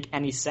doesn't make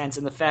any sense.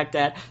 And the fact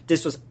that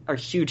this was a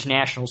huge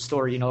national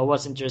story, it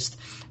wasn't just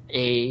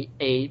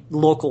a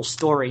local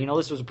story.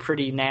 This was a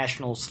pretty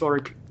national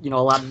story. A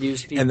lot of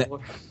news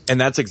people. And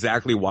that's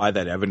exactly why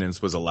that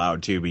evidence was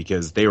allowed too,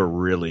 because they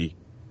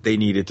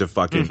needed to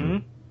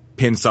fucking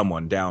pin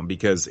someone down,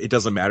 because it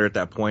doesn't matter at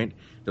that point.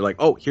 They're like,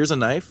 oh, here's a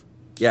knife.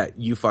 Yeah,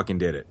 you fucking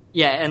did it.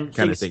 Yeah, and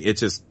kind of thing.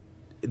 It's just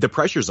the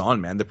pressure's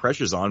on, man. The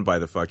pressure's on by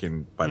the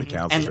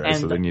council, right?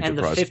 So they need to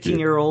prosecute. And the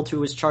 15-year-old who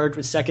was charged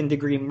with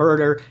second-degree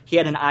murder, he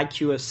had an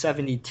IQ of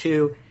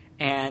 72,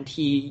 and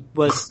he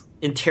was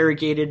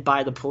interrogated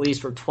by the police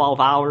for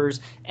 12 hours,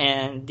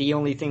 and the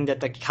only thing that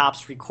the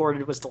cops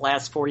recorded was the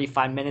last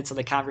 45 minutes of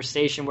the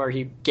conversation where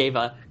he gave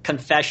a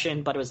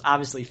confession, but it was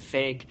obviously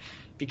fake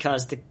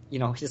because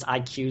his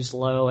IQ's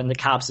low and the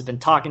cops have been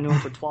talking to him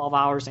for 12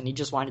 hours and he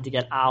just wanted to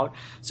get out.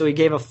 So he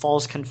gave a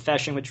false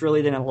confession, which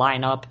really didn't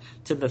line up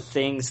to the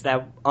things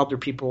that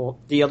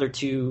the other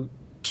two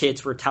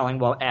kids were telling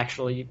what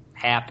actually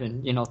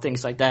happened,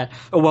 things like that.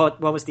 Or what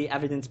was the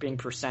evidence being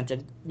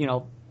presented?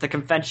 The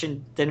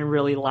confession didn't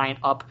really line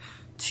up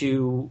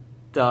to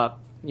the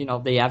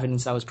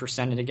evidence that was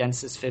presented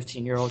against this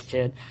 15-year-old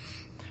kid.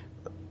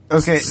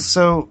 Okay,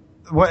 so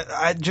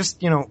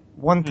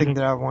one thing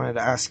that I wanted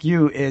to ask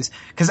you is,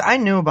 because I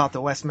knew about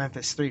the West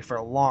Memphis 3 for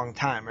a long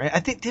time,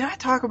 right? did I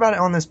talk about it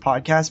on this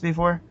podcast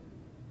before?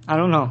 I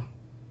don't know.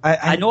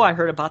 I know I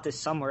heard about this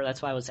somewhere.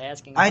 That's why I was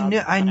asking.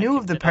 I knew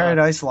of the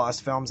Paradise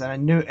Lost films,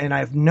 and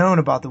I've known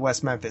about the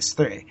West Memphis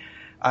 3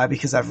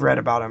 because I've read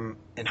about them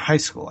in high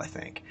school. I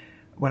think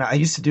when I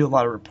used to do a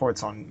lot of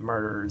reports on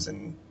murders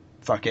and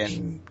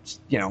fucking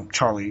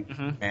Charlie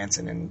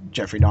Manson and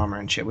Jeffrey Dahmer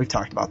and shit. We've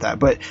talked about that,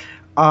 but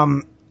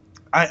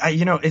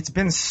it's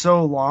been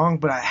so long.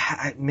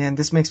 But man,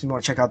 this makes me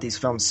want to check out these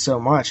films so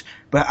much.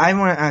 But I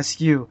want to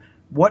ask you,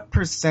 what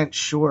 %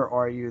 sure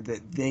are you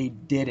that they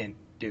didn't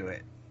do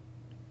it?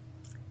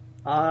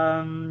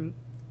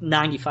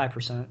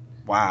 95%.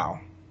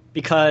 Wow.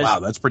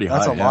 Because that's pretty high.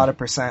 That's a lot of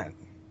percent.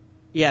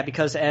 Yeah,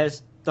 because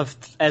as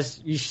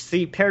you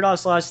see,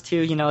 Paradise Lost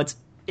 2,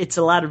 it's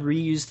a lot of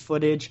reused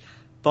footage,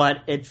 but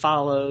it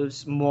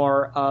follows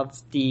more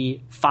of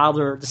the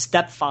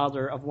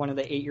stepfather of one of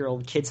the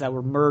 8-year-old kids that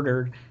were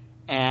murdered,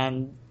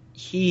 and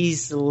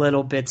he's a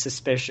little bit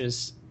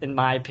suspicious, in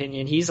my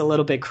opinion. He's a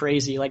little bit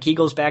crazy. Like, he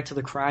goes back to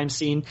the crime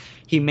scene.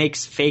 He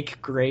makes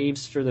fake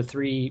graves for the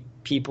three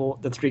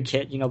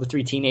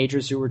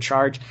teenagers who were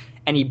charged,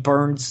 and he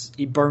burns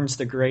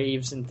the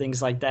graves and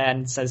things like that,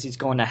 and says he's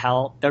going to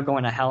hell. They're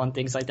going to hell and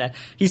things like that.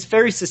 He's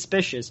very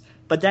suspicious.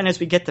 But then as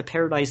we get to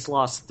Paradise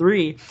Lost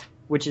 3,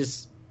 which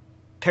is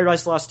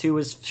Paradise Lost 2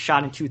 was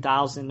shot in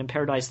 2000, and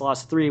Paradise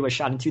Lost 3 was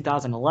shot in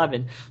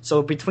 2011.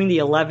 So between the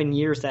 11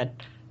 years that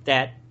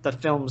the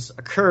films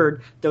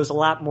occurred, there was a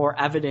lot more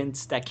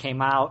evidence that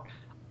came out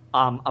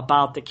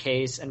about the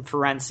case, and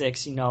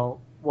forensics,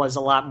 was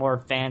a lot more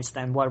advanced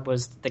than what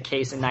was the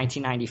case in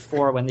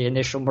 1994 when the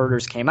initial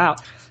murders came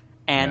out.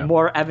 And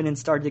more evidence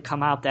started to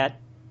come out that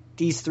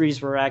these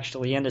threes were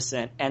actually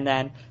innocent. And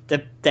then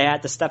the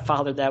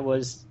stepfather that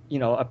was,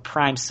 a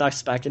prime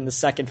suspect in the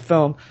second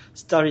film,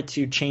 started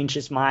to change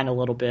his mind a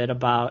little bit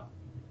about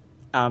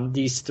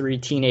these three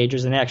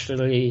teenagers and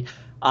actually,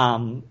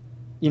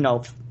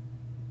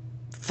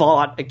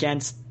 fought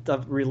against the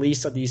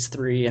release of these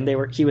three, and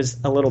he was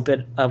a little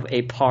bit of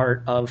a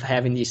part of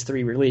having these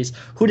three released.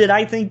 Who did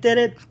I think did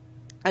it?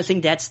 I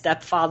think that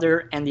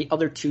stepfather and the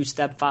other two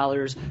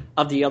stepfathers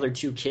of the other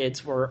two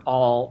kids were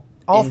all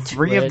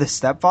three of the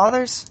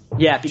stepfathers?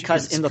 Yeah,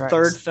 because Jesus in the Christ.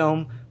 Third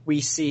film we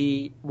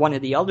see one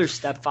of the other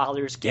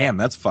stepfathers. Damn,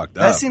 that's fucked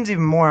up. That seems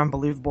even more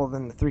unbelievable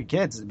than the three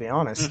kids, to be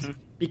honest. Mm-hmm.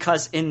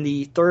 Because in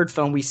the third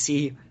film we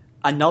see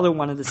another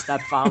one of the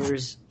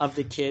stepfathers of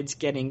the kids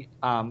getting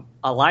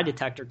a lie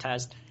detector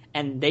test,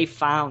 and they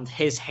found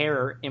his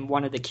hair in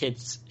one of the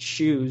kids'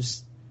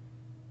 shoes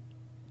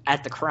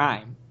at the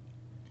crime.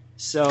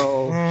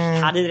 So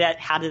how did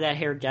that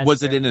hair get Was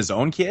there? it in his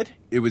own kid?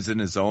 It was in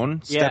his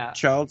own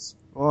stepchild's?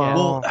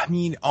 Well, I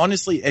mean,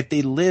 honestly, if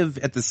they live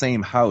at the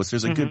same house,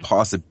 there's a good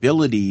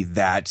possibility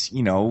that,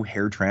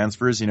 hair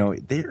transfers,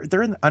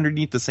 they're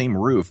underneath the same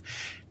roof.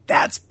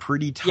 That's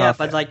pretty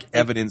tough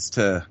evidence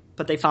to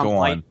But they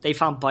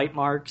found bite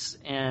marks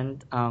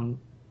and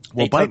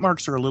bite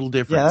marks are a little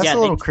different. Yeah, that's a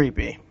little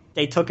creepy.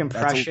 They took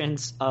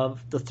impressions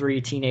of the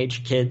three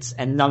teenage kids,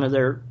 and none of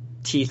their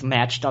teeth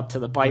matched up to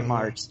the bite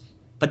marks.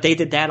 But they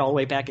did that all the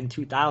way back in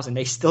 2000.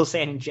 They still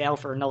sat in jail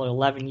for another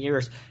 11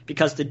 years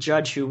because the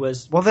judge who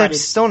was they've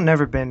still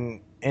never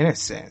been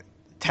innocent.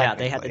 Yeah,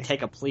 they had to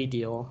take a plea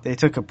deal. They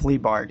took a plea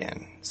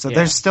bargain, so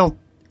they're still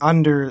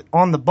on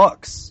the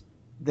books.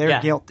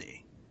 They're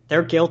guilty.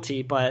 They're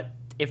guilty, but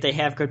if they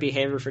have good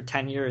behavior for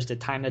 10 years, the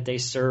time that they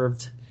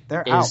served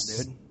they're out,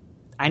 dude.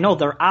 I know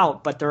they're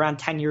out, but they're on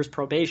 10 years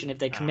probation. If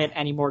they commit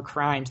any more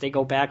crimes, they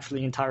go back for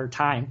the entire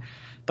time.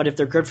 But if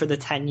they're good for the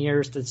 10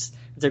 years,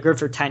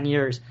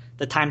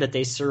 the time that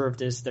they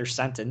served is their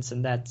sentence,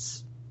 and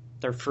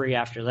they're free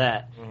after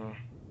that.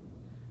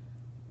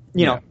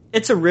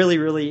 It's a really,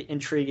 really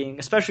intriguing,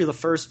 especially the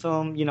first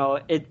film.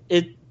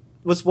 It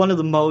was one of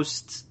the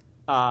most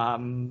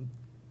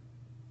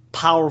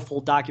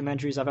powerful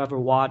documentaries I've ever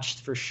watched,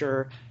 for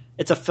sure.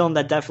 It's a film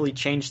that definitely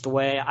changed the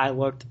way I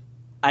look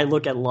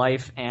at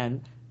life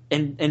and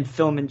in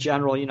film in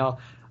general.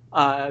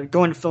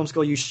 Going to film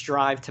school, you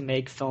strive to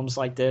make films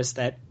like this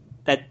that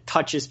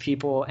touches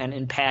people and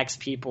impacts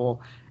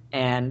people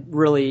and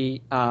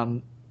really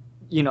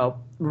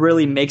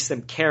really makes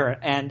them care.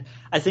 And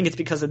I think it's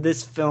because of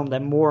this film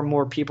that more and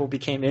more people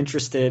became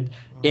interested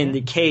in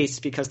the case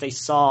because they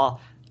saw,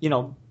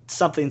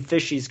 something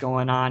fishy's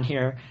going on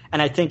here.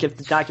 And I think if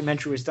the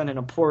documentary was done in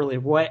a poor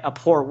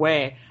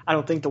way, I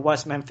don't think the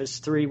West Memphis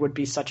 3 would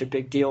be such a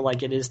big deal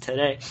like it is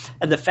today.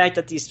 And the fact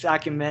that these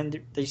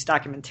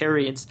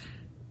documentarians,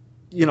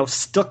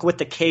 stuck with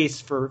the case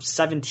for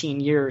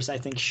 17 years, I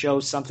think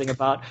shows something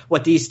about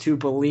what these two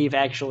believe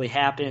actually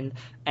happened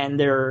and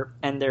their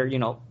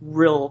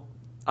real,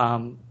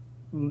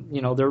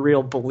 their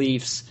real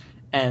beliefs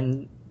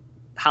and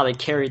how they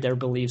carried their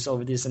beliefs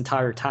over this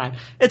entire time.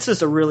 It's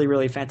just a really,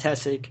 really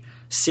fantastic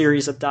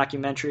series of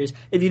documentaries.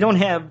 If you don't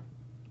have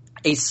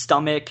a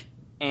stomach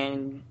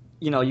and,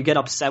 you get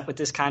upset with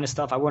this kind of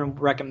stuff, I wouldn't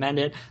recommend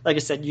it. Like I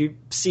said, you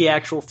see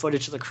actual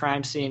footage of the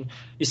crime scene.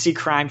 You see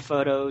crime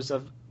photos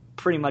of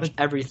pretty much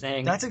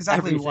everything. That's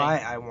exactly why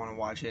I want to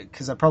watch it,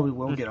 because I probably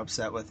will get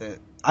upset with it.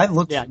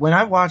 When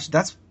I watch,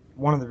 that's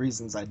one of the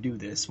reasons I do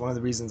this. One of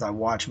the reasons I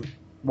watch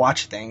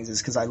things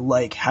is because I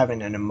like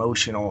having an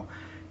emotional,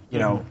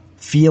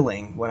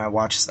 feeling when I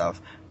watch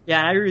stuff. Yeah,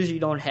 and I usually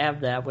don't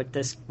have that with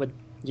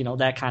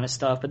that kind of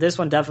stuff. But this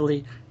one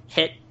definitely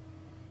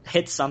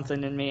hit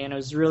something in me, and it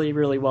was really,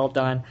 really well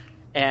done.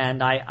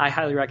 And I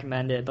highly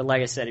recommend it. But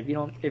like I said,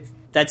 if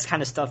that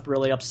kind of stuff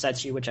really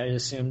upsets you, which I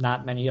assume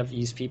not many of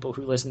these people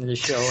who listen to the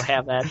show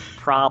have that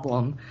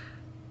problem,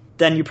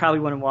 then you probably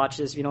wouldn't watch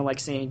this. If you don't like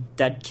seeing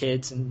dead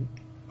kids and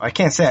I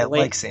can't say I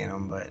like seeing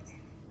them, but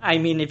I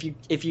mean,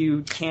 if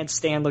you can't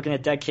stand looking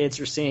at dead kids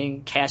or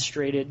seeing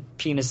castrated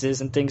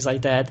penises and things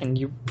like that, then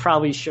you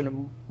probably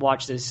shouldn't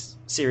watch this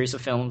series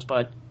of films.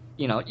 But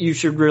you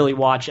should really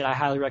watch it. I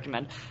highly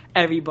recommend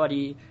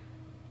everybody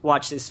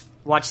watch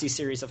these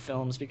series of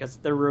films because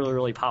they're really,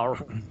 really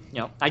powerful.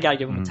 I gotta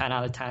give them a 10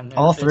 out of 10.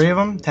 All three of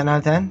them, 10 out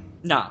of 10?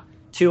 No,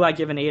 2 I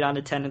give an 8 out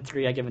of 10, and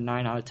 3 I give a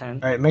 9 out of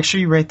 10. All right, make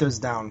sure you rate those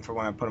down for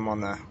when I put them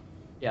on the.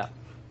 Yeah.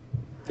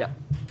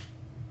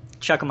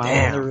 Check them out.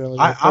 Damn. They're really,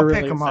 I'll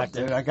really pick them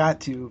effective. up, dude. I got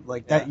to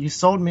that. You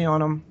sold me on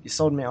them.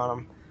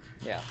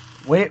 Yeah.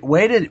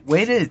 Way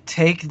to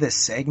take this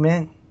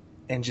segment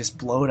and just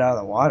blow it out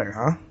of the water,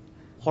 huh?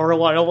 Horror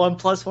 101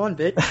 plus 1,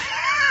 bitch.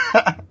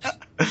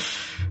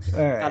 All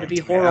right. Gotta be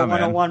Horror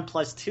 101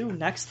 plus 2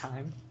 next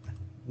time.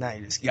 Now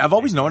you just I've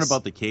always known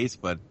about the case,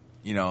 but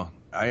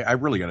I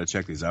really gotta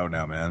check these out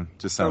now, man.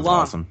 Just sounds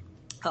awesome.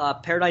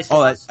 Paradise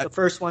Lost, the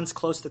first one's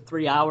close to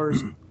 3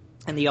 hours,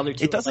 and the other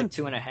two are like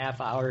 2.5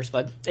 hours.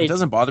 But it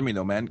doesn't bother me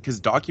though, man, because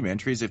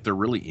documentaries, if they're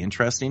really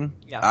interesting,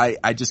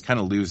 I just kind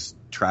of lose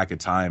track of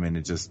time, and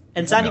it just.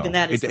 And it's not even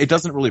that. It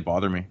doesn't really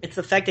bother me. It's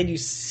the fact that you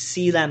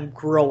see them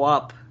grow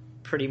up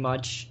pretty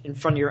much in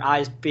front of your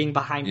eyes, being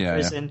behind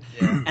prison,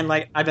 and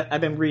like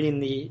I've been reading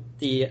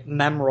the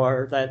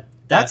memoir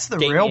that's the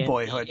real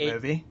Boyhood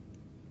movie.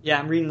 Yeah,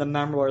 I'm reading the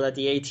memoir that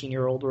the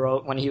 18-year-old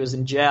wrote when he was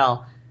in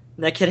jail.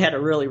 And that kid had a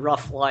really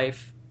rough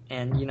life,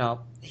 and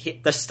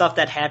the stuff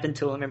that happened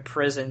to him in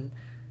prison,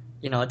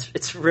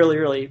 it's really,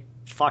 really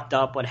fucked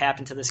up what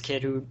happened to this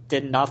kid who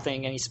did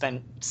nothing, and he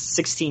spent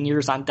 16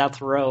 years on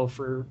death row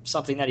for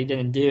something that he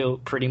didn't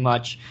do, pretty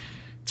much.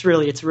 It's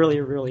really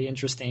a really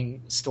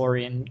interesting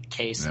story and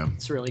case. Yeah.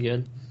 It's really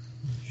good.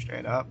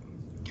 Straight up.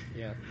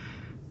 Yeah.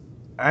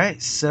 All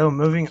right, so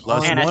moving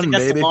on. Man, I think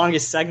that's the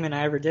longest segment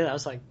I ever did. I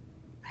was like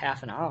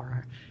half an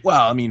hour.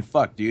 Well, I mean,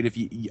 fuck, dude.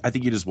 I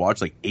think you just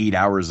watched like 8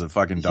 hours of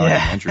fucking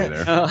documentary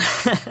there.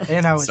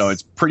 And so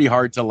it's pretty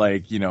hard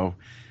to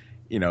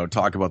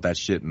talk about that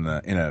shit in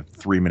a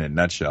 3-minute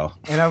nutshell.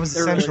 And I was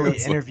essentially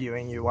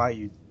interviewing you while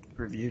you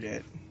reviewed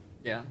it.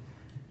 Yeah.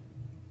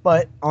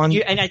 But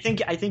and I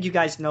think you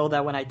guys know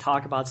that when I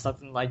talk about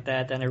something like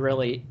that, then it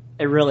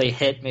really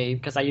hit me,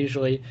 because I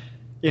usually,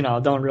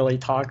 don't really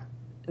talk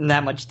in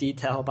that much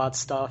detail about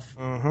stuff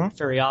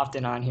very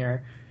often on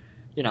here.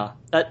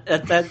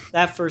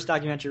 That first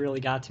documentary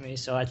really got to me,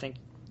 so I think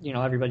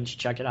everybody should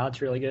check it out.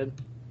 It's really good.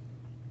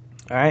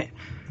 All right.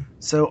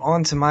 So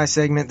on to my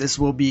segment. This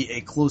will be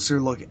a closer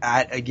look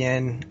at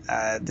again.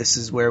 This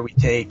is where we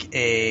take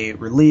a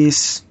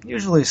release,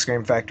 usually a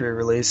Scream Factory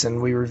release,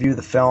 and we review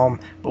the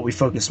film, but we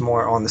focus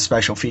more on the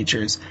special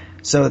features.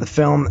 So the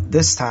film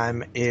this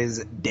time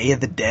is Day of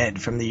the Dead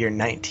from the year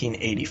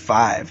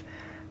 1985.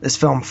 This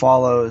film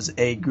follows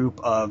a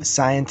group of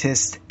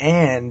scientists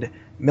and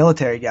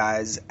military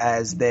guys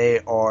as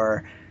they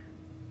are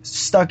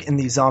stuck in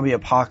the zombie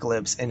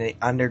apocalypse in an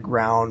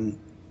underground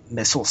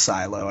missile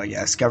silo, I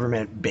guess,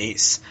 government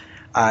base.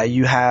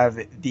 You have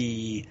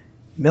the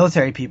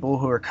military people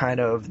who are kind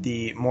of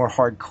the more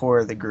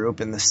hardcore of the group,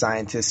 and the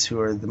scientists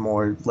who are the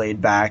more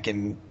laid back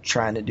and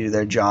trying to do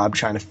their job,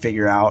 trying to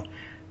figure out,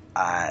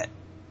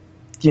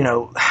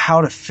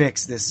 how to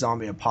fix this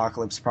zombie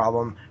apocalypse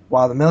problem,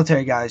 while the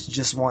military guys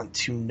just want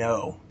to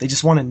know. They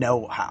just want to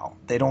know how.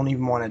 They don't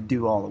even want to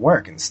do all the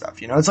work and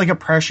stuff. It's like a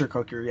pressure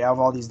cooker. You have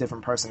all these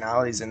different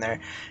personalities in there,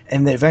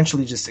 and they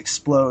eventually just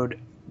explode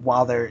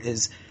while there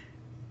is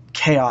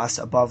chaos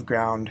above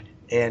ground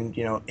and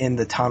in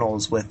the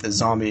tunnels with the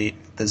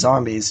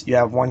zombies. You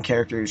have one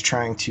character who's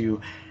trying to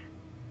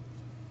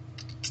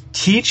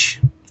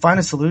teach find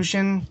a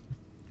solution,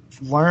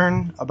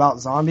 learn about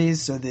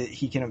zombies so that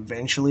he can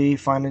eventually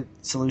find a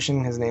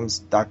solution. His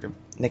name's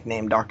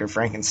nicknamed Dr.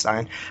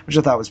 Frankenstein, which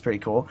I thought was pretty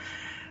cool.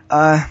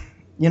 I'm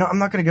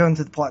not going to go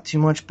into the plot too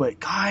much, but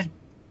God,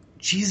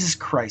 Jesus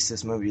Christ,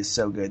 this movie is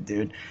so good,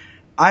 dude.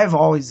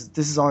 This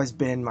has always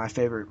been my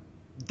favorite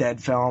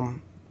Dead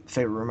film,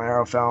 favorite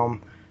Romero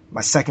film,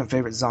 my second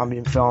favorite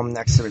zombie film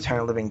next to Return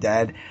of the Living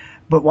Dead.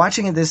 But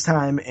watching it this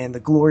time and the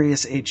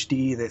glorious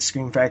HD that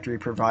Scream Factory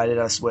provided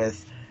us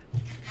with,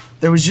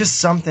 there was just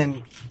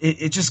something,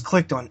 it just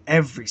clicked on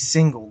every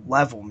single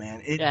level,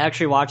 man. I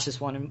actually watched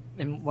this one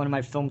in one of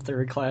my film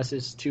theory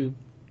classes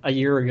a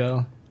year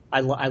ago. I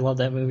love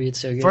that movie. It's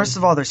so good. First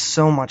of all, there's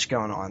so much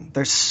going on.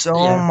 There's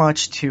so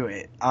much to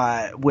it.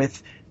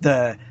 With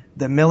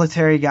the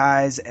military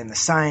guys and the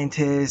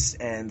scientists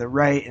and the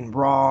right and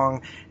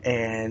wrong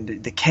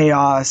and the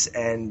chaos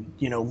and,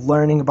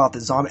 learning about the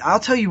zombie. I'll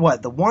tell you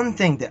what, the one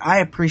thing that I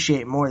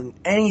appreciate more than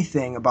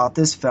anything about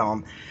this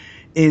film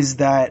is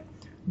that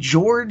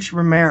George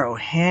Romero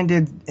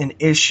handled an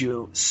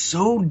issue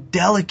so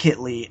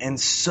delicately and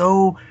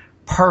so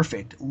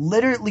perfect,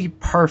 literally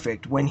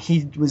perfect when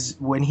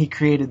he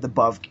created the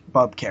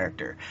Bub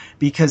character,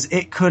 because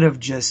it could have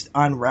just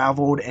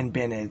unraveled and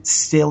been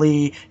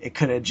silly. It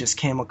could have just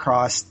came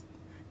across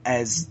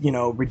as,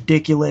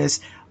 ridiculous.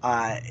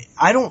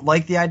 I don't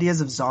like the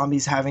ideas of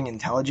zombies having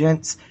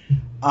intelligence,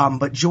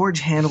 but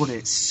George handled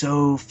it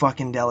so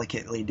fucking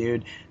delicately,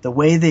 dude. The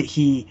way that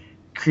he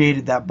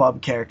created that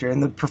Bub character,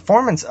 and the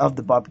performance of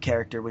the Bub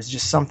character was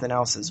just something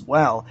else as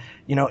well.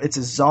 It's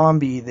a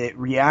zombie that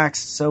reacts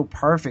so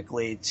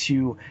perfectly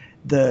to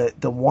the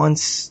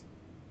once,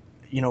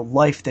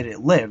 life that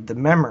it lived, the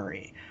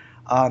memory.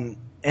 And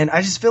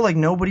I just feel like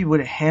nobody would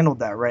have handled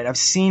that right. I've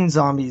seen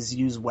zombies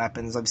use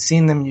weapons. I've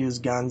seen them use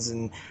guns,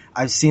 and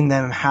I've seen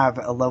them have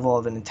a level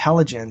of an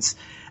intelligence,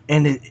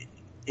 and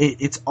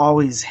it's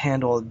always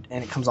handled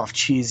and it comes off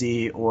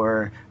cheesy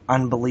or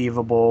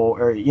unbelievable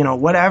or,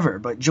 whatever.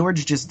 But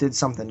George just did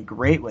something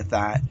great with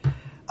that.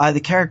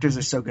 The characters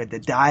are so good. The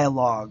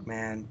dialogue,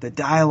 man. The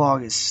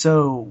dialogue is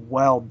so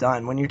well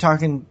done. When you're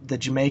talking the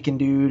Jamaican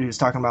dude who's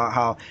talking about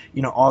how,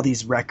 all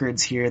these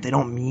records here, they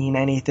don't mean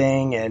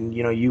anything, and,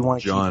 you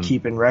want to keep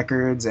keeping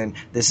records, and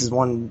this is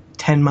one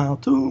 10-mile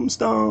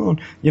tombstone.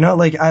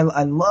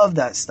 I love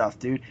that stuff,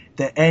 dude.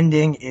 The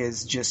ending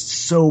is just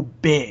so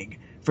big.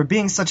 For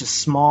being such a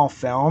small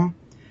film,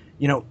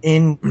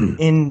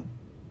 in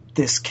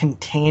this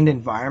contained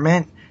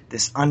environment,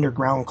 this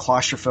underground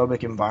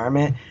claustrophobic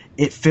environment,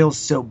 it feels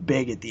so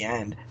big at the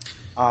end.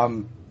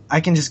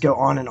 I can just go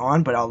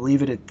on, but I'll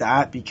leave it at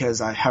that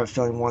because I have a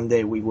feeling one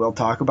day we will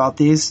talk about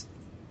these.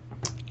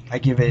 I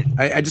give it...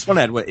 I just want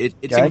to add,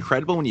 it's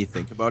incredible when you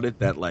think about it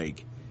that,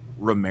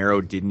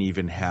 Romero didn't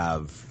even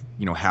have,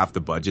 half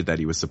the budget that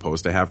he was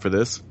supposed to have for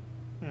this.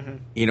 Mm-hmm.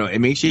 It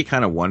makes you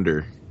kind of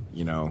wonder,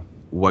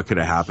 what could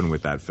have happened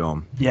with that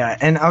film. Yeah,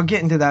 and I'll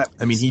get into that.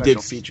 I mean, he did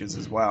features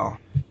as well.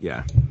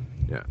 Yeah.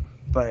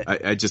 But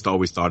I just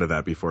always thought of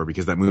that before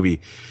because that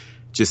movie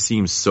just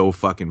seems so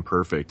fucking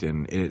perfect,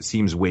 and it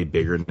seems way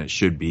bigger than it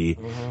should be,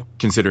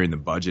 considering the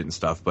budget and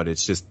stuff. But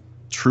it's just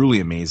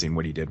truly amazing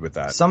what he did with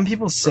that. Some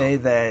people say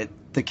that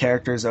the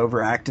characters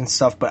overact and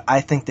stuff, but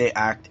I think they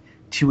act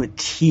to a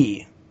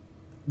T,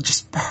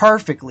 just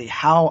perfectly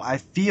how I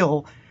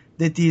feel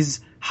that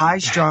these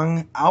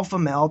high-strung, alpha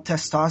male,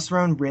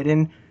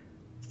 testosterone-ridden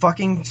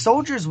fucking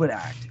soldiers would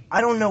act. I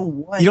don't know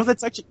what.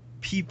 That's actually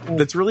people.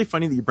 That's really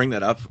funny that you bring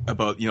that up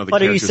about the.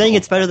 But are you saying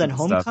it's better than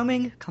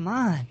Homecoming? Stuff. Come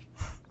on.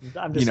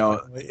 I'm just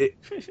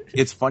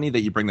it's funny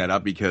that you bring that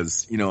up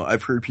because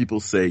I've heard people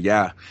say,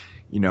 that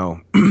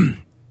Joe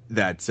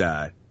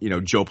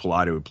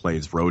Pilato, who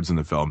plays Rhodes in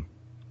the film,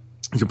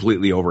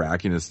 completely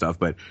overacting and stuff,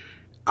 but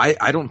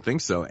I don't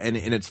think so. And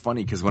it's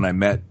funny because when I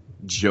met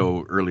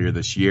Joe earlier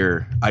this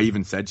year, I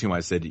even said to him, I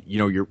said,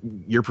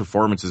 your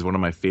performance is one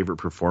of my favorite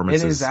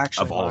performances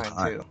of all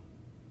time. Too.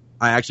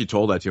 I actually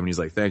told that to him, and he's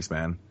like, thanks,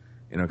 man.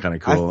 Kind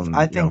of cool.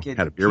 I think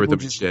had a beer with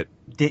him and shit.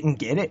 Didn't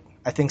get it.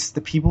 I think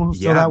the people who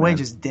feel that way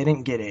just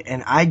didn't get it.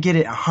 And I get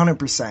it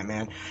 100%,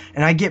 man.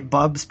 And I get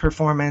Bub's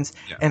performance,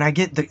 and I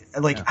get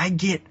I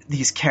get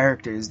these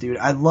characters, dude.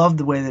 I love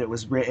the way that it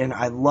was written.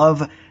 I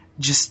love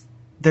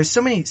there's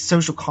so many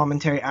social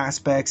commentary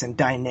aspects and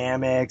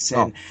dynamics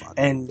and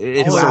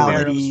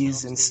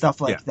dualities and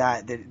stuff like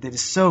that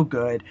is so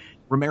good.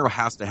 Romero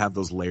has to have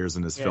those layers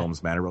in his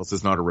films, man, or else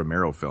it's not a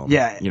Romero film.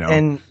 Yeah,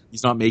 and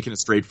he's not making a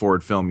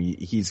straightforward film.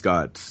 He's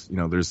got,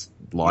 there's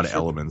a lot of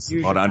elements, a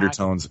lot of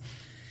undertones.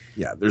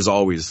 Yeah, there's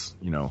always,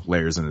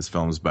 layers in his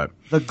films, but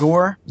the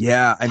gore,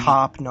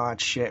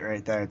 top-notch shit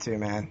right there too,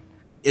 man.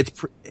 It's,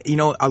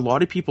 a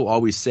lot of people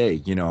always say,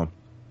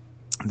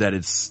 that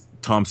it's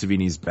Tom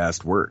Savini's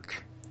best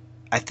work.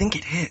 I think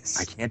it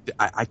is.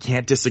 I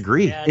can't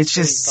disagree. Yeah, it's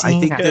just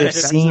scene after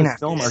scene after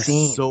film are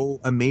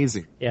so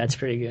amazing. Yeah, it's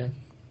pretty good.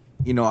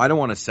 I don't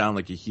want to sound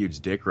like a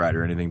huge dick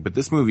rider or anything, but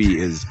this movie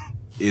is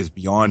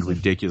beyond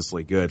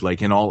ridiculously good.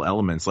 In all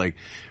elements.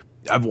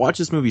 I've watched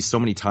this movie so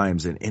many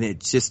times and it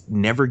just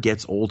never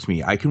gets old to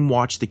me. I can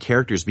watch the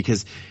characters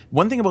because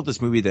one thing about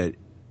this movie that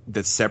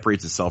that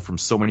separates itself from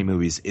so many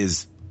movies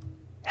is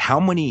how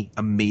many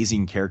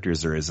amazing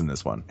characters there is in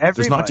this one. Everybody.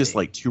 There's not just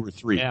like 2 or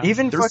 3. Yeah.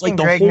 Even there's fucking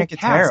like Greg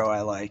Nicotero,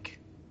 I like.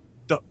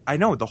 I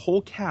know, the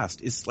whole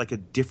cast is like a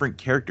different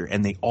character,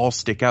 and they all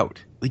stick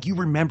out. Like, you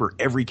remember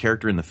every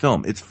character in the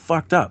film. It's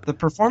fucked up. The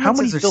performances How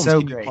many are films so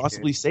can great, you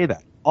possibly dude. say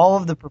that? All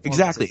of the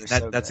performances Exactly. are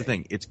so That's the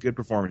great. thing. It's good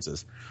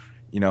performances.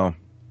 You know,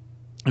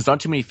 there's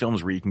not too many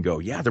films where you can go,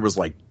 yeah, there was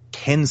like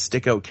 10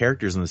 stick out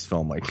characters in this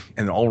film, like,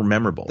 and all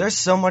memorable. There's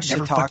so much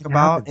to talk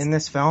about in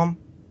this film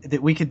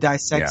that we could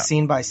dissect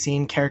scene by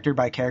scene, character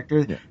by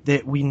character,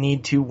 that we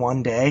need to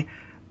one day.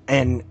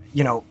 And,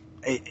 you know,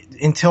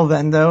 until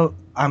then, though,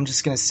 I'm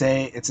just going to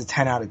say it's a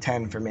 10 out of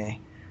 10 for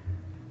me.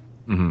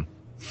 Mm-hmm.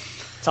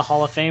 It's a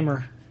Hall of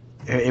Famer.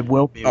 It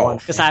will be one.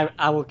 Because I would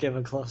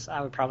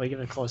probably give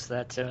it close to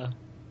that, too.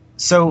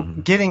 So,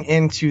 getting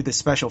into the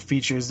special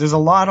features, there's a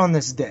lot on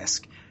this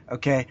disc,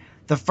 okay?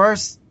 The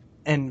first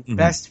and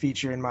best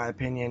feature, in my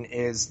opinion,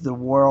 is The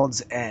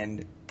World's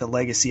End, The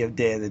Legacy of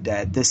Day of the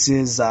Dead. This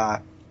is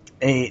a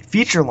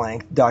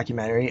feature-length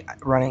documentary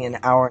running an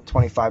hour and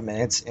 25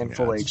 minutes in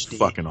full HD.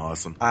 Fucking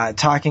awesome.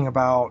 Talking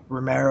about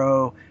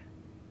Romero,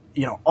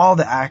 you know, all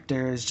the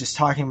actors, just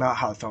talking about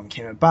how the film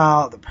came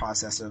about, the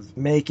process of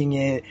making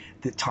it,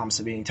 that Tom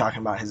Savini talking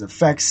about his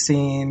effects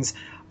scenes,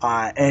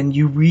 and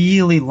you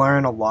really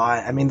learn a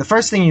lot. I mean, the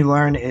first thing you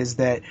learn is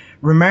that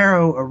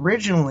Romero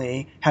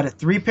originally had a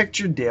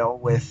 3-picture deal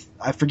with,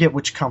 I forget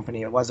which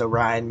company it was,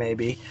 Orion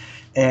maybe,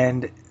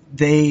 and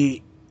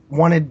they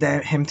wanted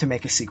him to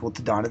make a sequel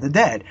to Dawn of the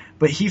Dead.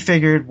 But he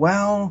figured,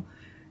 well,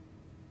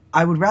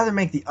 I would rather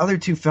make the other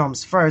 2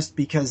 films first,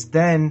 because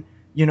then,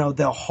 you know,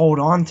 they'll hold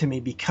on to me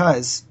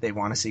because they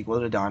want a sequel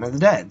to Dawn of the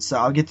Dead. So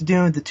I'll get to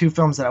do the 2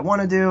 films that I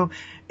want to do,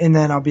 and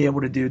then I'll be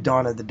able to do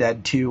Dawn of the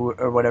Dead 2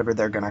 or whatever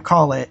they're going to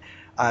call it,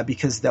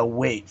 because they'll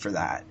wait for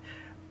that.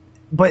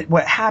 But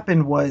what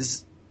happened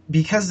was,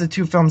 because the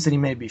 2 films that he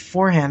made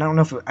beforehand, I don't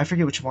know I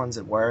forget which ones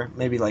it were,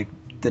 maybe like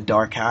The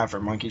Dark Half or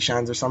Monkey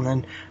Shines or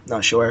something, I'm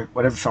not sure,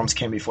 whatever films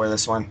came before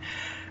this one.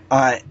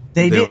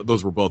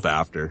 Those were both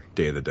after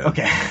Day of the Dead.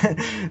 Okay.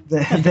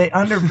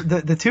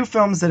 the 2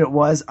 films that it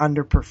was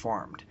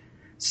underperformed.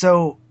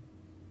 So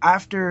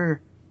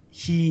after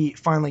he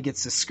finally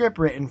gets the script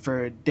written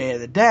for Day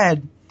of the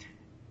Dead,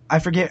 I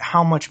forget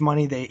how much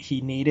money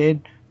he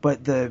needed,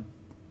 but the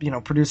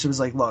producer was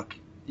like, look,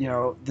 you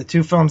know, the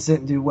 2 films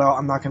didn't do well.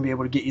 I'm not going to be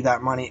able to get you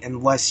that money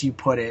unless you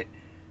put it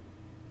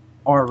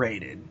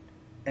R-rated.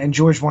 And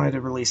George wanted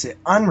to release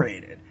it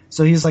unrated.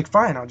 So he was like,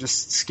 fine, I'll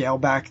just scale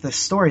back the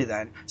story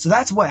then. So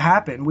that's what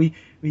happened.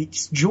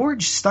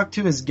 George stuck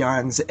to his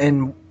guns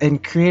and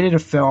created a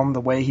film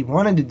the way he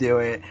wanted to do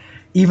it,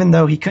 even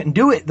though he couldn't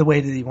do it the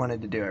way that he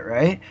wanted to do it,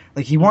 right?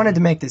 Like, he wanted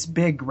to make this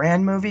big,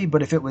 grand movie,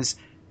 but if it was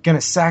going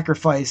to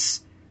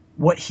sacrifice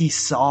what he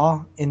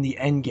saw in the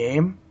end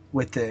game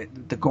with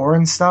the gore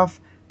and stuff,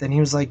 then he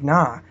was like,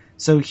 nah.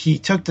 So he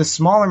took the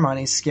smaller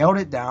money, scaled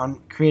it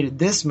down, created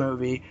this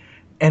movie,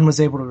 and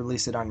was able to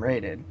release it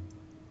unrated.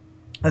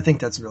 I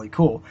think that's really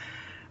cool.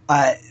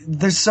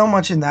 There's so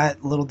much in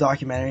that little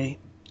documentary,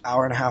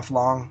 hour and a half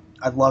long.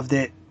 I loved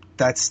it.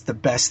 That's the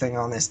best thing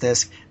on this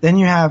disc. Then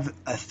you have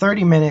a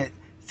 30-minute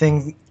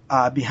thing,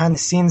 behind the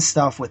scenes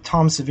stuff with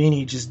Tom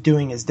Savini just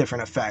doing his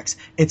different effects.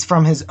 It's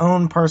from his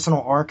own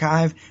personal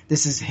archive.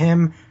 This is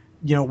him,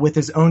 you know, with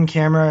his own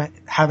camera,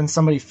 having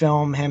somebody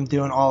film him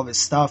doing all of his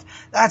stuff.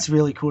 That's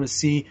really cool to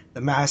see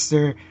the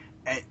master,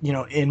 you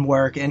know, in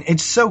work. And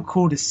it's so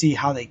cool to see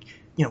how they,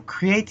 you know,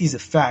 create these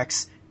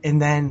effects and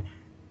then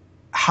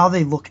how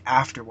they look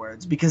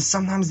afterwards, because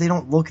sometimes they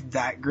don't look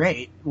that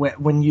great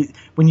when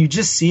you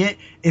just see it.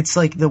 It's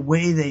like the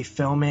way they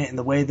film it and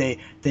the way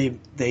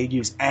they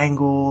use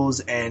angles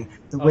and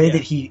the way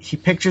that he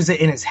pictures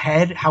it in his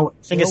head, how it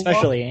I think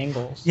especially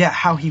angles. Yeah,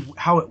 how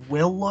it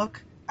will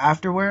look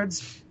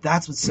afterwards.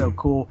 That's what's so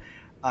cool.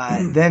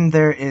 Then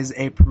there is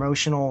a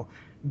promotional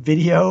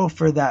video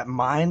for that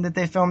mine that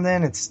they filmed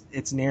in.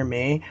 It's near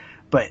me,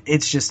 but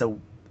it's just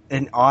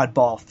an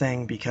oddball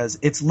thing because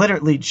it's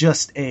literally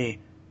just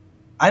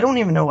I don't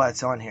even know why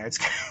it's on here.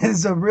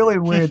 It's a really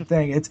weird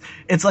thing.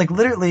 It's like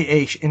literally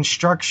a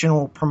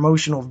instructional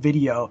promotional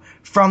video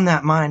from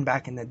that mine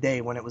back in the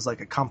day when it was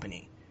like a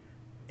company,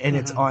 and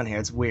it's on here.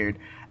 It's weird.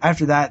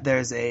 After that,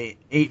 there's a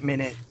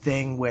 8-minute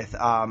thing with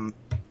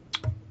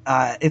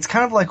it's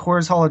kind of like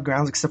Horror's Hallowed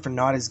Grounds, except for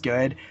not as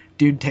good.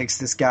 Dude takes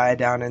this guy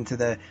down into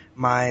the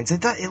mines.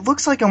 It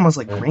looks like almost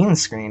like green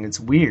screen. It's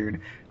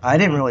weird. I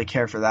didn't really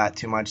care for that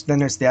too much. Then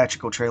there's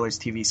theatrical trailers,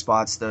 TV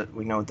spots. That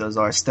we know what those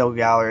are. Still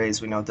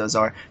galleries. We know what those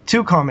are.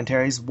 2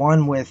 commentaries.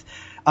 One with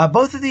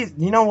both of these.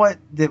 You know what?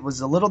 That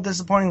was a little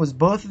disappointing. Was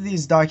both of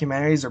these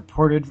documentaries are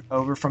ported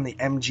over from the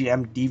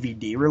MGM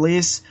DVD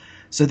release.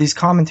 So these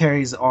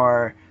commentaries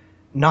are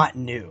not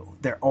new.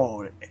 They're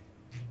old.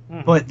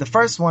 But the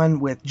first one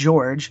with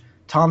George,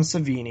 Tom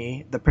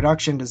Savini, the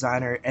production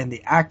designer, and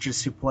the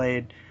actress who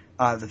played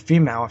the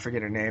female, I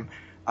forget her name,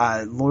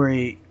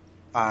 Laurie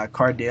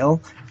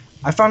Cardille.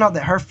 I found out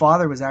that her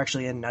father was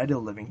actually in Night of the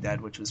Living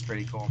Dead, which was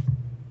pretty cool.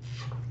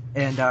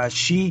 And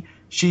she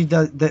she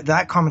does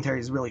that commentary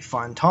is really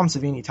fun. Tom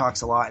Savini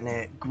talks a lot in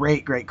it.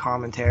 Great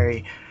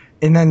commentary.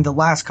 And then the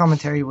last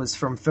commentary was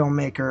from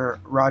filmmaker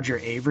Roger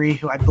Avery,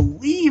 who I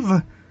believe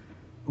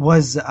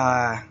was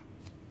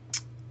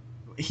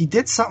he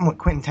did something with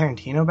Quentin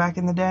Tarantino back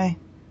in the day,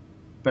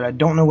 but I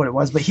don't know what it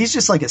was. But he's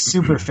just like a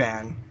super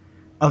fan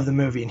of the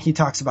movie, and he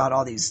talks about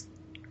all these.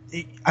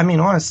 I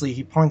mean, honestly,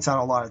 he points out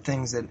a lot of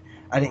things that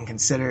I didn't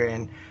consider,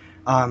 and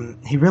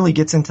he really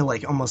gets into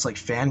like almost like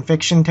fan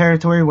fiction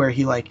territory where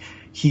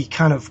he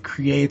kind of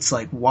creates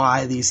like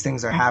why these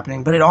things are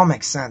happening, but it all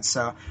makes sense.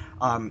 So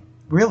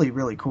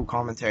really cool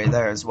commentary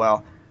there as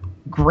well.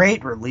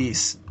 Great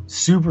release,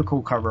 super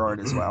cool cover art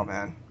as well,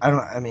 man.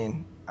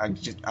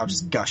 I'll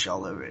just gush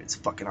all over it. It's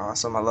fucking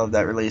awesome. I love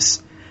that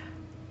release.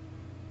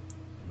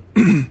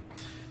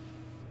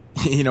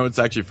 You know, it's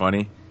actually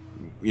funny.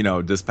 You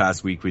know, this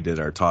past week we did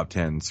our top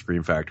 10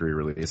 Scream Factory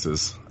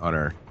releases on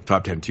our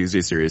top 10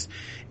 Tuesday series,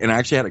 and I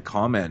actually had a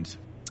comment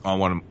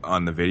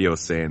on the video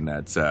saying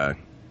that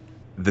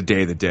the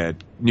Day of the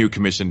Dead, new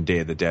commissioned Day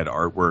of the Dead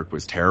artwork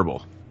was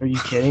terrible. Are you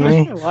kidding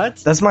me? What?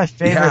 That's my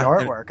favorite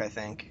artwork, I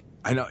think.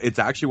 I know, it's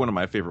actually one of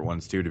my favorite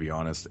ones too, to be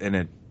honest.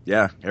 And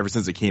ever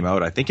since it came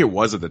out, I think it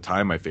was at the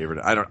time my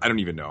favorite. I don't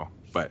even know,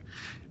 but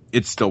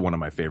it's still one of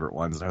my favorite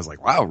ones. And I was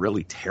like, wow,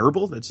 really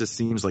terrible? That just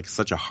seems like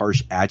such a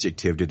harsh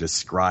adjective to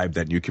describe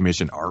that new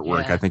commission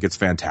artwork. Yeah. I think it's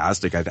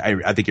fantastic.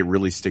 I think it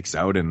really sticks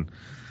out, and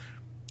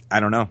I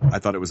don't know. I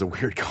thought it was a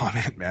weird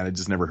comment, man. I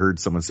just never heard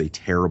someone say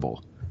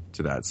terrible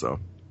to that. So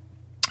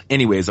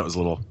anyways, that was a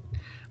little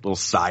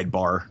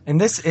sidebar.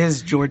 And this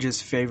is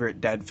George's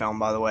favorite Dead film,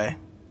 by the way.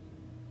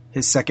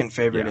 His second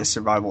favorite is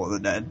Survival of the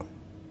Dead.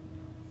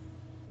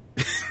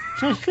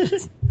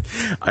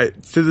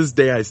 To this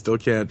day, I still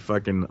can't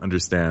fucking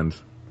understand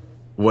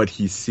what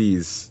he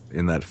sees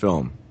in that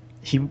film.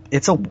 From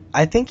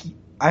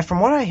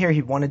what I hear,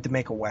 he wanted to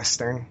make a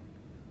Western,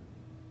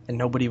 and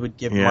nobody would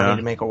give money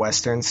to make a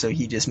Western, so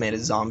he just made a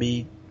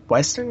zombie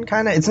Western,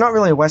 kind of. It's not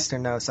really a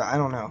Western, though, so I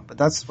don't know, but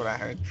that's what I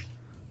heard.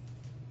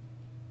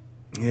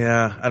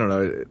 Yeah, I don't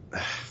know.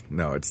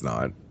 No, it's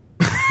not.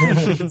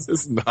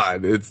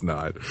 It's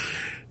not.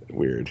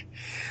 Weird.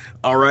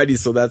 Alrighty,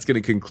 so that's going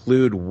to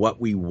conclude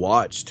what we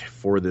watched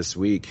for this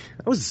week.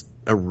 That was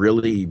a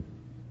really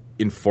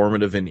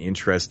informative and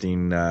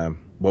interesting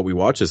what we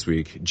watched this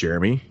week.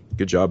 Jeremy,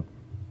 good job.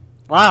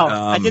 Wow,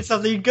 I did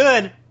something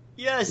good.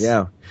 Yes.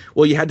 Yeah.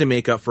 Well, you had to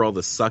make up for all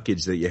the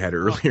suckage that you had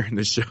earlier in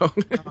the show.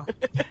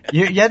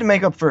 You had to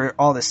make up for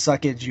all the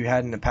suckage you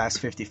had in the past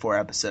 54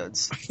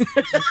 episodes.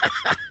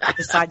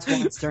 Besides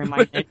once during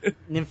my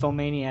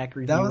Nymphomaniac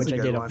review, which I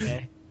did one.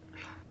 Okay.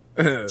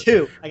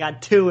 2. I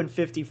got 2 and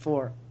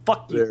 54.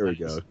 Fuck you.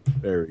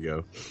 There we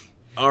go.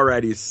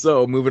 Alrighty,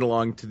 so moving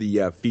along to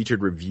the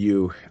featured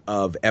review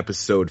of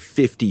episode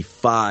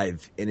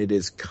 55, and it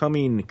is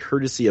coming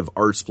courtesy of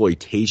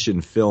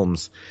Artsploitation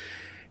Films.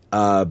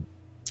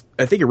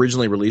 I think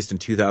originally released in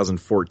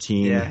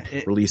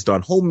 2014, released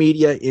on home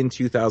media in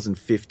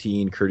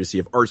 2015, courtesy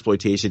of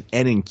Artsploitation,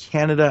 and in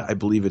Canada, I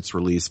believe it's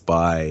released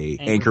by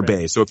Anchor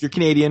Bay. So if you're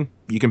Canadian,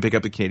 you can pick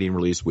up the Canadian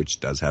release, which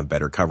does have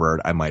better cover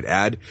art, I might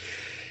add.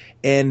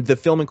 And the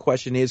film in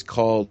question is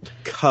called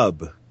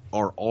Cub,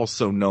 or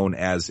also known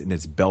as, in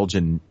its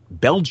Belgium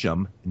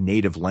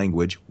native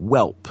language,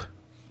 Whelp.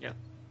 Yeah.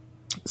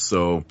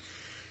 So,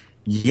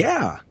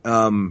 yeah.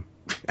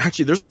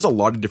 Actually, there's a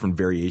lot of different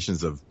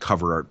variations of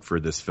cover art for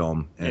this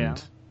film,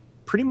 and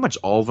pretty much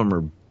all of them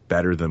are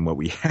better than what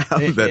we have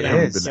haven't been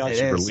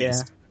actually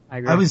released. Yeah.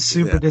 I was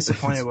super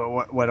disappointed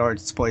with what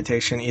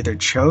Artsploitation either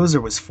chose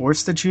or was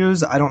forced to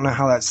choose. I don't know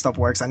how that stuff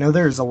works. I know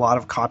there's a lot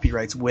of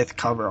copyrights with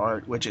cover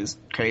art, which is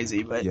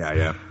crazy, but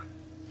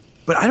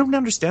But I don't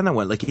understand that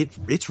one. Like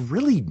it's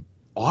really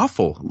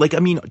awful. Like, I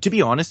mean, to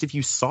be honest, if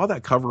you saw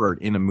that cover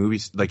art in a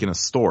movie, like in a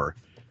store,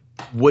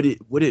 would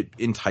it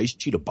entice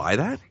you to buy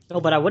that?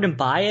 No, but I wouldn't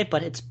buy it.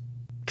 But it's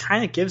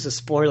kind of gives a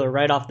spoiler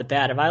right off the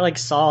bat. If I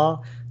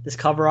saw this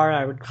cover art,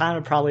 I would kind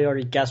of probably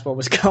already guess what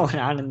was going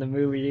on in the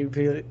movie, to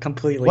be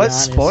completely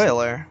honest. What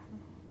spoiler?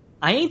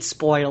 I ain't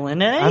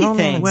spoiling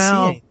anything.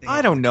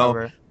 I don't know.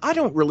 Cover. I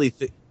don't really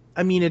think...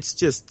 I mean, it's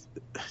just...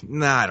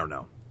 I don't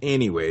know.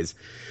 Anyways,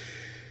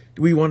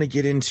 do we want to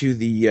get into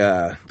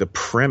the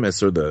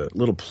premise or the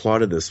little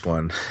plot of this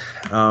one?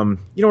 You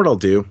know what I'll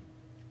do?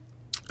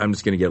 I'm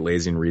just going to get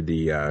lazy and read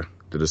the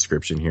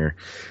description here.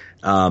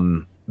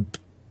 What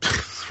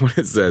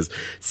it says,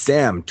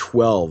 Sam,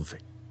 12...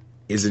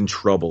 is in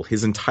trouble.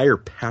 His entire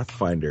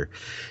Pathfinder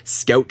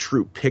scout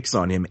troop picks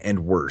on him,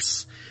 and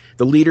worse.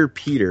 The leader,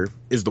 Peter,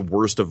 is the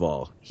worst of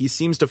all. He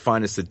seems to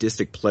find a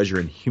sadistic pleasure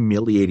in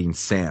humiliating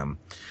Sam.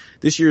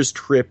 This year's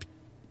trip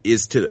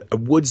is to a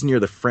woods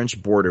near the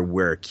French border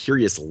where a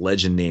curious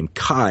legend named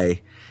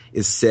Kai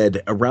is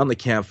said around the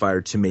campfire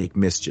to make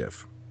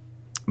mischief.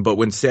 But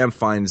when Sam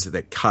finds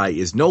that Kai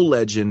is no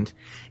legend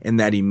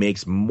and that he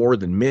makes more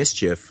than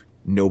mischief,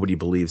 nobody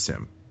believes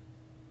him.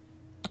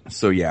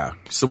 So yeah,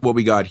 so what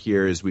we got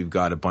here is we've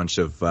got a bunch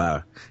of,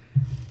 I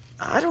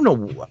don't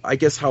know, I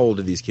guess how old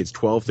are these kids?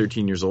 12,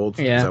 13 years old?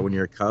 Yeah. Is that when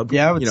you're a cub?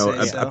 Yeah, I would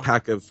say so. A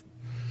pack of,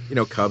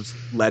 Cubs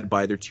led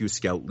by their 2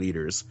 scout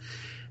leaders.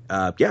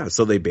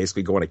 So they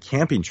basically go on a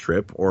camping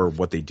trip, or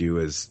what they do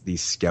is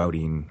these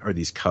scouting or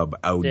these Cub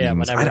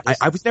outings.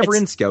 I was never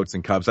in Scouts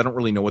and Cubs. I don't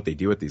really know what they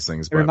do with these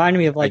things. But it reminded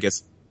me of I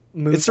guess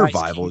it's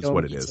survival is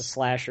what it is. It's a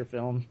slasher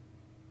film.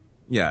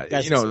 Yeah,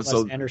 Wes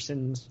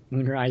Anderson's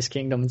Moonrise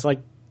Kingdom. It's like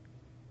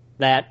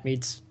that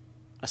meets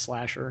a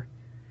slasher.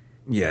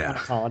 Yeah, I want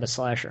to call it a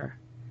slasher.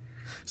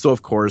 So,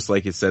 of course,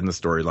 like it said in the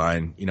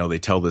storyline, they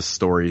tell this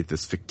story,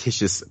 this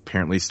fictitious,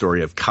 apparently,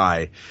 story of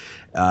Kai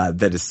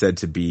that is said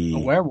to be... a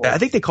werewolf. I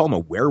think they call him a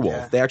werewolf.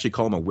 Yeah. They actually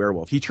call him a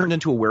werewolf. He turned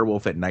into a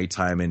werewolf at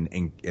nighttime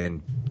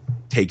and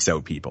takes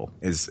out people,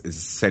 is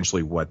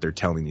essentially what they're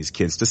telling these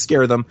kids to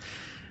scare them.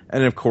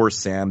 And, of course,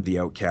 Sam, the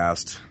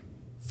outcast,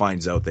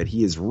 finds out that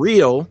he is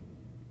real,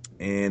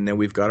 and then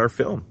we've got our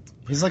film.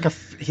 He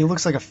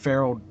looks like a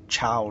feral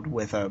child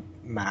with a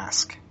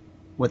mask.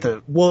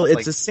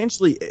 It's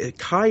essentially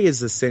Kai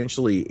is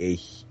essentially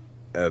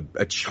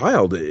a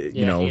child,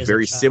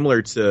 very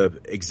similar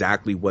to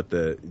exactly what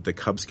the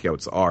Cub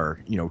Scouts are,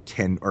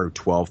 10 or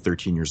 12,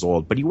 13 years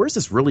old. But he wears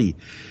this really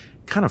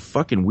kind of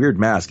fucking weird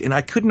mask, and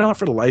I could not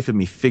for the life of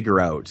me figure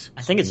out.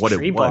 I think it's what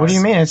tree it was. bark. What do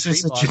you mean? It's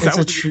just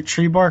a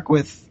tree bark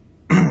with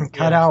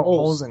cut out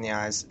holes in the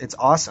eyes. It's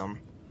awesome.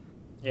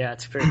 Yeah,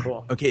 it's pretty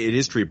cool. Okay, it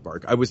is tree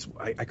bark.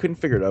 I couldn't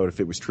figure it out if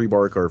it was tree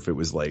bark or if it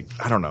was I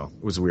don't know.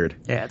 It was weird.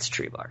 Yeah, it's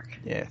tree bark.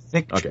 Yeah,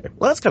 thick. Okay,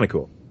 well that's kind of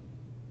cool.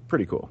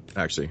 Pretty cool,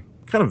 actually.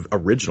 Kind of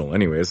original,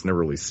 anyways. Never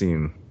really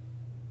seen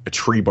a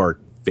tree bark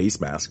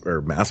face mask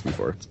or mask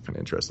before. It's kind of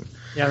interesting.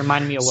 Yeah, it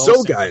reminded me of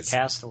Wilson guys.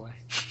 Castaway.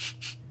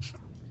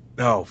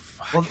 Oh,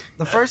 fuck. Well,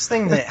 the first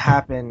thing that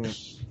happened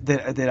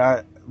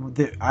that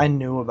I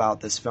knew about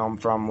this film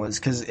from was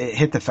because it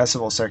hit the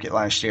festival circuit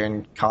last year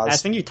and caused... I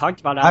think you talked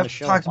about it on the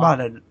show. I've talked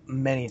about it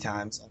many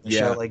times on the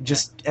show.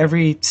 Just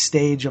every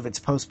stage of its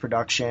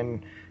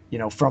post-production,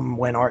 from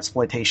when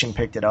Artsploitation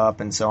picked it up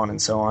and so on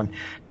and so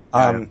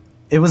on.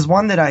 It was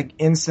one that I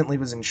instantly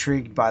was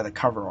intrigued by the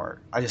cover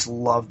art. I just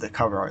loved the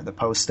cover art, the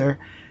poster.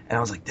 And I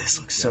was like, this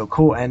looks so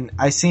cool. And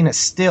I seen a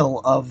still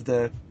of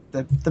the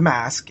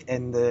mask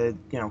and the,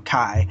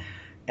 Kai.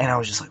 And I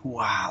was just like,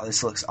 wow,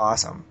 this looks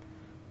awesome.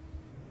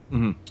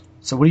 Mm-hmm.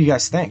 So what do you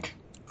guys think?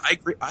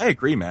 I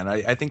agree, man.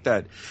 I think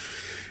that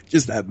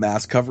just that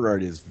mask cover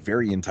art is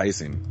very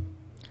enticing.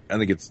 I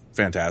think it's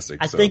fantastic.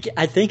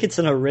 I think it's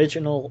an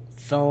original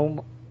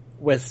film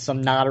with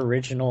some not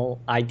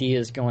original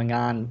ideas going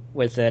on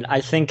with it.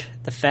 I think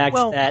the fact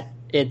that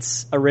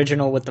it's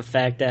original with the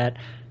fact that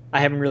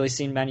I haven't really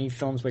seen many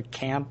films with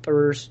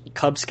campers,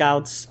 Cub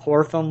Scouts,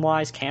 horror film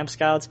wise, Camp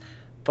Scouts,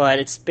 but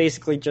it's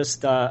basically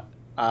just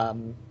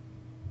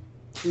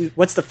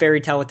what's the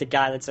fairy tale with the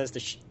guy that says the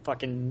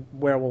fucking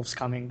werewolf's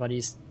coming, but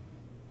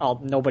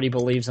nobody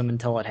believes him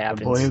until it happens.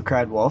 The Boy Who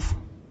Cried Wolf.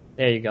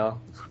 There you go.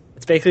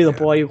 It's basically the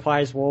Boy Who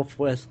Cries Wolf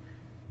with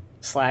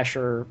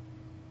slasher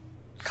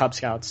Cub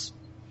Scouts.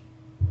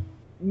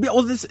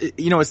 Well, this,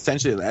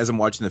 essentially, as I'm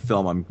watching the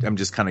film, I'm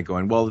just kind of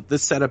going, well,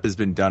 this setup has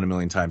been done a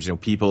million times.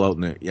 People out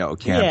in the,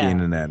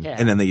 camping, and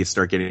then they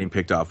start getting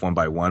picked off one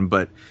by one.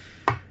 But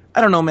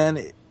I don't know,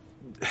 man.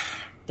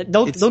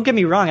 Don't get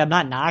me wrong. I'm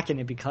not knocking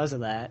it because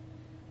of that.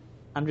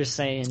 I'm just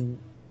saying.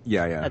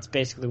 Yeah. That's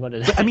basically what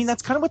it is. But, I mean,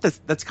 that's kind of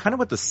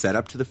what the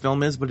setup to the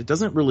film is, but it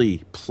doesn't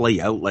really play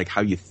out like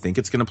how you think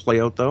it's going to play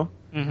out, though.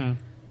 Mm-hmm.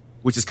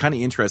 Which is kind of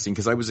interesting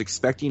because I was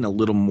expecting a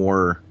little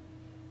more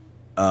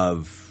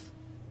of,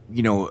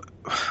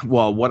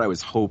 what I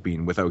was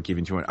hoping without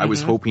giving too much. I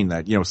was hoping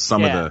that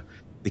some of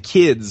the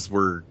kids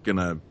were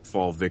gonna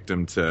fall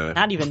victim to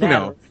not even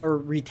that or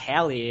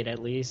retaliate at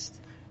least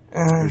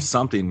or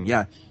something.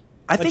 Yeah,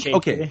 I think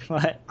JP,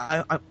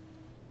 what?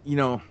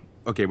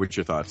 Okay, what's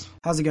your thoughts?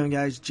 How's it going,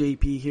 guys?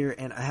 JP here,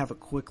 and I have a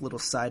quick little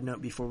side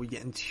note before we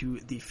get into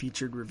the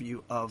featured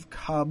review of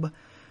Cub.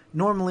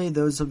 Normally,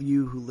 those of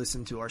you who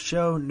listen to our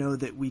show know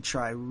that we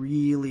try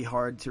really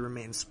hard to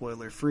remain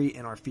spoiler-free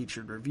in our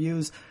featured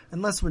reviews,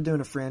 unless we're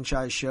doing a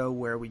franchise show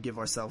where we give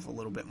ourselves a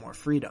little bit more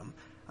freedom.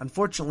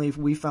 Unfortunately,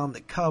 we found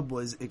that Cub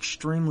was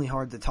extremely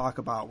hard to talk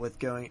about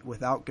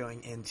without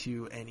going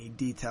into any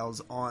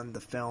details on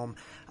the film,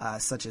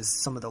 such as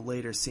some of the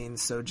later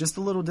scenes. So just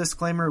a little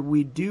disclaimer,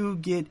 we do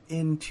get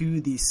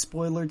into the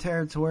spoiler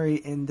territory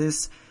in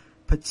this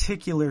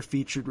particular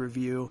featured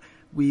review.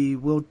 We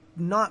will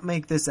not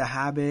make this a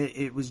habit.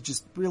 It was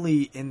just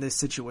really in this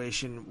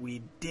situation,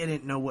 we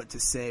didn't know what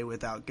to say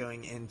without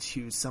going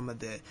into some of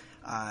the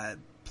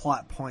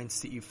plot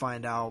points that you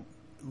find out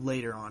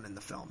later on in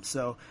the film.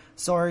 So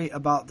sorry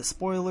about the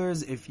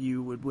spoilers. If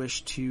you would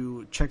wish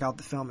to check out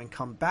the film and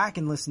come back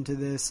and listen to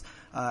this,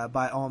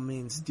 by all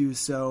means do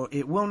so.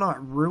 It will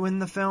not ruin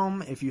the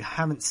film if you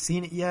haven't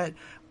seen it yet,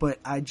 but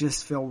I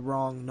just feel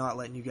wrong not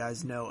letting you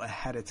guys know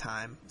ahead of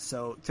time.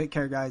 So take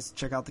care, guys.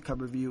 Check out the Cub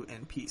review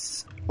and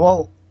peace.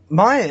 Well,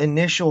 my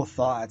initial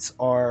thoughts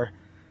are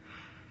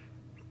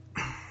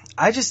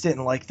I just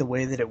didn't like the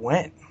way that it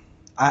went.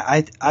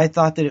 I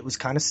thought that it was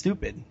kind of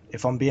stupid,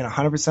 if I'm being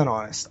 100%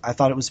 honest. I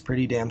thought it was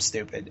pretty damn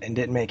stupid and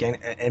didn't make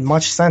any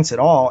much sense at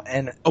all.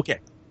 And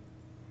okay,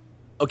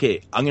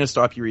 okay, I'm going to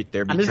stop you right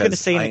there because I'm just going to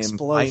say an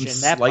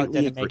explosion. That part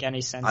didn't make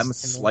any sense. I'm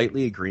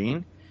slightly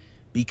agreeing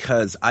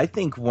because I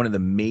think one of the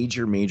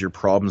major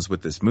problems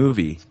with this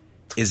movie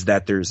is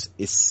that there's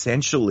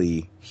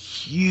essentially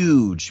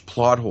huge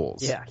plot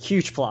holes. Yeah,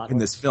 huge plot holes in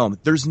this film.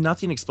 There's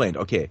nothing explained.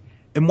 Okay,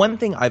 and one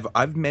thing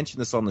I've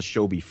mentioned this on the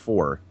show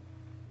before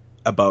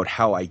about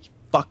how I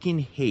fucking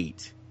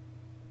hate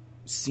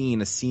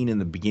seeing a scene in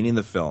the beginning of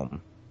the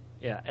film.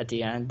 Yeah, at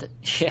the end.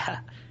 Yeah.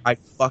 I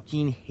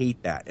fucking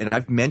hate that. And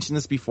I've mentioned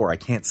this before. I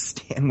can't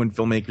stand when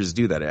filmmakers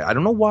do that. I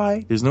don't know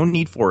why. There's no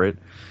need for it.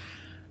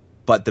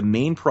 But the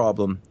main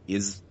problem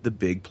is the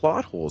big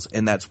plot holes.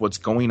 And that's what's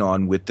going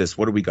on with this.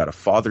 What do we got? A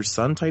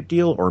father-son type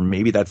deal? Or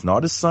maybe that's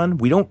not his son?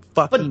 We don't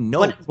fucking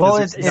know. Well,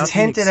 it's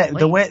hinted at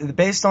the way,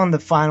 based on the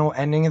final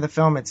ending of the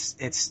film,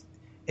 it's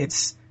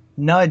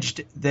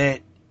nudged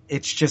that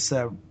it's just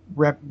a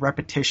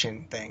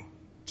repetition thing.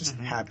 Just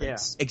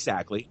happens. Yeah.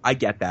 Exactly. I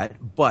get that.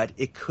 But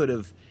it could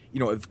have,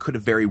 it could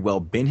have very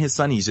well been his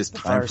son. He's just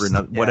time for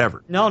another,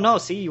 whatever. No.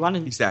 See, you want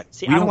to, exactly.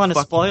 See, I don't want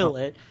to spoil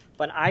it,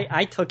 but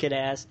I took it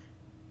as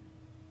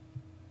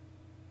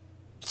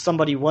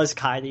somebody was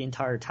Kai the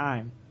entire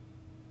time.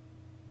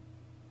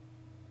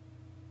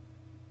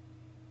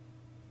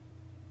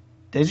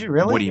 Did you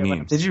really? What do you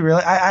mean? Did you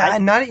really? I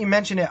now that you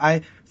mention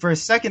it, for a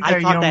second there,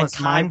 you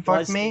almost mind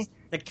fucked me.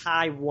 The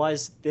Kai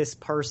was this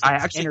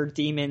person's inner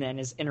demon and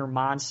his inner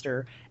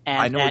monster,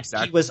 and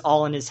he was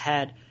all in his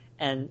head.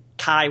 And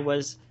Kai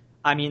was,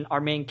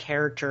 our main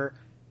character.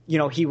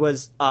 He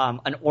was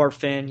an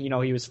orphan.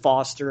 He was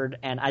fostered,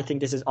 and I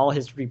think this is all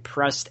his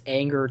repressed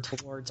anger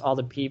towards all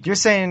the people. You're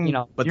saying,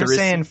 but you're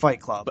saying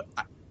Fight Club.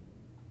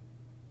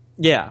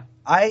 Yeah,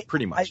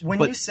 pretty much.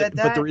 You said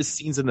that, but there is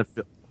scenes in the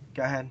film.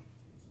 Go ahead.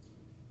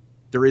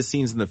 There is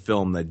scenes in the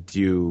film that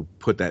do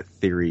put that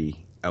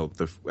theory out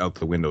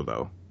the window,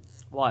 though.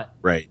 What?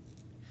 Right.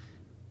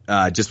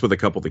 Just with a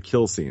couple of the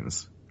kill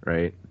scenes,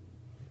 right?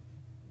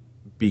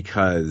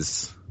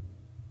 Because,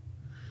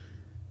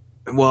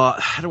 well,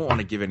 I don't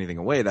want to give anything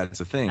away. That's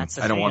the thing. That's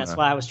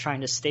why I was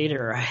trying to state it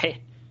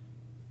right.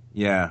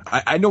 Yeah,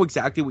 I know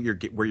exactly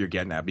where you're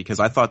getting at because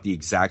I thought the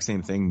exact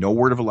same thing. No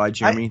word of a lie,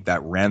 Jeremy.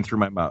 That ran through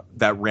my mouth.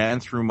 That ran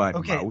through my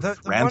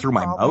mouth. Ran through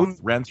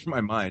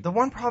my mind. The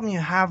one problem you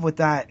have with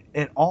that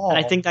at all, and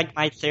I think that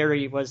my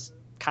theory was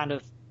kind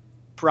of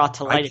brought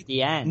to light at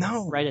the end.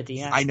 No, right at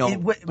the end. I know.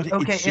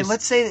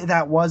 Let's say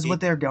that was what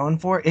they're going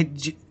for.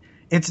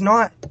 It's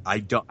not. I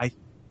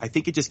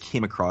think it just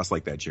came across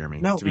like that, Jeremy.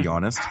 No, to be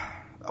honest.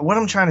 What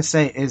I'm trying to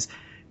say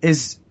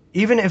is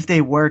even if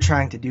they were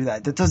trying to do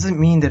that doesn't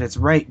mean that it's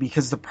right,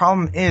 because the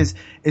problem is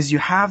you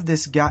have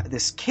this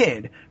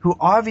kid who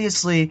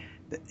obviously,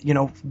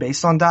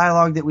 based on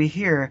dialogue that we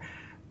hear,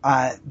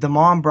 the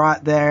mom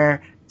brought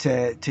there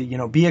to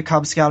be a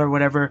Cub Scout or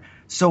whatever.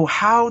 So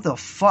how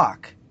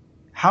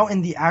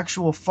in the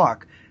actual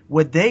fuck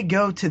would they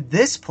go to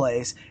this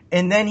place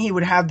and then he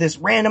would have this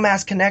random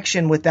ass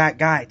connection with that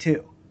guy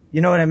too? You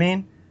know what I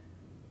mean?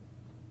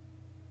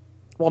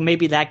 Well,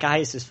 maybe that guy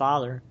is his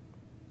father.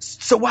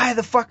 So why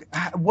the fuck?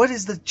 What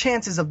is the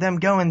chances of them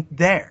going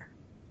there?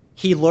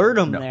 He lured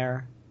him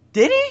there.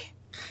 Did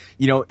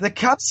he? The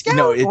Cub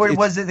Scout, or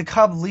was it the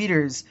Cub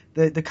leaders,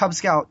 the Cub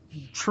Scout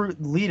troop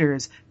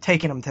leaders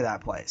taking him to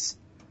that place?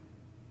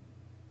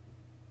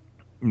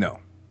 No,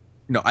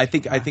 I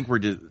think we're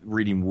just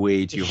reading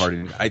way too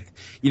hard.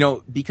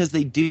 Because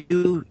they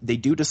do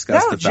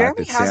discuss the fact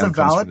that has Sam a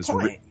valid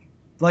point.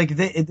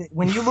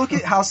 When you look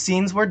at how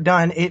scenes were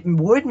done, it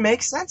would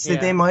make sense that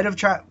they might have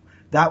tried.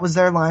 That was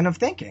their line of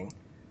thinking.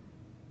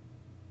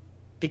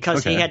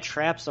 Because he had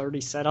traps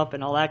already set up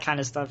and all that kind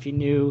of stuff. He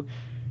knew.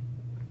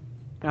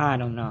 I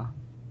don't know.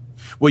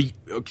 Well,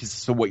 okay.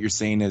 So what you're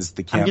saying is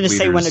the camp leaders. I'm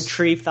going to say when a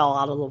tree fell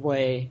out of the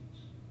way.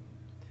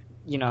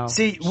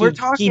 See, we're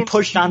talking. He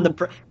pushed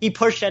he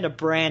pushed at a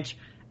branch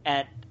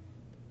at.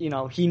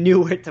 He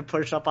knew it to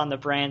push up on the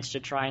branch to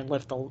try and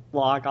lift the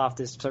log off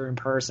this certain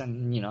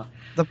person.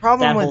 The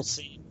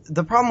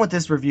problem with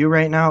this review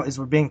right now is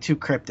we're being too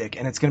cryptic,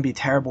 and it's going to be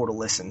terrible to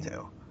listen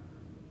to.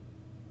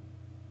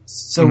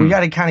 So we got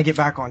to kind of get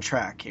back on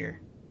track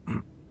here.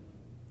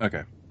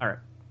 Okay. All right.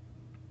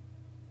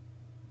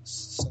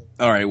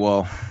 All right.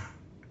 Well,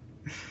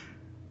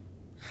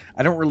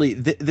 I don't really.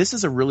 This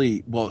is a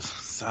really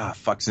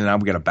fuck. So now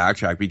we got to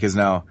backtrack because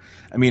now,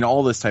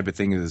 all this type of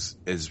thing is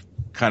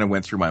kind of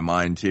went through my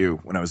mind too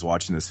when I was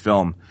watching this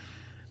film.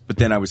 But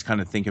then I was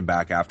kind of thinking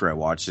back after I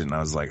watched it, and I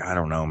was like, I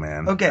don't know,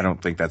 man. Okay. I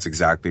don't think that's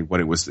exactly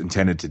what it was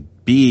intended to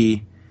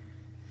be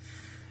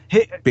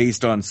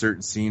based on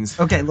certain scenes.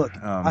 Okay, look,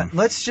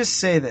 let's just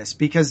say this,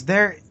 because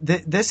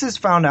this is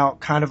found out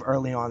kind of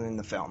early on in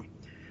the film.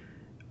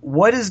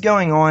 What is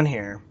going on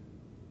here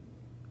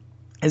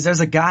is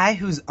there's a guy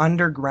who's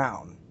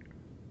underground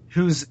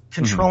who's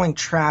controlling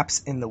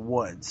traps in the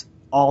woods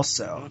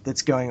also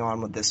that's going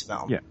on with this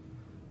film. Yeah.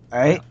 All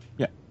right?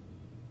 Yeah.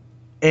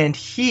 And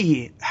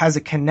he has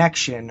a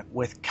connection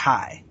with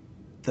Kai,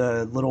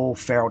 the little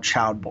feral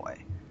child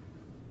boy.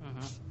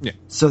 Mm-hmm. Yeah.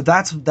 So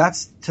that's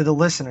to the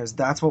listeners,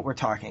 that's what we're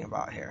talking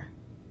about here.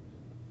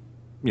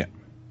 Yeah.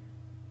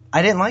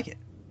 I didn't like it.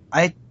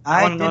 I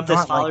want to know if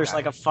this father's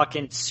like a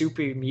fucking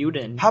super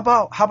mutant. How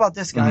about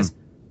this, guys?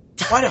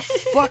 Why the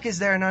fuck is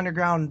there an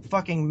underground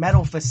fucking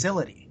metal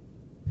facility?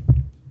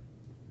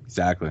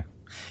 Exactly.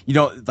 You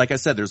know, like I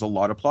said, there's a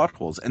lot of plot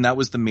holes, and that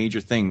was the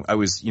major thing. I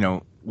was,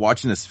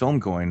 watching this film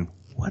going,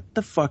 what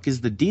the fuck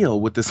is the deal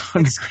with this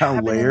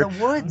underground layer? In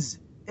the woods.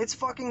 It's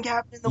fucking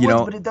cabin in the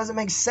woods, but it doesn't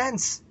make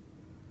sense.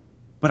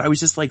 But I was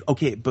just like,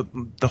 okay, but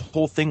the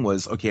whole thing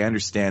was, okay, I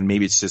understand.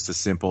 Maybe it's just a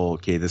simple,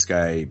 okay, this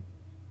guy,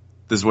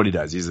 this is what he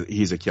does.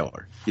 He's a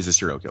killer. He's a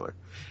serial killer.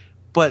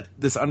 But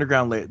this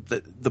underground layer,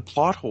 the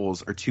plot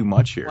holes are too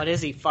much here. What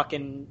is he,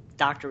 fucking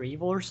Dr.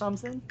 Evil or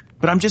something?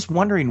 But I'm just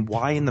wondering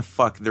why in the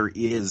fuck there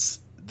is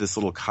this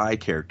little Kai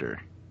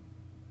character.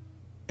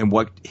 And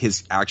what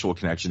his actual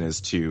connection is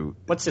to...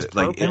 What's his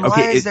purpose? And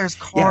why is there's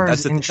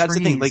cars and trees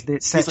the thing. Like,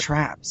 that set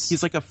traps?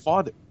 He's like a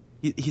father.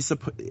 He's the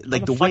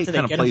way it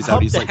kind of plays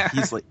out.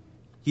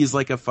 He's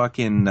like a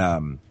fucking...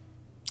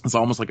 it's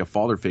almost like a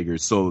father figure.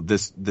 So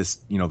this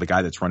the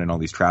guy that's running all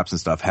these traps and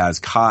stuff has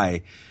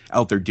Kai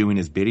out there doing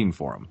his bidding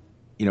for him.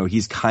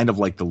 He's kind of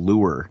like the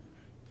lure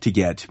to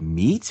get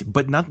meat,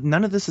 but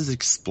none of this is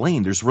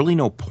explained. There's really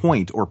no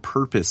point or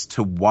purpose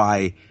to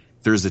why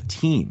there's a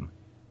team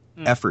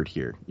effort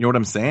here. You know what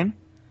I'm saying?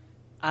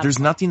 There's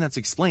nothing that's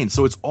explained.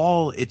 So it's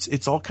all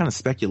kind of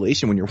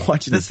speculation when you're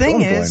watching this film.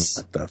 The thing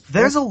is,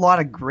 there's a lot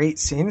of great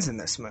scenes in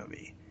this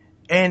movie.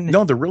 And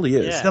no, there really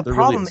is. Yeah. The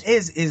problem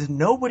is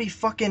nobody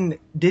fucking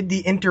did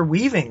the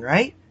interweaving,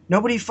 right?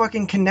 Nobody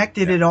fucking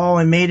connected it all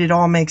and made it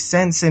all make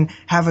sense and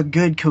have a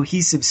good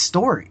cohesive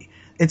story.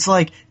 It's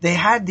like they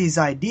had these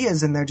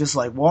ideas and they're just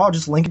like, well, I'll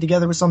just link it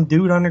together with some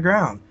dude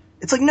underground.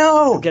 It's like,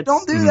 no,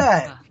 don't do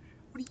that.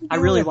 I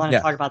really want to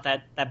talk about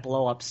that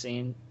blow up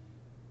scene.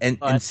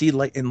 And see,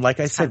 like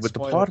I said, with the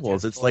plot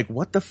holes, it's like,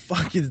 what the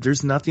fuck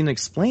there's nothing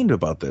explained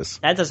about this.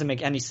 That doesn't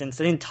make any sense.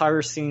 The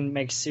entire scene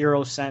makes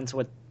zero sense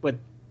with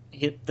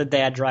the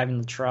dad driving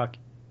the truck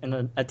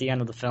at the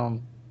end of the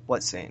film.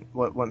 What scene?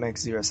 What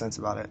makes zero sense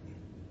about it?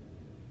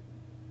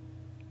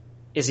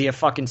 Is he a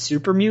fucking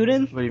super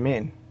mutant? What do you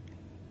mean?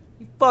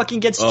 He fucking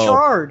gets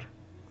charred.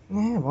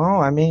 Yeah,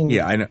 well, I mean...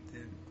 Yeah, I know.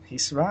 He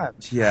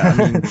survived. Yeah,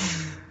 I mean...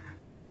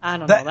 I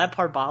don't know. That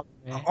part bothered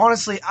me.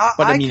 Honestly, I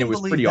can it was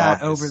believe pretty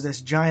that obvious. over this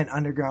giant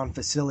underground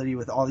facility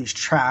with all these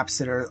traps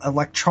that are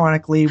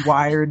electronically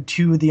wired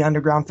to the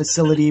underground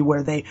facility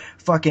where they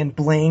fucking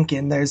blink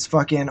and there's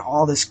fucking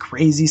all this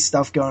crazy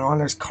stuff going on.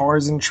 There's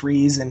cars and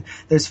trees and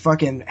there's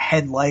fucking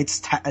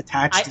headlights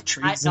attached to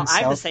trees and stuff.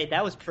 I have to say,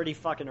 that was pretty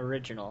fucking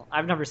original.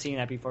 I've never seen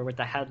that before with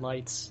the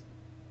headlights.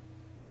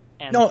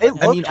 And all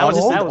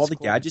the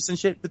gadgets and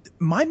shit. But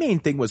my main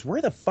thing was,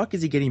 where the fuck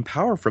is he getting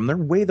power from? They're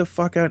way the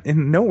fuck out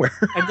in nowhere.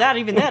 And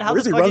how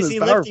the fuck is he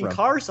lifting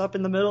cars up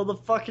in the middle of the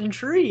fucking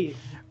tree?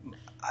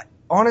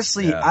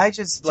 Honestly, I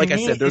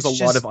said, there's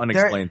a lot of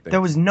unexplained things. There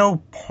was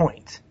no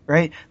point,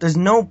 right? There's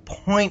no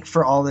point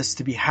for all this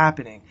to be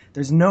happening.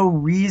 There's no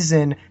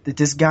reason that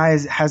this guy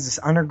has this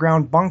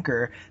underground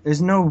bunker.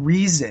 There's no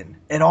reason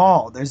at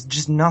all. There's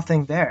just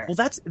nothing there.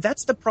 Well,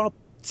 that's the problem.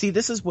 See,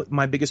 this is what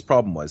my biggest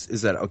problem was,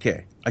 is that,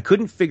 okay, I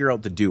couldn't figure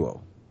out the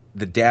duo,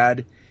 the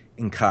dad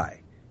and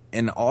Kai.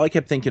 And all I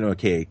kept thinking,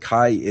 okay,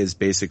 Kai is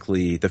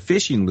basically the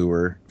fishing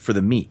lure for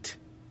the meat,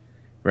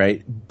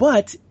 right?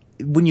 But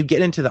when you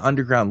get into the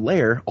underground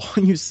layer,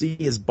 all you see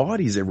is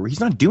bodies everywhere.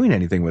 He's not doing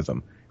anything with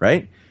them,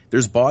 right?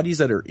 There's bodies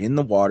that are in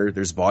the water.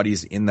 There's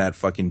bodies in that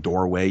fucking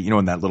doorway,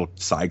 in that little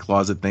side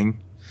closet thing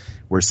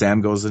where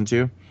Sam goes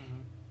into.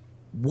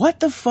 Mm-hmm.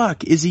 What the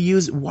fuck is he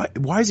using?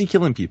 Why is he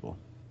killing people?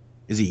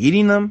 Is he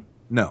eating them?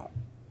 No.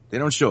 They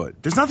don't show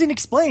it. There's nothing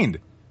explained.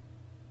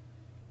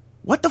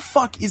 What the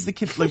fuck is the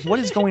kid? Like, what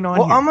is going on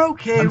here? I'm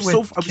okay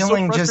with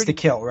killing just to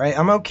kill, right?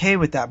 I'm okay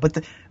with that.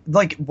 But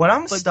what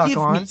I'm stuck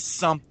on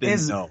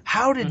is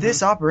how did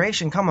this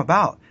operation come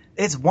about?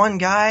 It's one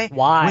guy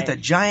with a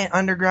giant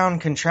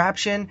underground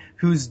contraption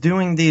who's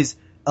doing these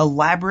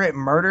elaborate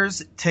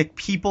murders to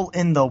people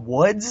in the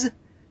woods.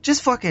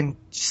 Just fucking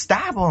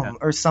stab them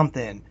or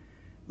something.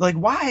 Like,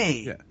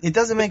 why? Yeah. It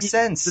doesn't make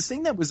sense. The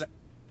thing that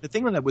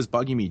was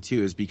bugging me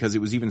too is because it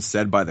was even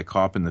said by the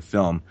cop in the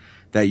film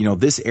that,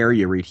 this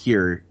area right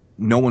here,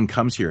 no one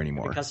comes here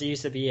anymore. Because it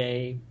used to be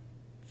a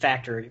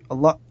factory.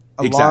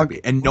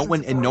 Exactly. And no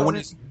one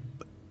is,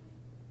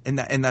 and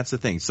that's the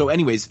thing. So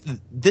anyways,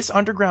 this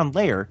underground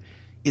layer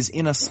is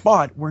in a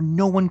spot where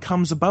no one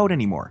comes about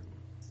anymore.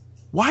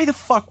 Why the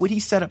fuck would he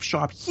set up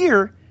shop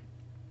here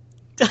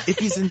if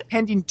he's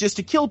intending just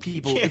to kill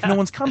people if no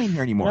one's coming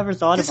here anymore? Never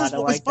thought about it. This is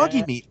what was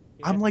bugging me.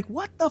 Yeah. I'm like,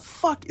 what the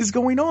fuck is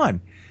going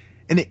on?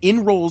 And it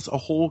enrolls a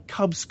whole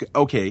Cubs.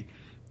 Okay,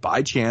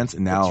 by chance,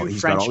 and now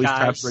he's got all these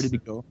traps ready to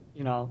go.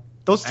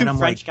 Those two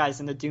French guys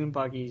in the dune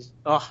buggies.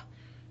 Ugh,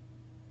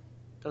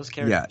 those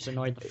characters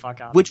annoyed the fuck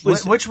out. Which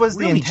was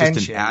the intention?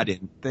 Just an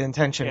add-in. The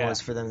intention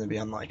was for them to be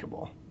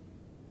unlikable.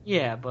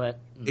 Yeah, but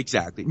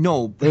exactly.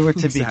 No, they were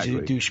to be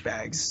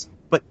douchebags.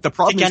 But the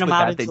problem is with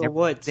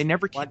that they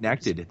never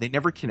connected. They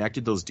never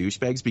connected those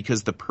douchebags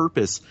because the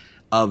purpose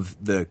of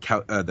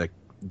the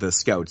the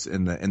scouts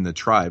in the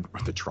tribe,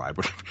 or the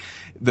tribe,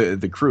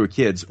 the crew of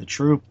kids, the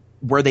troop,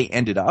 where they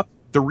ended up,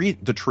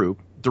 the troop.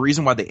 The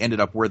reason why they ended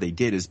up where they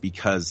did is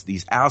because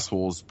these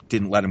assholes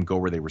didn't let them go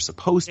where they were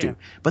supposed to.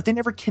 But they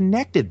never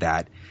connected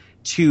that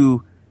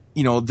to,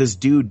 you know, this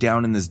dude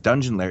down in this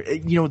dungeon lair.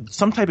 You know,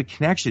 some type of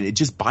connection. It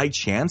just by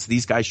chance,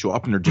 these guys show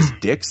up and they're just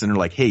dicks and they're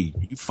like, hey,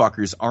 you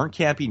fuckers aren't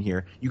camping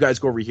here. You guys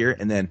go over here.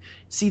 And then,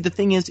 see, the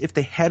thing is, if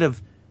they had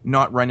have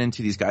not run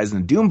into these guys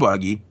in the Doom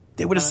buggy,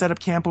 they would have set up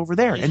camp over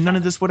there, and none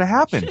of this would have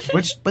happened.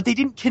 But they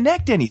didn't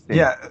connect anything.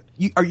 Yeah,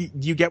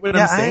 you get what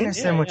I'm saying? I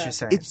understand what you're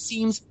saying. It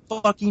seems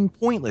fucking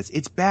pointless.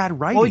 It's bad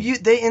writing. Well,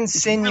 they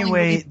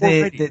insinuate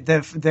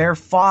that their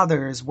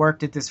fathers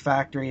worked at this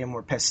factory and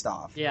were pissed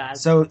off. Yeah.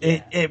 So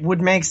it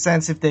would make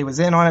sense if they was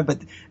in on it,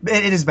 but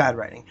it is bad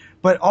writing.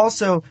 But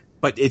also.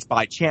 But it's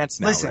by chance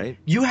now, listen, right?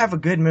 You have a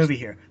good movie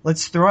here.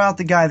 Let's throw out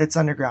the guy that's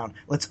underground.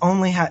 Let's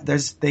only have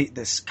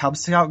this Cub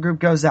Scout group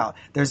goes out.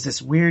 There's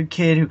this weird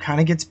kid who kind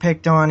of gets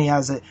picked on. He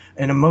has an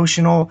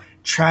emotional,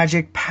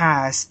 tragic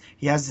past.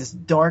 He has this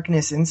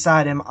darkness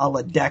inside him, a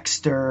la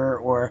Dexter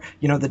or,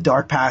 you know, The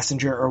Dark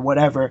Passenger or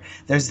whatever.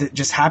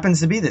 Just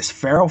happens to be this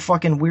feral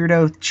fucking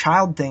weirdo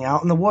child thing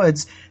out in the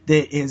woods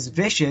that is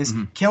vicious,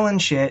 killing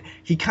shit.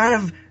 He kind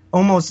of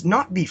almost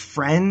not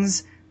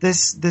befriends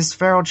this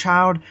feral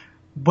child,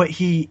 but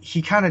he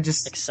kind of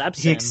just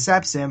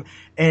accepts him,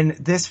 and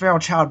this feral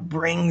child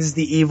brings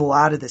the evil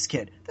out of this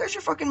kid. There's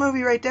your fucking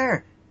movie right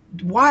there.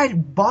 Why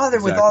bother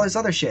with all this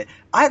other shit?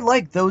 I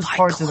like those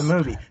parts of the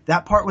movie.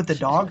 That part with the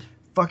dog,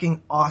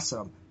 fucking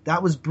awesome.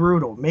 That was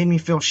brutal. Made me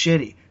feel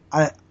shitty.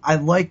 I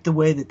liked the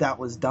way that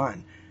was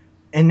done.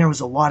 And there was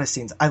a lot of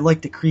scenes. I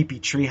liked the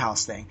creepy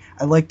treehouse thing.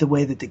 I liked the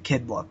way that the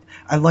kid looked.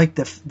 I liked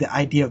the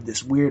idea of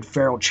this weird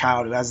feral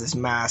child who has this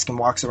mask and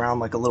walks around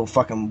like a little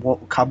fucking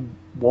cub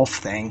wolf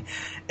thing.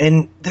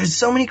 And there's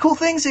so many cool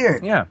things here.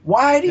 Yeah.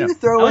 Why do you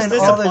throw in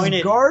all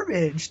this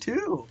garbage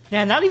too?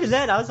 Yeah, not even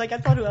that. I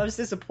was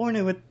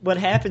disappointed with what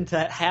happened to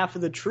half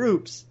of the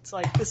troops. It's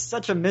like, this is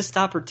such a missed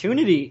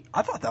opportunity.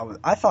 I thought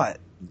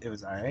it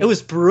was alright. It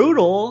was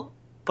brutal,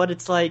 but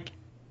it's like,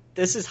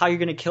 this is how you're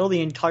going to kill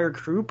the entire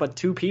crew, but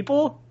 2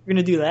 people? You're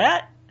going to do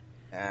that?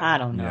 I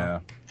don't know. Yeah.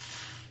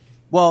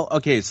 Well,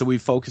 okay, so we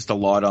focused a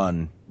lot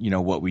on, you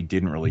know, what we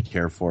didn't really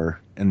care for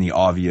and the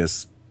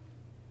obvious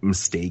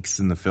mistakes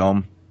in the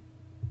film.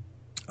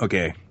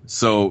 Okay,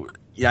 so,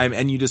 yeah,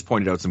 and you just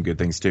pointed out some good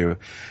things, too.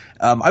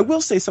 I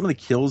will say some of the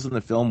kills in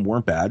the film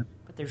weren't bad.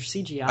 But they're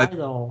CGI,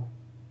 though.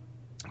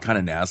 Kind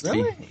of nasty.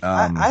 Really?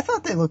 I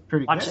thought they looked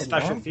pretty good. Watch the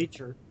special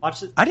feature.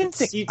 Watch it. I didn't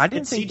think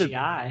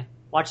CGI.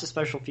 Watch the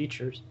special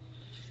features.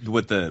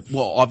 With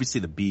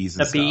obviously the bees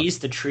and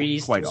stuff. The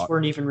trees, those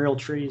weren't even real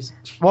trees.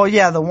 Well,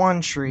 yeah, the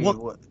one tree,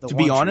 to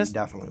be honest,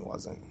 definitely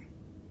wasn't.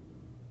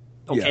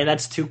 Okay,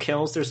 that's 2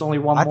 kills. There's only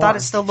one more. I thought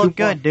it still looked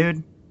good,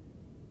 dude.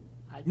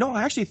 No,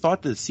 I actually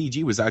thought the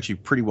CG was actually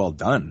pretty well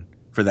done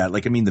for that.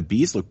 Like, I mean, the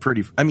bees look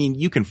pretty, I mean,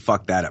 you can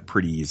fuck that up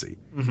pretty easy.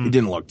 It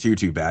didn't look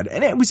too bad.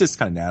 And it was just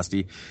kind of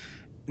nasty.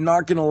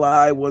 Not gonna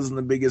lie, wasn't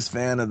the biggest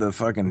fan of the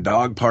fucking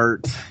dog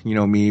part. You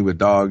know me with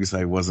dogs,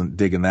 I wasn't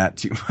digging that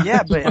too much.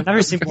 Yeah, but I've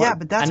never seen one. Yeah,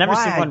 but that's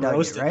why I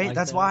dug it, right? Like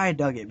that's that. why I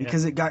dug it,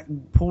 because it got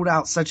pulled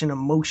out such an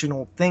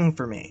emotional thing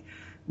for me.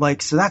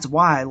 Like, so that's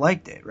why I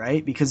liked it,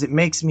 right? Because it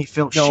makes me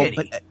feel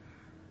shitty.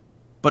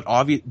 But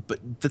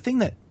the thing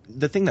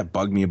that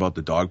bugged me about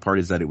the dog part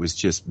is that it was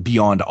just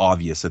beyond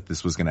obvious that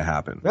this was going to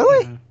happen.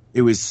 Really? Mm-hmm.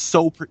 It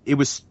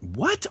was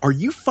what? Are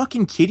you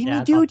fucking kidding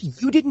me, dude?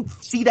 You didn't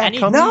see that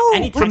coming?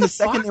 No, from the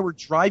second they were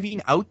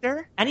driving out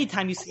there?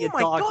 Anytime you see a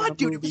dog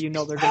in a movie, you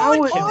know they're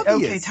going to kill it.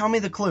 Okay, tell me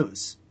the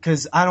clues,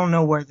 because I don't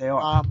know where they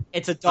are.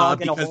 It's a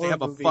dog in a horror movie. Because they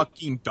have a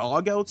fucking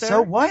dog out there?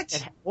 So what?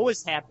 It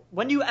always happens.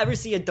 When do you ever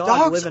see a dog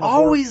Dogs live in a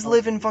always horror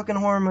live in fucking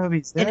horror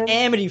movies. In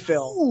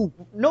Amityville.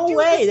 No dude,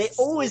 way. They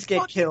always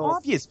get killed.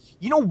 Obvious.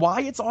 You know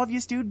why it's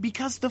obvious, dude?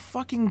 Because the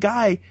fucking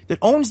guy that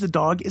owns the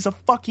dog is a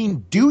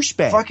fucking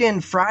douchebag.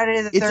 Fucking Friday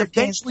the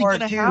 13th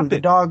part 2, the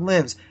dog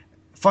lives.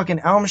 Fucking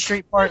Elm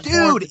Street part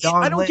 4, the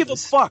dog I don't lives. give a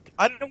fuck.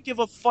 I don't give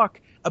a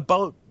fuck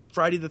about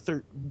Friday the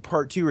 13th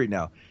part 2 right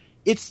now.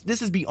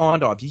 This is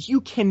beyond obvious.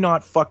 You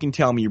cannot fucking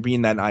tell me you're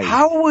being that naive.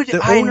 How would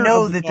I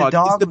know that the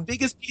dog is the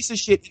biggest piece of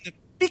shit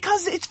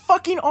because it's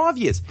fucking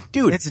obvious.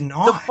 Dude, it's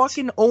not. The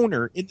fucking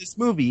owner in this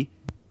movie,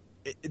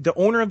 the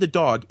owner of the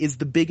dog is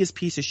the biggest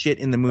piece of shit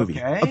in the movie.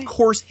 Okay. Of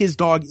course his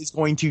dog is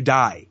going to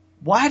die.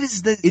 Why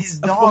does his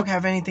dog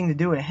have anything to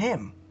do with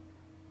him?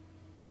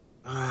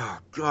 Oh,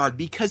 God,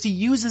 because he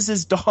uses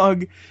his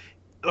dog.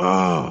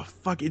 Oh,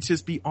 fuck, it's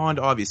just beyond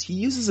obvious. He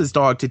uses his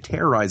dog to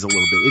terrorize a little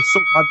bit. It's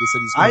so obvious that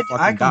he's going to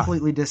fucking die. I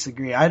completely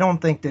disagree. I don't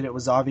think that it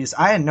was obvious.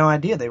 I had no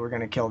idea they were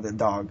going to kill the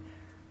dog.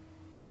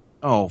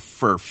 Oh,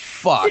 for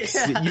fuck's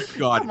sake. You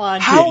got Come on,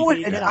 how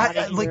would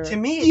to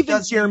me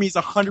even Jeremy's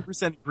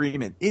 100%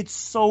 agreement. It's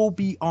so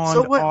beyond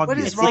so what, obvious.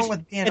 What is wrong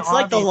with being it's obvious?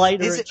 like the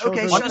lighter. Is it,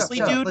 okay, honestly,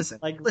 shut up, dude, listen,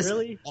 like listen.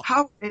 really?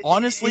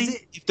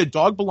 Honestly, if the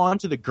dog belonged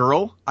to the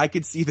girl, I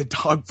could see the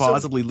dog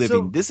possibly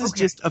living. This is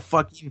just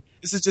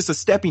a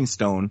stepping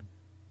stone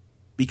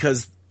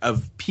because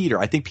of Peter.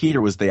 I think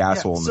Peter was the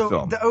asshole in the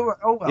film.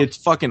 Well. It's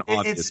fucking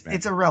obvious, man.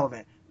 It's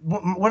irrelevant.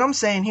 What I'm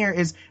saying here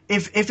is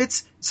if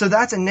it's so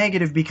that's a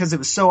negative because it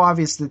was so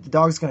obvious that the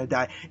dog's going to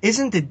die.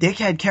 Isn't the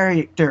dickhead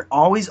character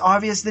always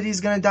obvious that he's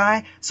going to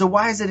die? So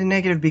why is it a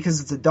negative because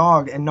it's a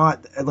dog and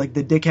not like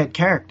the dickhead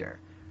character?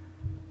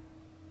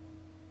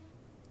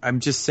 I'm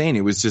just saying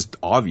it was just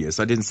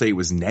obvious. I didn't say it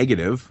was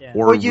negative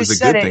or it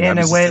was a good thing. You said it in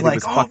a way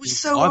like, it was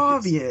so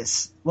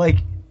obvious. Like,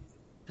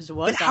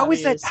 but how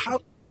is that? How?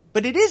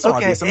 But it is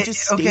obvious. I'm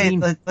just stating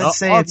let's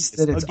say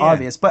it's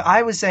obvious. But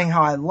I was saying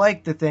how I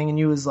liked the thing, and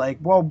you was like,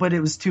 well, but it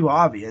was too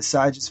obvious.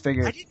 So I just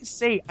figured.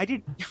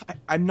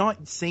 I'm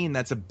not saying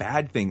that's a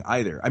bad thing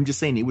either. I'm just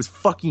saying it was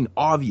fucking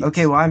obvious.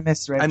 Okay, well, I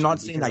misread. I'm not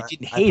saying I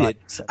didn't hate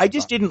it. I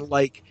just didn't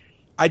like.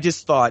 I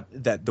just thought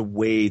that the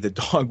way the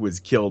dog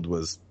was killed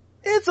was.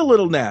 It's a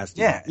little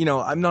nasty. Yeah. You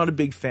know, I'm not a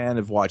big fan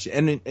of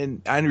watching,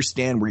 and I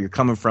understand where you're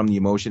coming from, the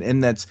emotion,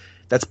 and that's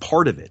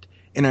part of it.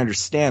 And I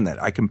understand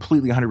that. I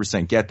completely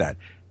 100% get that.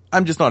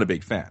 I'm just not a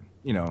big fan,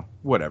 you know,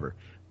 whatever.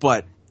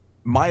 But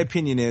my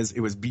opinion is it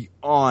was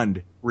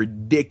beyond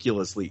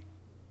ridiculously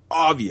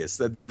obvious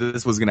that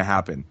this was going to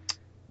happen.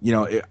 You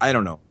know, I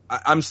don't know.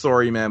 I'm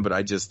sorry, man, but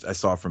I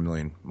saw it from a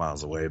million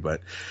miles away,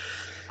 but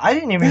I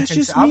didn't even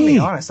consider, I'll be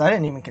honest, I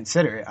didn't even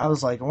consider it. I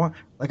was like, what?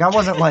 Like, I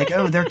wasn't like,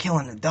 oh, they're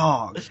killing the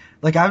dog.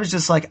 Like, I was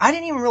just like, I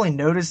didn't even really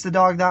notice the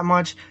dog that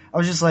much. I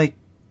was just like,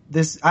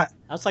 that's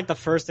like the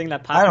first thing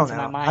that popped into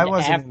my mind. I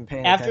wasn't even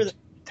paying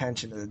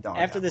attention to the dog.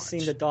 After the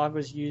scene, the dog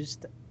was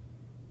used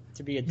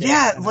to be a dick.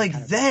 Yeah,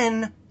 like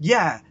then,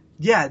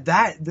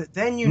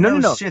 then you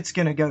know shit's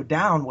gonna go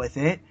down with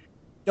it.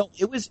 No,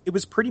 it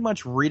was pretty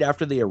much right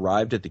after they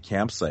arrived at the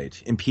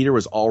campsite, and Peter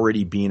was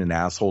already being an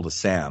asshole to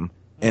Sam.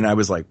 And I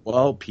was like,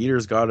 well,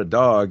 Peter's got a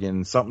dog,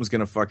 and something's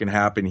gonna fucking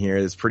happen here.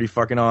 It's pretty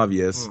fucking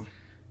obvious.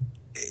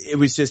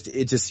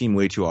 It just seemed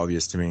way too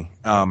obvious to me.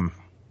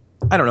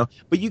 I don't know,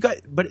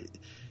 but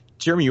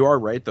Jeremy, you are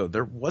right though.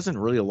 There wasn't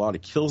really a lot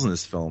of kills in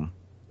this film.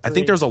 I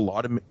think there's a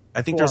lot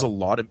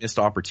of missed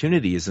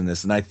opportunities in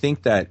this, and I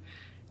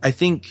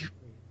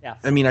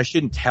mean, I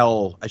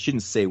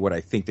shouldn't say what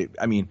I think that.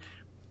 I mean,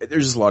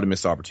 there's just a lot of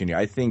missed opportunity.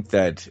 I think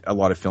that a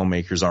lot of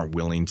filmmakers aren't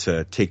willing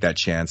to take that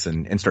chance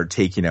and start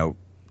taking out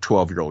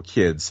 12-year-old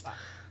kids.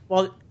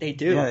 Well, they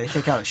do. Yeah, they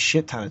take out a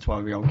shit ton of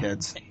 12-year-old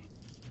kids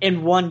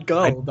in one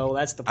go. Though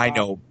that's the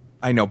problem.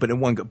 I know, but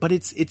in one go. But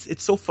it's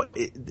so fun.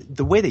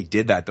 The way they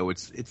did that though,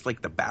 it's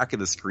like the back of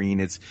the screen.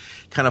 It's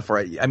kind of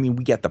far. I mean,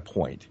 we get the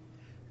point.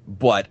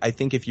 But I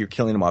think if you're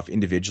killing them off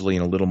individually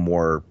and a little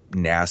more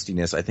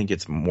nastiness, I think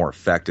it's more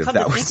effective.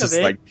 That was just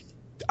like,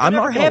 I'm not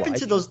gonna lie. What happened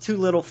to those two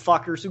little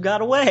fuckers who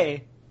got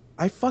away?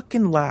 I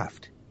fucking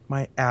laughed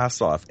my ass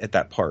off at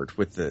that part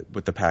with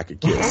the pack of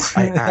kids.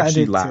 I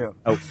actually laughed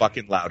out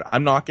fucking loud.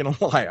 I'm not gonna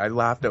lie. I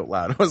laughed out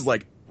loud. I was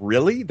like,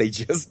 really? They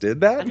just did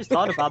that? I just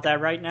thought about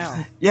that right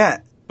now. Yeah.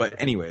 But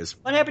anyways.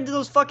 What happened to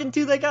those fucking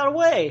two that got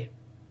away?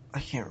 I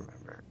can't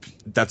remember.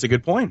 That's a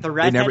good point. The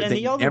redhead and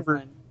the other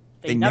one.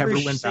 They never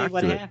went back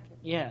to it.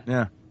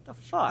 Yeah. The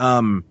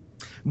fuck?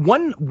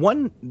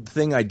 One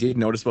thing I did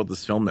notice about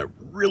this film that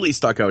really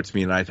stuck out to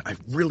me, and I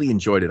really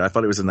enjoyed it. I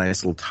thought it was a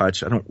nice little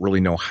touch. I don't really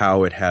know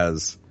how it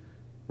has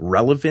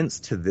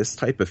relevance to this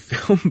type of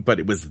film, but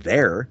it was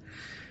there.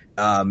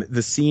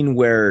 The scene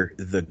where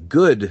the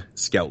good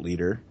scout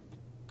leader,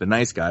 the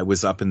nice guy,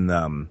 was up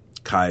in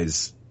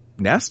Kai's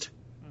nest.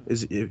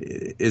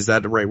 Is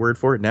that the right word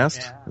for it?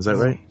 Nest? Yeah. Is that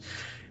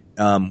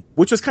right?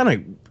 Which was kind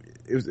of.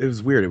 It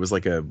was weird. It was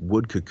like a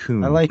wood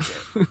cocoon. I like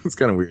it. It's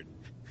kind of weird.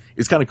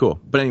 It's kind of cool.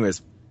 But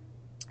anyways,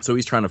 so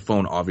he's trying to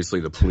phone, obviously,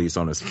 the police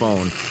on his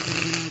phone.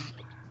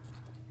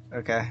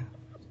 Okay.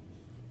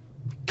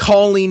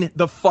 Calling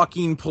the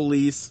fucking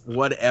police,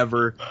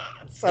 whatever.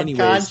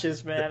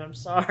 Subconscious, man. I'm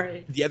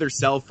sorry. The other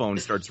cell phone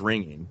starts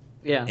ringing.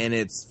 Yeah. And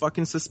it's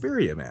fucking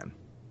Suspiria, man.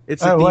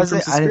 It's a theme from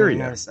Suspiria. I didn't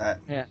notice that.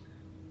 Yeah.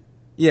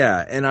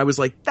 Yeah, and I was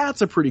like,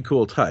 that's a pretty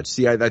cool touch.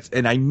 See,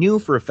 and I knew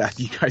for a fact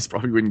you guys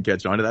probably wouldn't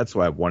catch on to that. That's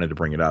why I wanted to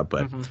bring it up.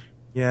 But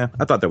yeah,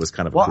 I thought that was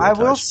kind of a cool touch.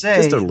 Well, I will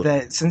say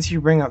that since you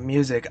bring up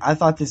music, I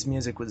thought this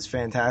music was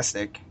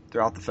fantastic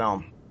throughout the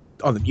film.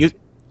 Oh, the music,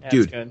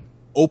 dude! Good.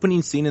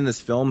 Opening scene in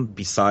this film,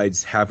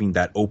 besides having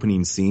that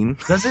opening scene,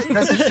 does it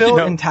feel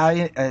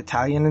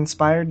Italian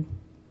inspired?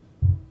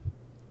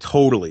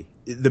 Totally.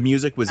 The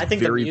music was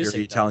very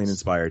Italian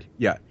inspired.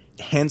 Yeah.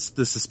 Hence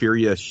the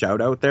Suspiria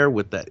shout out there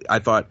with that. I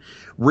thought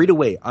right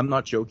away, I'm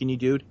not joking you,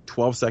 dude.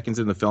 12 seconds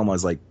in the film, I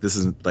was like, this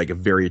is like a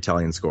very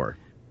Italian score.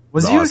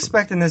 Was you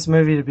expecting this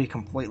movie to be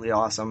completely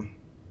awesome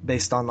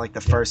based on like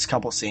the first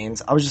couple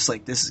scenes? I was just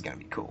like, this is going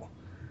to be cool.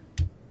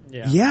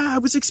 Yeah, I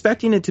was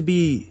expecting it to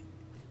be.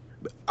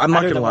 I'm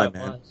not going to lie,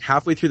 man.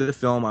 Halfway through the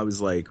film, I was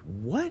like,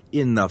 what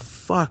in the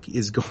fuck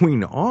is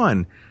going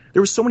on?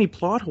 There were so many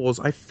plot holes.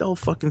 I fell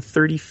fucking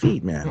 30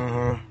 feet, man.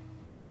 Mm-hmm.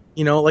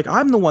 You know, like,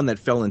 I'm the one that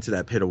fell into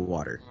that pit of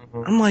water.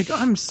 Mm-hmm. I'm like,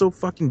 I'm so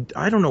fucking,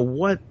 I don't know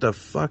what the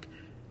fuck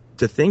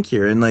to think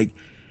here. And, like,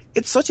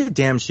 it's such a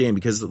damn shame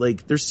because,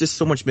 like, there's just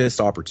so much missed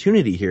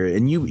opportunity here.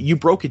 And you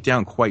broke it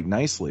down quite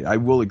nicely. I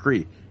will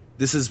agree.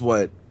 This is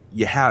what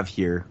you have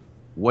here.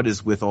 what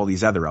is with all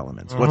these other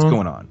elements? What's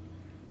going on?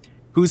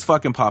 Who's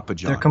fucking Papa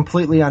John? They're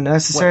completely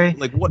unnecessary.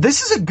 What,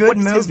 this is a good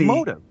movie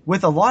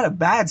with a lot of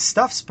bad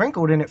stuff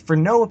sprinkled in it for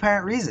no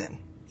apparent reason.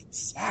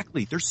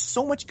 Exactly. There's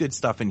so much good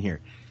stuff in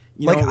here.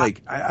 You know,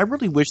 I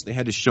really wish they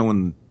had to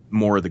show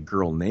more of the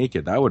girl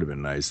naked. That would have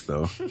been nice,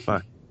 though.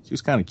 Fuck, she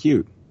was kind of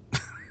cute.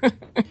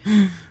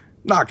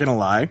 Not gonna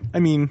lie. I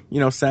mean,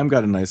 you know, Sam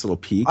got a nice little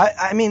peek.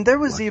 I mean, there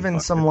was even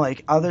some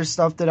like other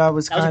stuff that I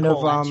was kind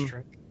of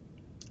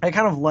I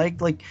kind of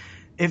liked. Like,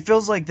 it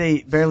feels like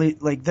they barely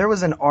like there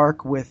was an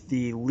arc with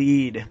the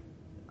lead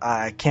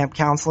camp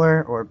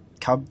counselor or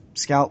Cub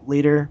Scout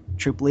leader,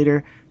 troop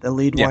leader, the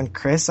lead one,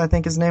 Chris, I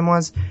think his name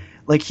was.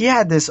 Like, he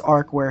had this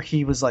arc where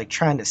he was like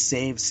trying to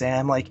save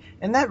Sam, like,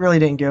 and that really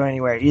didn't go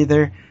anywhere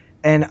either.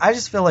 And I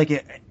just feel like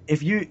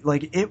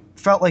it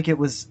felt like it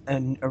was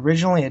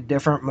originally a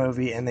different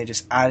movie, and they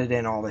just added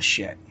in all this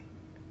shit.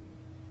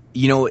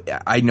 You know,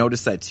 I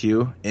noticed that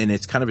too, and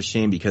it's kind of a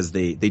shame because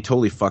they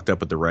totally fucked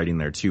up with the writing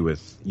there too,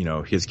 with, you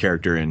know, his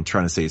character and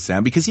trying to save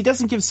Sam, because he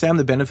doesn't give Sam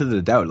the benefit of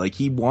the doubt. Like,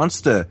 he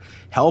wants to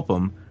help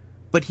him,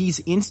 but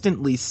he's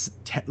instantly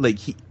like,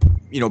 he,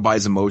 you know, by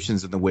his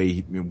emotions and the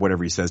way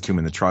whatever he says to him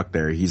in the truck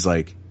there, he's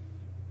like,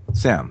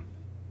 Sam,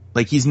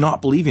 like, he's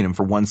not believing him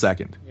for 1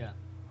 second. Yeah.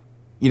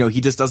 You know,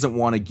 he just doesn't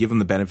want to give him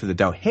the benefit of the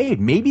doubt. Hey,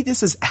 maybe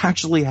this is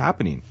actually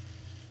happening.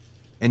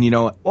 And, you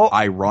know,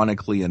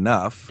 ironically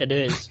enough, it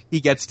is.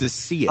 He gets to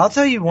see it. I'll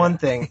tell you one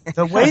thing.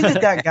 The way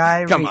that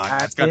guy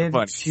reacted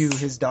to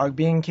his dog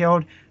being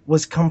killed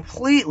was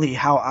completely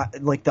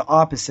the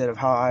opposite of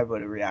how I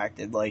would have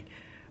reacted. Like,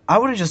 I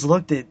would have just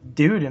looked at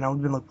dude and I would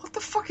have been like, what the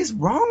fuck is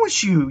wrong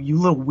with you, you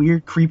little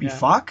weird, creepy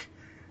fuck?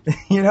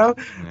 You know?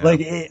 Yeah.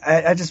 Like,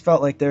 I just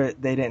felt like they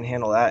didn't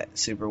handle that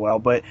super well.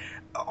 But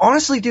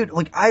honestly, dude,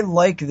 like, I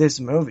like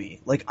this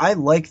movie. Like, I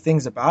like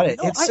things about it.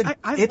 No,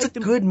 it's a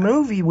good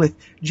movie with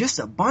just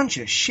a bunch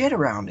of shit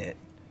around it.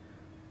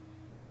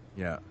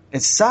 Yeah.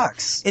 It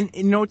sucks. And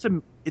you know,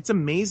 it's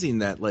amazing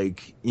that,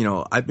 like, you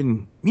know, I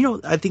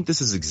think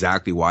this is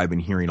exactly why I've been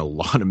hearing a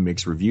lot of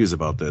mixed reviews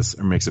about this,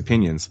 or mixed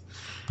opinions.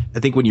 I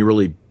think when you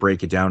really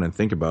break it down and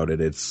think about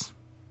it,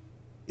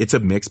 it's a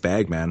mixed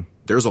bag, man.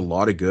 There's a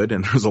lot of good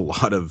and there's a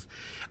lot of,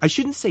 I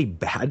shouldn't say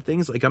bad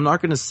things. Like, I'm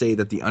not going to say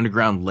that the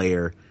Underground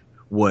Lair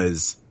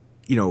was,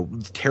 you know,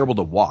 terrible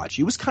to watch.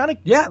 It was kind of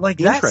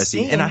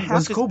interesting, and it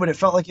was cool, but it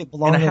felt like it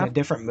belonged in a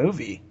different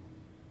movie.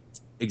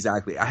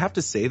 Exactly. I have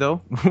to say, though,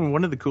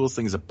 one of the coolest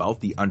things about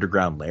the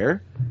Underground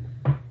Lair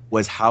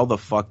was how the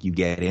fuck you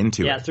get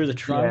into it. Yeah, through the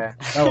trunk. Yeah,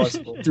 that was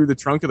cool. Through the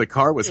trunk of the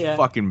car was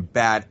fucking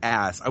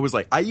badass. I was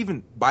like,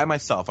 by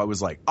myself, I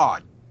was like, oh,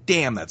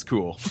 damn, that's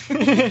cool. We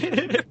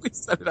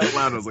said it out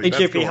loud. I was like,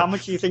 hey, JP, cool. How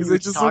much do you think he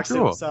talks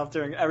to himself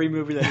during every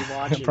movie that he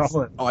watches?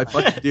 Probably. Oh, I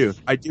fucking do.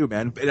 I do,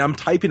 man. And I'm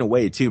typing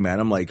away, too, man.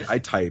 I'm like, I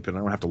type, and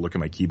I don't have to look at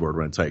my keyboard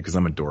when I type, because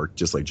I'm a dork,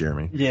 just like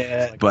Jeremy.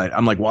 Yeah. But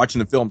I'm like watching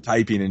the film,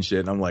 typing and shit,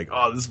 and I'm like,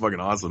 oh, this is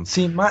fucking awesome.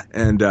 See,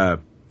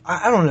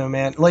 I don't know,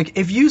 man. Like,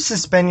 if you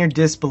suspend your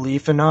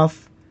disbelief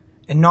enough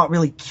and not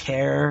really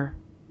care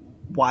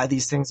why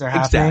these things are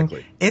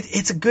happening,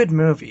 it's a good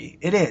movie.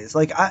 It is.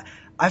 Like,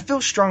 I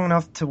feel strong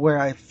enough to where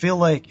I feel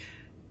like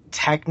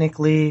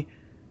technically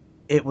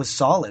it was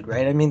solid,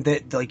 right? I mean,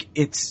 like,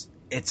 it's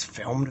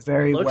filmed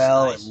very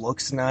well. Nice. It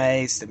looks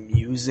nice. The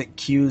music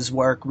cues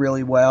work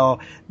really well.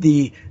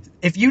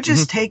 If you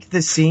just take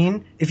the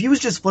scene, if you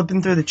was just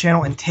flipping through the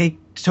channel and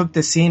took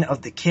the scene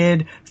of the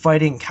kid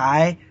fighting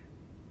Kai,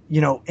 you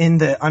know, in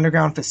the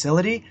underground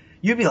facility,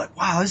 you'd be like,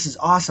 wow, this is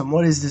awesome.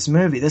 What is this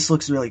movie? This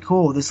looks really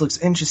cool. This looks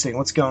interesting.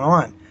 What's going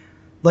on?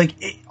 Like,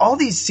 all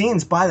these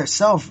scenes by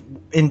themselves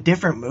in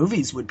different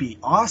movies would be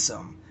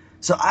awesome.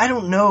 So I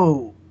don't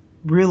know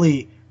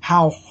really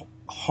how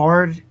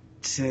hard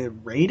to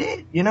rate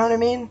it. You know what I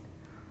mean?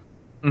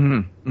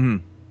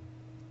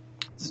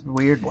 It's a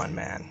weird one,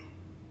 man.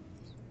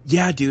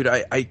 Yeah, dude,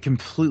 I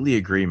completely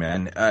agree,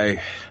 man.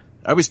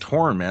 I was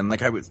torn, man.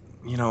 Like, I was,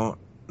 you know,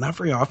 not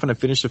very often I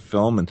finish a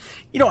film, and,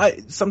 you know,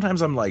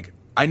 sometimes I'm like,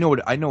 I know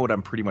what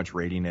I'm pretty much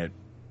rating it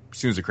as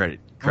soon as the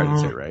credits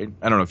hit, right?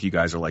 I don't know if you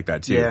guys are like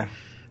that too. Yeah.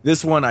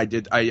 This one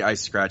I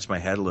scratched my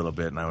head a little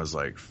bit, and I was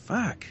like,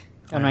 fuck.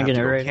 I'm not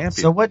gonna rate it.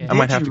 So what did I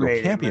might have to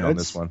go camping on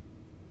this one.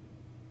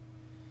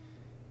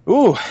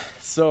 Ooh,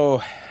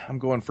 so I'm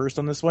going first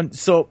on this one.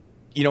 So,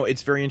 you know,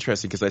 it's very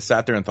interesting because I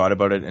sat there and thought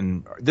about it,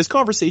 and this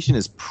conversation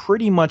is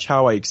pretty much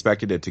how I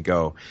expected it to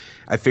go.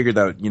 I figured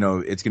that, you know,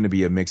 it's going to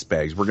be a mixed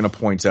bag. We're going to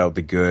point out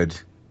the good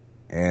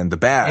and the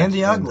bad. And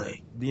the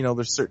ugly. You know,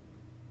 there's certain...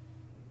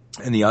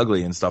 And the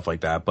ugly and stuff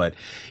like that. But,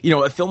 you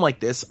know, a film like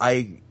this,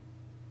 I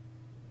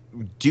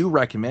do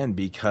recommend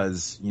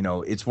because, you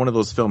know, it's one of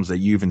those films that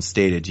you even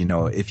stated, you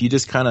know, if you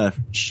just kind of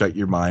shut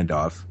your mind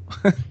off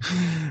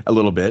a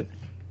little bit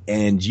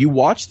and you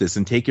watch this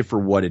and take it for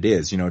what it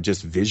is, you know,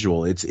 just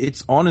visual.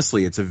 It's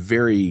honestly, it's a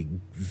very,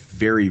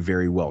 very,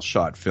 very well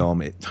shot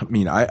film.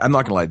 I'm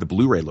not gonna lie, the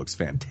Blu-ray looks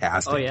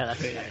fantastic. Oh yeah, that's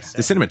really nice.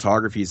 The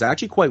cinematography is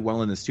actually quite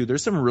well in this too.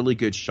 There's some really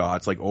good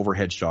shots, like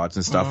overhead shots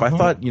and stuff. I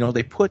thought, you know,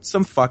 they put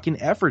some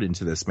fucking effort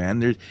into this, man.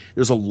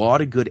 There's a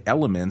lot of good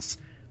elements,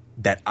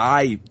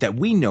 that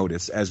we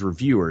notice as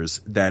reviewers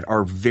that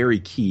are very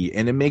key,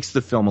 and it makes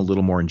the film a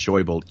little more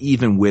enjoyable,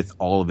 even with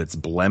all of its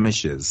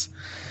blemishes.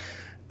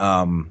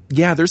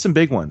 There's some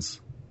big ones.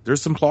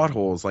 There's some plot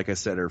holes, like I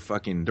said,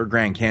 they're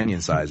Grand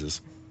Canyon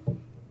sizes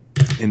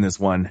in this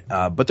one.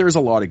 But there's a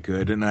lot of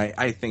good, and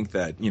I think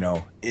that,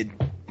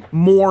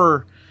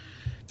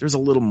 there's a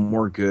little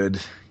more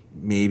good,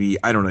 maybe.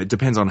 I don't know. It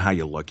depends on how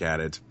you look at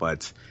it,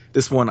 but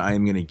this one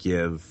I'm going to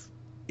give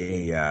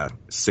a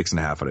 6.5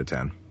 out of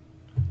 10.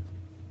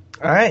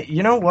 All right,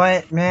 you know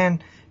what,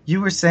 man?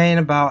 You were saying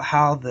about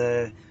how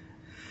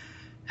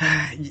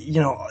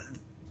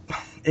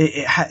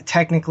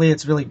technically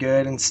it's really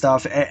good and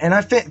stuff, and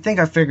I think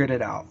I figured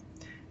it out.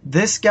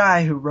 This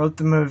guy who wrote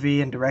the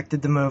movie and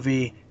directed the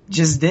movie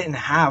just didn't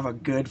have a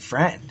good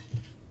friend.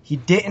 He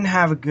didn't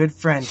have a good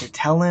friend to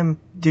tell him,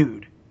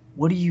 dude,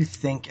 what are you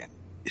thinking?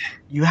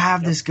 You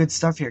have this good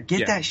stuff here.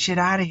 Get that shit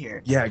out of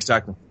here. Yeah,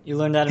 exactly. You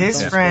learned that.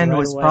 His friend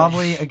was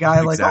probably a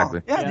guy like,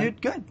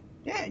 dude, good.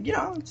 Yeah,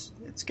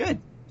 it's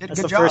good.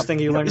 That's the first thing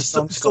you learn in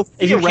film school.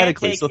 If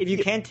you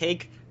can't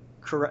take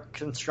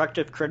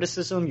constructive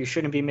criticism, you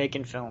shouldn't be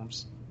making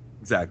films.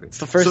 Exactly. It's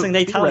the first thing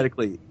they tell you.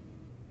 Theoretically,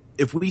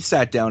 if we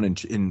sat down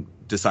and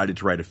decided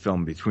to write a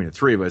film between the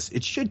three of us,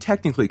 it should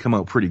technically come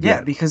out pretty good.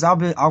 Yeah, because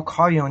I'll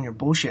call you on your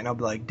bullshit and I'll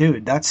be like,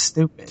 dude, that's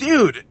stupid.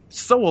 Dude,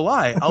 so will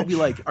I. I'll be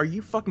like, are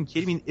you fucking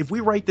kidding me? If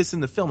we write this in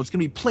the film, it's going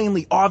to be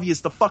plainly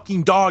obvious the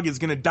fucking dog is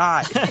going to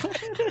die.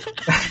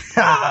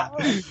 All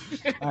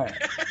right.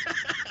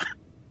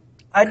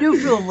 I do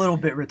feel a little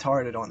bit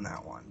retarded on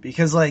that one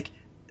because like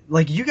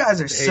you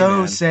guys are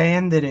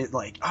saying that it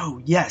like,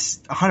 oh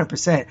yes,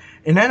 100%.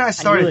 And then I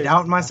started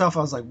doubting myself. I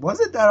was like, was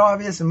it that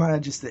obvious? Am I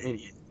just the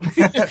idiot?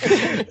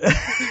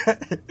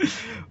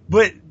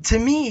 But to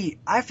me,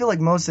 I feel like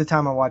most of the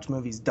time I watch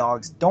movies,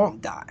 dogs don't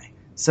die.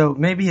 So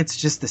maybe it's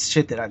just the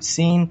shit that I've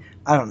seen.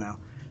 I don't know.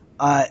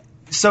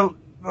 So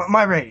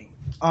my rating,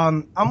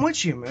 I'm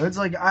with you, Moods.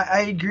 Like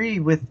I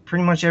agree with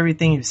pretty much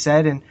everything you've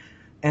said.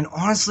 And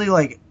honestly,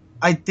 like,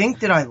 I think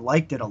that I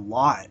liked it a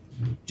lot,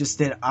 just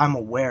that I'm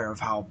aware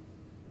of how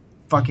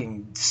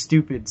fucking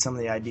stupid some of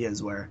the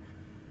ideas were.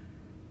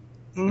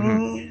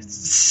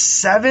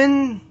 7?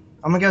 I'm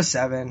going to go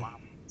 7. Wow.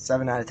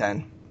 7 out of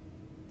 10.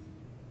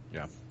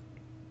 Yeah. Am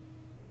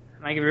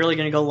I really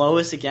going to go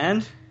lowest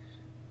again?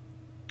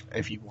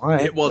 If you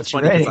want. It's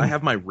funny because I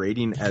have my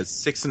rating as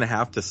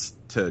 6.5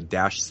 to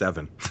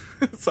 -7.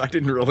 So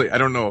I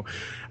don't know.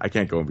 I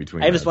can't go in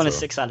between. I just want a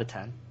 6 out of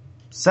 10.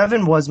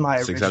 7 was my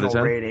original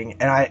rating,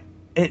 and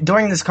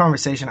during this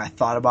conversation I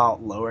thought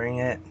about lowering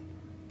it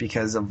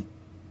because of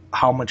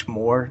how much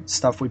more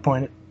stuff we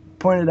pointed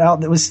out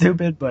that was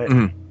stupid, but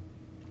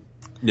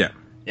yeah,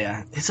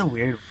 it's a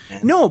weird one.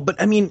 No,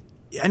 but I mean,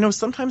 I know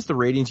sometimes the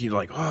ratings you're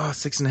like,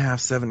 6.5,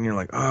 7, and you're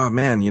like, oh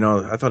man,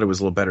 I thought it was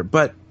a little better,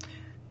 but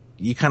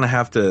you kind of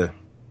have to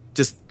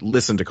just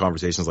listen to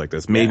conversations like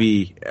this.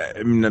 Maybe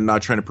I'm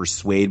not trying to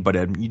persuade, but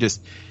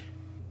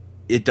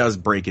it does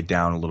break it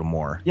down a little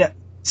more. Yeah.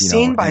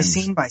 Scene by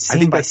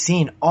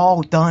scene,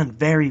 all done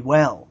very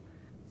well.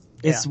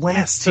 It's when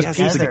it's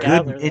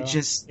together,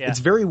 it's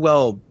very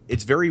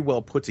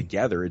well put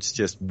together. It's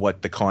just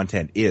what the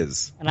content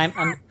is. And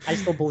I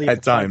still believe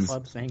at times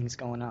club things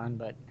going on,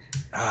 but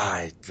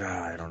I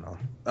don't know.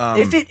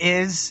 If it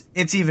is,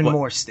 it's even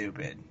more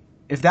stupid.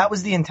 If that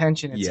was the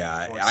intention, it's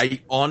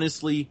I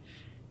honestly,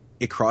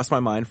 it crossed my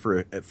mind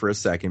for a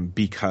second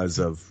because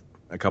of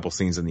a couple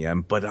scenes in the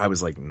end, but I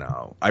was like,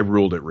 no. I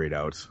ruled it right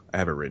out. I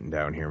have it written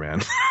down here,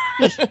 man.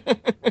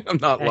 I'm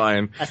not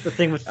lying. That's the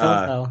thing with film,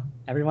 though.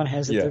 Everyone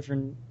has a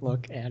different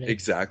look at it.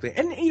 Exactly.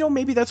 And,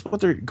 maybe that's what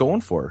they're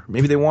going for.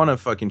 Maybe they want to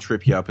fucking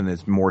trip you up and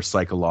it's more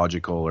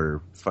psychological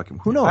or fucking,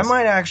 who knows? I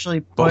might actually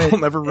put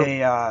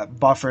a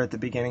buffer at the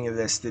beginning of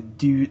this that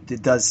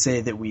does say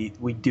that we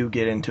do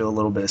get into a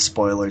little bit of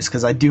spoilers,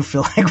 because I do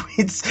feel like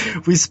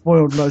we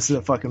spoiled most of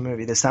the fucking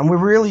movie this time. We're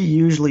really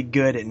usually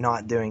good at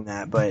not doing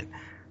that, but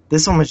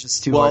this one was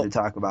just too hard to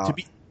talk about.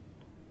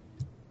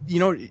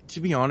 To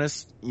be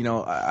honest,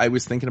 I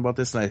was thinking about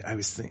this, and I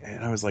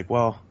was like,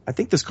 well, I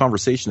think this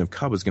conversation of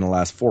Cub is going to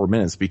last 4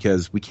 minutes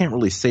because we can't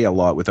really say a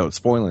lot without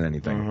spoiling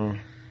anything. Mm-hmm.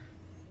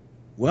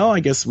 Well, I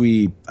guess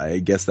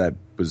that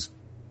was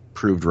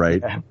proved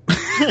right.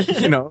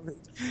 Yeah.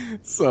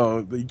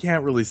 So you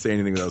can't really say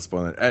anything without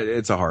spoiling it.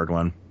 It's a hard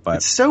one, but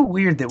it's so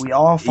weird that we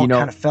all kind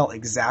of felt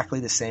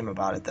exactly the same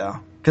about it, though.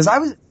 Because I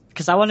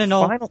want to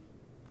know.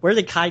 Where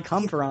did Kai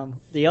come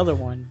from? The other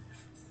one,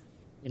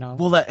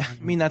 Well,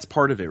 that's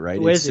part of it, right?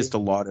 It's just a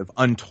lot of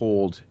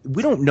untold.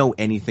 We don't know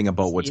anything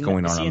about what's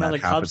going on. Is he another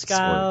Cub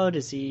Scout?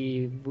 Is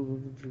he?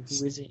 Who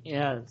is he?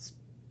 Yeah.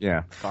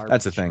 Yeah,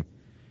 that's the thing.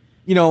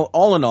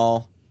 All in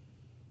all,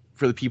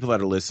 for the people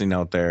that are listening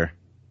out there,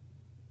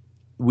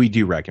 we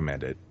do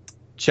recommend it.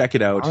 Check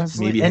it out.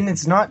 Honestly, and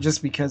it's not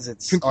just because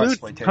it's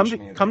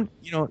exploitation. Come,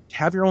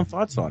 have your own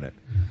thoughts on it.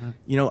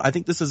 Mm-hmm. I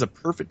think this is a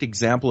perfect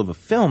example of a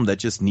film that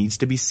just needs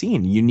to be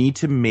seen. You need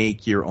to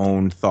make your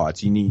own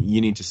thoughts. You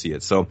need to see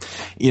it. So,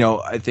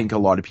 I think a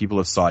lot of people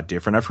have saw it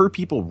different. I've heard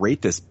people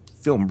rate this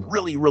film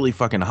really, really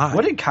fucking high.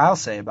 What did Kyle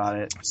say about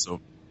it? So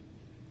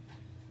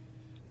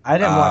I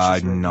didn't watch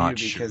his review not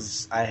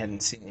because I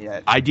hadn't seen it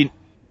yet. I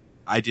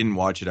didn't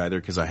watch it either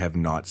because I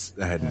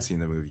hadn't seen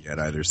the movie yet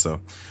either.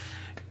 So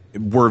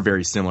we're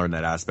very similar in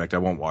that aspect. I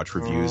won't watch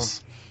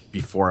reviews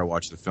before I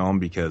watch the film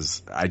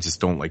because I just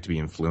don't like to be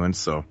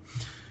influenced. So,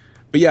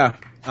 but yeah,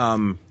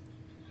 I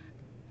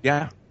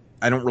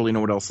don't really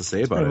know what else to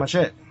say about it. Pretty much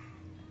it.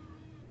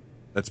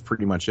 That's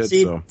pretty much it.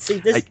 See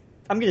this.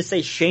 I'm going to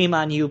say shame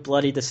on you,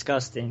 bloody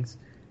disgustings.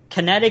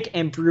 Kinetic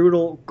and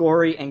brutal,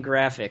 gory and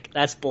graphic.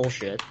 That's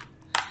bullshit.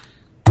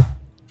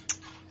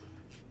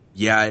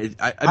 Yeah,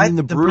 I mean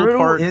the brutal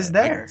part is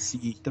there.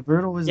 The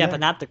brutal is there. Yeah, but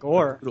not the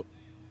gore.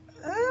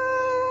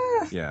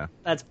 Yeah.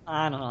 That's,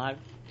 I don't know.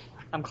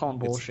 I'm calling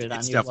bullshit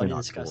on you, bloody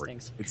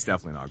disgustings. It's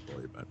definitely not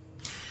gory, but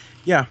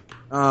yeah.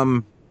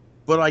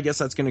 But I guess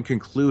that's going to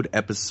conclude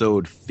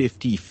episode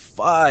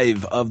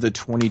 55 of the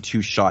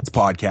 22 Shots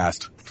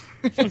podcast.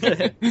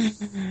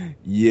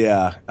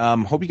 Yeah.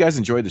 Hope you guys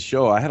enjoyed the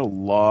show. I had a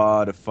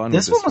lot of fun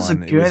with this one. This one was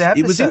a good episode,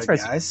 it was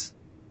interesting. Guys.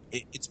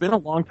 It's been a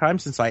long time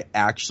since I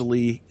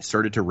actually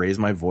started to raise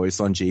my voice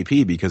on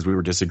JP because we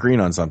were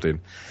disagreeing on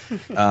something.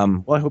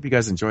 Well, I hope you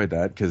guys enjoyed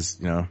that because,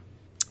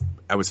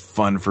 that was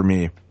fun for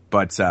me.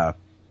 But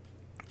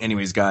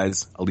anyways,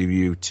 guys, I'll leave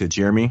you to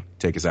Jeremy.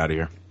 Take us out of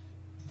here.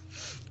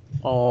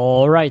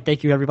 All right.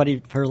 Thank you,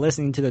 everybody, for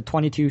listening to the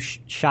 22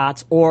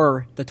 Shots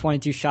or the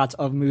 22 Shots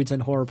of Moods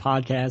and Horror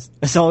podcast.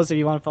 As always, if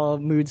you want to follow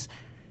Moods,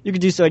 you can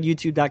do so at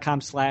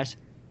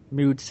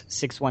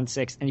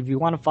youtube.com/Moods616. And if you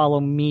want to follow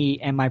me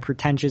and my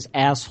pretentious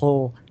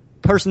asshole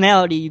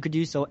personality, you could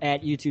do so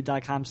at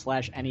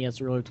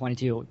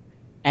youtube.com/NESRuler22.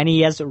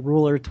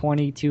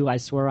 NESRuler22. I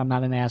swear I'm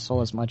not an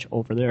asshole as much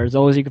over there. As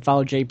always, you can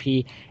follow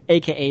JP,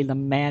 aka the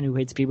man who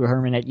hates people,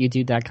 Herman, at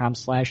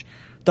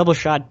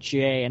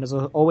youtube.com/DoubleShotJ. And as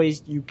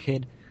always, you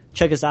could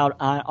check us out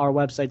on our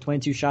website,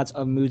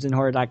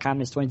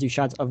 22shotsofmoodsandhorror.com. It's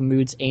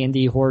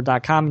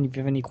 22shotsofmoodsandhorror.com. And if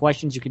you have any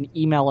questions, you can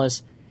email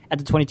us at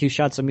the 22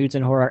 shots of moods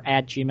and horror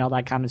at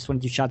gmail.com. It's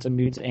 22 shots of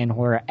moods and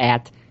horror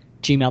at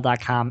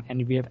gmail.com.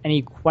 And if you have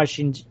any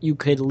questions, you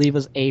could leave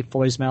us a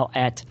voicemail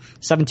at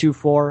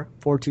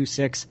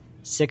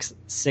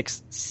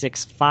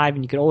 724-426-6665.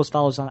 And you can always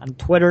follow us on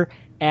Twitter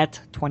at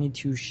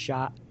 22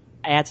 shots,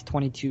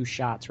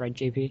 right,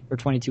 JP? Or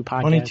 22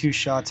 podcast? 22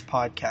 Shots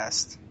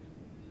podcast.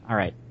 All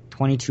right.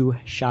 22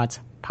 Shots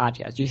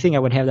podcast. You think I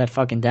would have that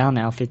fucking down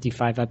now,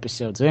 55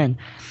 episodes in?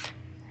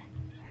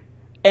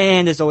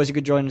 And as always, you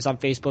could join us on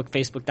Facebook,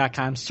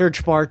 facebook.com,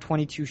 search bar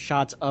 22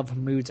 Shots of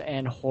Moods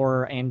and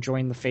Horror, and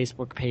join the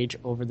Facebook page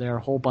over there.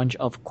 A whole bunch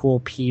of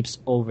cool peeps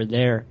over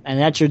there. And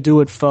that should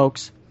do it,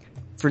 folks,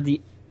 for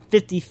the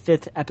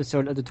 55th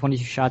episode of the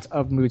 22 Shots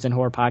of Moods and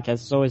Horror podcast.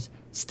 As always,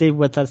 stay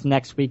with us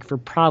next week for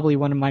probably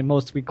one of my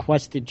most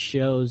requested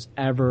shows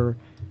ever,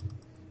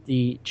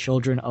 the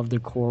Children of the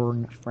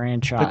Corn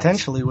franchise.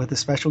 Potentially with a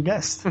special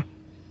guest. All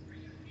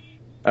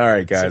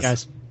right,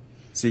 guys.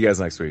 See you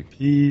guys next week.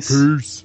 Peace.